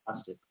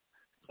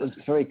 it's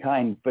very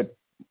kind, but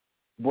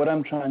what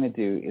I'm trying to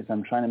do is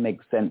I'm trying to make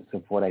sense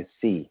of what I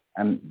see.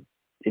 And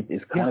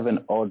it's kind of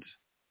an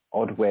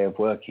odd way of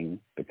working,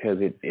 because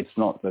it's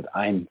not that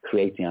I'm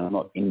creating, I'm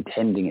not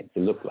intending it to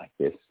look like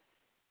this.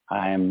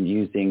 I am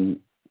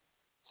using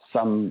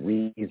some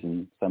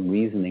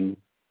reasoning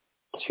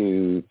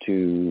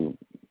to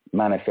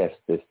manifest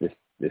this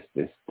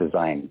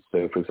design.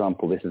 So, for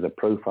example, this is a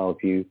profile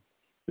view.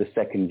 The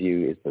second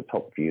view is the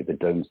top view, the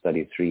Dome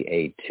Study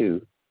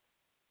 3A2.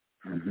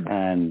 Mm-hmm.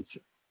 And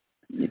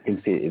you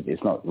can see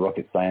it's not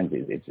rocket science.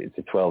 It's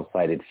a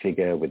 12-sided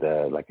figure with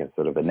a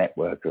sort of a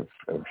network of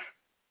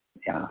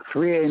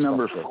 3A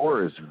number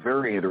 4 is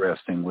very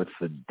interesting with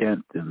the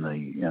dent in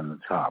the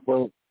top.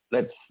 Well,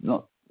 let's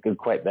not go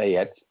quite there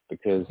yet,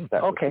 because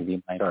that would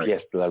be my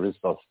pièce de la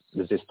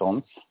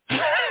résistance.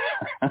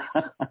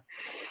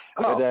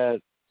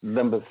 But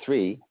number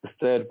 3, the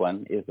third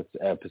one, is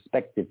a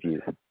perspective view.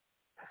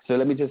 So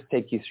let me just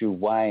take you through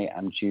why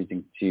I'm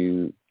choosing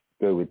to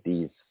go with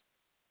these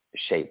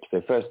shapes.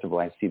 So first of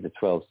all, I see the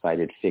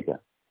 12-sided figure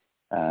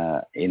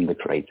in the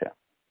crater.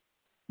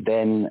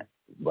 Then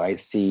I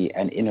see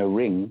an inner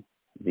ring,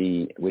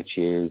 which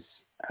is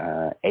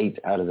 8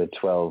 out of the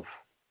 12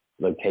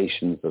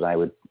 locations that I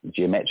would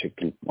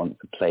geometrically want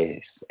to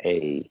place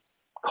a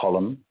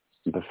column.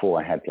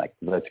 Before I had like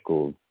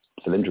vertical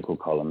cylindrical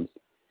columns.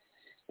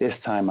 This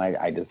time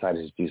I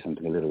decided to do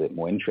something a little bit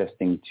more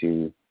interesting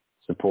to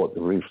support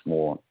the roof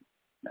more.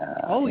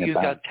 You've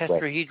got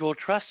tetrahedral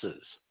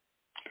trusses.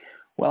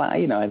 Well,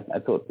 I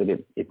thought that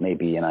it may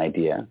be an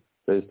idea.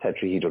 Those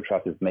tetrahedral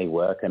trusses may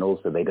work, and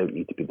also they don't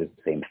need to be the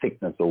same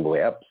thickness all the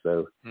way up.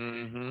 So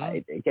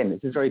again, this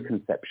is very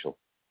conceptual.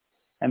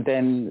 And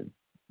then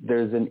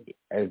there's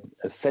a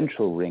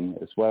central ring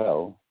as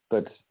well,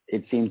 but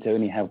it seemed to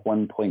only have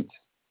one point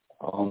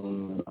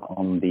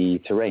on the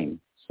terrain.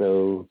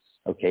 So,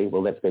 okay,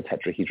 well, let's go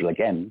tetrahedral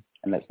again,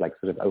 and let's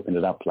sort of open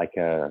it up like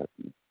the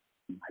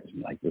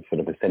sort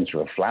of the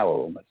center of a flower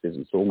almost.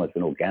 It's almost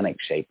an organic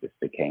shape this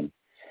became.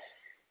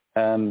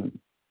 And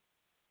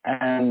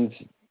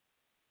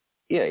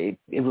yeah, it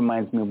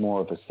reminds me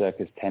more of a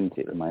circus tent.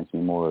 It reminds me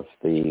more of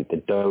the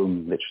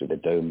dome. Literally,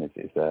 the dome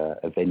is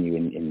a venue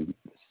in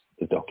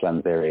the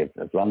Docklands area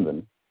of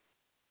London.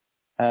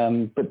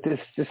 But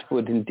this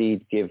would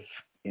indeed give,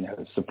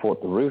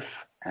 support the roof,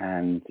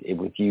 and it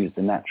would use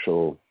the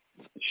natural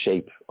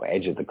shape or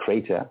edge of the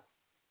crater.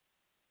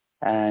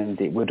 And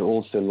it would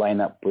also line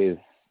up with,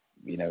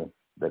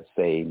 let's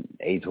say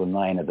 8 or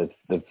 9 of the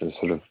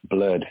sort of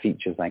blurred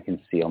features I can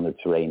see on the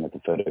terrain of the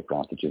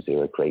photograph of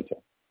Jezero Crater.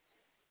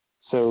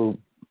 So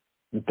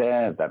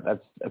that's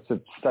a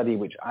study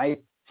which I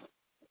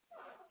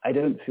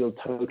don't feel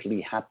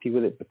totally happy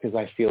with it, because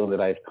I feel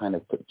that I've kind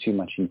of put too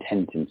much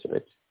intent into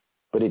it,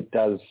 but it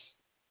does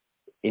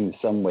in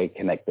some way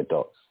connect the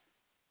dots.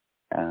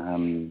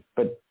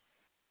 But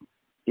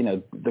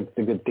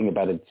the good thing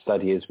about a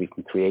study is we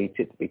can create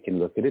it, we can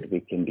look at it, we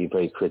can be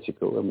very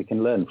critical, and we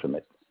can learn from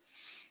it.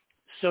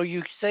 So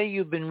you say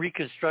you've been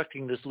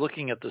reconstructing this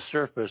looking at the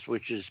surface,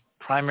 which is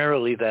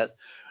primarily that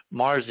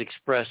Mars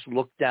Express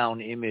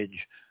look-down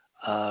image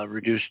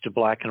reduced to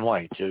black and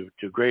white, to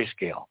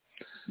grayscale.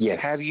 Yes.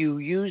 Have you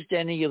used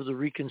any of the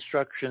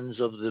reconstructions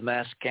of the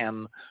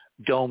Mastcam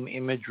dome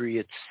imagery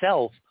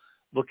itself,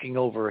 looking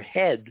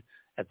overhead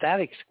at that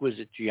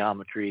exquisite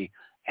geometry,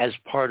 as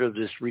part of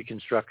this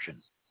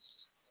reconstruction?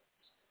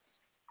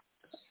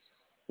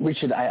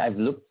 Richard, I've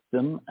looked at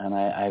them, and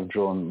I've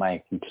drawn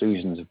my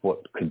conclusions of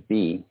what could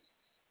be.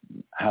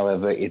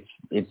 However,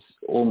 it's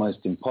almost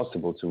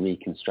impossible to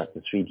reconstruct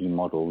a 3D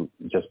model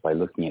just by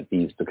looking at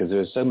these, because there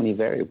are so many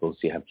variables.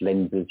 You have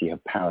lenses, you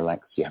have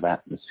parallax, you have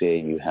atmosphere,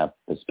 you have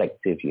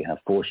perspective, you have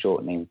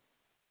foreshortening.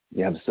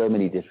 You have so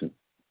many different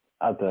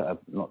other,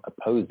 not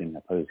opposing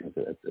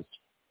is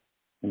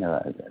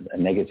a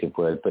negative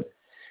word, but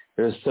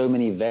there are so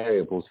many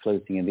variables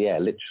floating in the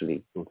air,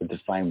 literally, to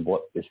define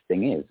what this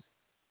thing is.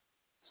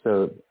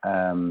 So,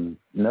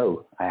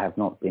 no, I have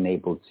not been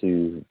able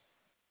to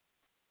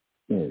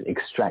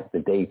extract the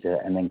data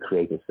and then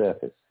create a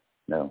surface.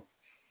 No.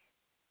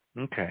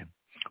 Okay.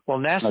 Well,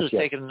 NASA's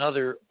taken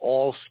another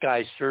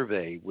all-sky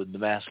survey with the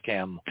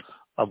Mastcam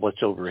of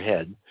what's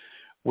overhead.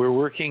 We're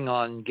working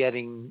on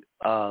getting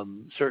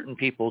certain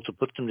people to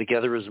put them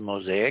together as a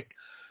mosaic,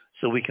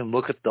 so we can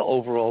look at the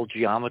overall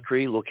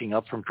geometry, looking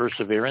up from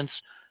Perseverance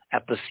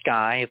at the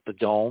sky, at the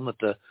dome, at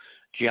the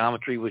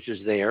geometry which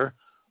is there.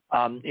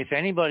 If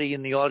anybody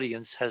in the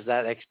audience has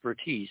that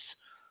expertise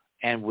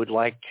and would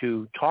like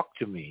to talk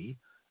to me,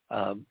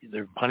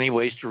 there are plenty of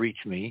ways to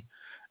reach me.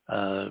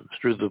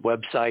 through the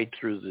website,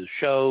 through the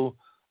show,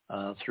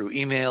 through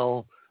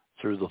email,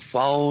 through the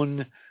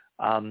phone.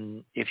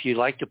 If you'd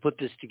like to put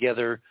this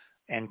together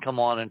and come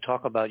on and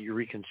talk about your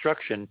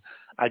reconstruction,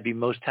 I'd be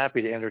most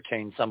happy to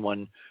entertain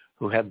someone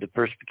who had the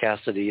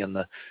perspicacity and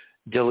the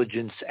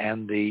diligence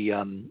and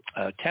the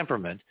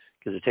temperament,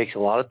 because it takes a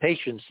lot of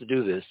patience to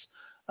do this,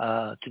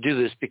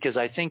 because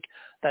I think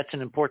that's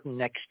an important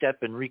next step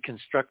in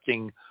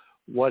reconstructing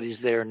what is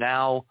there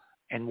now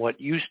and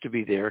what used to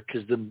be there,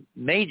 because the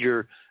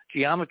major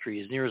geometry,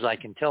 as near as I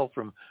can tell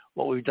from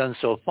what we've done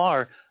so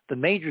far, the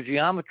major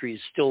geometry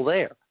is still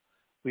there.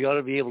 We ought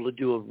to be able to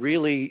do a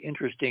really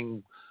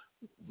interesting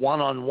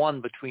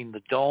one-on-one between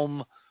the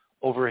dome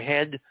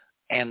overhead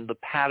and the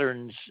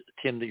patterns,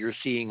 Tim, that you're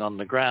seeing on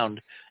the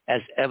ground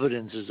as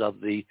evidences of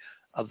the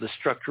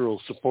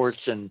structural supports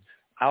and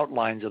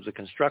outlines of the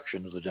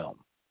construction of the dome.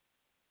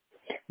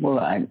 Well,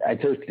 I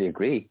totally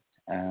agree.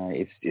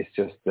 It's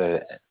just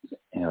a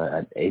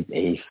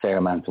fair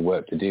amount of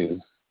work to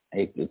do.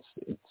 It's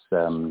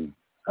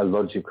a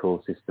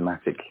logical,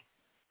 systematic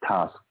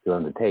task to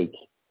undertake,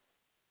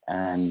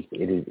 and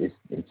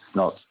it's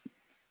not,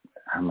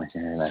 how much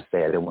I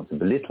say, I don't want to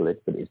belittle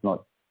it, but it's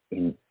not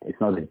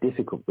a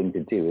difficult thing to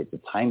do. It's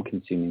a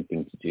time-consuming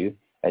thing to do,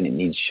 and it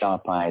needs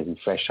sharp eyes and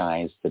fresh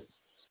eyes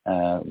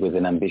with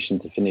an ambition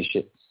to finish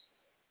it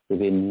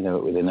within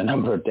a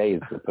number of days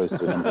as opposed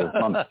to a number of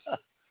months.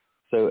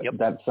 So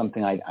that's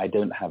something I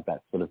don't have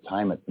that sort of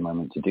time at the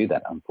moment to do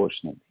that,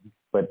 unfortunately.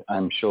 But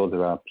I'm sure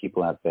there are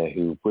people out there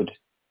who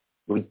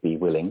would be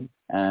willing,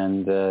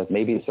 and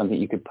maybe it's something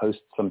you could post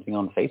something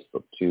on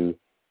Facebook to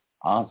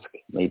ask,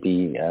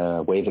 maybe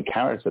wave a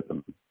carrot at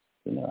them.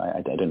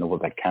 I don't know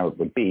what that carrot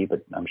would be,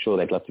 but I'm sure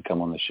they'd love to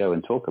come on the show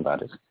and talk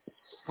about it.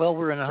 Well,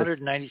 we're in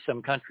 190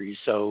 some countries,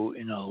 so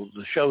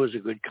the show is a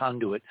good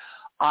conduit.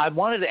 I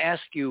wanted to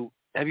ask you,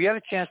 have you had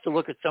a chance to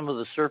look at some of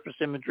the surface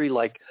imagery,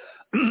 like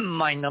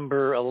my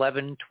number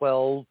 11,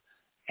 12,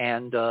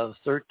 and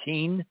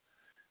 13,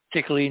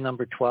 particularly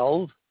number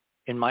 12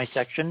 in my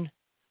section?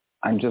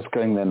 I'm just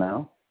going there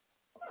now.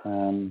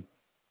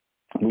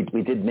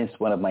 We did miss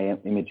one of my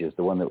images,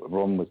 the one that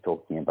Ron was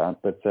talking about,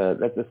 but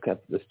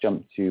let's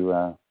jump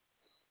to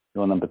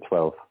your number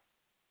 12.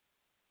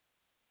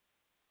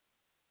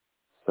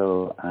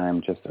 So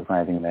I'm just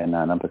arriving there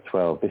now, number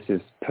 12. This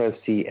is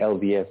Percy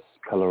LVS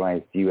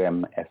Colorized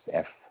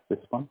UMSF, this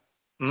one?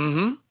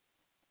 Mm-hmm.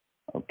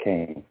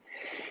 Okay.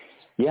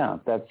 Yeah,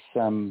 that's,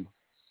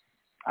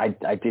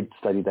 I did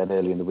study that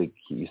earlier in the week.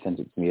 You sent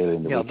it to me earlier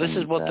in the week. Yeah, this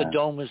is what the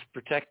dome is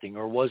protecting,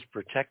 or was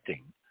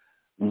protecting.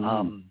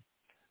 Mm-hmm.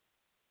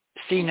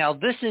 See, now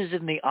this is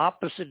in the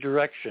opposite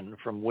direction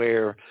from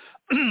where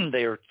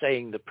they are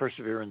saying the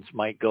Perseverance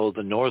might go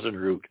the northern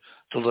route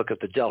to look at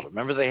the delta.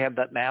 Remember they had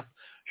that map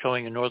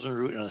showing a northern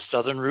route and a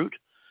southern route?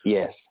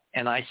 Yes.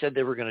 And I said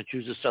they were going to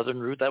choose a southern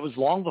route. That was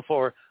long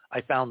before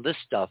I found this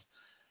stuff.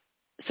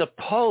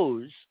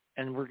 Suppose,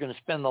 and we're going to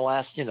spend the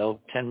last, 10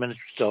 minutes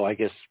or so, I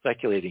guess,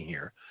 speculating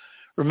here.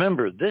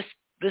 Remember, this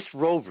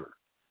rover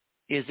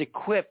is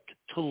equipped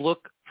to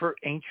look for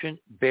ancient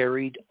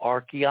buried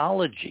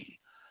archaeology.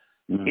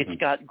 Mm-hmm. It's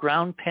got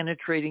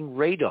ground-penetrating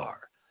radar.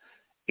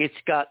 It's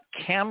got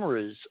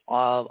cameras.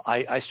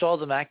 I saw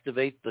them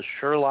activate the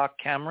Sherlock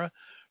camera.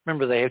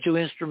 Remember, they have two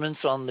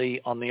instruments on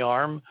the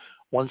arm.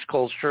 One's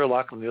called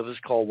Sherlock and the other's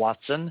called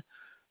Watson.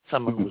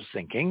 Someone was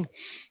thinking.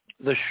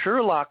 The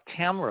Sherlock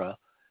camera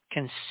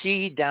can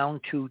see down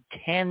to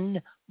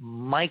 10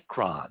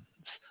 microns.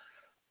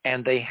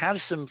 And they have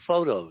some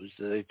photos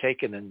that they've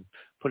taken and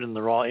put in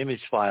the raw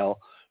image file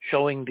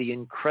showing the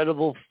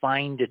incredible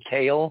fine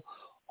detail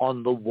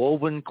on the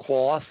woven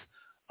cloth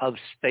of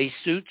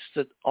spacesuits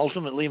that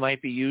ultimately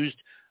might be used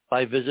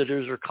by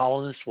visitors or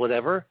colonists,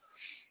 whatever.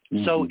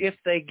 Mm-hmm. So if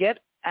they get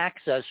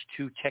access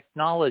to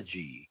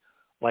technology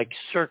like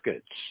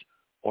circuits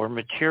or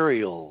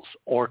materials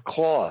or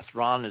cloth,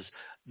 Ron is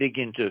big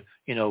into,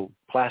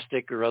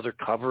 plastic or other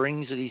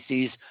coverings that he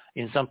sees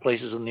in some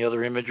places in the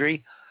other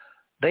imagery.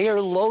 They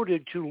are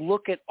loaded to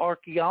look at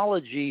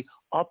archaeology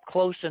up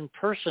close and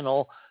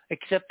personal,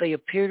 except they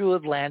appear to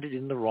have landed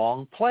in the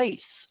wrong place.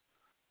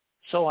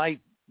 So I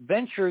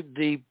ventured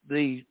the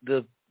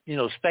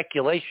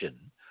speculation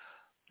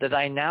that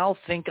I now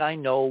think I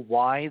know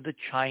why the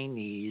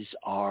Chinese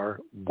are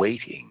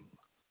waiting.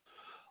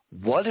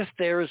 What if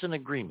there is an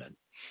agreement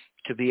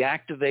to be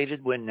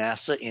activated when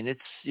NASA, in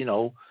its,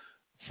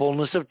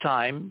 fullness of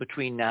time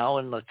between now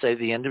and, let's say,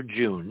 the end of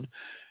June,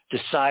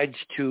 decides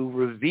to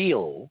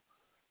reveal,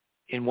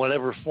 in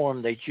whatever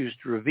form they choose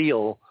to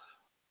reveal,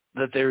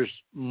 that there's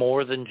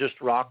more than just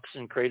rocks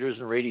and craters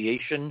and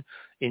radiation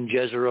in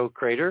Jezero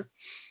Crater?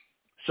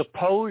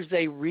 Suppose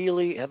they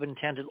really have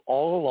intended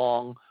all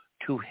along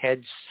to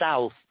head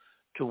south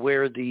to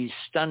where these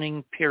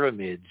stunning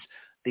pyramids,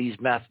 these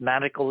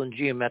mathematical and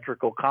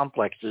geometrical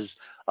complexes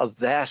of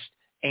vast,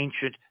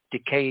 ancient,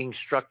 decaying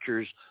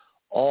structures,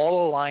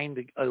 all aligned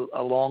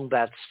along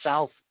that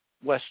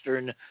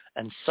southwestern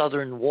and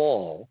southern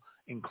wall,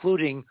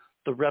 including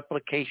the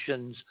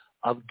replications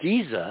of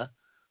Giza,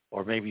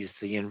 or maybe it's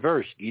the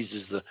inverse. Giza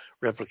is the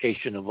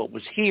replication of what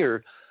was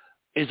here,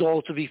 is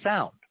all to be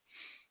found.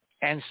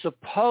 And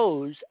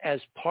suppose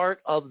as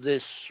part of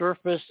this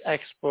surface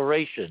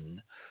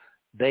exploration,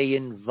 they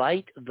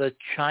invite the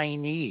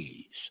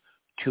Chinese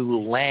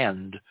to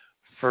land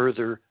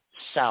further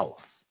south.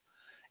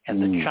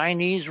 And the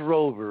Chinese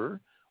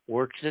rover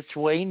works its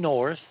way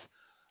north,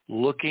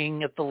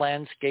 looking at the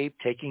landscape,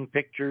 taking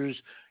pictures,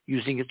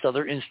 using its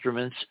other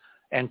instruments,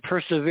 and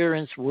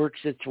Perseverance works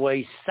its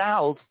way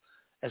south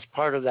as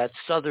part of that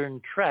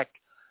southern trek,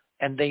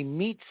 and they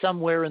meet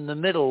somewhere in the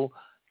middle,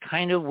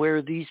 kind of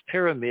where these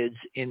pyramids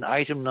in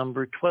item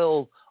number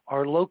 12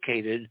 are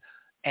located,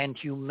 and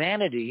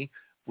humanity,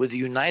 with the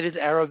United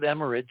Arab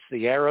Emirates,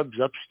 the Arabs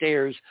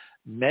upstairs,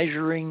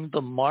 measuring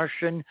the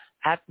Martian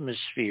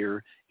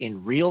atmosphere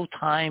in real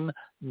time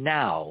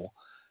now.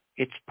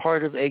 It's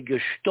part of a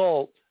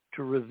gestalt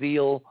to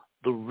reveal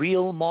the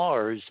real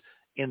Mars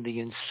in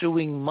the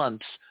ensuing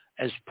months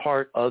as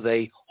part of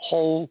a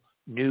whole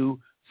new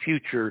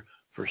future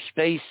for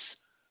space,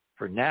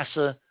 for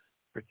NASA,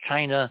 for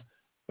China,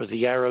 for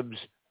the Arabs,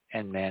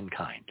 and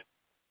mankind.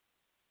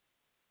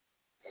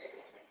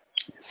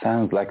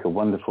 Sounds like a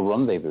wonderful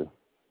rendezvous.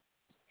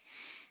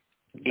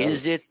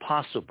 Is it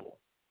possible?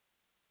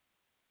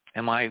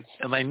 Am I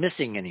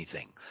missing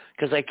anything?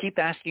 Because I keep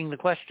asking the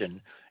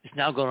question. It's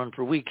now going on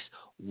for weeks.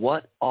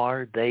 What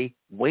are they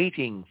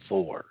waiting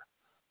for?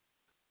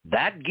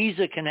 That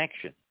Giza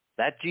connection,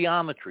 that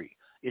geometry,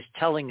 is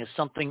telling us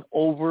something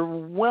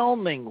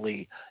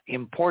overwhelmingly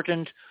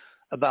important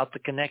about the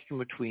connection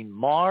between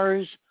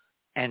Mars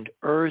and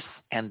Earth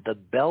and the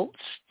belt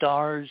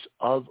stars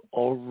of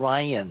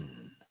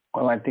Orion.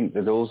 Well, I think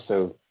that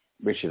also,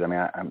 Richard,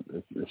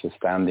 this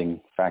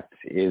astounding fact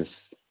is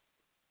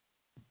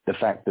the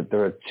fact that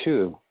there are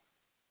two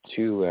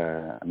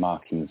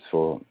markings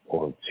or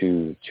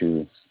two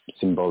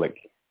symbolic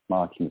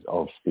markings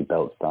of the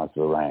belt stars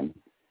of Orion,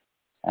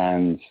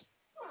 and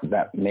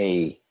that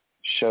may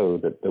show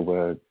that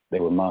they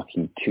were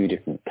marking two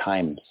different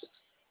times,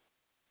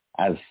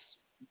 as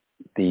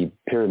the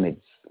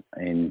pyramids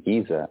in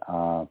Giza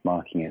are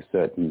marking a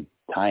certain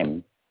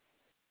time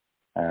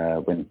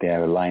when they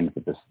are aligned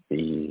with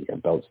the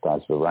belt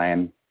stars of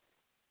Orion.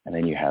 And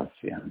then you have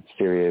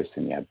Sirius,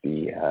 and you have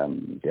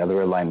the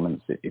other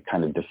alignments. It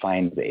kind of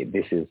defines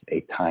this is a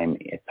time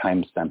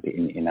stamp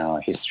in our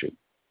history.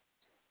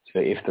 So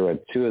if there are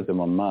two of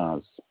them on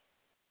Mars,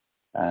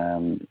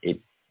 and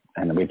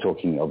we're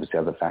talking obviously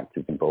other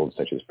factors involved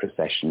such as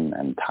precession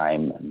and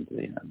time and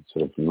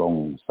sort of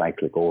long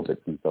cyclic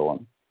orbits and so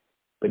on.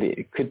 But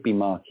it could be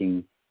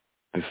marking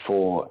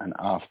before and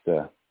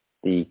after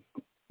the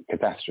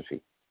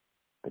catastrophe,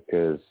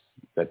 because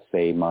let's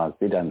say Mars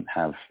didn't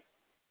have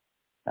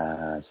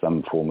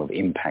some form of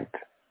impact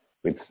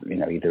with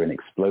either an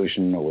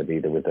explosion or with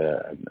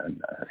a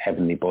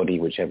heavenly body,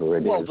 whichever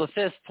it is. Well, the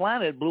fifth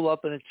planet blew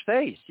up in its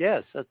face.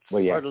 Yes, that's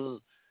part of the,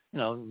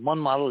 one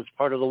model is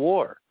part of the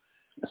war.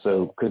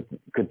 So could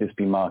this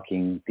be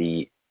marking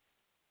the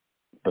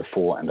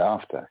before and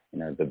after,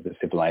 the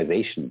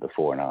civilization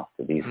before and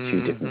after, these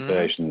two different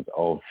versions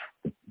of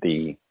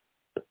the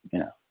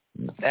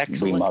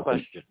Excellent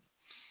question.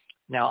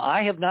 Now,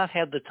 I have not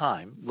had the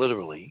time,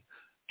 literally,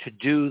 to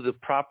do the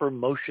proper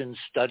motion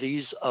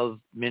studies of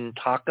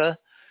Mintaka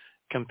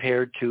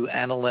compared to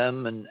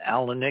Alnilam and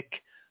Alnitek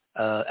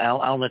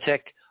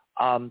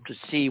to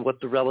see what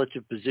the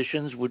relative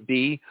positions would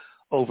be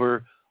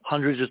over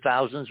hundreds of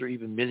thousands or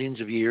even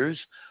millions of years.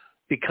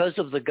 Because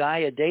of the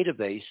Gaia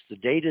database, the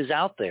data is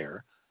out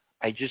there.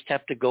 I just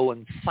have to go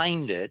and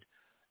find it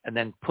and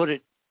then put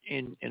it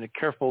in a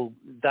careful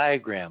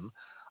diagram.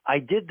 I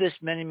did this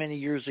many, many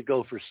years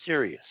ago for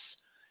Sirius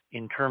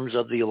in terms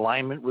of the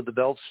alignment with the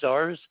belt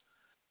stars.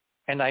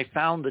 And I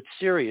found that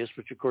Sirius,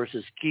 which of course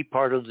is a key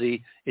part of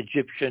the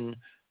Egyptian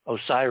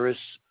Osiris,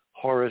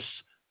 Horus,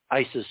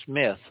 Isis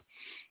myth,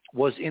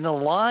 was in a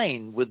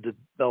line with the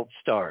belt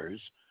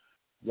stars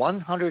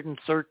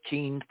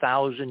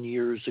 113,000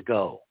 years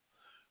ago,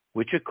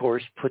 which of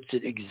course puts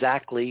it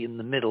exactly in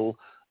the middle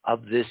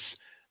of this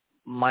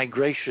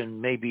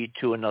migration, maybe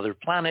to another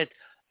planet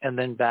and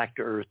then back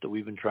to Earth that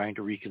we've been trying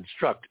to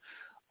reconstruct.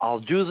 I'll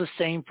do the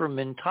same for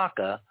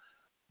Mintaka,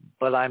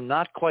 but I'm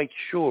not quite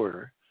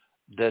sure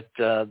that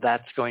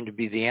that's going to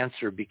be the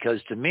answer, because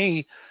to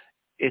me,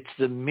 it's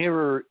the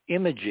mirror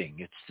imaging.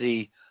 It's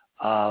the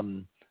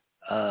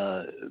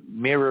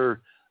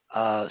mirror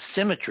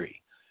symmetry,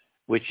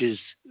 which is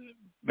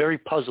very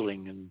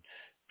puzzling and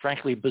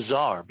frankly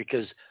bizarre,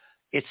 because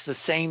it's the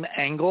same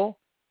angle.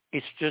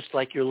 It's just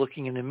like you're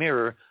looking in a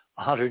mirror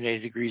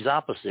 180 degrees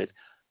opposite,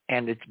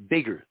 and it's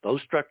bigger.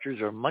 Those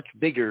structures are much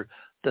bigger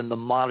than the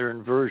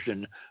modern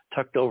version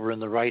tucked over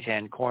in the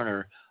right-hand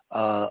corner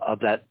of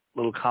that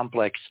little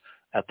complex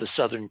at the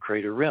southern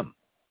crater rim.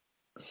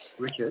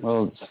 Richard?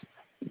 Well,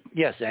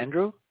 yes,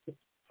 Andrew? It's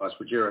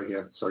Rogero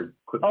here. Sorry,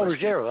 quick question.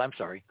 Rogero, I'm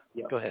sorry.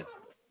 Yeah. Go ahead.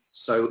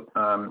 So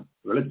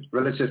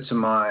relative to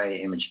my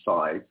image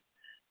 5,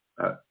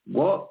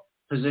 what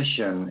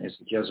position is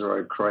the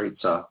Jezero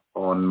Crater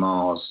on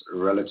Mars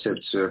relative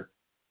to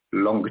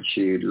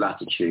longitude,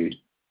 latitude,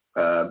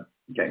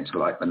 getting to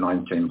like the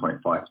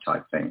 19.5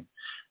 type thing.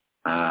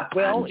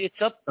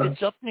 It's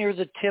up near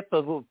the tip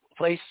of a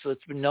place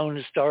that's been known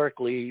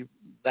historically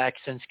back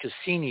since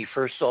Cassini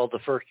first saw the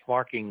first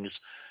markings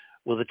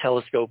with a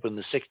telescope in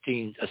the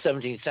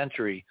 17th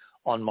century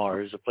on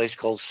Mars, a place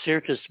called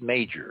Syrtis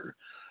Major.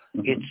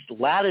 Mm-hmm. Its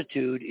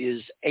latitude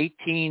is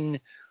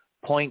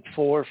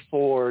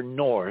 18.44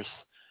 north.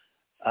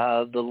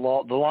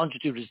 The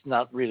longitude is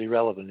not really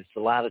relevant. It's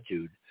the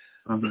latitude.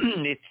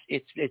 Mm-hmm.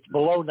 It's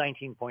below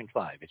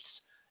 19.5. It's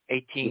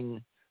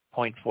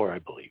 18.4, I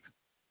believe.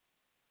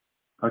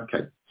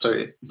 Okay. So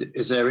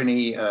is there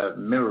any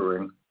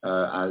mirroring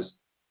as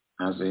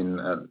in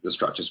the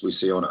structures we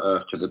see on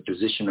Earth to the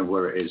position of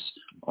where it is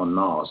on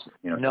Mars?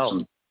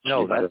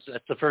 No, that's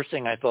the first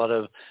thing I thought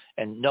of.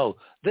 And no,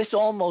 this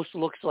almost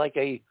looks like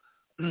a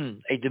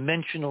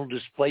dimensional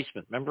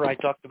displacement. Remember I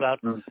talked about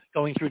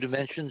going through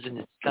dimensions, and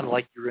it's kind of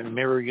like you're in a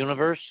mirror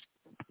universe?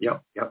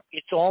 Yep.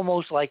 It's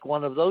almost like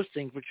one of those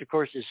things, which of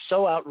course is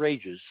so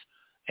outrageous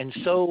and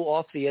so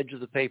off the edge of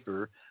the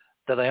paper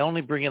that I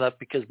only bring it up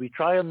because we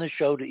try on this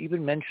show to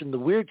even mention the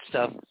weird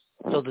stuff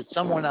so that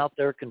someone out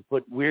there can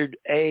put weird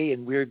A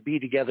and weird B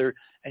together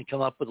and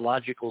come up with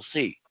logical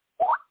C.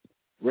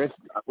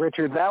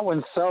 Richard, that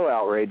one's so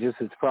outrageous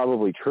it's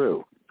probably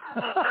true.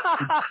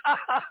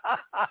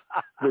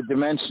 the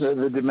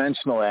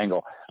dimensional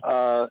angle.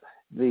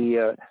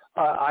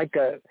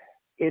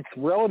 It's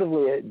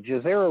relatively,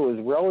 Jezero is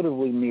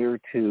relatively near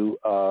to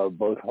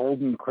both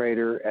Hoagland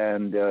Crater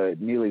and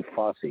Neely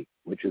Fosse,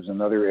 which is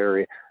another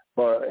area.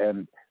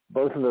 And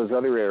both of those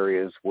other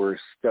areas were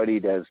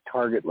studied as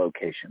target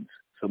locations.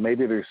 So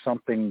maybe there's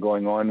something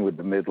going on with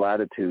the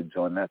mid-latitudes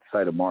on that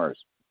side of Mars.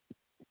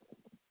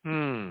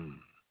 Okay.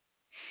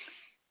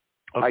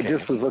 I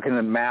just was looking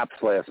at maps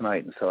last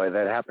night, and so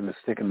that happened to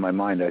stick in my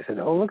mind. I said,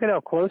 oh, look at how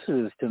close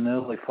it is to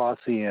Neely Fosse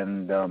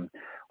and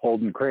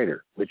Hoagland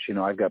Crater, which,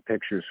 I've got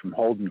pictures from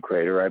Hoagland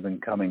Crater. I've been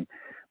becoming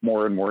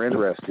more and more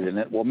interested in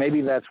it. Well,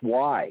 maybe that's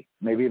why.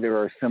 Maybe there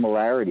are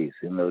similarities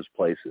in those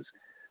places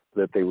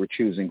that they were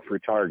choosing for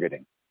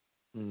targeting.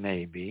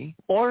 Maybe.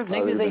 Or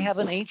maybe they have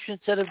an ancient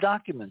set of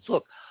documents.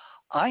 Look,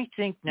 I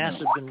think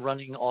NASA's been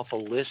running off a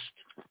list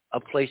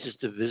of places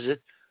to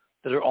visit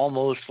that are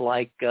almost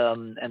like,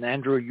 and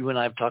Andrew, you and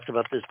I have talked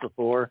about this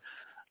before,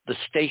 the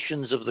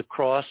Stations of the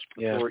Cross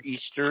before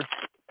Easter,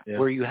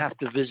 where you have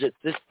to visit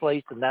this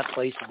place and that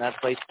place and that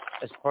place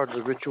as part of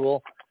the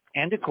ritual.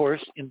 And, of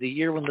course, in the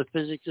year when the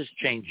physics is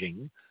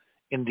changing,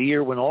 in the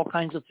year when all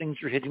kinds of things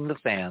are hitting the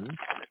fan,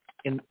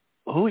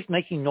 who's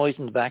making noise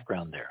in the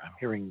background there? I'm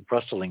hearing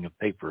rustling of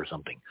paper or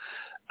something.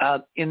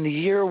 In the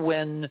year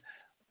when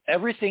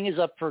everything is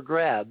up for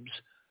grabs,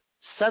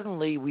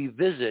 suddenly we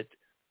visit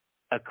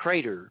a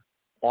crater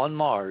on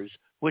Mars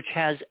which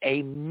has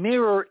a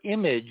mirror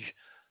image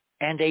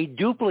and a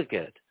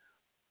duplicate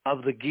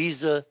of the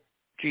Giza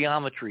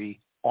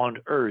geometry on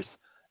Earth.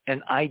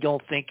 And I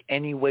don't think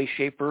any way,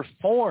 shape, or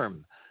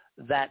form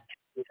that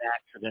is an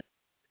accident,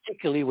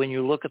 particularly when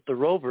you look at the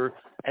rover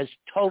as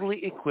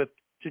totally equipped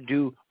to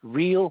do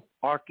real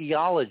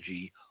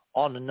archaeology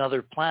on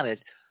another planet,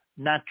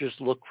 not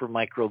just look for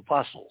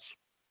microfossils.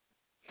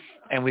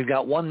 And we've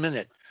got 1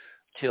 minute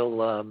till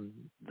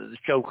the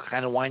show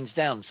kind of winds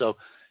down. So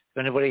if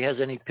anybody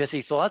has any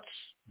pithy thoughts,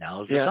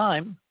 now's the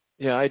time.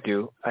 Yeah, I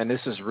do. And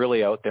this is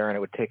really out there, and it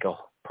would take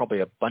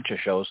probably a bunch of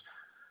shows.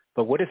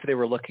 But what if they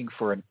were looking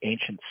for an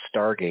ancient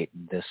Stargate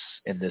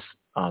in this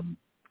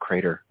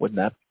crater? Wouldn't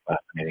that be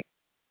fascinating?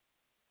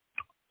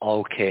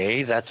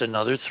 Okay, that's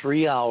another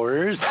 3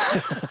 hours.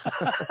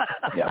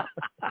 Yeah.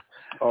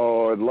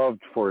 Oh, I'd love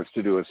for us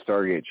to do a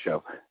Stargate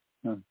show.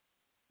 Okay,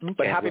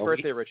 but happy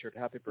birthday, Richard.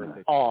 Happy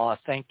birthday. Oh,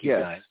 thank you,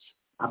 guys.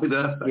 Happy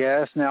birthday.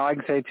 Yes, now I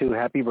can say, too,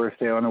 happy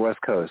birthday on the West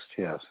Coast,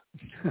 yes.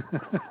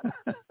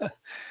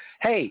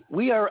 Hey,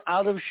 we are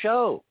out of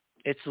show.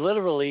 It's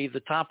literally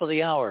the top of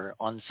the hour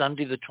on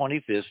Sunday the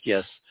 25th.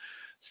 Yes,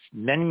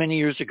 many, many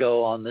years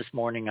ago on this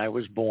morning I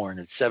was born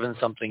at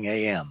 7-something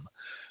a.m.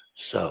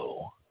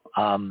 So...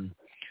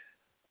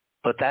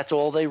 but that's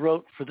all they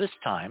wrote for this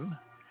time.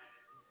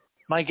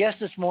 My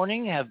guests this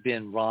morning have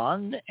been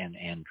Ron and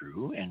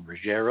Andrew and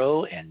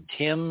Jezero and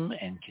Tim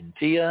and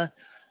Cynthia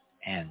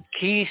and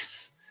Keith.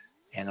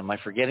 And am I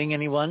forgetting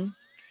anyone?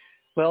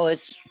 Well,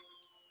 it's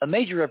a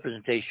major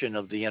representation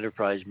of the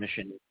Enterprise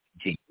mission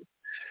team.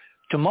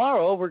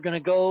 Tomorrow, we're going to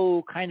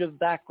go kind of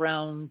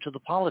background to the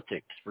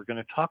politics. We're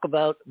going to talk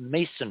about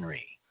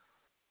Masonry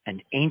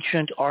and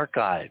ancient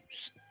archives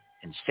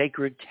and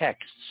sacred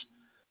texts.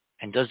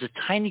 And does a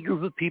tiny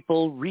group of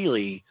people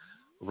really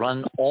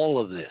run all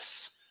of this?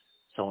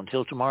 So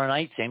until tomorrow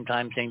night, same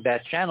time, same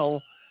bat channel,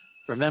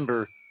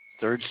 remember,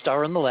 third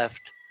star on the left,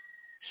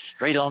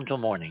 straight on till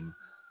morning.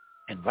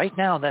 And right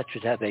now, that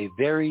should have a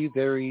very,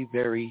 very,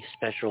 very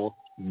special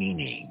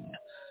meaning.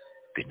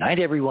 Good night,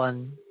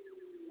 everyone.